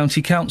Herts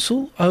County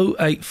Council.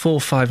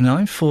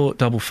 08459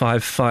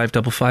 455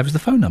 555 is the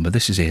phone number.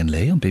 This is Iain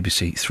Lee on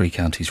BBC Three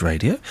Counties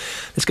Radio.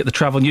 Let's get the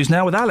travel news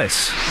now with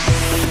Alice.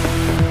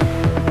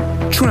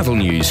 Travel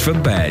news for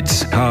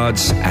beds,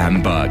 cards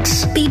and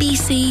bugs.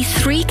 BBC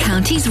Three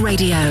Counties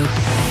Radio.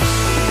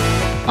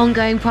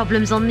 Ongoing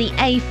problems on the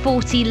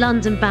A40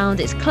 London bound.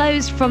 It's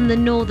closed from the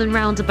northern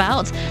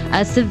roundabout.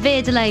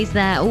 Severe delays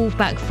there, all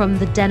back from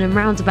the Denham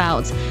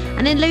roundabout.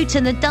 And in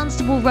Luton, the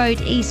Dunstable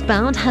Road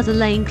eastbound has a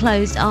lane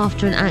closed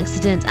after an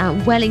accident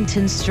at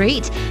Wellington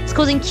Street. It's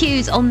causing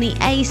queues on the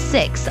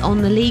A6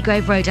 on the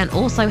Leagrave Road and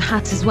also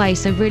Hatters Way,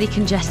 so really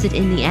congested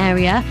in the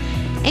area.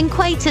 In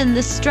Quayton,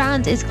 the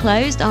Strand is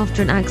closed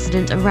after an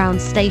accident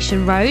around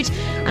Station Road.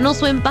 And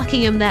also in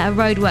Buckingham, there are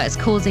roadworks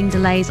causing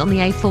delays on the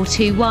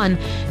A421.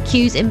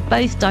 Queues in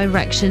both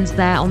directions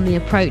there on the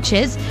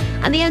approaches.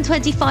 And the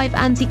M25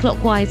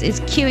 anti-clockwise is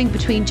queuing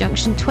between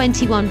junction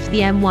 21 for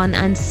the M1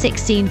 and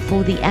 16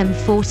 for the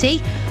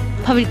M40.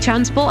 Public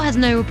transport has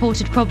no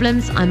reported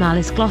problems. I'm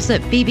Alice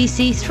Glossop,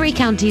 BBC Three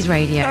Counties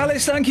Radio.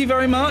 Alice, thank you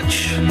very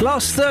much.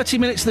 Last 30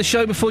 minutes of the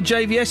show before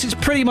JVS, it's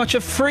pretty much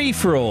a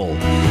free-for-all.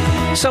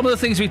 Some of the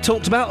things we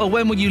talked about are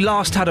when you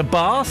last had a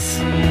bath.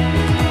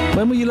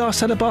 When were you last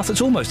had a bath?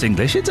 It's almost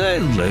English. It'll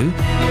do.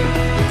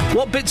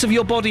 What bits of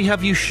your body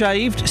have you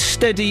shaved?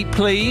 Steady,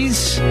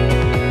 please.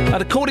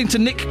 And according to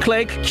Nick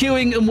Clegg,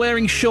 queuing and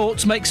wearing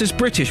shorts makes us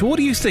British. What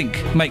do you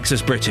think makes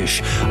us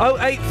British?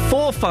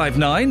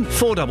 08459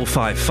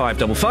 455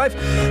 555.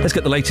 Let's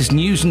get the latest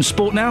news and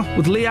sport now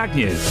with Lee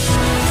Agnew.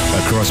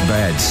 Across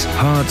beds,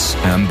 hearts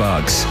and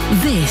bugs.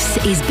 This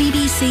is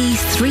BBC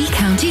Three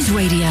Counties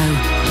Radio.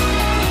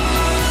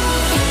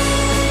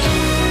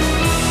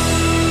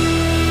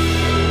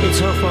 It's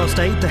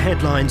 8:30. The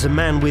headlines. A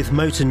man with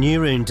motor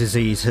neurone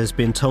disease has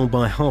been told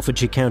by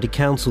Hertfordshire County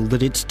Council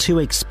that it's too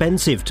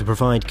expensive to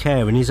provide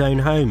care in his own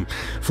home.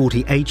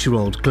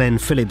 48-year-old Glenn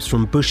Phillips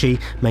from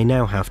Bushey may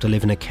now have to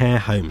live in a care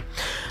home.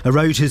 A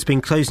road has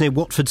been closed near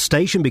Watford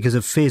Station because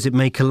of fears it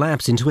may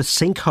collapse into a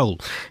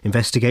sinkhole.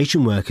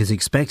 Investigation work is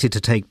expected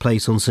to take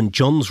place on St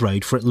John's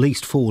Road for at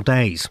least 4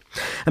 days.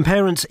 And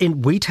parents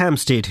in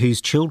Wheathampstead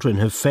whose children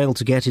have failed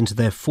to get into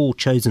their 4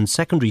 chosen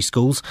secondary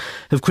schools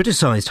have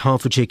criticised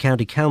Hertfordshire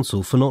County Council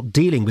for not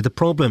dealing with the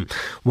problem.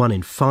 1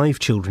 in 5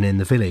 children in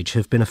the village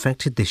have been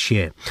affected this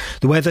year.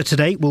 The weather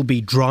today will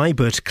be dry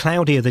but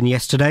cloudier than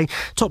yesterday.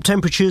 Top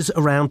temperatures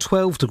around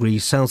 12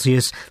 degrees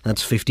Celsius.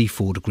 That's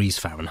 54 degrees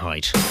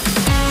Fahrenheit.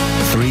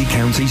 Three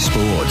Counties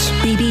Sports.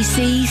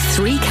 BBC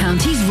Three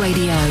Counties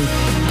Radio.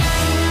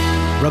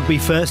 Rugby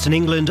first, and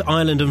England,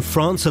 Ireland and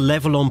France are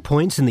level on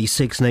points in the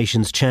Six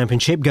Nations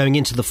Championship going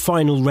into the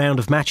final round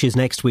of matches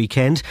next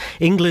weekend.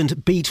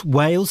 England beat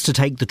Wales to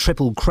take the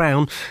Triple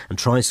Crown, and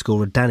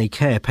try-scorer Danny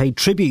Kerr paid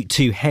tribute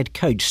to head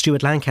coach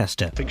Stuart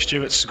Lancaster. I think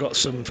Stuart's got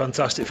some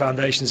fantastic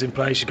foundations in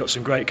place. He's got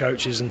some great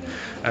coaches and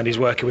he's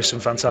working with some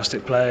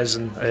fantastic players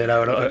and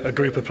a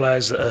group of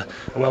players that are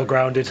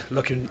well-grounded,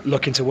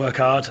 looking to work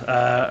hard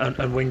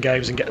and win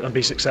games and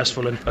be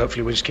successful, and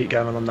hopefully we'll just keep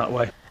going on that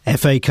way.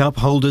 FA Cup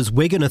holders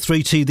Wigan are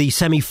through to the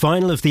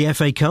semi-final of the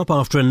FA Cup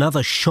after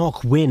another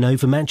shock win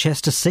over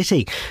Manchester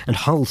City. And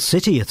Hull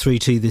City are through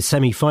to the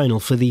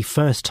semi-final for the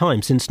first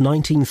time since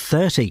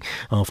 1930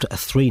 after a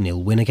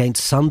 3-0 win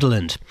against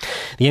Sunderland.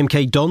 The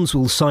MK Dons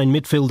will sign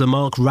midfielder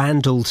Mark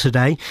Randall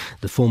today.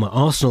 The former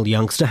Arsenal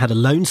youngster had a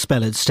loan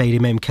spell at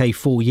Stadium MK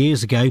 4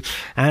 years ago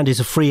and is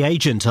a free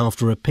agent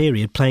after a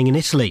period playing in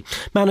Italy.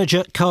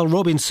 Manager Carl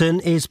Robinson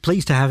is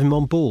pleased to have him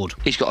on board.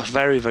 He's got a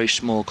very, very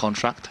small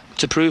contract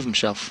to prove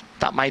himself.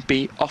 That might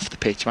be off the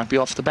pitch, it might be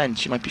off the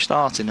bench, it might be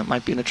starting, it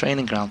might be in the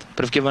training ground.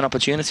 But if given an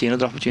opportunity,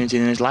 another opportunity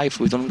in his life,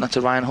 we've done that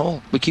to Ryan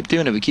Hall. We keep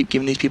doing it, we keep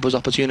giving these people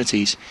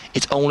opportunities.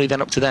 It's only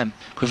then up to them.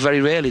 Because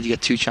very rarely do you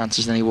get 2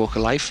 chances in any walk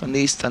of life, and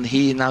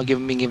he now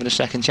being given a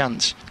second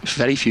chance.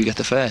 Very few get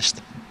the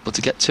first. But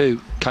to get 2,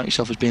 count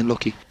yourself as being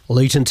lucky.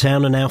 Luton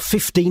Town are now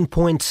 15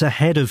 points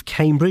ahead of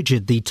Cambridge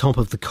at the top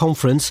of the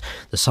conference.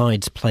 The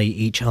sides play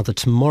each other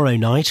tomorrow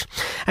night.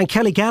 And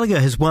Kelly Gallagher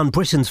has won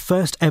Britain's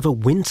first ever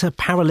Winter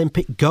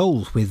Paralympic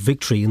gold with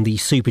victory in the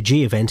Super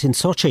G event in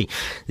Sochi.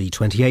 The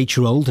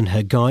 28-year-old and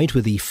her guide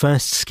were the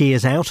first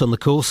skiers out on the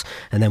course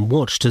and then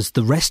watched as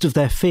the rest of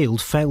their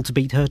field failed to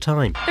beat her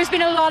time. There's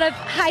been a lot of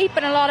hype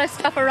and a lot of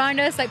stuff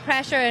around us, like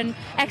pressure and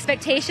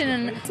expectation,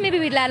 and maybe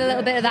we'd let a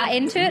little bit of that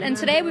into it. And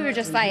today we were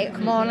just like,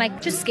 come on,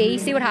 like just ski,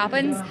 see what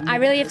happens. I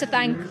really have to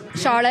thank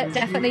Charlotte,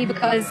 definitely,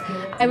 because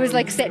I was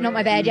like sitting on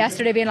my bed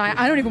yesterday being like,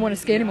 I don't even want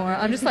to ski anymore.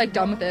 I'm just like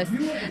done with this.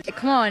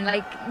 Come on,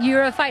 like,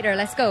 you're a fighter,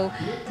 let's go.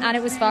 And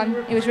it was fun.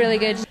 It was really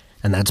good.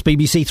 And that's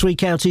BBC Three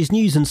Counties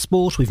News and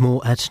Sport with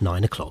more at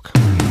 9 o'clock.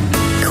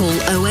 Call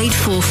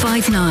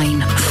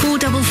 08459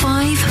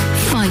 455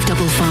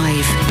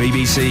 555.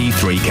 BBC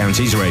Three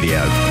Counties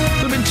Radio.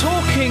 We've been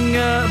talking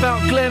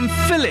about Glenn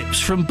Phillips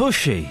from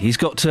Bushey. He's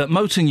got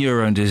motor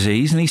neurone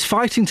disease and he's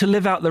fighting to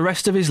live out the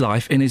rest of his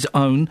life in his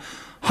own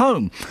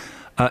home.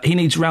 He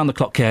needs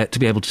round-the-clock care to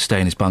be able to stay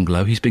in his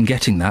bungalow. He's been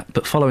getting that,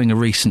 but following a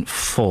recent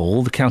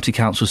fall, the county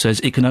council says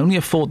it can only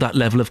afford that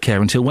level of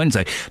care until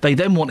Wednesday. They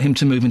then want him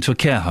to move into a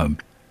care home.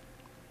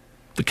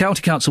 The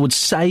county council would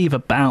save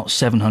about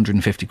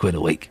 £750 a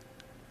week.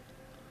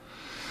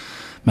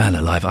 Man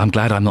alive, I'm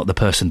glad I'm not the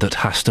person that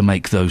has to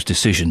make those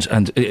decisions.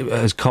 And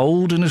as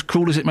cold and as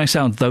cruel as it may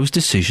sound, those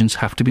decisions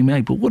have to be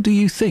made. But what do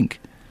you think?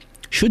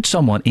 Should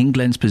someone in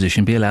Glenn's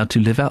position be allowed to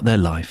live out their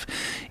life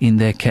in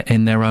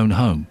their own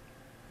home,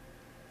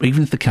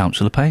 even if the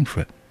council are paying for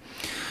it?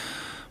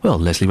 Well,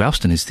 Leslie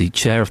Ralston is the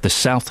chair of the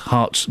South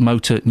Herts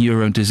Motor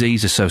Neurone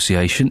Disease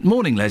Association.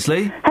 Morning,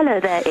 Leslie. Hello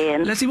there,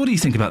 Ian. Leslie, what do you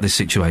think about this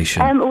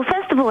situation? Well,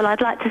 first of all,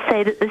 I'd like to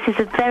say that this is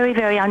a very,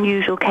 very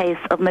unusual case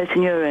of motor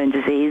neurone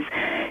disease.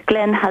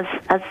 Glenn has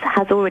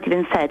already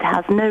been said,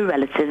 has no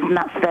relatives, and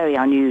that's very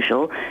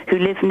unusual, who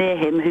live near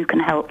him, who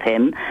can help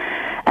him.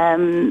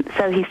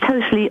 So he's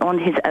totally on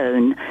his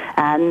own,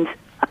 and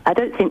I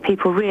don't think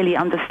people really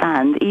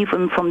understand,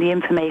 even from the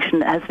information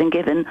that has been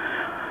given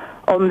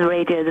on the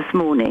radio this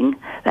morning.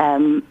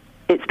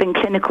 It's been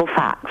clinical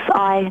facts.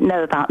 I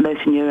know about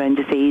motor neurone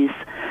disease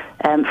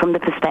from the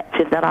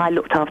perspective that I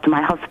looked after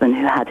my husband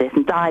who had it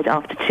and died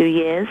after 2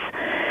 years.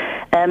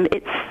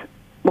 It's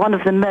one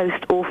of the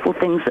most awful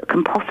things that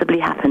can possibly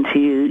happen to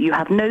you. You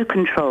have no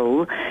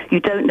control. You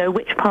don't know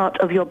which part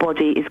of your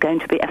body is going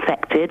to be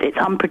affected. It's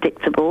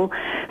unpredictable.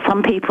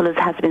 Some people, as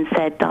has been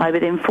said, die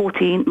within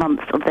 14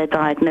 months of their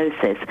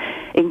diagnosis.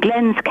 In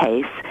Glenn's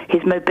case,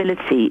 his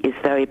mobility is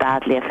very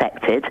badly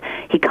affected.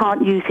 He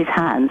can't use his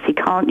hands. He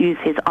can't use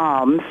his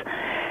arms.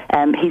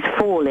 He's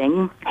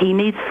falling. He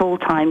needs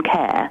full-time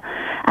care.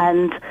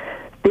 And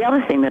the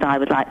other thing that I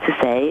would like to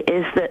say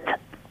is that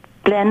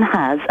Glenn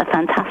has a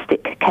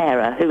fantastic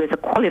carer who is a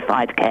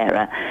qualified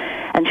carer,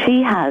 and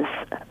she has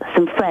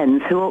some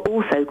friends who are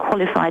also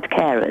qualified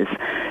carers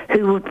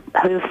who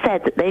have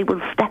said that they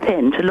will step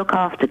in to look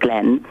after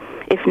Glenn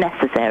if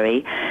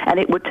necessary, and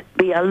it would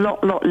be a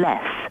lot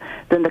less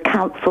than the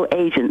council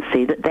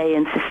agency that they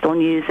insist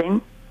on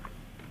using.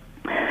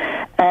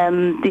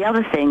 The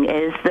other thing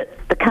is that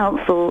the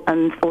council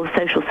or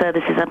social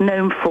services have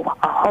known for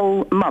a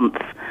whole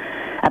month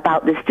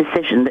about this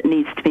decision that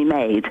needs to be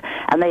made,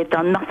 and they've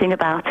done nothing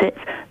about it.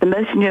 The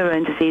Motor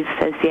Neurone Disease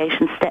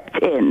Association stepped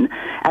in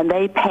and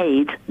they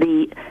paid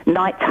the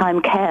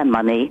nighttime care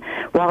money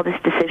while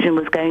this decision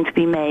was going to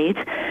be made.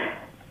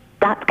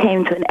 That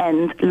came to an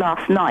end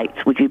last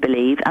night, would you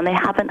believe, and they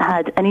haven't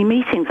had any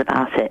meetings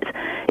about it.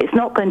 It's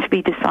not going to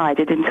be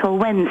decided until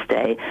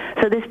Wednesday.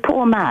 So this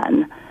poor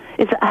man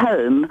is at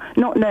home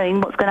not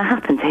knowing what's going to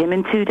happen to him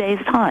in 2 days'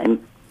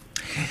 time.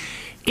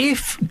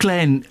 If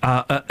Glenn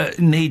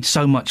needs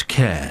so much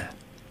care,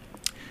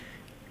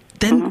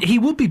 then he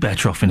would be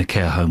better off in a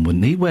care home,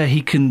 wouldn't he? Where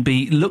he can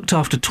be looked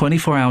after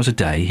 24 hours a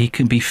day, he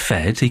can be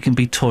fed, he can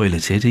be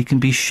toileted, he can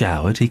be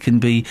showered, he can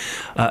be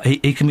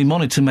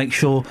monitored to make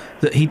sure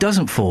that he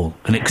doesn't fall.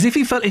 Because if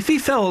he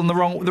fell on the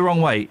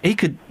wrong way, he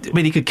could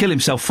kill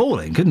himself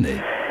falling, couldn't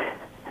he?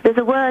 There's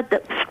a word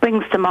that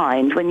springs to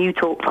mind when you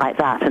talk like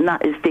that, and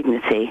that is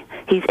dignity.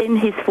 He's in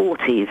his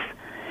 40s.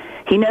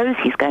 He knows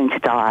he's going to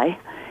die.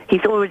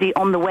 He's already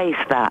on the way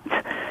for that.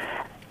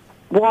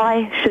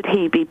 Why should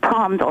he be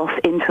palmed off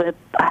into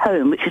a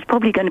home which is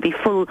probably going to be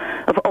full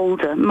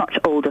of much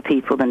older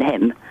people than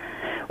him,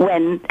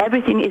 when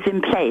everything is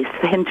in place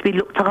for him to be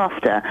looked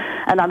after?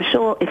 And I'm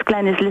sure if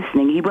Glenn is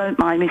listening, he won't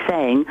mind me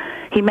saying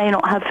he may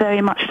not have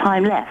very much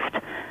time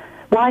left.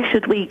 Why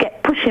should we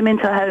push him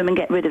into a home and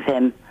get rid of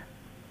him?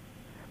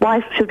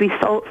 Why should we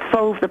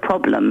solve the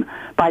problem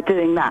by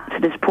doing that to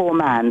this poor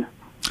man?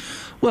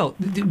 Well,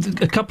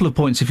 a couple of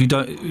points, if you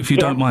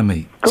don't mind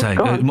me saying.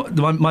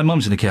 My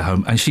mum's in a care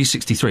home, and she's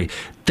 63.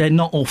 They're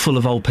not all full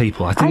of old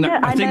people. I think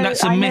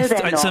that's a myth.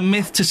 It's a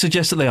myth to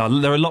suggest that they are.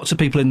 There are lots of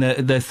people in their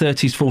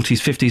 30s,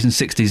 40s, 50s, and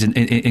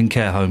 60s in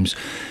care homes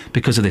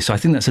because of this. So I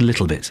think that's a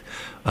little bit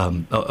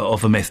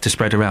of a myth to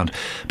spread around.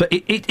 But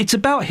it's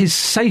about his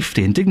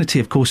safety, and dignity,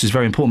 of course, is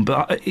very important.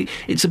 But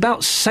it's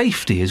about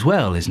safety as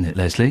well, isn't it,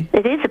 Leslie?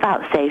 It is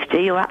about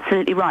safety. You're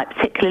absolutely right,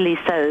 particularly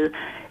so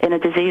in a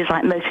disease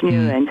like motor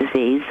neurone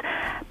disease.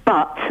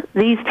 But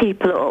these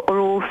people are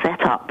all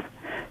set up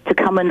to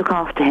come and look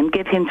after him,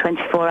 give him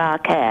 24-hour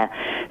care.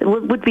 There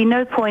would be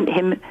no point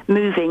him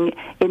moving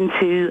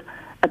into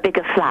a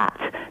bigger flat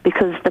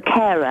because the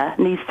carer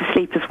needs to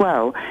sleep as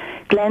well.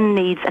 Glenn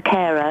needs a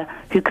carer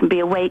who can be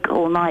awake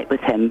all night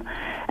with him.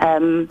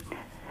 As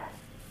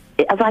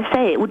I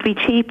say, it would be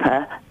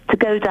cheaper to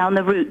go down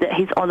the route that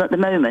he's on at the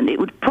moment. It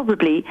would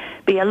probably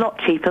be a lot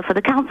cheaper for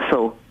the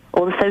council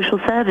or the social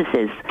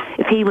services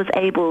if he was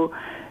able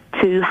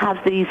to have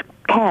these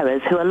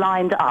carers who are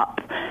lined up,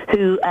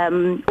 who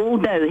all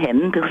know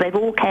him because they've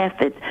all cared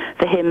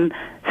for him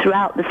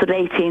throughout the sort of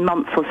 18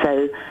 months or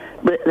so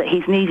that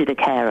he's needed a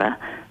carer.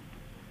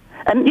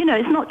 And, you know,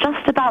 it's not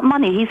just about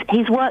money.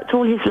 He's worked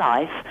all his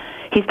life.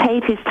 He's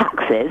paid his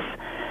taxes.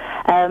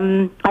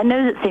 I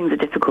know that things are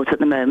difficult at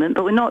the moment,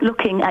 but we're not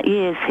looking at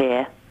years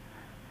here.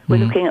 We're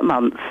looking at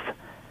months.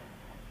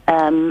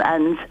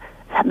 And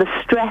the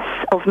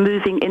stress of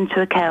moving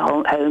into a care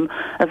home,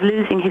 of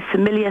losing his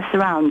familiar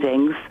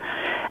surroundings,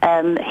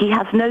 he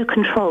has no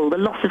control. The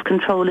loss of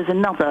control is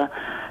another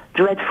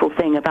dreadful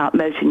thing about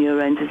motor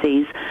neurone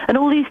disease. And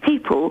all these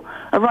people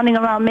are running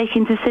around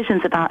making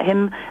decisions about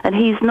him, and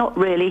he's not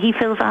really. He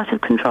feels out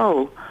of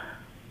control.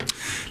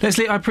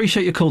 Leslie, I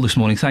appreciate your call this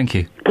morning. Thank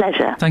you.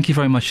 Pleasure. Thank you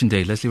very much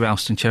indeed. Leslie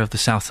Ralston, Chair of the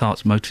South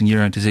Herts Motor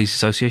Neurone Disease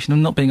Association.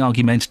 I'm not being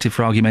argumentative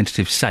for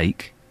argumentative's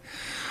sake.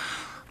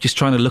 Just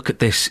trying to look at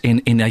this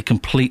in a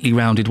completely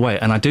rounded way,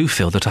 and I do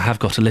feel that I have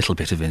got a little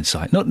bit of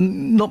insight. Not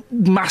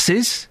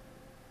masses,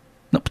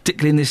 not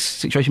particularly in this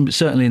situation, but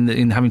certainly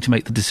in having to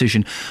make the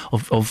decision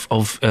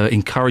of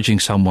encouraging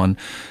someone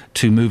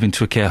to move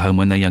into a care home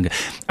when they're younger.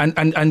 And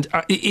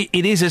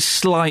it is a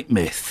slight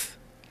myth.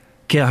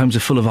 Care homes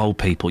are full of old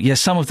people. Yes,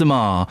 some of them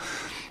are.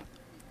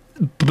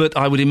 But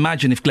I would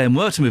imagine if Glenn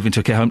were to move into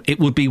a care home, it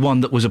would be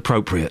one that was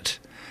appropriate.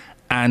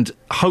 And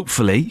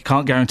hopefully,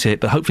 can't guarantee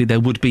it, but hopefully there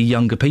would be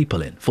younger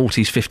people in,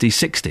 40s, 50s,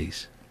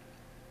 60s.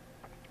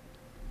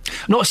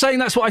 I'm not saying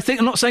that's what I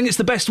think. I'm not saying it's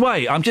the best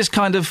way. I'm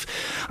trying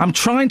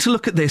to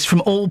look at this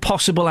from all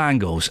possible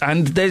angles.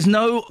 And there's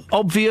no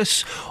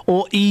obvious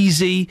or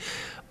easy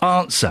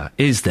answer,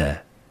 is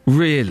there?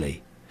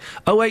 Really?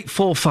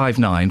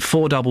 08459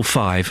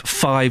 455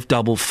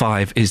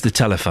 555 is the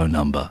telephone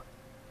number.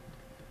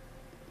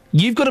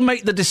 You've got to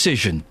make the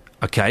decision,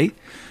 OK?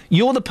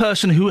 You're the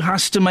person who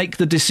has to make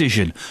the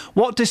decision.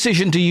 What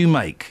decision do you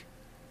make?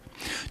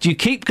 Do you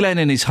keep Glenn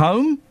in his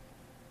home,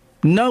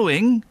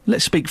 knowing,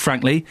 let's speak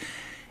frankly,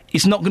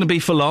 it's not going to be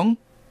for long,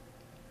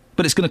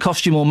 but it's going to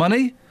cost you more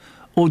money?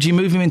 Or do you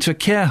move him into a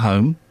care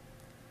home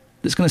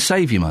that's going to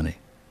save you money?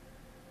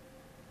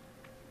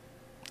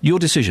 Your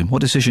decision.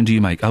 What decision do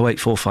you make?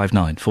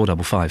 08459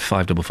 455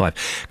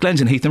 555.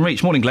 Glenn's in Heath and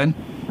Reach. Morning, Glenn.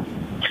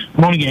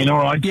 Morning, Iain.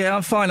 All right? Yeah,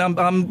 I'm fine.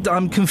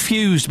 I'm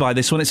confused by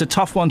this one. It's a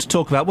tough one to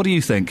talk about. What do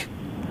you think?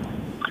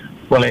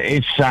 Well, it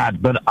is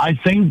sad, but I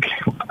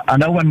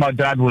know when my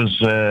dad was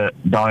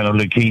dying of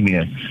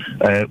leukemia,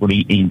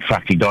 he in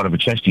fact died of a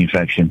chest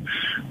infection.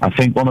 I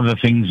think one of the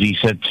things he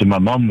said to my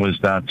mum was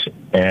that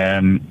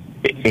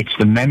it's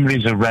the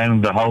memories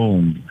around the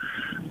home,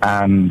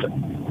 and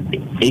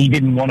he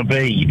didn't want to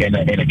be in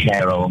a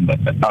care home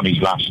on his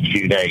last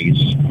few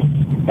days.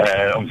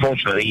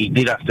 Unfortunately, he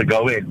did have to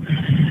go in.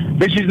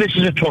 This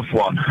is a tough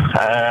one.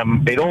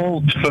 It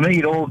all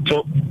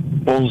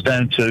boils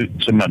down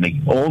to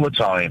money all the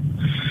time.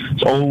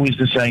 It's always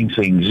the same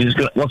things.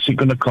 What's it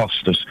going to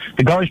cost us?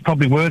 The guy's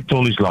probably worked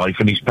all his life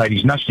and he's paid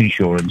his national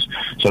insurance,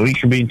 so he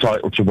should be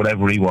entitled to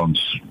whatever he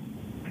wants.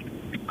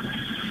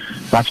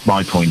 That's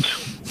my point.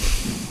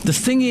 The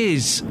thing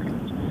is,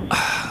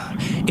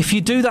 if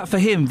you do that for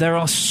him, there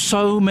are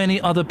so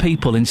many other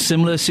people in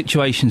similar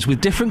situations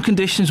with different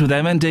conditions, with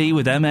MND,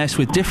 with MS,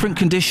 with different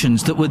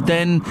conditions that would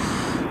then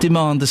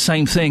demand the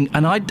same thing.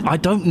 And I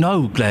don't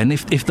know, Glenn,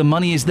 if the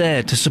money is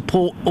there to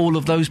support all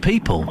of those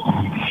people.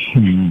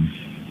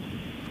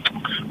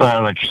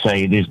 Well, like you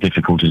say, it is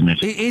difficult, isn't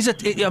it? It is.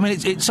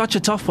 It's such a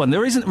tough one.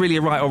 There isn't really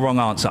a right or wrong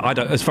answer,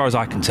 as far as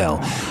I can tell.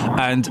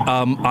 And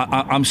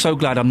I'm so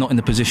glad I'm not in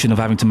the position of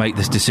having to make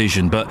this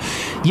decision. But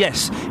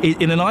yes,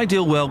 in an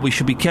ideal world, we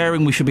should be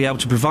caring. We should be able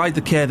to provide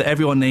the care that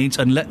everyone needs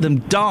and let them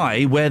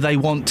die where they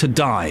want to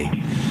die.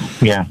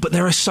 Yeah. But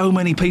there are so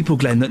many people,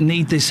 Glenn, that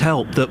need this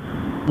help that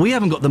we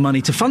haven't got the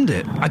money to fund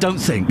it. I don't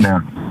think. No.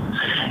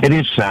 It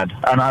is sad.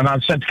 And I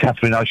said to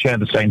Catherine, I share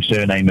the same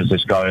surname as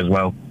this guy as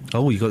well.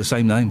 Oh, you got the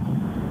same name.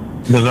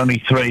 There's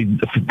only three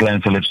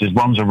Glenn Phillipses.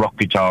 One's a rock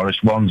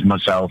guitarist, one's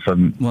myself,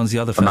 and one's the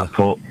other fella.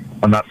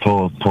 And that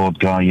poor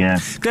guy, yeah.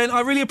 Glenn,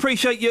 I really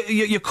appreciate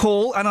your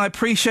call, and I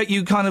appreciate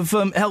you kind of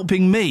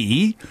helping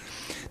me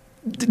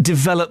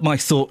develop my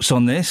thoughts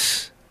on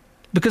this,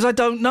 because I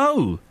don't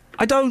know.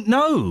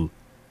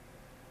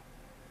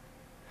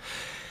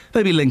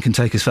 Maybe Lynn can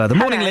take us further.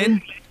 Morning,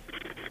 Lynn.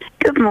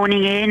 Good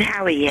morning, Iain.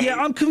 How are you? Yeah,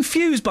 I'm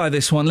confused by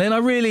this one, Lynn. I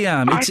really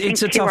am.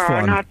 It's a tough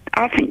one. And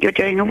I think you're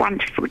doing a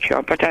wonderful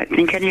job. I don't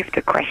think any of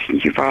the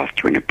questions you've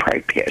asked are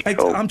inappropriate at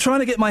all. I'm trying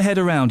to get my head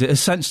around it as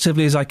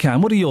sensitively as I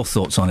can. What are your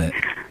thoughts on it?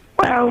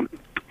 Well,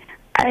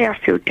 I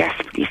feel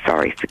desperately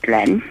sorry for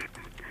Glenn.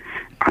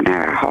 I know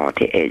how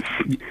hard it is.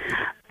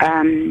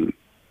 I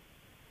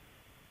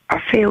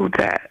feel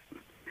that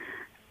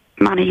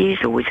money is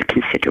always a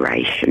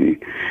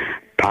consideration.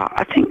 But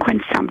I think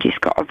when somebody's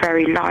got a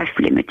very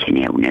life-limiting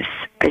illness,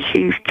 as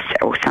you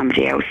or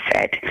somebody else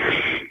said,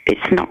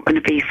 it's not going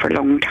to be for a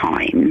long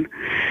time.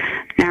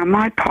 Now,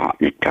 my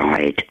partner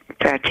died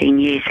 13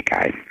 years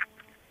ago,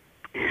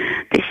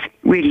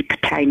 really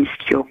pertains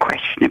to your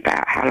question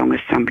about how long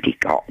has somebody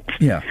got.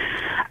 Yeah.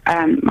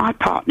 My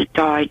partner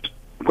died,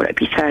 it'd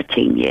be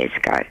 13 years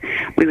ago.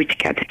 We were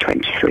together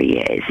 23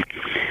 years.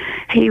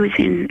 He was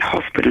in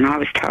hospital, and I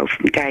was told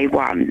from day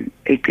one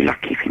he'd be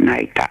lucky if he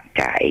made that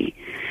day.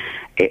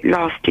 It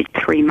lasted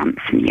 3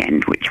 months in the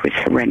end, which was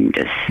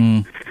horrendous.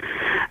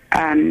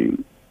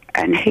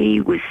 And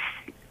he was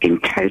in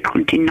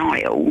total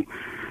denial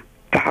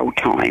the whole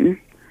time.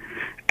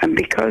 And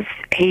because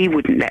he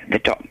wouldn't let the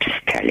doctors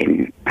tell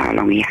him how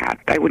long he had,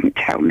 they wouldn't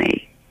tell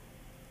me.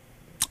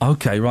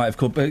 OK, right, of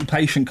course,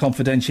 patient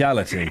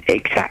confidentiality.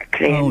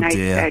 Exactly. Oh, and they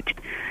dear. said,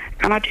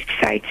 and I did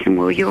say to them,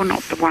 well, you're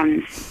not the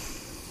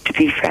ones, to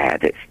be fair,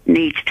 that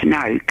needs to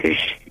know, because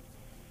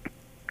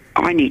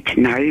I need to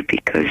know,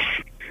 because,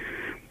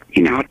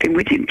 you know, I'd been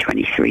with him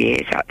 23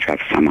 years, I had to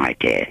have some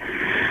idea.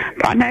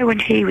 But I know when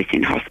he was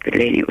in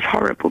hospital, and it was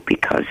horrible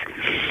because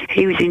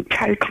he was in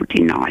total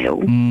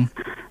denial,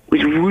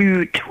 was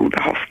rude to all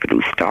the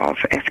hospital staff,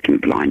 effing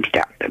blinded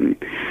at them.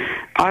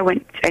 I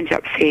ended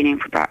up seeing him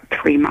for about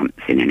 3 months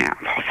in and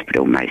out of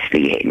hospital,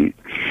 mostly in,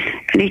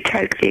 and he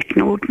totally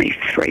ignored me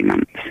for 3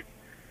 months.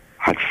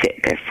 I'd sit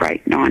there for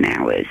 8-9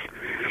 hours.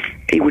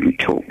 He wouldn't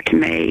talk to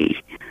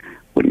me,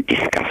 wouldn't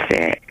discuss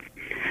it.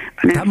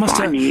 And then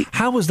finally,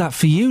 how was that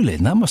for you,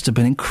 Lynn? That must have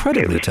been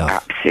incredibly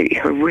tough. Absolutely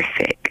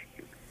horrific.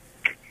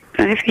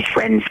 And if his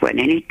friends went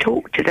in, he'd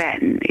talk to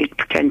them. He'd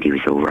pretend he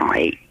was all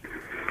right.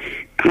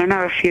 And I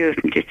know a few of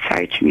them did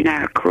say to me, you know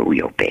how cruel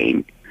you're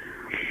being.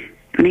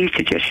 And he used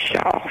to just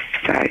shut off.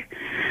 So,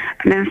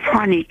 and then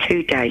finally,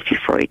 2 days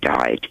before he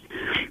died,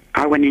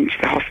 I went into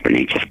the hospital and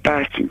he just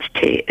burst into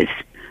tears.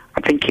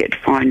 I think he'd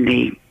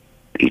finally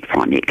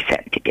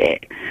accepted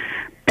it,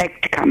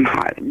 begged to come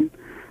home.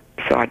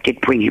 So I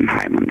did bring him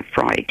home on the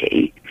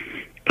Friday.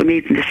 And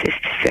even the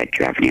sister said, do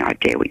you have any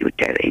idea what you're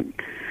doing?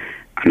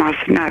 And I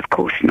said, no, of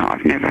course not.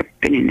 I've never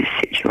been in this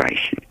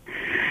situation.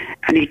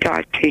 And he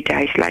died 2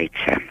 days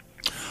later.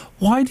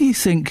 Why do you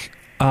think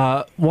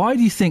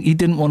he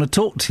didn't want to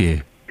talk to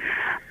you?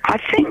 I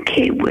think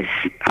it was,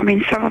 I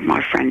mean, some of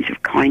my friends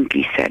have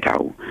kindly said,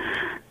 oh,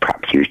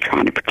 perhaps he was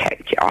trying to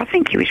protect you. I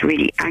think he was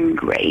really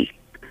angry.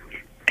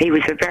 He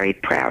was a very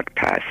proud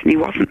person. He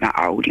wasn't that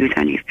old. He was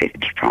only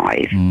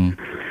 55.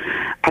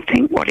 I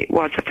think what it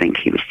was, I think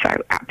he was so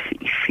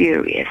absolutely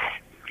furious.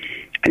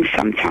 And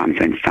sometimes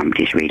when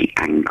somebody's really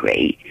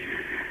angry,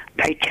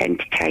 they tend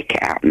to take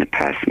it out on the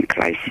person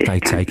closest. They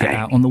take it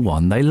out on the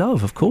one they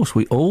love, of course.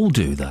 We all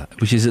do that,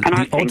 which is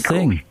the odd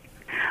thing.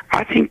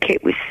 I think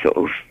it was sort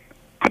of,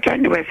 I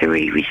don't know whether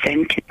he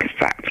resented the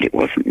fact that it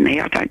wasn't me.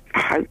 I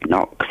hope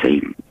not,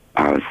 because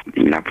I was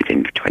in love with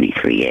him for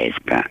 23 years,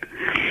 but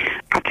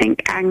I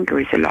think anger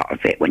is a lot of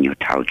it when you're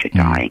told you're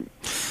dying.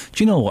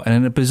 Do you know what? And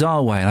in a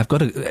bizarre way, and I've got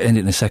to end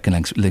it in a second,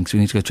 Links, we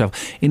need to go travel.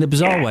 In a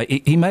bizarre way,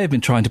 he may have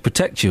been trying to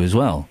protect you as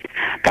well.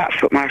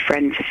 That's what my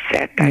friends have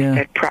said. They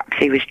said perhaps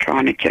he was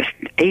trying to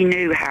he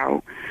knew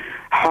how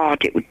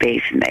hard it would be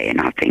for me,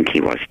 and I think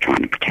he was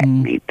trying to protect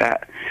me,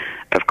 but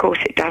of course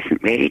it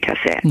doesn't really, does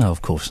it? No,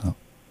 of course not.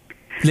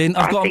 Lynn,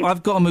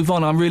 I've got to move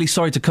on. I'm really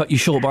sorry to cut you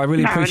short, but I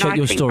really appreciate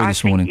your story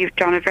this morning. You've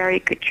done a very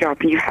good job,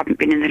 and you haven't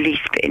been in the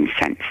least bit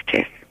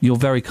insensitive. You're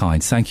very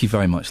kind. Thank you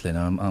very much, Lynn.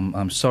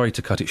 I'm sorry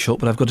to cut it short,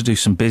 but I've got to do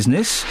some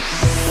business.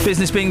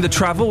 Business being the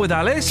travel with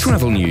Alice.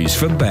 Travel news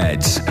for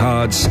beds,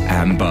 cards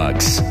and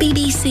bugs.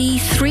 BBC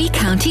Three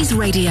Counties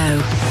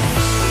Radio.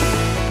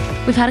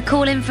 We've had a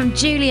call in from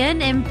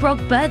Julian in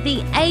Brogba. The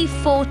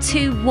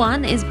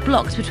A421 is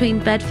blocked between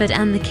Bedford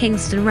and the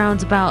Kingston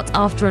roundabout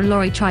after a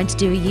lorry tried to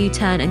do a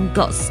U-turn and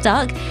got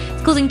stuck.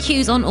 It's causing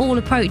queues on all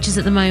approaches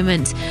at the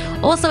moment.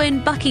 Also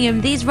in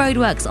Buckingham, these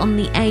roadworks on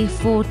the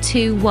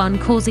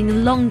A421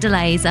 causing long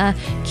delays.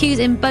 Queues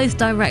in both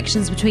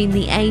directions between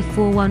the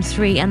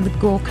A413 and the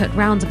Gorcut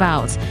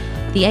roundabout.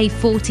 The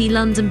A40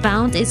 London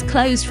bound is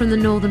closed from the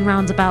northern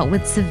roundabout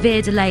with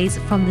severe delays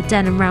from the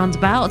Denham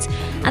roundabout.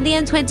 And the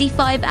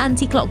M25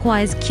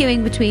 anti-clockwise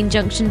queuing between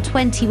junction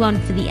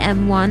 21 for the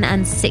M1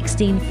 and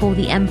 16 for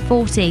the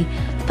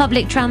M40.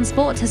 Public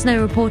transport has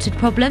no reported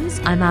problems.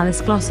 I'm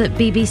Alice Glossop,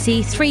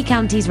 BBC Three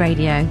Counties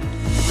Radio.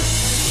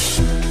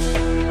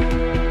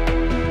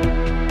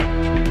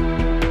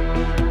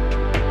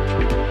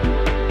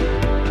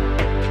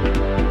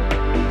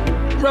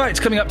 Right,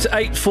 it's coming up to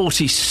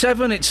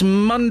 8:47. It's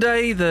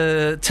Monday,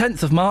 the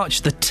 10th of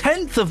March. The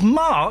 10th of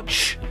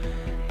March?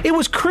 It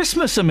was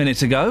Christmas a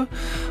minute ago.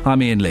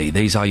 I'm Iain Lee.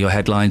 These are your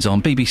headlines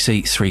on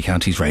BBC Three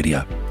Counties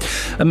Radio.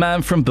 A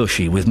man from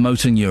Bushey with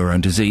motor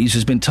neurone disease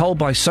has been told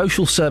by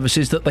social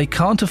services that they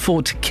can't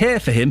afford to care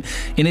for him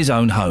in his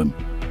own home.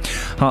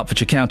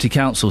 Hertfordshire County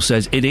Council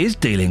says it is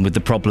dealing with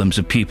the problems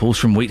of pupils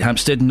from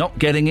Wheathampstead not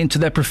getting into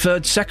their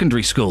preferred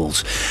secondary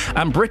schools.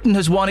 And Britain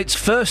has won its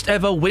first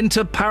ever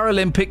Winter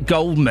Paralympic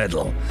gold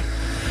medal.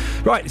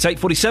 Right, it's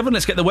 8:47.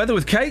 Let's get the weather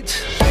with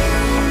Kate.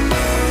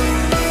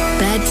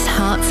 Beds,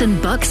 Herts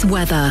and Bucks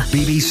weather.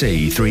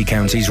 BBC Three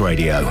Counties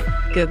Radio.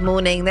 Good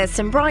morning. There's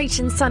some bright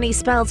and sunny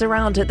spells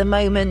around at the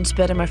moment,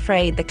 but I'm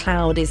afraid the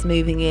cloud is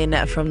moving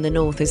in from the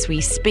north as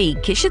we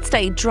speak. It should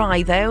stay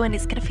dry, though, and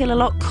it's going to feel a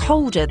lot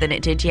colder than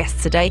it did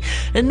yesterday.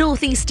 A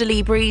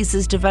northeasterly breeze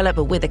has developed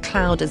with a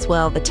cloud as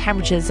well. The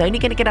temperature's only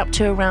going to get up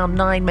to around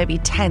 9, maybe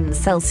 10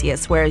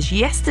 Celsius, whereas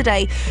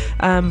yesterday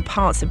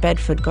parts of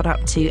Bedford got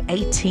up to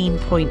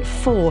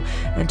 18.4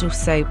 and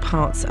also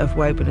parts of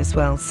Woburn as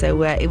well.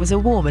 So it was a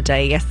warmer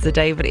day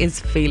yesterday, but it is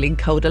feeling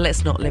colder.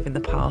 Let's not live in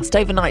the past.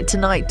 Overnight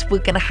tonight,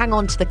 we're going to hang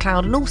on to the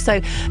cloud and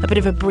also a bit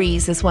of a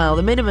breeze as well.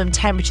 The minimum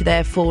temperature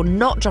therefore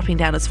not dropping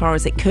down as far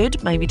as it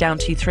could, maybe down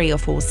to 3 or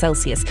 4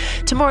 Celsius.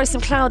 Tomorrow some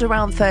cloud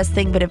around first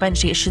thing, but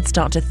eventually it should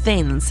start to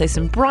thin, so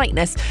some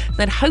brightness,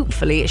 then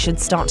hopefully it should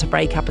start to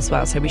break up as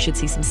well, so we should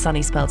see some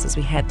sunny spells as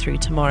we head through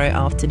tomorrow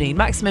afternoon.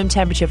 Maximum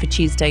temperature for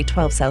Tuesday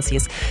 12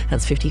 Celsius,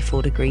 that's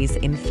 54 degrees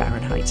in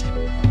Fahrenheit.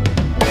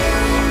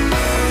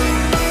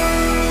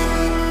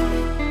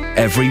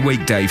 Every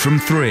weekday from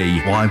 3.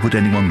 Why would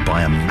anyone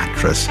buy a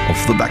mattress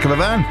off the back of a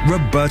van?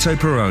 Roberto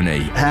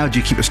Perrone. How do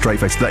you keep a straight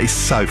face? That is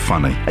so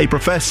funny. A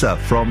professor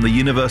from the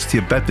University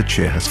of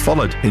Bedfordshire has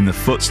followed in the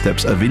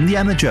footsteps of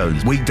Indiana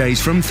Jones.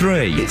 Weekdays from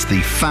 3. It's the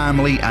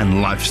family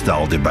and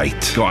lifestyle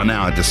debate. Got an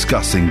hour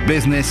discussing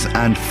business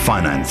and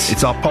finance.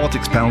 It's our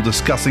politics panel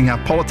discussing how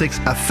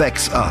politics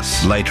affects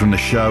us. Later in the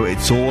show,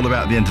 it's all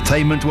about the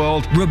entertainment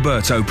world.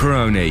 Roberto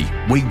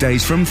Perrone.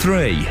 Weekdays from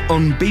 3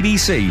 on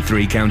BBC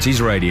Three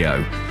Counties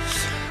Radio.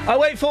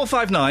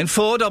 08459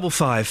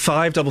 455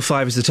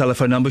 555 is the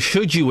telephone number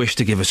should you wish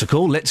to give us a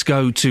call. Let's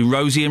go to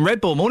Rosie in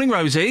Redbourne. Morning,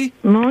 Rosie.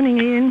 Morning,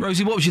 Ian.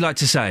 Rosie, what would you like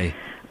to say?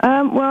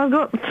 Well, I've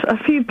got a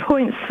few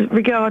points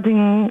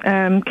regarding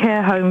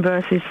care home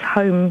versus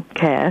home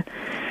care.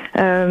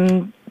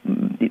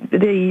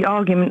 The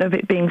argument of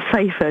it being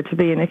safer to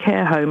be in a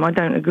care home, I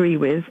don't agree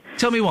with.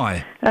 Tell me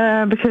why.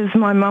 Because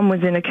my mum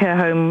was in a care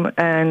home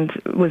and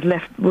was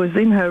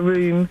in her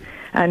room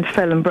and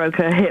fell and broke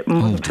her hip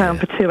and was found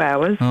for 2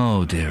 hours.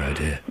 Oh dear, oh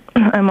dear.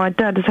 And my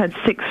dad has had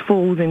 6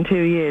 falls in 2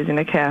 years in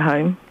a care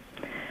home,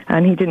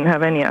 and he didn't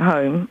have any at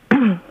home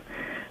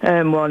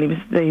while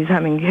he's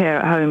having care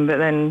at home. But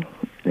then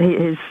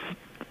his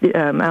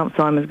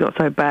Alzheimer's got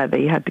so bad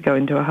that he had to go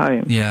into a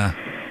home. Yeah.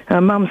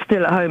 Mum's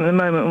still at home at the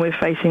moment, and we're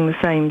facing the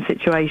same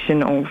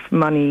situation of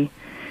money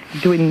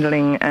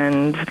dwindling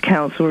and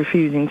council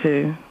refusing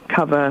to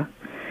cover.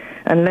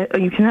 And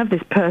you can have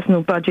this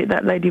personal budget.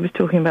 That lady was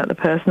talking about the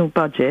personal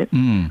budget.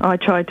 I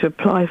tried to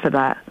apply for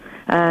that,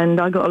 and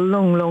I got a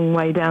long, long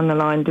way down the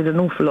line, did an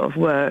awful lot of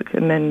work,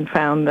 and then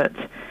found that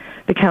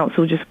the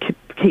council just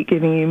keep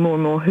giving you more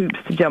and more hoops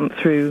to jump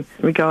through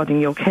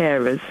regarding your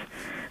carers,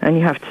 and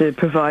you have to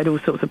provide all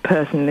sorts of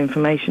personal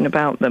information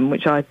about them,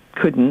 which I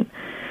couldn't.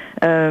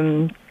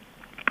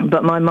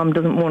 But my mum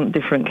doesn't want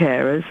different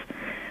carers.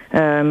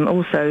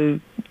 Also,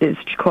 it's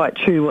quite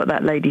true what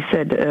that lady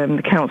said.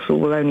 The council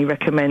will only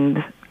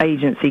recommend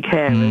agency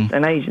carers,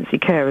 and agency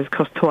carers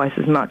cost twice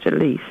as much at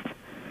least.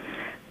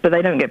 But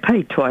they don't get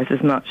paid twice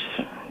as much.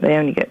 They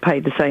only get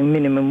paid the same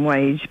minimum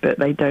wage, but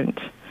they don't.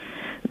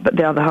 But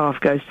the other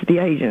half goes to the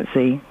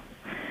agency.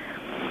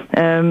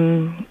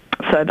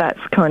 So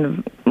that's kind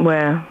of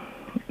where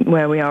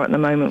we are at the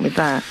moment with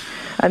that.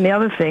 And the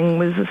other thing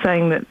was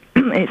saying that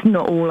it's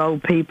not all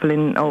old people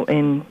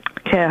in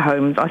care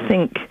homes. I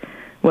think,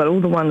 well,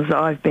 all the ones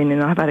that I've been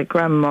in, I've had a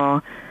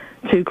grandma,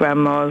 2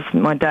 grandmas,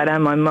 my dad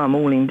and my mum,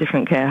 all in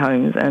different care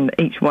homes, and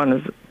each one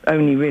has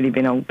only really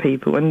been old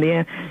people. And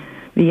the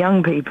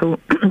young people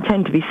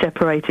tend to be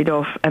separated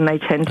off, and they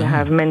tend to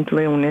have mental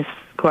illness,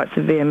 quite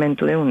severe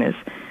mental illness.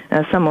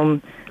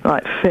 Someone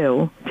like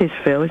Phil, it is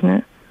Phil, isn't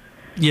it?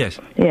 Yes.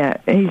 Yeah,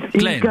 he's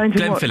going to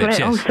Glenn want... Phillips,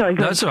 yes. Oh, sorry,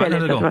 no, that's all right.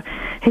 Phillips, right.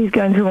 He's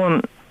going to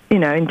want,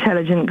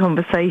 intelligent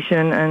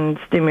conversation and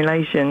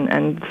stimulation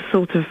and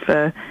sort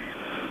of...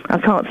 I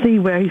can't see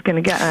where he's going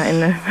to get at in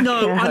the...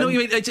 No, I know what you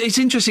mean. It's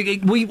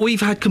interesting.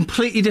 We've had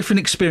completely different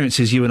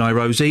experiences, you and I,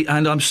 Rosie,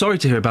 and I'm sorry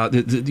to hear about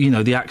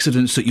the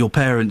accidents that your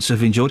parents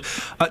have endured.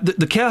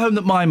 The care home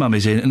that my mum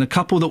is in, and a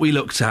couple that we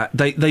looked at,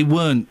 they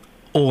weren't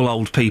all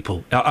old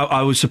people.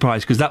 I was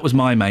surprised because that was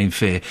my main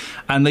fear,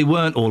 and they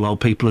weren't all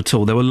old people at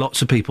all. There were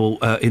lots of people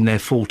in their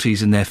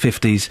 40s and their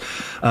 50s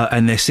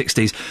and their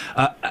 60s,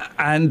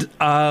 and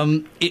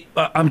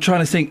I'm trying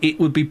to think. It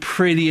would be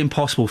pretty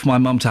impossible for my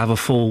mum to have a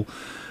fall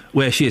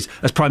where she is.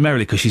 That's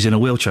primarily because she's in a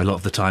wheelchair a lot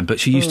of the time, but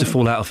she used to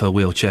fall out of her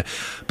wheelchair.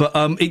 But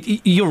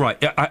you're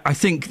right. I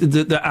think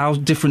that our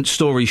different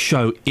stories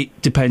show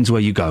it depends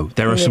where you go.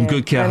 There are some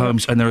good care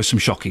homes and there are some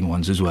shocking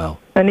ones as well.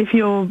 And if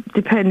you're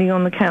depending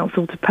on the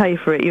council to pay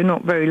for it, you're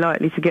not very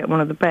likely to get one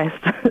of the best,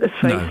 let's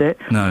face it.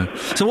 No.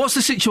 So what's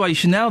the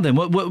situation now then?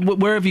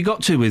 Where have you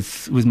got to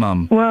with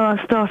Mum? Well, I'm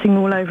starting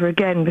all over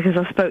again because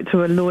I spoke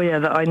to a lawyer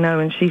that I know,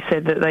 and she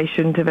said that they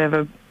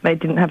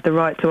didn't have the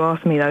right to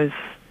ask me those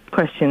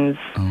questions,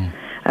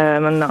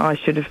 and that I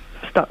should have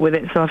stuck with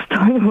it. So I'm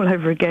starting all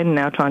over again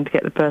now, trying to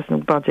get the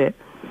personal budget.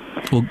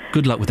 Well,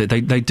 good luck with it.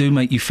 They do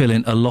make you fill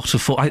in a lot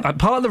of forms.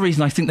 Part of the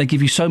reason I think they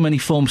give you so many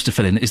forms to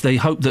fill in is they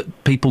hope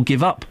that people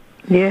give up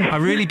Yeah. I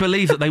really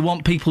believe that they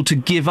want people to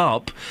give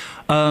up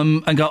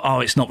and go, oh,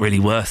 it's not really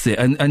worth it.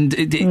 And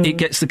it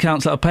gets the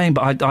council out of pain.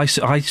 But I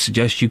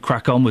suggest you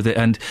crack on with it,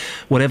 and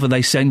whatever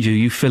they send you,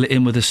 you fill it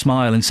in with a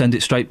smile and send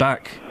it straight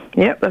back.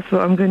 Yep, that's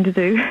what I'm going to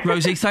do.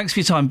 Rosie, thanks for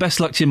your time. Best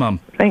luck to your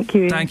mum. Thank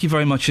you. Thank you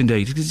very much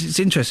indeed. It's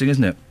interesting,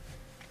 isn't it?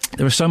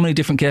 There are so many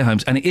different care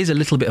homes, and it is a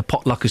little bit of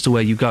potluck as to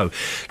where you go.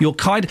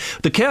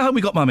 The care home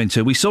we got Mum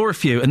into, we saw a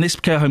few, and this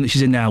care home that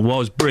she's in now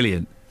was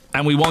brilliant,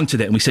 and we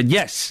wanted it, and we said,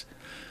 yes,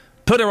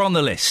 put her on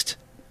the list.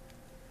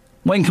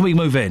 When can we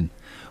move in?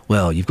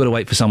 Well, you've got to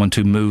wait for someone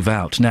to move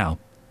out. Now,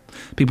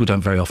 people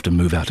don't very often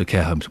move out of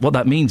care homes. What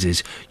that means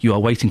is you are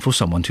waiting for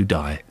someone to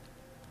die.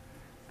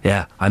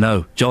 Yeah, I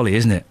know. Jolly,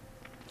 isn't it?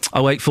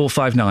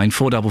 08459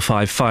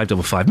 455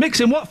 555. Mick's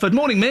in Watford.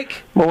 Morning, Mick.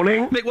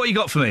 Morning. Mick, what you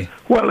got for me?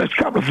 Well, there's a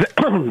couple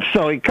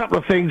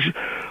of things.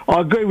 I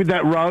agree with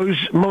that,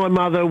 Rose. My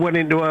mother went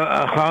into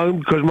a home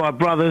because my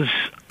brothers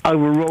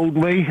overruled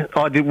me.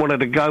 I didn't want her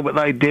to go, but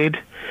they did.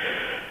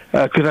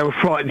 Because they were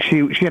frightened.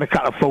 She had a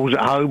couple of falls at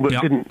home, but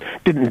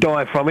didn't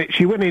die from it.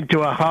 She went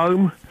into a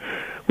home.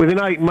 Within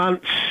 8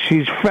 months,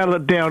 she's fell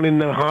down in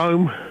the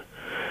home,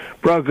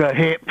 broke her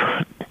hip,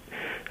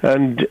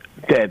 and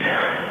dead.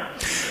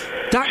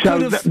 That's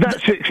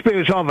the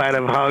experience I've had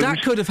of homes.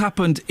 That could have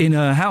happened in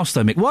her house,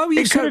 though, Mick. Why were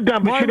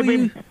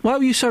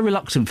you so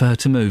reluctant for her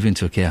to move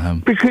into a care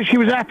home? Because she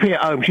was happy at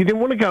home. She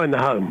didn't want to go in the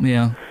home.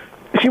 Yeah.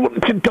 She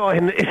wanted to die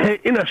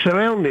in her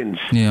surroundings.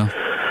 Yeah.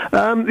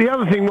 The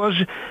other thing was,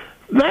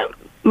 that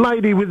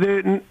lady with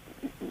the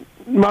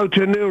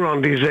motor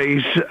neuron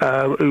disease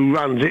who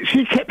runs it,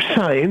 she kept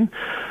saying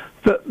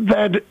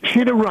that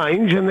she'd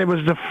arranged and there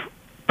was the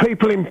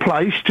people in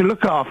place to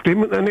look after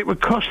him, and it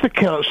would cost the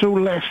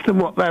council less than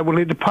what they were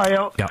willing to pay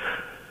out. Yeah.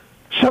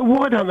 So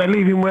why don't they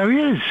leave him where he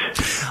is?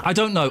 I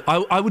don't know.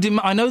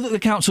 I know that the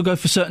council go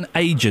for certain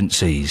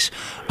agencies,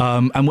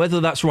 and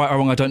whether that's right or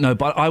wrong, I don't know.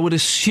 But I would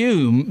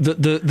assume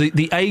that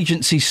the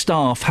agency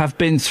staff have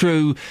been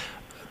through.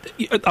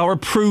 Are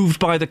approved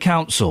by the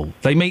council.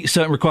 They meet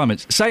certain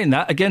requirements. Saying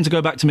that, again, to go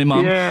back to my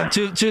mum,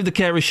 two of the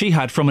carers she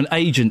had from an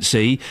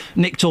agency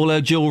nicked all her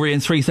jewellery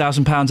and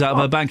 £3,000 out of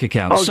her bank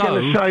account. I was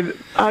going to say that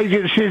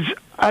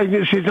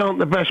agencies aren't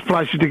the best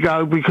places to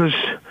go because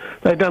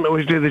they don't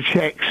always do the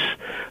checks,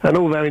 and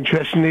all they're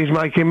interested in is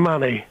making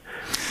money.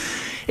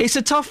 It's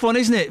a tough one,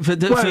 isn't it, for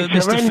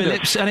Mr.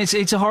 Phillips, and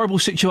it's a horrible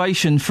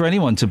situation for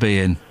anyone to be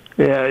in.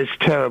 Yeah, it's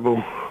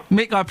terrible.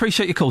 Mick, I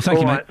appreciate your call. Thank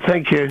you, mate.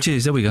 Thank you.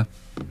 Cheers. There we go.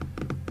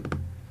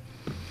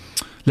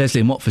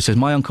 Leslie in Watford says,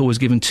 my uncle was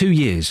given 2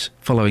 years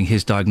following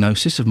his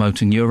diagnosis of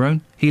motor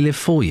neurone. He lived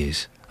 4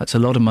 years. That's a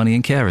lot of money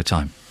in carer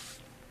time.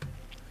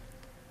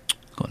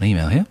 Got an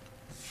email here.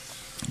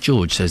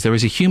 George says, there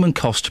is a human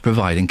cost to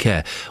providing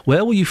care.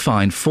 Where will you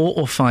find 4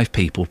 or 5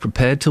 people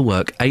prepared to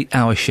work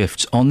 8-hour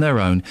shifts on their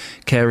own,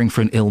 caring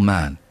for an ill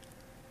man?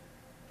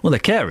 Well,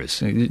 they're carers.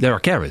 There are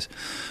carers.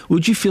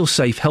 Would you feel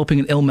safe helping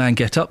an ill man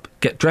get up,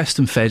 get dressed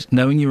and fed,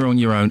 knowing you were on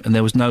your own and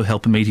there was no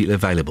help immediately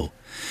available?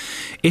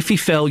 If he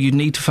fell, you'd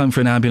need to phone for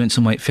an ambulance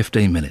and wait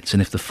 15 minutes.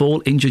 And if the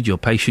fall injured your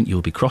patient, you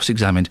will be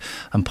cross-examined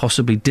and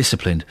possibly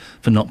disciplined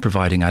for not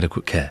providing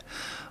adequate care.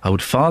 I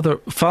would far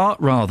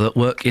rather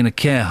work in a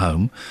care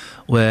home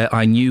where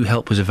I knew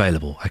help was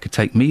available. I could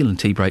take meal and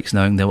tea breaks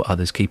knowing there were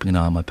others keeping an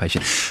eye on my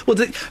patient.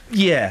 Well,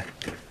 yeah.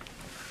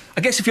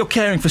 I guess if you're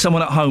caring for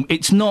someone at home,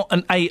 it's not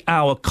an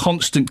 8-hour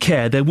constant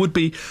care. There would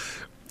be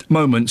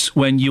moments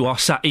when you are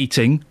sat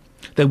eating.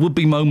 There would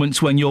be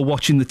moments when you're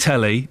watching the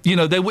telly. You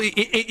know,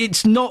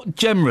 it's not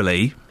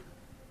generally,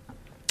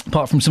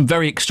 apart from some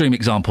very extreme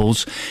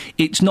examples,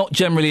 it's not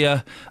generally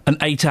an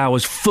 8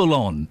 hours full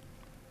on.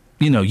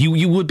 You know,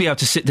 you would be able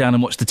to sit down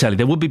and watch the telly.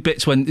 There would be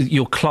bits when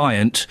your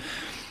client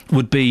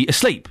would be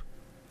asleep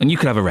and you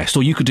could have a rest,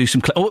 or you could do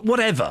some or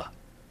whatever.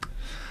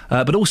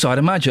 But also, I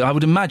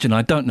would imagine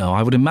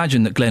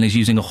that Glenn is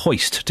using a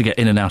hoist to get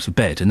in and out of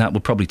bed, and that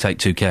would probably take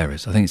 2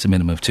 carers. I think it's a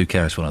minimum of 2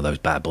 carers for one of those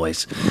bad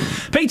boys.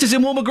 Peter's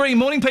in Walmer Green.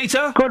 Morning,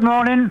 Peter. Good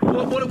morning.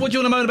 What do you want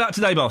to moan about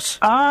today, boss?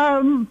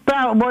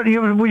 About what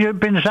you've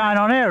been saying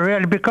on air,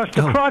 really, because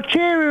the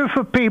criteria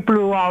for people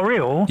who are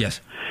ill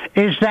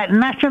is that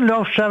National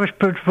Health Service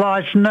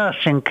provides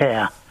nursing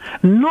care.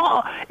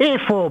 Not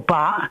if or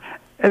but.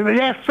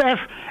 If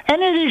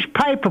any of these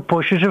paper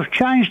pushers have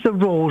changed the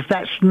rules,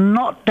 that's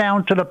not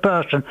down to the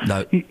person.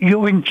 No.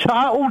 You're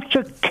entitled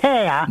to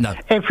care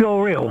if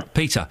you're ill.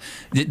 Peter,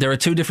 there are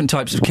 2 different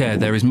types of care.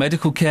 There is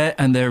medical care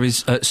and there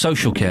is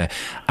social care.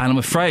 And I'm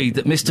afraid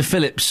that Mr.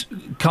 Phillips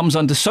comes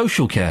under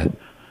social care.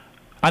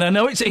 And I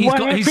know if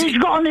he's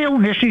got an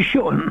illness, he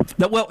shouldn't.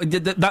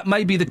 That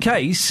may be the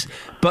case,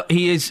 but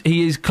he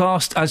is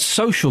classed as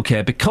social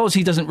care because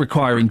he doesn't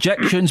require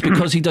injections,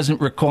 because he doesn't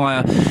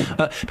require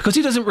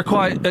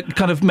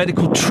kind of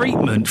medical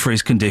treatment for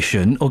his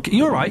condition.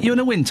 You're right. You're in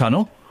a wind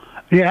tunnel.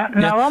 Yeah,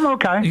 no, I'm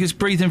okay. He's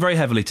breathing very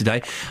heavily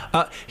today.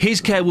 His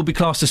care will be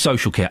classed as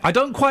social care. I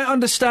don't quite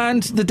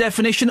understand the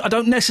definition. I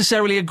don't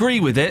necessarily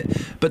agree with it,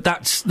 but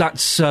that's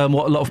what a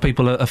lot of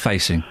people are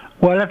facing.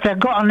 Well, if they've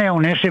got an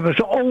illness, it was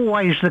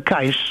always the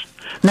case.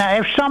 Now,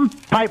 if some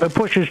paper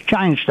pushers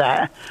changed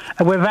that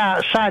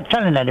without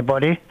telling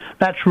anybody,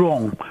 that's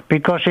wrong,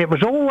 because it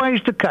was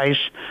always the case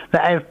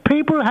that if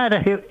people had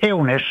an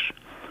illness,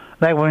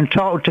 they were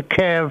entitled to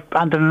care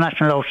under the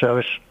National Health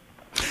Service.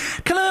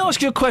 Can I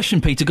ask you a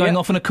question, Peter, going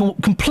off on a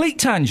complete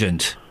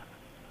tangent?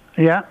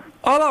 Yeah.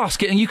 I'll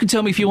ask it and you can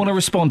tell me if you want to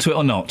respond to it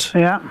or not.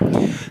 Yeah.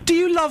 Do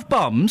you love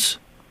bums?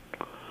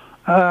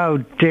 Oh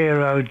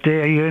dear,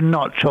 you're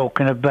not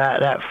talking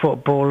about that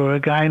footballer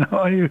again,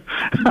 are you?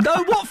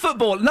 No, what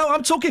footballer? No,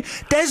 I'm talking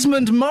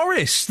Desmond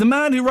Morris, the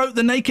man who wrote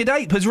The Naked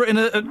Ape, has written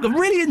a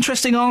really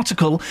interesting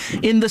article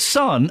in The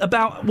Sun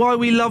about why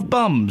we love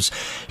bums.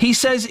 He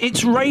says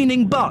it's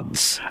raining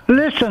butts.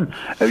 Listen,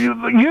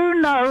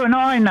 you know and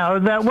I know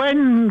that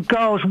when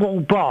girls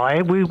walk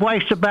by, we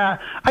waste about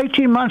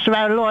 18 months of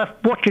our life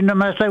watching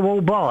them as they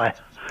walk by.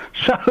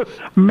 So,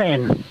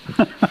 men.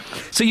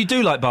 So you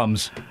do like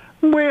bums?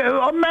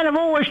 Men have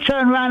always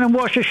turned around and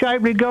watched a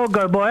shapely girl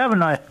go by, haven't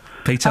they?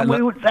 Peter,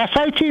 that's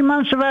 18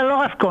 months of our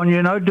life gone,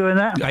 doing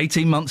that.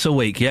 18 months a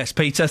week, yes,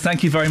 Peter.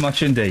 Thank you very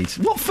much indeed.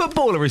 What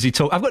footballer is he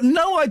talking? I've got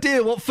no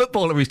idea what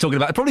footballer he's talking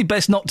about. Probably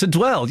best not to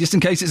dwell, just in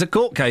case it's a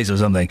court case or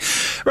something.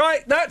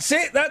 Right, that's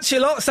it. That's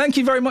your lot. Thank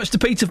you very much to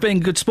Peter for being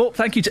a good sport.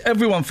 Thank you to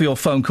everyone for your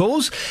phone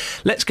calls.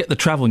 Let's get the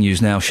travel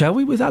news now, shall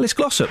we, with Alice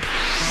Glossop.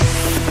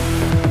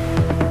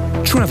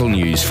 Travel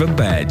news for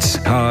beds,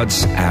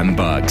 cards and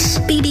bugs.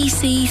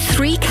 BBC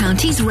Three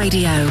Counties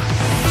Radio.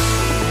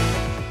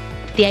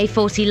 The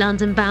A40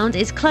 London bound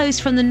is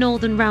closed from the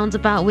northern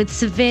roundabout with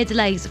severe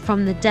delays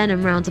from the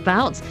Denham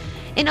roundabout.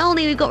 In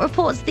Olney, we've got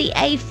reports the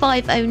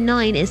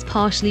A509 is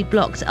partially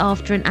blocked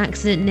after an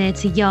accident near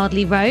to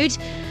Yardley Road.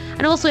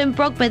 And also in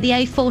Brogba, the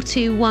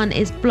A421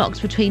 is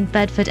blocked between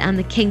Bedford and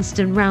the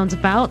Kingston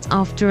roundabout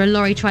after a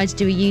lorry tried to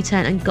do a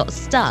U-turn and got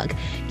stuck.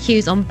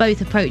 Queues on both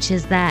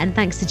approaches there, and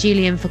thanks to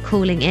Julian for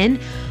calling in.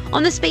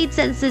 On the speed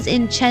sensors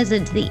in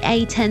Cheshunt, the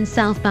A10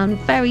 southbound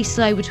very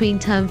slow between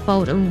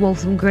Turnfold and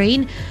Waltham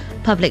Green.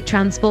 Public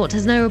transport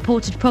has no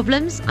reported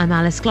problems. I'm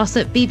Alice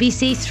Glossop,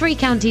 BBC Three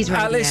Counties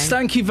Radio. Alice,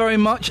 thank you very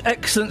much.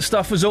 Excellent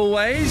stuff as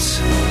always.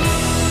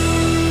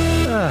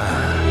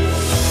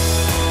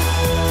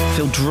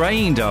 Feel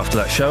drained after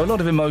that show. A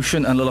lot of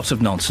emotion and a lot of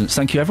nonsense.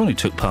 Thank you everyone who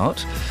took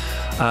part.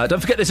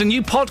 Don't forget there's a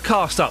new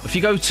podcast up. If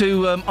you go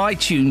to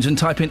iTunes and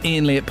type in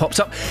Iain Lee, it pops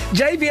up.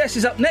 JVS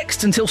is up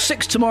next until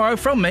 6 tomorrow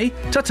from me.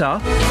 Ta-ta.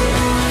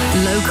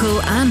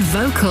 Local and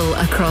vocal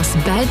across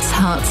beds,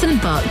 hearts and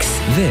bucks.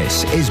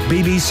 This is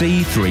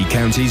BBC Three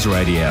Counties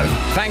Radio.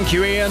 Thank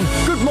you, Ian.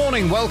 Good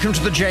morning. Welcome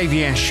to the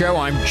JVS show.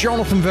 I'm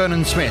Jonathan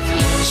Vernon-Smith.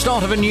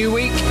 Start of a new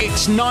week.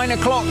 It's 9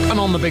 o'clock and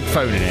on the big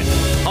phone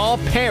in. Are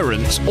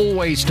parents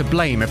always to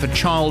blame if a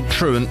child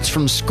truants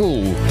from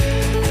school?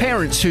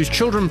 Parents whose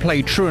children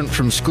play truant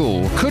from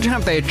school could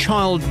have their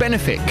child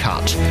benefit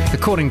cut,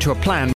 according to a plan